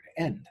and where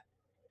to end.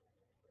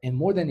 And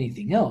more than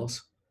anything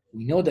else,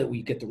 we know that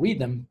we get to read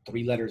them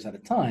 3 letters at a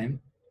time,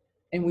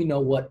 and we know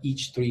what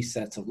each 3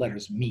 sets of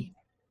letters mean.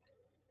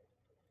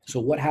 So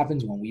what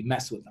happens when we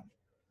mess with them,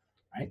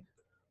 right?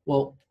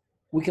 Well,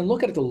 we can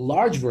look at the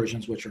large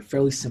versions, which are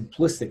fairly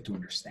simplistic to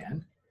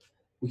understand.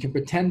 We can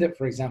pretend that,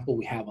 for example,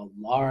 we have a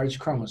large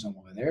chromosome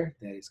over there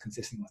that is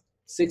consisting of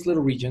 6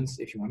 little regions,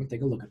 if you want to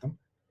take a look at them.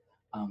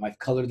 I've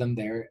colored them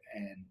there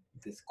in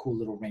this cool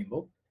little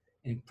rainbow.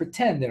 And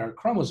pretend that our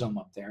chromosome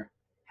up there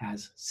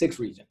has 6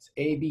 regions,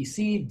 A, B,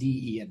 C,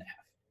 D, E, and F.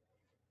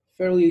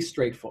 Fairly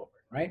straightforward,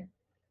 right?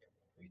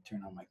 Let me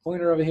turn on my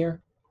pointer over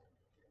here.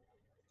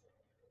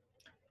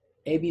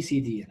 A, B, C,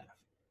 D, and F.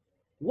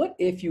 What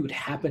if you would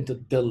happen to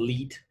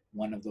delete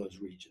one of those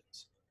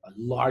regions, a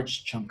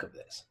large chunk of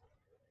this?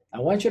 I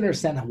want you to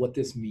understand what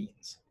this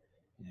means.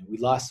 We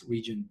lost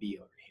region B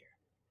over here.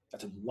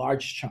 That's a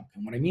large chunk.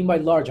 And what I mean by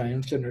large, I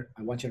want you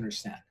to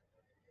understand.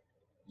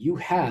 You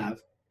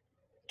have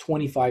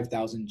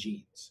 25,000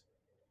 genes.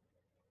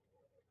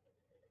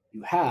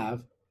 You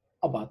have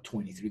about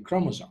 23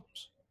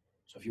 chromosomes.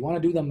 So if you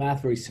want to do the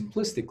math very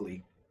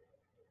simplistically,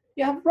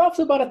 you have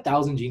roughly about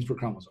 1,000 genes per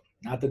chromosome.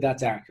 Not that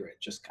that's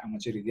accurate, just I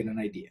want you to get an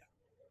idea.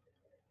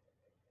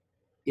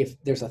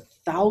 If there's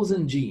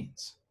 1,000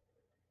 genes,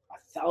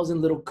 1,000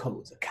 little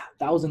codes,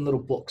 1,000 little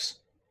books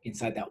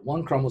inside that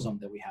one chromosome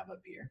that we have up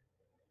here,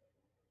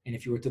 and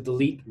if you were to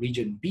delete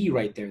region B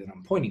right there that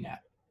I'm pointing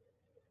at,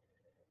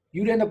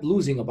 you'd end up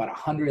losing about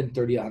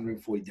 130,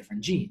 140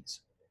 different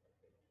genes.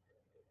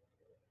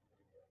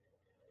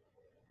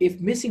 If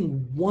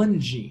missing one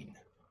gene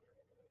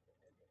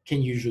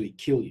can usually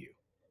kill you,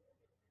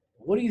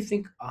 what do you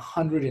think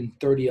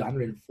 130,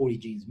 140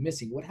 genes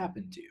missing, what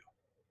happened to you?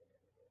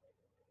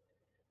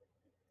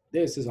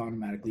 This is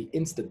automatically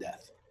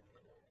insta-death.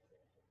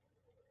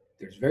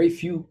 There's very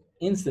few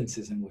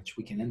instances in which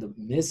we can end up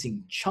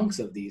missing chunks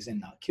of these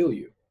and not kill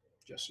you,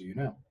 just so you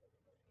know.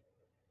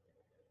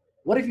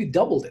 What if you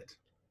doubled it?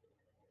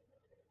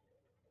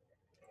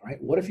 All right,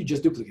 what if you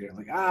just duplicated it?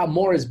 Like,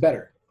 more is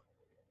better.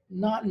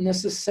 Not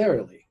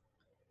necessarily.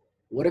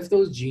 What if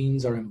those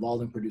genes are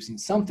involved in producing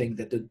something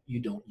that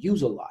you don't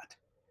use a lot?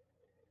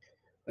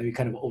 Let me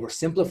kind of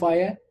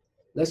oversimplify it.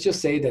 Let's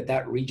just say that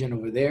that region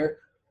over there,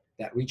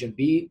 that region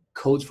B,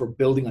 codes for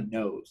building a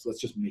nose. Let's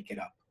just make it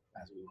up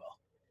as we will.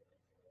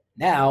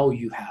 Now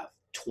you have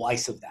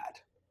twice of that.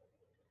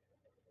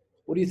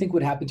 What do you think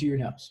would happen to your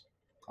nose?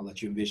 I'll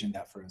let you envision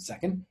that for a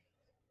second,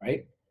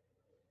 right?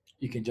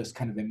 You can just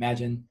kind of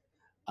imagine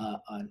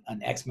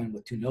an X-Men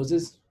with two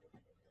noses,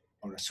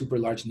 or a super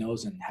large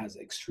nose and has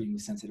extremely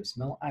sensitive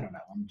smell. I don't know.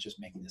 I'm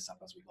just making this up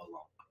as we go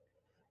along,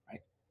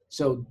 right?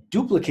 So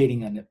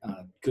duplicating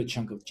a good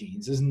chunk of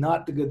genes is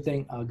not a good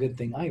thing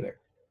either.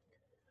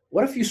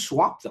 What if you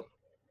swap them?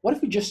 What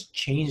if you just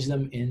change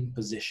them in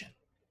position?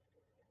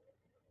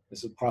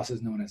 This is a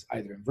process known as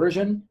either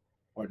inversion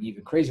or an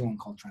even crazier one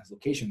called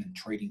translocation, and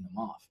trading them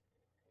off.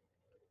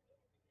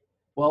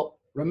 Well,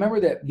 remember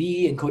that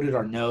B encoded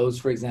our nose,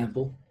 for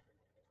example,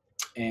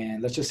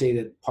 and let's just say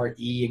that part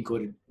E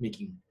encoded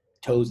making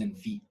toes and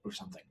feet or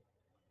something.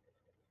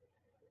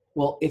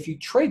 Well, if you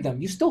trade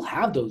them, you still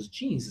have those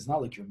genes. It's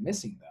not like you're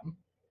missing them.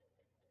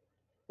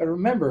 But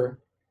remember,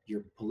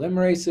 your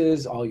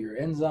polymerases, all your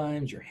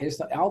enzymes, your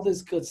histone, all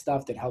this good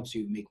stuff that helps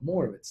you make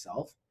more of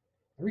itself,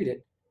 read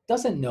it,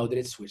 doesn't know that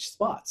it switched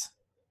spots.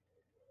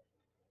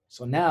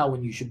 So now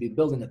when you should be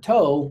building a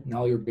toe,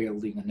 now you're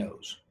building a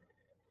nose.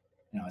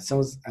 Now, it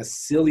sounds as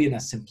silly and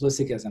as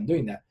simplistic as I'm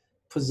doing that.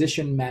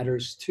 Position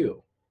matters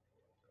too.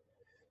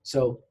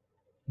 So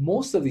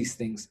most of these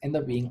things end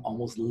up being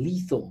almost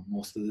lethal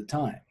most of the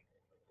time.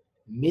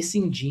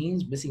 Missing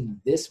genes, missing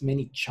this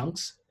many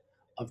chunks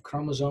of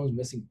chromosomes,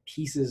 missing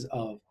pieces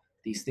of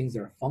these things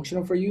that are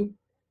functional for you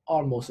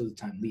are most of the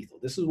time lethal.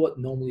 This is what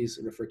normally is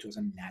referred to as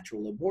a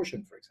natural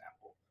abortion, for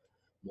example.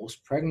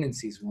 Most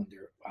pregnancies, when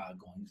they're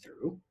going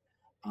through,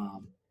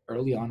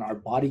 early on, our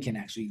body can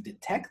actually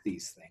detect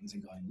these things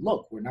and going,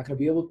 look, we're not going to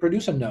be able to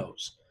produce a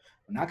nose.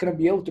 We're not going to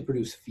be able to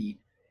produce feet.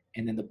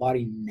 And then the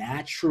body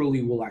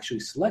naturally will actually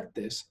select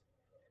this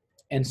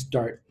and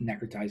start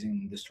necrotizing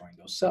and destroying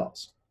those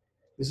cells.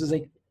 This is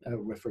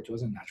referred to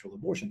as a natural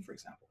abortion, for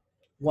example.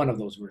 One of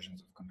those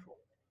versions of control.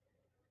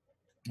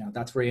 Now,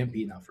 that's for AMP,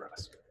 not for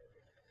us.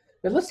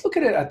 But let's look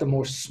at it at the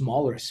more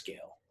smaller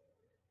scale.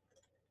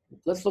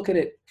 Let's look at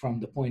it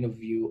from the point of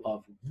view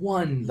of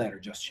one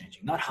letter just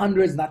changing. Not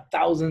hundreds, not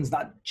thousands,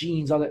 not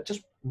genes, all that,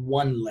 just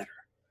one letter.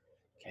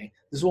 Okay,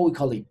 this is what we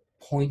call a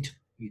point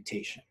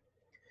mutation.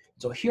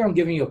 So here I'm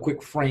giving you a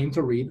quick frame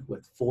to read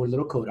with 4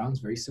 little codons,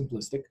 very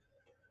simplistic,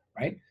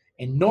 right?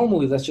 And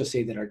normally, let's just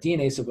say that our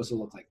DNA is supposed to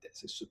look like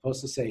this. It's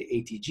supposed to say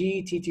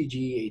ATG,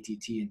 TTG,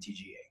 ATT, and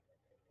TGA.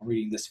 I'm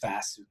reading this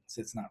fast,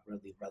 so it's not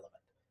really relevant.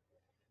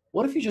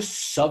 What if you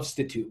just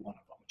substitute one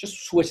of them?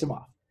 Just switch them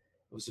off.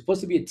 It was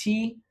supposed to be a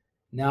T,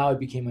 now it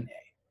became an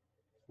A.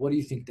 What do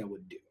you think that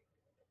would do?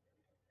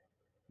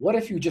 What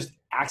if you just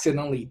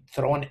accidentally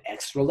throw an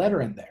extra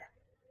letter in there?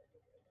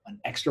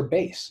 An extra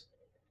base?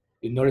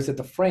 You notice that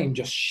the frame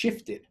just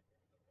shifted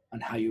on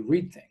how you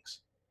read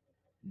things.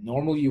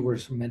 Normally you were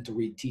meant to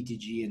read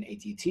TTG and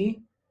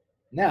ATT.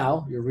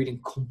 Now you're reading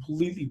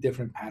completely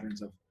different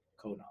patterns of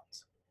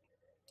codons.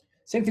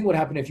 Same thing would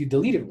happen if you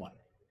deleted one.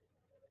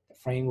 The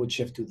frame would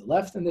shift to the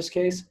left in this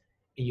case,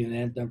 and you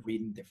end up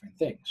reading different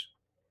things.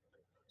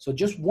 So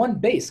just one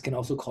base can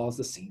also cause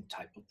the same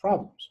type of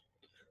problems.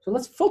 So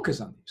let's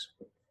focus on these.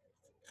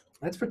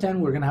 Let's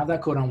pretend we're going to have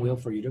that codon wheel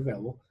for you to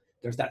available.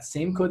 There's that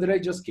same code that I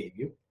just gave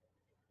you,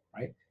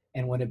 right?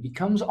 And when it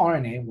becomes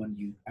RNA, when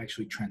you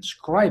actually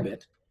transcribe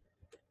it,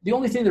 the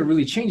only thing that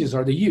really changes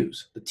are the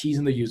U's. The T's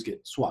and the U's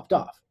get swapped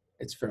off.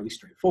 It's fairly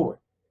straightforward.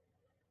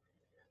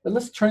 But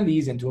let's turn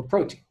these into a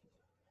protein.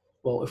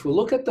 Well, if we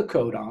look at the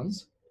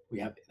codons, we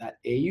have that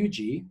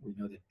AUG. We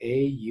know that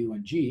A, U,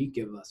 and G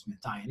give us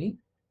methionine.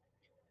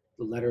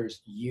 The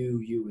letters U,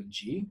 U, and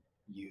G,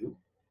 U,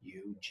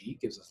 U, G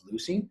gives us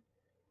leucine,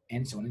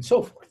 and so on and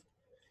so forth.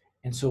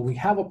 And so we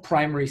have a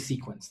primary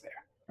sequence there.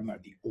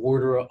 Remember, the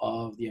order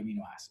of the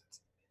amino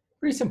acids.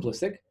 Pretty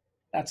simplistic.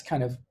 That's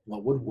kind of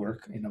what would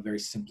work in a very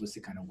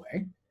simplistic kind of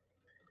way.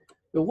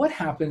 But what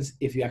happens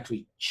if you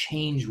actually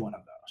change one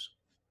of those?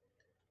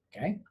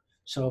 Okay,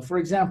 so for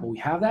example, we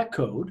have that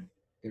code.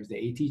 There's the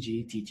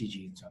ATG,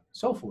 TTG, and so on and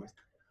so forth.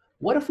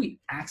 What if we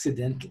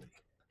accidentally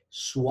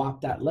swap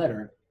that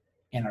letter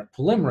and our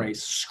polymerase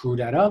screw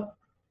that up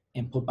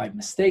and put by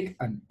mistake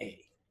an A?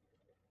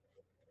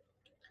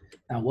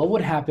 Now, what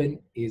would happen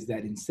is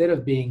that instead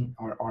of being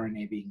our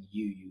RNA being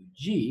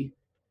UUG,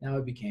 now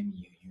it became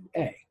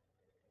UUA.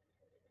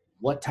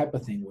 What type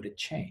of thing would it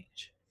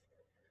change?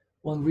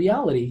 Well, in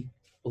reality,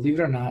 believe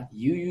it or not,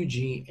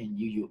 UUG and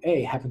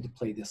UUA happen to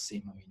play the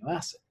same amino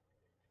acid.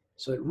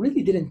 So it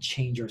really didn't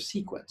change our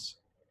sequence.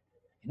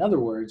 In other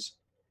words,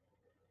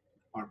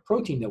 our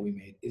protein that we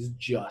made is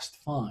just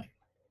fine.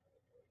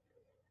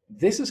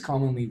 This is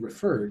commonly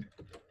referred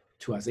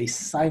to as a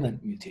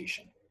silent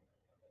mutation,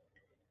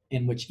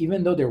 in which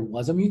even though there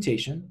was a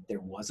mutation,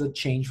 there was a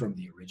change from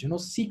the original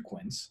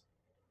sequence,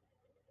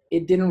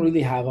 it didn't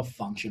really have a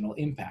functional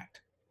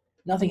impact.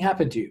 Nothing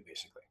happened to you,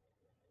 basically.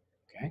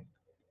 Okay?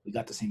 We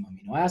got the same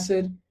amino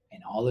acid,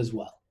 and all is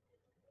well.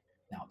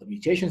 Now, the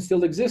mutation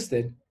still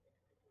existed,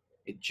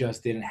 it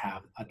just didn't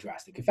have a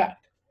drastic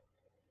effect.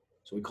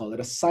 So we call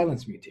it a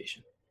silence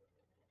mutation.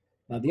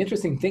 Now, the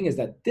interesting thing is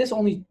that this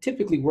only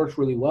typically works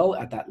really well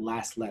at that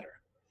last letter.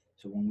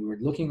 So when we were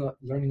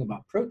learning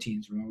about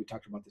proteins, remember we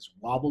talked about this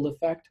wobble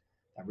effect,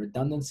 that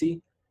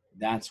redundancy,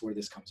 that's where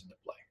this comes into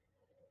play.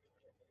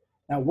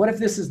 Now, what if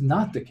this is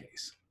not the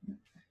case?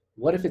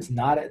 What if it's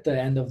not at the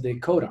end of the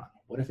codon?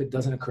 What if it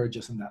doesn't occur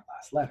just in that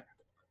last letter?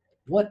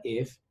 What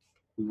if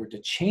we were to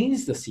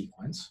change the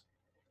sequence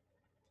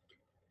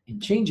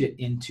and change it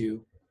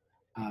into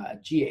a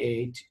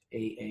GAA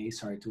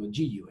to a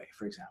GUA,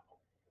 for example?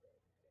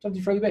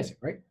 Something fairly basic,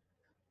 right?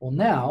 Well,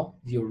 now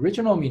the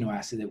original amino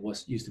acid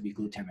that used to be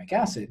glutamic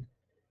acid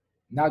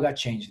now got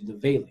changed into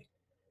valine.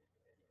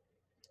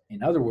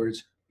 In other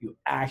words, you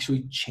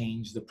actually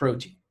change the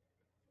protein.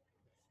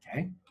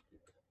 Okay?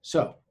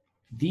 So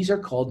these are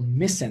called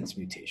missense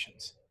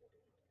mutations.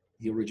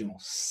 The original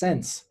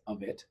sense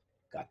of it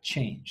got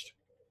changed.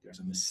 There's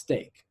a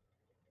mistake.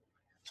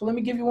 So let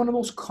me give you one of the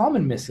most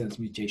common missense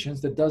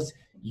mutations that does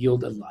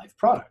yield a live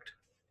product.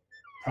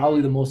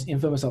 Probably the most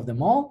infamous of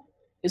them all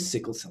is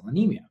sickle cell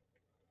anemia.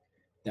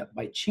 That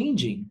by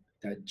changing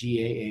that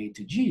GAA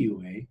to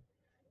GUA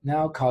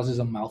now causes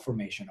a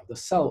malformation of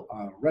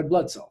the red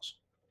blood cells.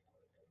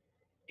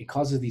 It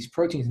causes these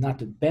proteins not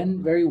to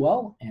bend very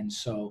well, and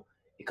so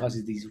it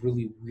causes these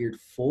really weird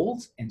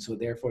folds, and so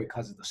therefore it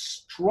causes the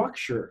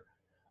structure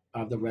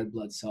of the red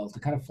blood cells to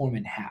kind of form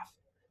in half,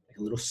 like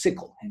a little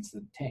sickle, hence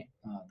the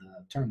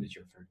term that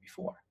you've heard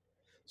before.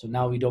 So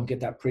now we don't get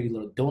that pretty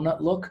little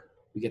donut look,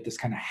 we get this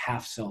kind of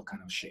half cell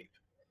kind of shape.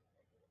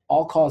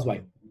 All caused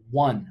by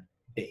one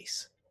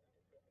base.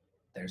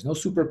 There's no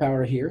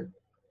superpower here.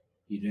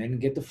 You didn't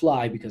get to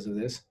fly because of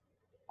this.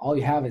 All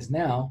you have is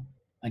now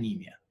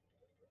anemia.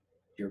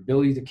 Your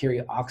ability to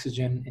carry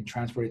oxygen and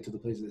transport it to the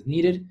places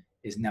needed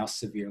is now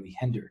severely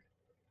hindered.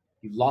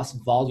 You've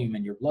lost volume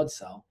in your blood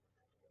cell.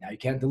 Now you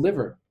can't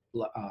deliver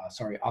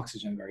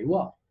oxygen very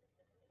well.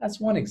 That's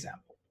one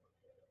example.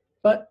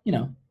 But,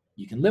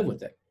 you can live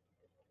with it.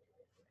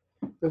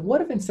 But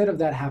what if instead of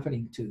that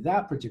happening to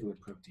that particular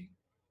protein,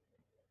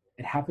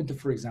 it happened to,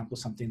 for example,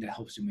 something that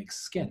helps you make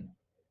skin?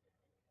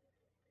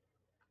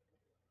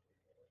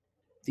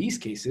 These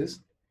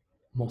cases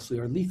mostly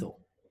are lethal.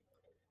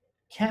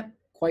 Can't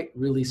quite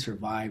really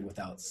survive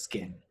without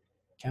skin,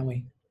 can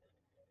we?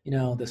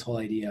 This whole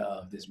idea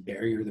of this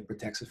barrier that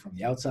protects us from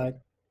the outside.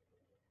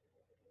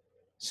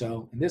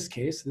 So in this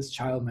case, this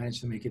child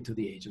managed to make it to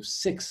the age of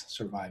 6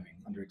 surviving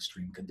under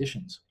extreme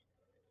conditions.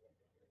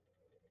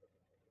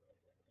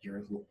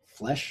 Your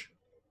flesh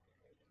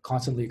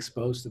constantly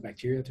exposed to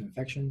bacteria, to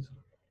infections.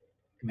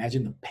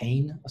 Imagine the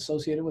pain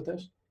associated with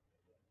this.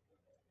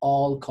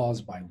 All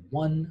caused by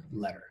one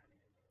letter,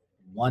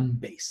 one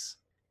base,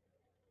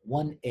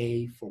 one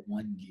A for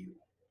one U.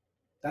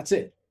 That's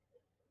it.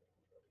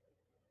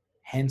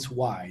 Hence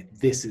why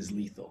this is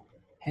lethal.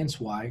 Hence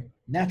why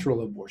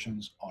natural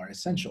abortions are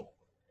essential.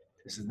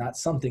 This is not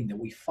something that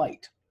we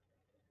fight.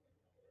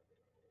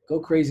 Go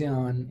crazy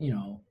on,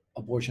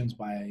 abortions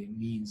by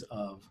means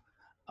of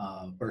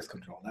birth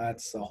control.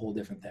 That's a whole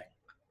different thing.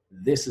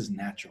 This is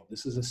natural.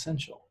 This is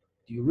essential.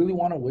 Do you really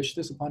want to wish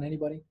this upon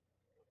anybody?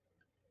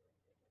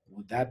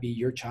 Would that be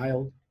your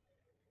child,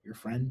 your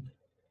friend?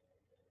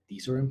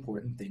 These are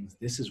important things.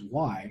 This is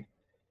why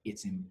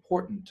it's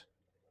important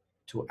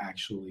to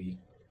actually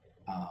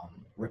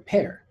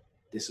repair.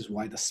 This is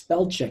why the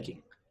spell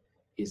checking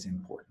is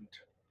important.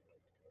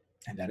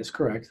 And that is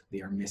correct.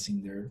 They are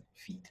missing their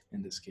feet.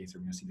 In this case,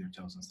 they're missing their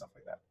toes and stuff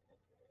like that.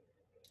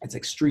 It's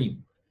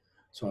extreme.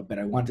 So, but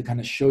I want to kind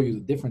of show you the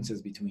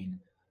differences between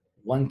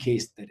one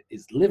case that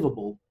is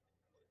livable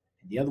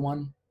and the other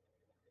one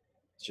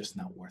is just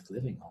not worth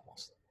living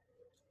almost,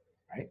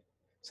 right?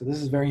 So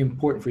this is very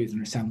important for you to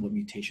understand what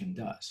mutation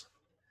does.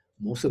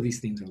 Most of these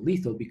things are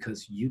lethal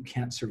because you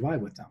can't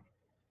survive with them.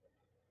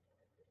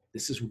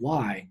 This is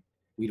why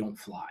we don't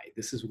fly.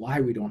 This is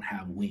why we don't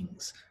have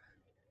wings.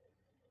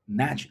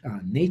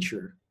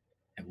 Nature,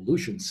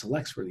 evolution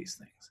selects for these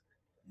things.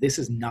 This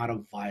is not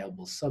a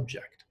viable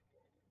subject.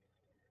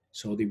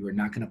 So that we're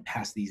not going to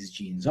pass these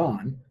genes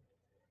on,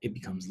 it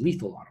becomes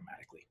lethal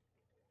automatically.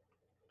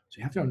 So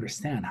you have to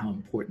understand how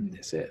important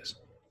this is.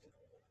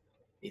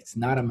 It's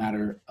not a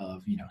matter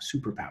of,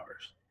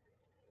 superpowers.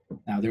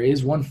 Now, there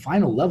is one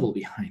final level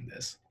behind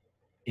this,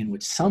 in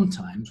which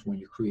sometimes when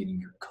you're creating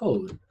your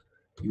code,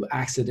 you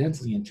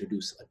accidentally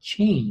introduce a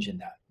change in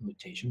that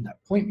mutation,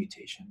 that point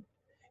mutation,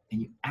 and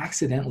you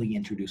accidentally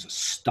introduce a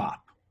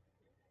stop,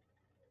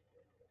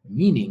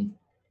 meaning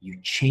you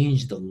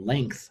change the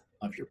length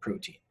of your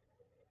protein.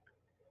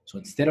 So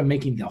instead of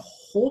making the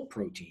whole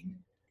protein,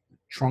 you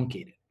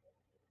truncate it.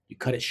 You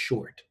cut it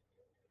short.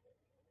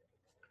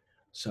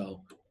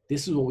 So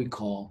this is what we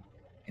call,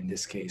 in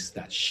this case,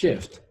 that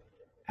shift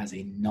as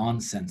a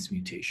nonsense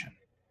mutation.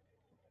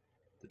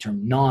 The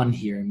term non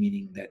here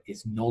meaning that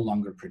it's no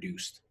longer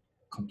produced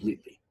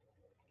completely.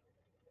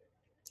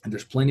 And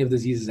there's plenty of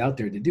diseases out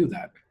there to do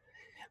that.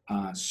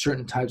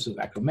 Certain types of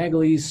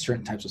acromegalies,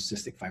 certain types of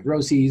cystic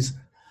fibroses,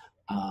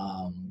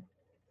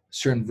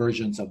 certain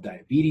versions of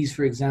diabetes,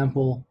 for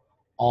example,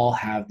 all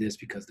have this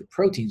because the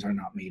proteins are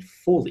not made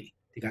fully.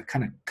 They got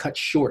kind of cut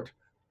short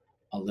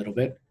a little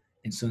bit.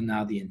 And so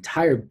now the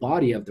entire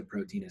body of the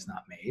protein is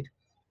not made.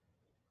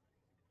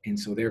 And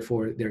so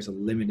therefore, there's a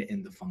limit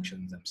in the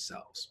functions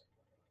themselves.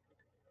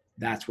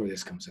 That's where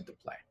this comes into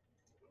play.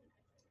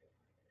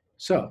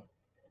 So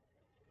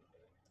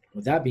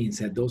with that being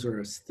said, those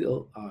are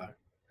still a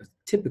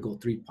typical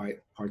three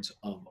parts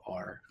of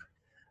our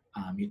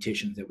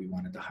mutations that we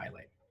wanted to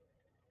highlight.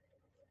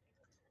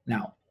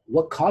 Now,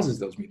 what causes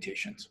those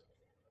mutations?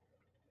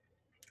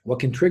 What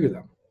can trigger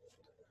them?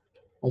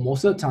 Well,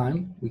 most of the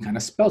time, we kind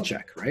of spell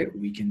check, right?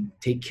 We can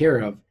take care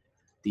of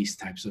these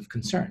types of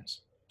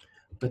concerns.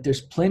 But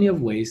there's plenty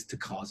of ways to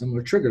cause them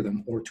or trigger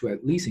them, or to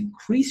at least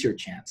increase your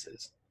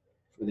chances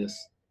for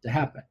this to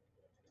happen,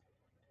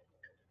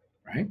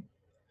 right?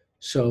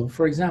 So,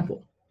 for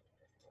example,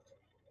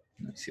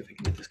 let's see if I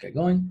can get this guy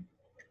going.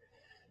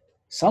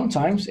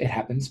 Sometimes it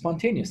happens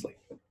spontaneously.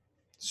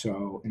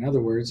 So, in other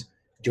words,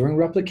 during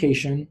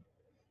replication,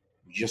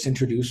 we just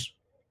introduce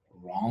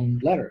wrong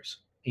letters,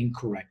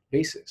 incorrect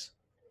bases.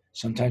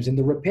 Sometimes in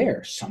the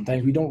repair,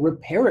 sometimes we don't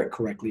repair it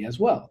correctly as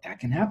well. That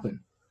can happen,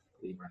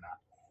 believe it or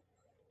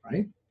not,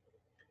 right?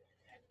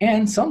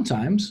 And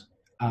sometimes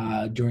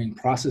during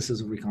processes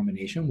of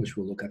recombination, which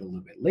we'll look at a little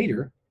bit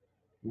later,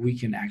 we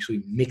can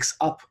actually mix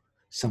up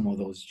some of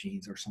those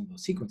genes or some of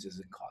those sequences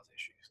and cause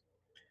issues.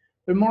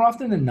 But more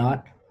often than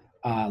not,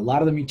 a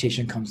lot of the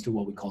mutation comes to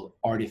what we call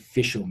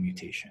artificial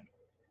mutation,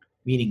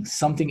 meaning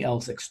something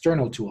else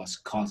external to us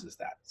causes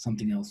that,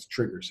 something else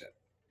triggers it.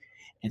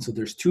 And so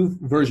there's two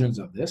versions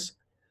of this,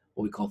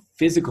 what we call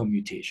physical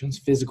mutations,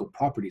 physical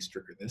properties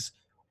trigger this,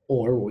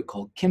 or what we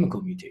call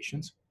chemical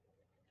mutations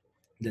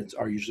that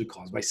are usually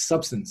caused by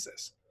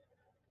substances,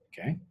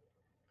 okay?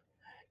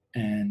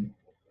 And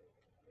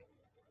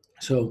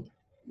so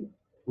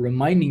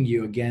reminding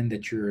you again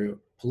that your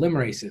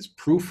polymerases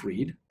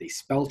proofread, they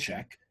spell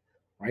check,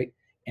 right?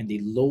 And they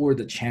lower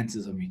the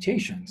chances of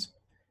mutations.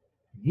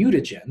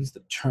 Mutagens, the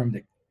term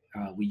that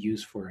we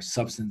use for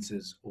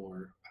substances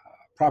or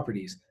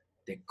properties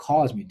that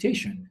cause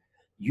mutation,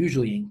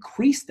 usually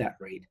increase that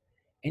rate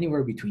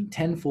anywhere between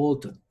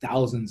tenfold to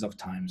thousands of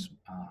times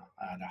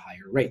at a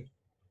higher rate.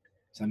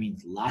 So that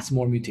means lots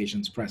more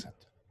mutations present.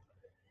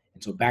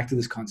 And so back to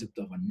this concept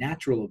of a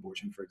natural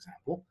abortion, for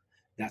example,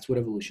 that's what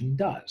evolution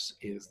does,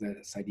 is that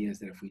this idea is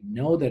that if we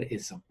know that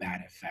it's a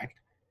bad effect,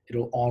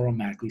 it'll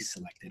automatically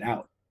select it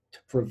out to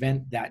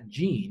prevent that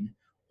gene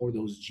or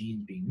those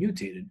genes being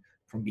mutated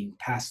from being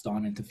passed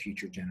on into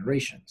future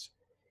generations.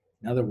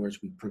 In other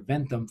words, we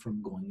prevent them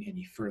from going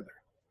any further.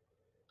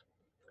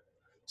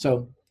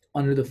 So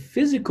under the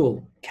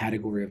physical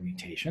category of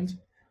mutations,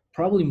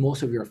 probably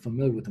most of you are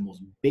familiar with the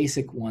most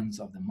basic ones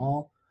of them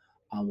all,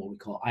 what we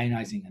call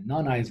ionizing and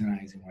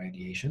non-ionizing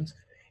radiations.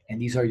 And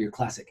these are your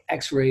classic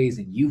X-rays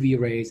and UV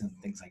rays and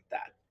things like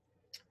that.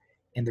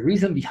 And the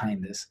reason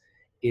behind this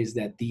is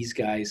that these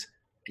guys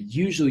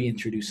usually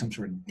introduce some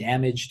sort of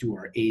damage to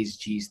our A's,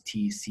 G's,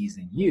 T's, C's,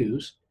 and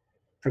U's,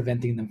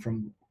 preventing them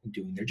from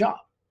doing their job.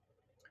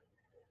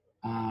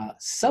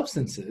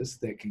 Substances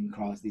that can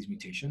cause these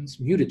mutations,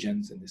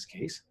 mutagens in this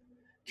case,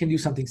 can do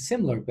something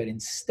similar, but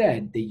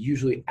instead they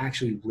usually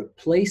actually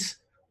replace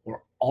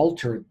or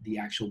alter the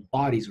actual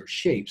bodies or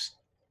shapes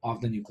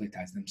of the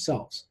nucleotides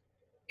themselves.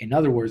 In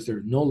other words,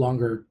 they're no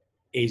longer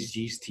A's,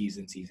 G's, T's,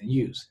 and C's, and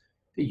U's.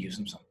 They use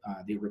them,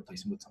 they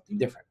replace them with something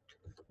different.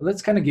 But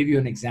let's kind of give you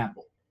an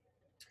example.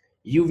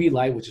 UV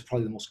light, which is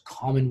probably the most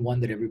common one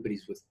that everybody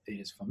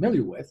is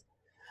familiar with.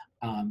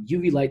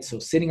 UV light, so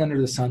sitting under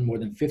the sun more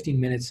than 15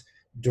 minutes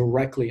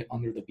directly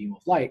under the beam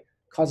of light,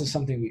 causes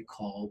something we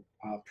call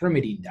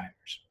pyrimidine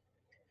dimers.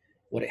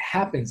 What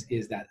happens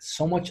is that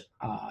so much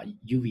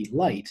UV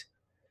light,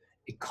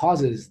 it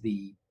causes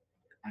the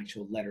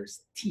actual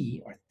letters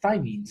T or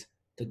thymines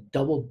to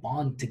double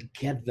bond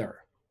together.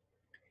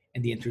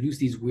 And they introduce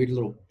these weird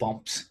little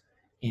bumps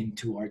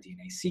into our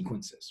DNA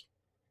sequences.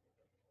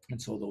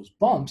 And so those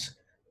bumps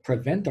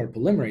prevent our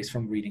polymerase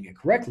from reading it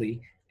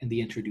correctly, and they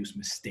introduce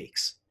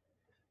mistakes.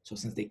 So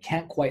since they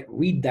can't quite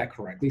read that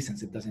correctly,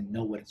 since it doesn't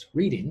know what it's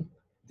reading,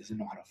 it doesn't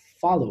know how to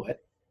follow it,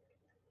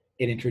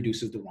 it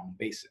introduces the wrong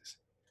bases.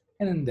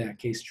 And in that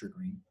case,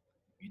 triggering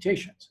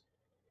mutations.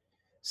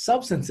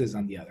 Substances,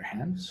 on the other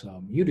hand,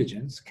 so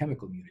mutagens,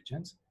 chemical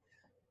mutagens,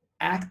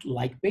 act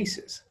like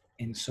bases.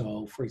 And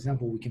so, for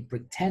example, we can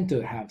pretend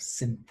to have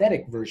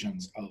synthetic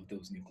versions of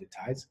those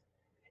nucleotides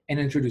and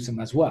introduce them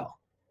as well,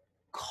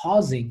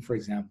 causing, for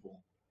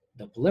example,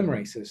 the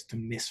polymerases to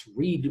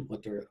misread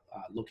what they're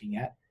looking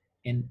at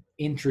and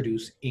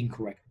introduce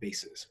incorrect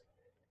bases.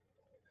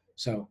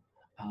 So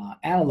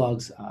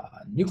analogs,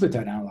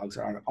 nucleotide analogs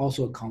are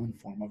also a common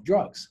form of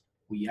drugs.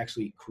 We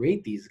actually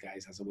create these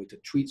guys as a way to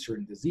treat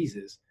certain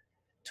diseases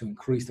to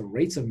increase the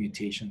rates of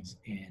mutations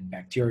in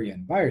bacteria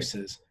and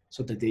viruses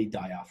so that they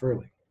die off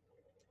early.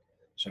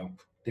 So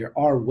there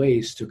are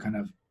ways to kind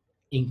of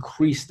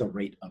increase the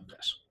rate of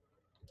this.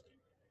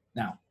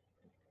 Now,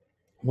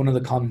 one of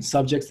the common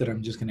subjects that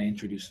I'm just going to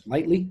introduce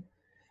lightly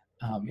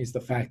is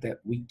the fact that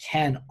we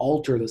can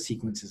alter the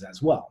sequences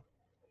as well.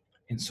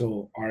 And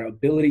so our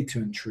ability to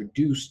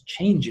introduce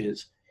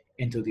changes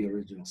into the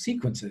original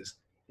sequences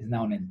is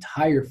now an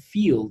entire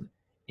field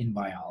in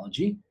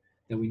biology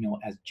that we know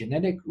as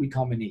genetic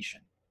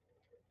recombination.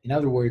 In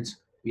other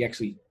words, we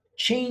actually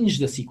change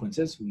the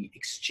sequences, we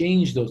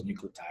exchange those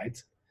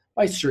nucleotides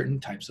by certain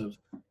types of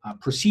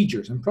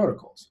procedures and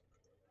protocols,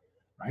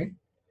 right?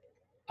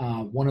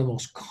 One of the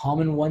most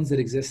common ones that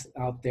exists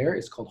out there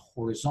is called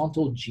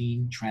horizontal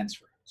gene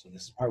transfer. So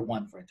this is part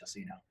one for it, just so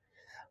you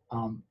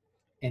know.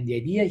 And the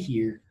idea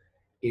here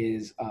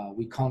is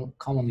we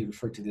commonly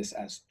refer to this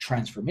as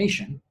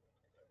transformation,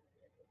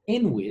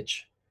 in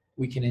which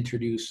we can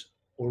introduce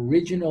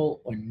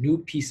original or new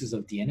pieces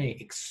of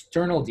DNA,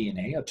 external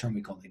DNA, a term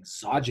we call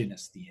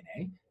exogenous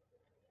DNA,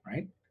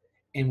 right?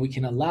 And we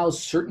can allow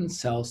certain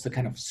cells to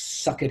kind of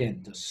suck it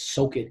in, to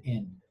soak it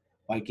in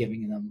by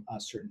giving them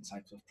certain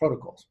types of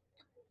protocols.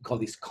 We call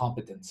these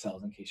competent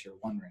cells, in case you're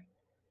wondering.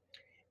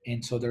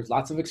 And so there's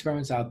lots of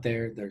experiments out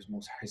there. There's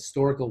most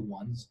historical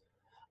ones,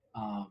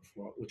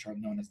 which are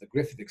known as the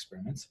Griffith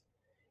experiments,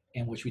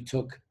 in which we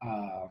took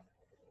a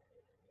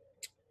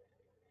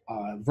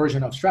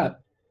version of strep,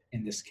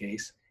 in this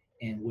case,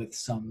 and with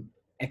some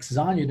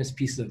exogenous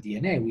pieces of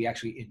DNA, we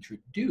actually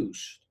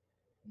introduced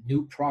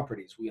new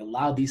properties. We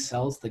allow these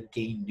cells to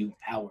gain new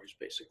powers,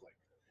 basically.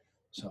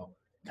 So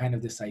kind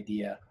of this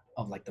idea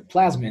of like the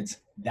plasmids,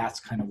 that's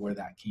kind of where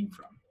that came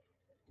from.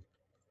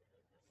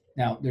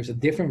 Now, there's a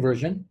different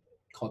version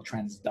called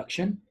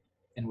transduction,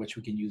 in which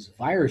we can use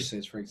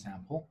viruses, for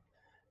example,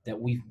 that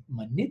we've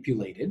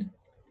manipulated,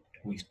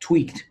 we've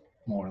tweaked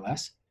more or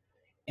less,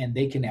 and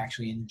they can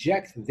actually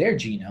inject their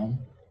genome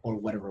or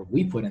whatever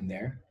we put in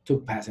there to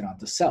pass it on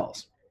to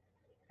cells,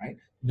 right?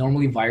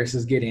 Normally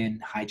viruses get in,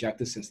 hijack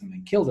the system,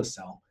 and kill the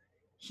cell.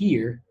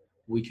 Here,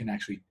 we can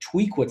actually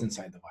tweak what's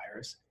inside the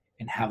virus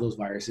and have those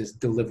viruses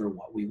deliver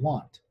what we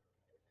want.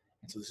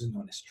 And so this is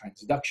known as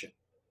transduction.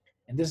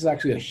 And this is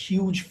actually a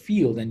huge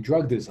field in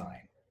drug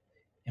design,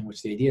 in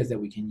which the idea is that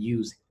we can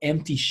use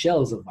empty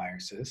shells of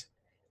viruses,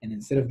 and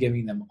instead of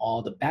giving them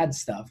all the bad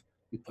stuff,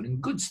 we put in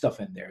good stuff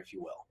in there, if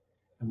you will.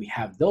 And we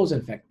have those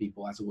infect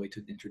people as a way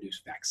to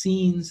introduce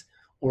vaccines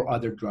or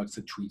other drugs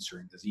to treat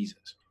certain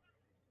diseases.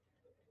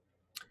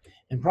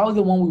 And probably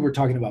the one we were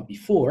talking about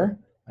before,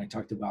 when I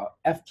talked about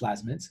F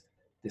plasmids,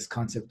 this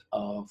concept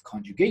of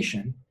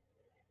conjugation,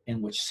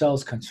 in which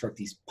cells construct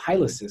these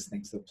pilocysts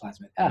thanks to the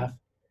plasmid F,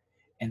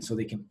 and so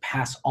they can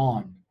pass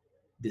on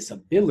this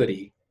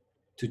ability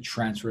to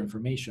transfer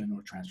information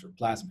or transfer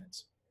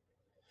plasmids.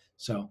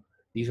 So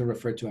these are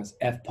referred to as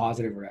F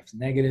positive or F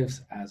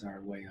negatives as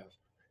our way of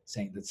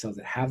saying that cells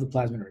that have the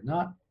plasmid or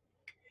not.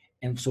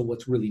 And so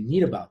what's really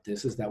neat about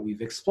this is that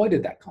we've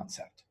exploited that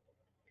concept,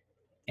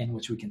 in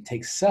which we can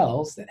take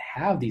cells that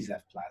have these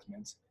F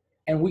plasmids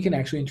and we can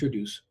actually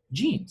introduce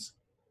genes,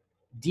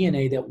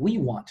 DNA that we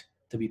want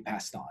to be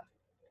passed on.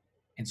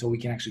 And so we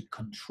can actually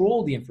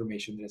control the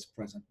information that is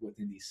present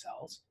within these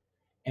cells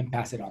and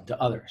pass it on to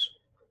others.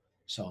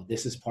 So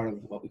this is part of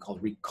what we call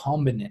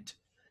recombinant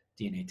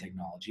DNA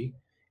technology,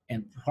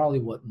 and probably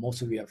what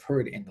most of you have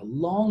heard in the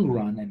long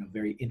run, and a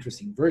very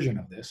interesting version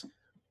of this,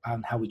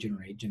 on how we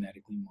generate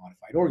genetically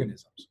modified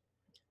organisms.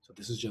 So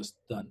this is just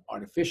done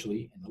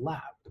artificially in the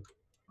lab,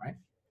 right?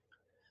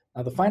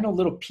 Now the final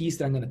little piece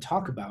that I'm going to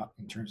talk about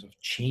in terms of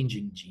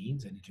changing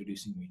genes and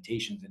introducing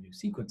mutations and new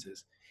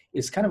sequences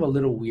is kind of a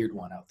little weird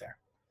one out there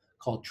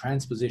called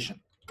transposition.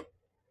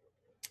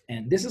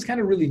 And this is kind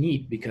of really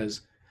neat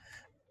because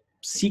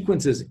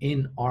sequences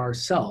in our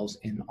cells,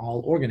 in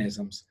all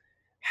organisms,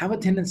 have a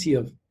tendency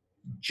of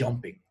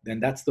jumping. Then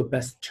that's the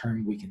best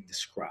term we can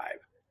describe.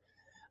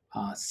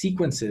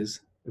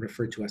 Sequences,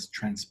 referred to as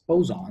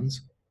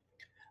transposons,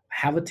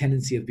 have a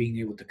tendency of being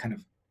able to kind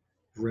of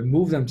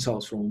remove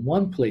themselves from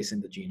one place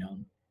in the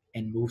genome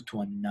and move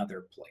to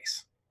another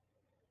place.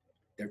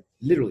 They're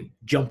literally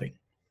jumping.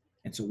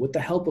 And so with the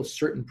help of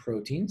certain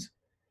proteins,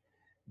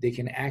 they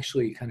can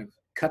actually kind of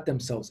cut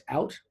themselves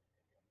out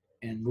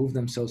and move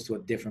themselves to a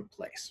different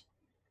place,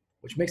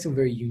 which makes them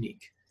very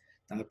unique.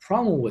 Now, the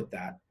problem with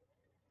that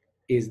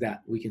is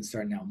that we can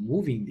start now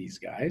moving these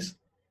guys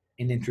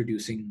and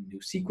introducing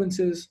new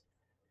sequences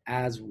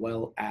as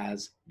well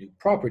as new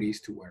properties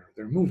to where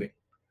they're moving.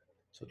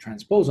 So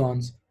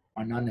transposons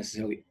are not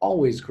necessarily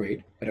always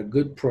great, but a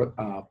good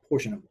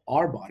portion of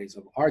our bodies,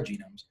 of our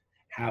genomes,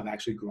 have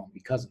actually grown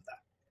because of that.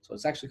 So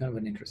it's actually kind of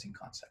an interesting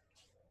concept.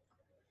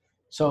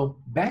 So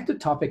back to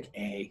topic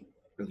A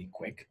really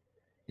quick,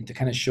 and to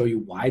kind of show you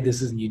why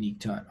this is unique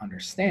to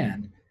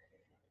understand,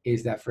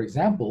 is that, for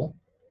example,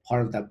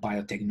 part of that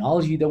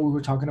biotechnology that we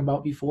were talking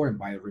about before and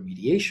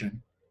bioremediation,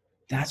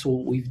 that's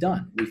what we've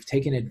done. We've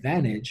taken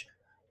advantage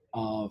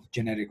of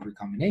genetic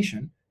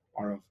recombination,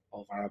 or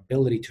of our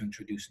ability to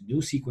introduce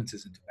new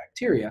sequences into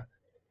bacteria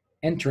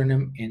and turn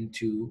them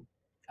into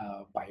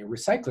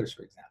biorecyclers,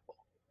 for example.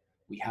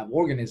 We have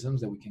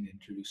organisms that we can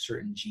introduce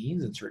certain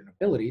genes and certain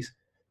abilities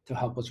to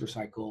help us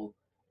recycle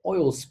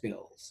oil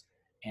spills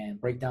and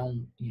break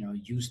down,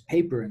 used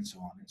paper and so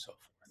on and so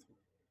forth.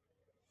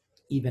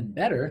 Even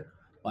better,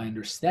 by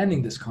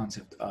understanding this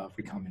concept of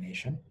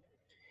recombination,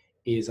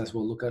 is, as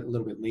we'll look at a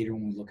little bit later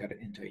when we look at it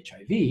into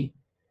HIV,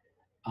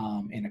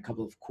 and a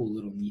couple of cool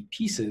little neat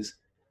pieces,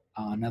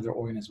 another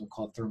organism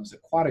called Thermus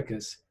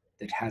aquaticus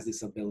that has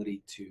this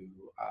ability to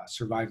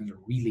survive under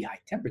really high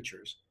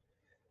temperatures.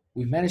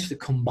 We've managed to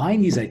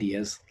combine these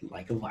ideas,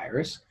 like a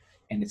virus,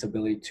 and its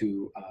ability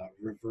to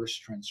reverse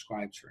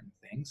transcribe certain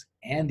things,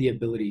 and the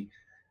ability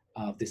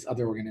of this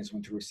other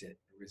organism to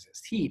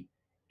resist heat,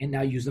 and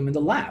now use them in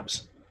the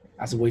labs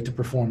as a way to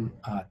perform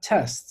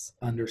tests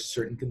under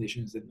certain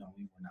conditions that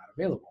normally were not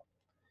available.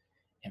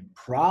 And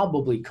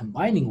probably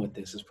combining with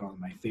this is probably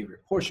my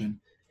favorite portion,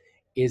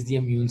 is the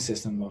immune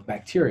system of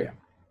bacteria.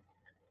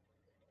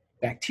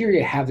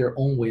 Bacteria have their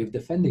own way of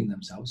defending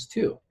themselves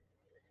too.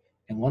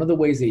 And one of the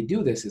ways they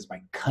do this is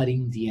by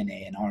cutting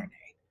DNA and RNA.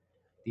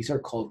 These are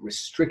called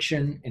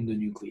restriction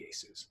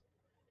endonucleases.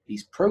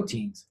 These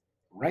proteins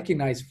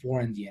recognize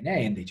foreign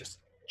DNA and they just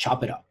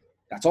chop it up.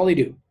 That's all they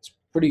do. It's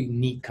a pretty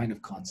neat kind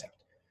of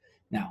concept.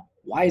 Now,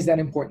 why is that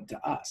important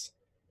to us?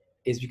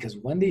 Is because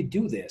when they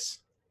do this,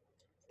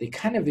 they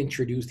kind of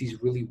introduce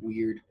these really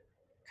weird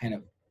kind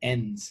of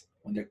ends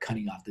when they're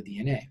cutting off the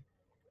DNA.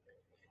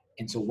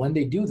 And so when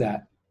they do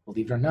that,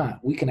 believe it or not,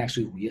 we can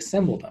actually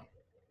reassemble them.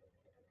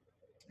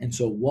 And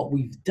so what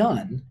we've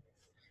done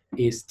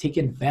is take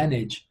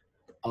advantage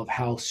of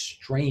how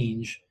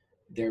strange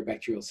their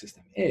bacterial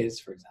system is,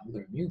 for example,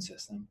 their immune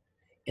system,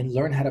 and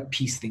learn how to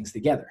piece things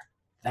together.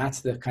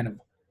 That's the kind of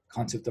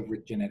concept of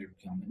genetic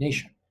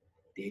recombination.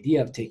 The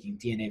idea of taking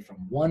DNA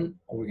from one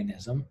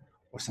organism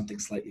or something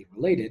slightly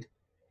related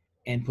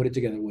and put it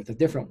together with a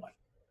different one.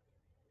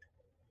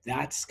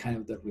 That's kind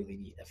of the really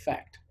neat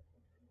effect.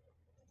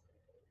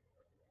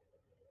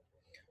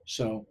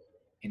 So,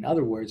 in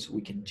other words,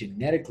 we can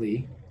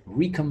genetically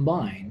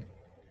recombine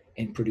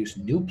and produce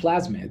new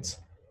plasmids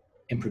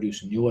and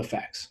produce new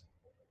effects.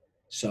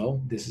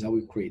 So this is how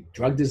we create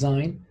drug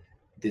design.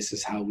 This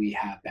is how we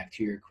have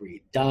bacteria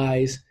create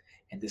dyes.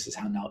 And this is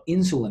how now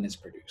insulin is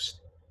produced.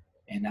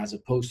 And as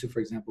opposed to, for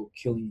example,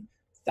 killing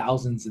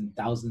thousands and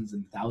thousands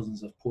and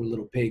thousands of poor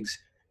little pigs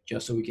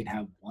just so we can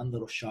have one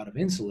little shot of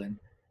insulin,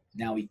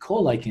 now E.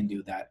 coli can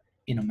do that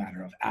in a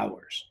matter of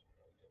hours.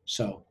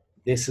 So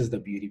this is the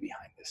beauty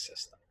behind this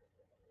system.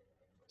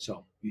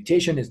 So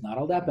mutation is not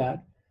all that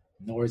bad,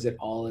 nor is it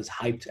all as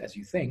hyped as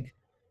you think.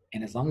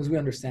 And as long as we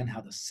understand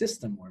how the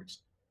system works,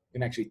 we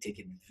can actually take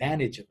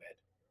advantage of it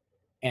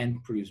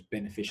and produce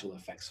beneficial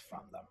effects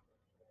from them.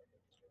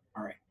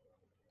 All right.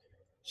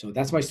 So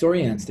that's my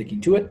story, and I'm sticking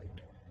to it.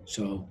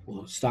 So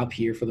we'll stop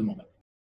here for the moment.